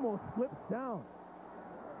almost slips down.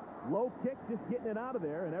 Low kick, just getting it out of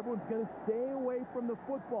there, and everyone's going to stay away from the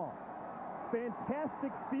football.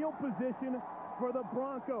 Fantastic field position for the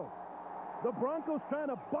Broncos. The Broncos trying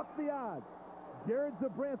to buck the odds. Jarad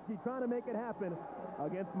Zabransky trying to make it happen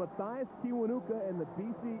against Matthias Kiwanuka and the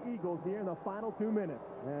BC Eagles here in the final 2 minutes.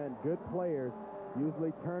 And good players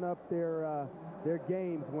usually turn up their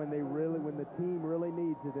games when the team really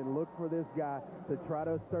needs it and look for this guy to try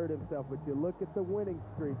to assert himself. But you look at the winning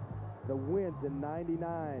streak, the wins in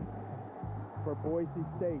 '99 for Boise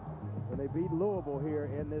State when they beat Louisville here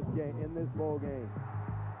in this game, in this bowl game.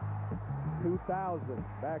 2000,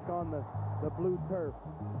 back on the blue turf,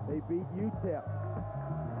 they beat UTEP.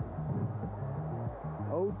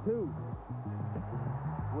 02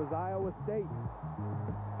 was Iowa State.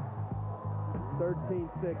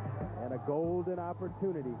 13-6, and a golden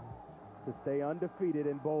opportunity to stay undefeated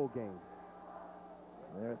in bowl games.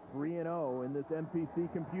 They're 3-0 in this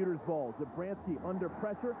MPC Computers Bowl. Zabransky under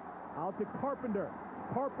pressure, out to Carpenter.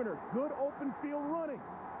 Carpenter, good open field running.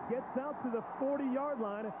 Gets out to the 40-yard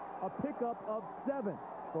line, a pickup of 7.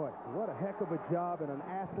 Boy, what a heck of a job and an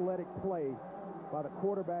athletic play by the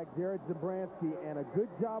quarterback, Jarad Zabransky, and a good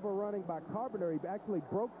job of running by Carpenter. He actually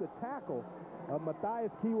broke the tackle of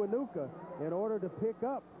Matthias Kiwanuka in order to pick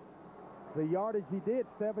up the yardage he did,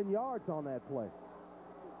 7 yards on that play.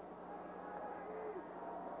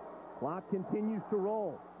 Clock continues to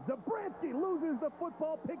roll. Zabransky loses the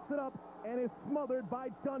football, picks it up, and is smothered by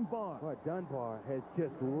Dunbar. Boy, Dunbar has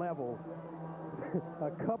just leveled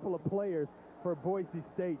a couple of players for Boise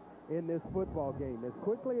State in this football game. As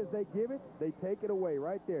quickly as they give it, they take it away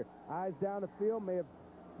right there. Eyes down the field, may have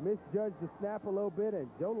misjudged the snap a little bit, and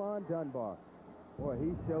Jolan Dunbar. Boy,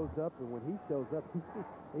 he shows up, and when he shows up,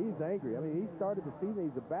 he's angry. I mean, he started the season,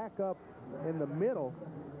 he's a backup in the middle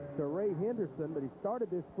to Ray Henderson, but he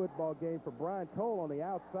started this football game for Brian Toll on the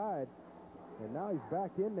outside, and now he's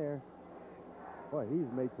back in there. Boy, he's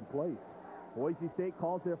made some plays. Boise State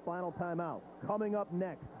calls their final timeout. Coming up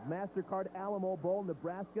next, MasterCard Alamo Bowl,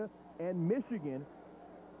 Nebraska and Michigan.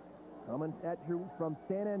 Coming at you from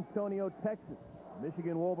San Antonio, Texas.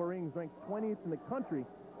 Michigan Wolverines ranked 20th in the country,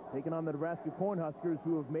 taking on the Nebraska Cornhuskers,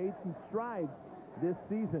 who have made some strides this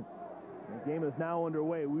season. The game is now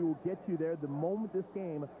underway. We will get you there the moment this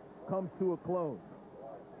game comes to a close.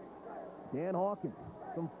 Dan Hawkins,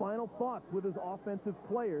 some final thoughts with his offensive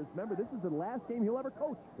players. Remember, this is the last game he'll ever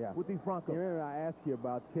coach with these Broncos. You remember I asked you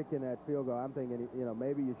about kicking that field goal. I'm thinking,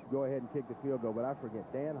 maybe you should go ahead and kick the field goal, but I forget.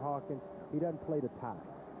 Dan Hawkins, he doesn't play to tie.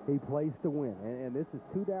 He plays to win, and this is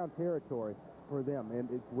 2-down territory for them. And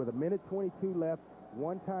it's with 1:22 left,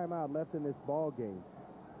 1 timeout left in this ball game.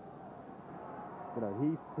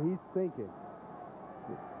 He's thinking,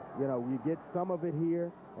 you get some of it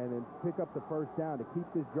here and then pick up the first down to keep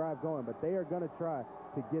this drive going, but they are going to try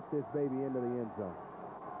to get this baby into the end zone.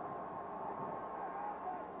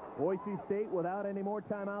 Boise State without any more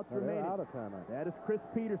timeouts remaining. Out of timeout. That is Chris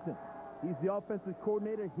Peterson. He's the offensive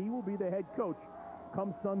coordinator. He will be the head coach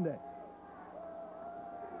come Sunday.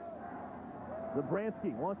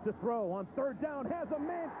 Zabransky wants to throw on 3rd down, has a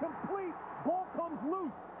man complete. Ball comes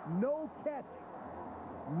loose. No catch.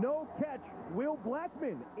 No catch. Will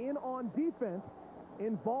Blackman in on defense,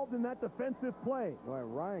 involved in that defensive play. Well,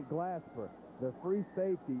 Ryan Glasper, the free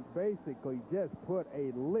safety, basically just put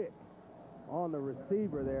a lick on the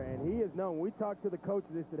receiver there, and he is known. We talked to the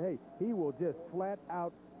coaches, they said, hey, he will just flat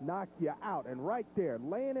out knock you out. And right there,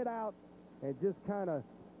 laying it out, and just kind of,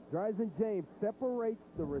 Dreisen James separates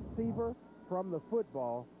the receiver from the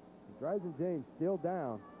football. Dreisen James still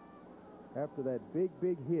down after that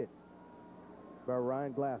big hit by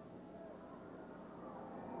Ryan Glasper.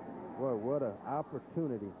 Well, what an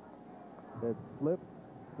opportunity that slipped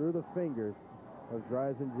through the fingers of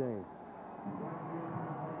Dryzen James.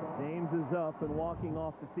 James is up and walking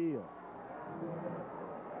off the field.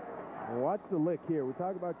 Watch the lick here. We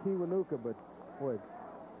talk about Kiwanuka, but boy,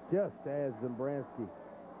 just as Zabransky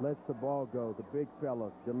lets the ball go, the big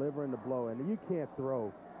fella delivering the blow, and you can't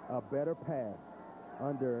throw a better pass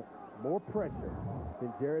under more pressure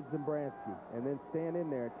than Jarad Zabransky, and then stand in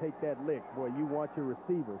there and take that lick. Boy, you want your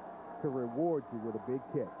receivers to reward you with a big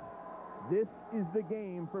catch. This is the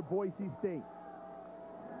game for Boise State.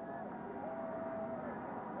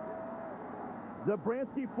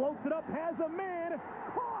 Zabransky floats it up, has a man,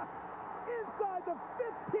 caught inside the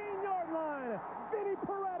 15-yard line. Vinny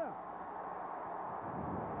Peretta.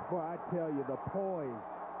 Boy, I tell you, the poise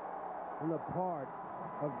on the part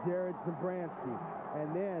of Jarad Zabransky,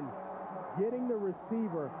 and then getting the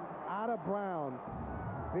receiver out of bounds.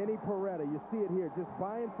 Vinny Peretta, you see it here, just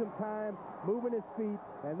buying some time, moving his feet,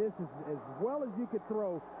 and this is as well as you could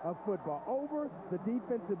throw a football. Over the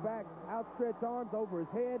defensive back, outstretched arms over his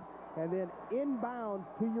head, and then inbounds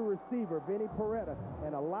to your receiver, Vinny Peretta,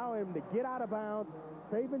 and allow him to get out of bounds,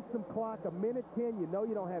 saving some clock, a minute 10. You know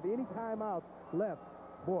you don't have any timeouts left.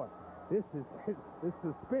 Boy, this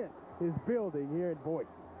suspense is building here in Boise.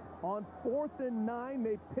 On 4th and 9,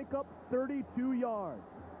 they pick up 32 yards.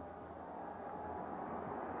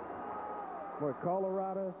 For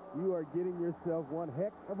Colorado, you are getting yourself one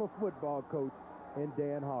heck of a football coach in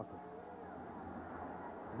Dan Hawkins.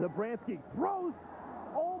 Zabransky throws,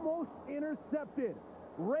 almost intercepted.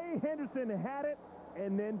 Ray Henderson had it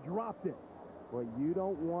and then dropped it. Well, you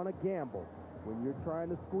don't want to gamble. When you're trying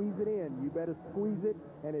to squeeze it in, you better squeeze it,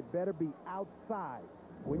 and it better be outside.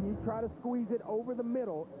 When you try to squeeze it over the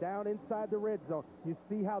middle, down inside the red zone, you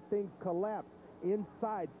see how things collapse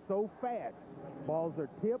inside so fast. Balls are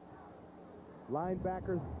tipped.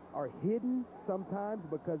 Linebackers are hidden sometimes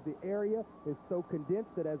because the area is so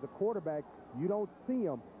condensed that as a quarterback, you don't see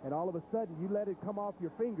them, and all of a sudden you let it come off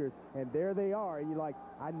your fingers, and there they are, and you're like,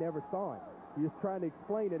 I never saw it. You're just trying to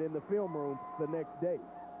explain it in the film room the next day.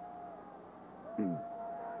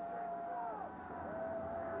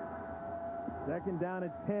 Second down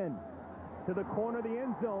at 10. To the corner of the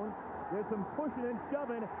end zone. There's some pushing and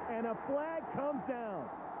shoving, and a flag comes down.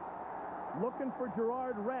 Looking for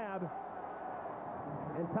Gerard Rabb.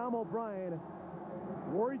 And Tom O'Brien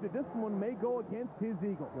worried that this one may go against his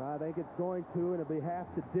Eagles. I think it's going to, and it'll be half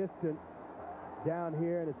the distance down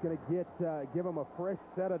here, and it's going to give them a fresh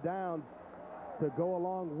set of downs to go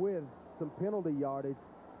along with some penalty yardage.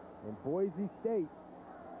 And Boise State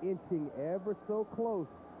inching ever so close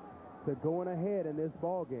to going ahead in this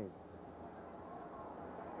ball game.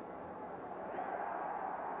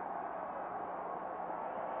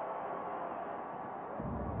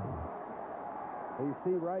 You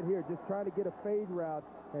see right here, just trying to get a fade route.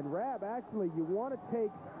 And Rabb, actually, you want to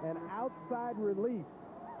take an outside release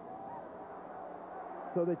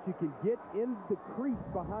so that you can get in the crease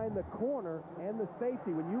behind the corner and the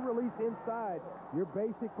safety. When you release inside, you're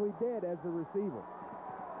basically dead as a receiver.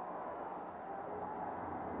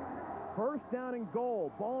 First down and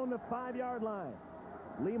goal. Ball on the 5-yard line.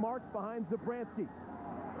 Lee Marks behind Zabransky.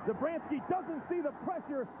 Zabransky doesn't see the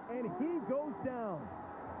pressure, and he goes down.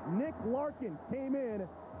 Nick Larkin came in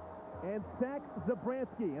and sacked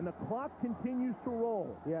Zabransky, and the clock continues to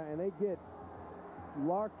roll. Yeah, and they get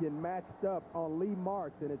Larkin matched up on Lee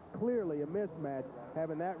Marks, and it's clearly a mismatch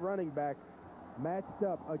having that running back matched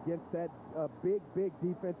up against that big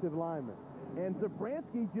defensive lineman. And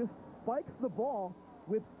Zabransky just spikes the ball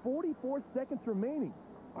with 44 seconds remaining.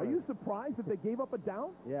 Are you surprised that they gave up a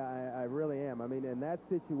down? Yeah, I really am. I mean, in that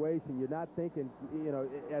situation, you're not thinking, you know,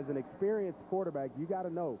 as an experienced quarterback, you got to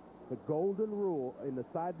know the golden rule in the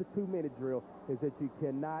side the 2-minute drill is that you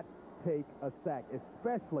cannot take a sack,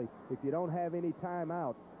 especially if you don't have any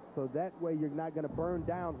timeouts. So that way you're not going to burn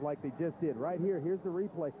downs like they just did. Right here, here's the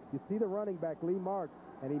replay. You see the running back, Lee Marks,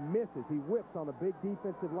 and he misses. He whips on the big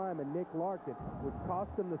defensive lineman, Nick Larkin, which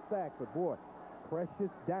cost him the sack. But, boy,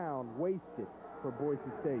 precious down wasted for Boise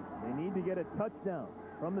State. They need to get a touchdown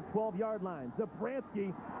from the 12-yard line.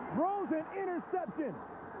 Zabransky throws an interception.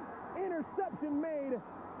 Interception made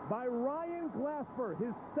by Ryan Glasper,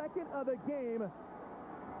 his second of the game.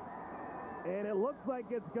 And it looks like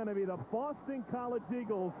it's going to be the Boston College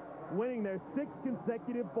Eagles winning their 6th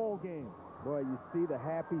consecutive bowl game. Boy, you see the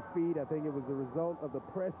happy feet. I think it was the result of the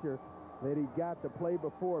pressure that he got to play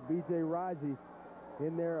before. B.J. Raji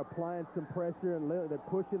in there applying some pressure and they're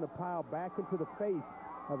pushing the pile back into the face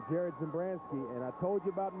of Jarad Zabransky. And I told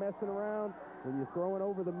you about messing around. When you're throwing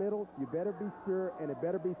over the middle, you better be sure, and it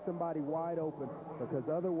better be somebody wide open, because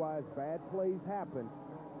otherwise bad plays happen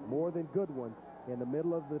more than good ones in the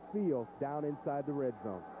middle of the field down inside the red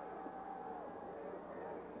zone.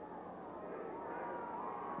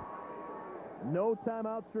 No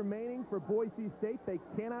timeouts remaining for Boise State. They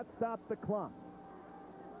cannot stop the clock.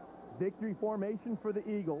 Victory formation for the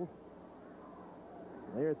Eagles.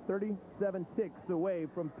 They're 37 ticks away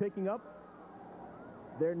from picking up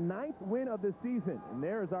their 9th win of the season. And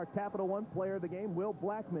there is our Capital One player of the game, Will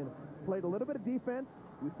Blackman. Played a little bit of defense.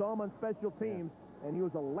 We saw him on special teams, and he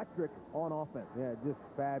was electric on offense. Yeah, just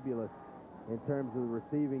fabulous in terms of the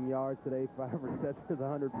receiving yards today. 5 receptions,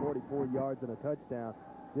 144 yards, and a touchdown.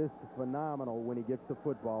 Just phenomenal when he gets the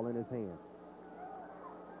football in his hands.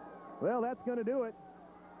 Well, that's going to do it.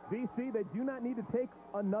 BC, they do not need to take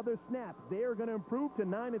another snap. They are going to improve to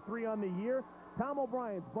 9-3 on the year. Tom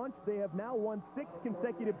O'Brien's bunch, they have now won 6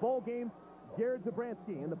 consecutive bowl games. Jarad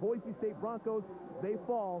Zabransky and the Boise State Broncos, they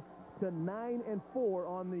fall to 9-4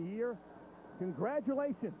 on the year.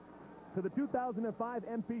 Congratulations to the 2005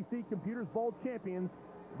 MPC Computers Bowl champions,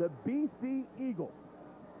 the BC Eagles.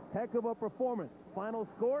 Heck of a performance. Final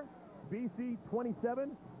score, BC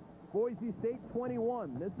 27, Boise State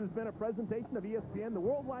 21. This has been a presentation of ESPN, the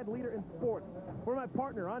worldwide leader in sports. For my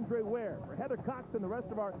partner, Andre Ware, for Heather Cox and the rest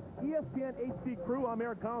of our ESPN HD crew, I'm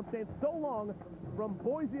Eric Collins saying so long from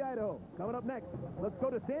Boise, Idaho. Coming up next, let's go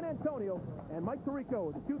to San Antonio and Mike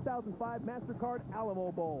Tirico, the 2005 MasterCard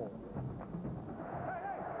Alamo Bowl.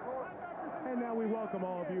 And now we welcome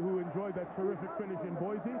all of you who enjoyed that terrific finish in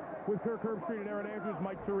Boise with Kirk Herbstreit and Aaron Andrews,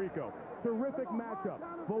 Mike Tirico. Terrific matchup.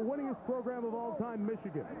 The winningest program of all time,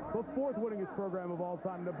 Michigan. The 4th winningest program of all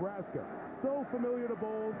time, Nebraska. So familiar to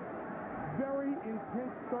bowls. Very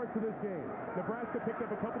intense start to this game. Nebraska picked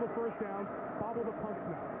up a couple of first downs, bobbled a punt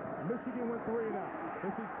snap. Michigan went 3 and out.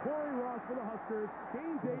 This is Corey Ross for the Huskers.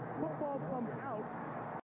 Game date, football comes out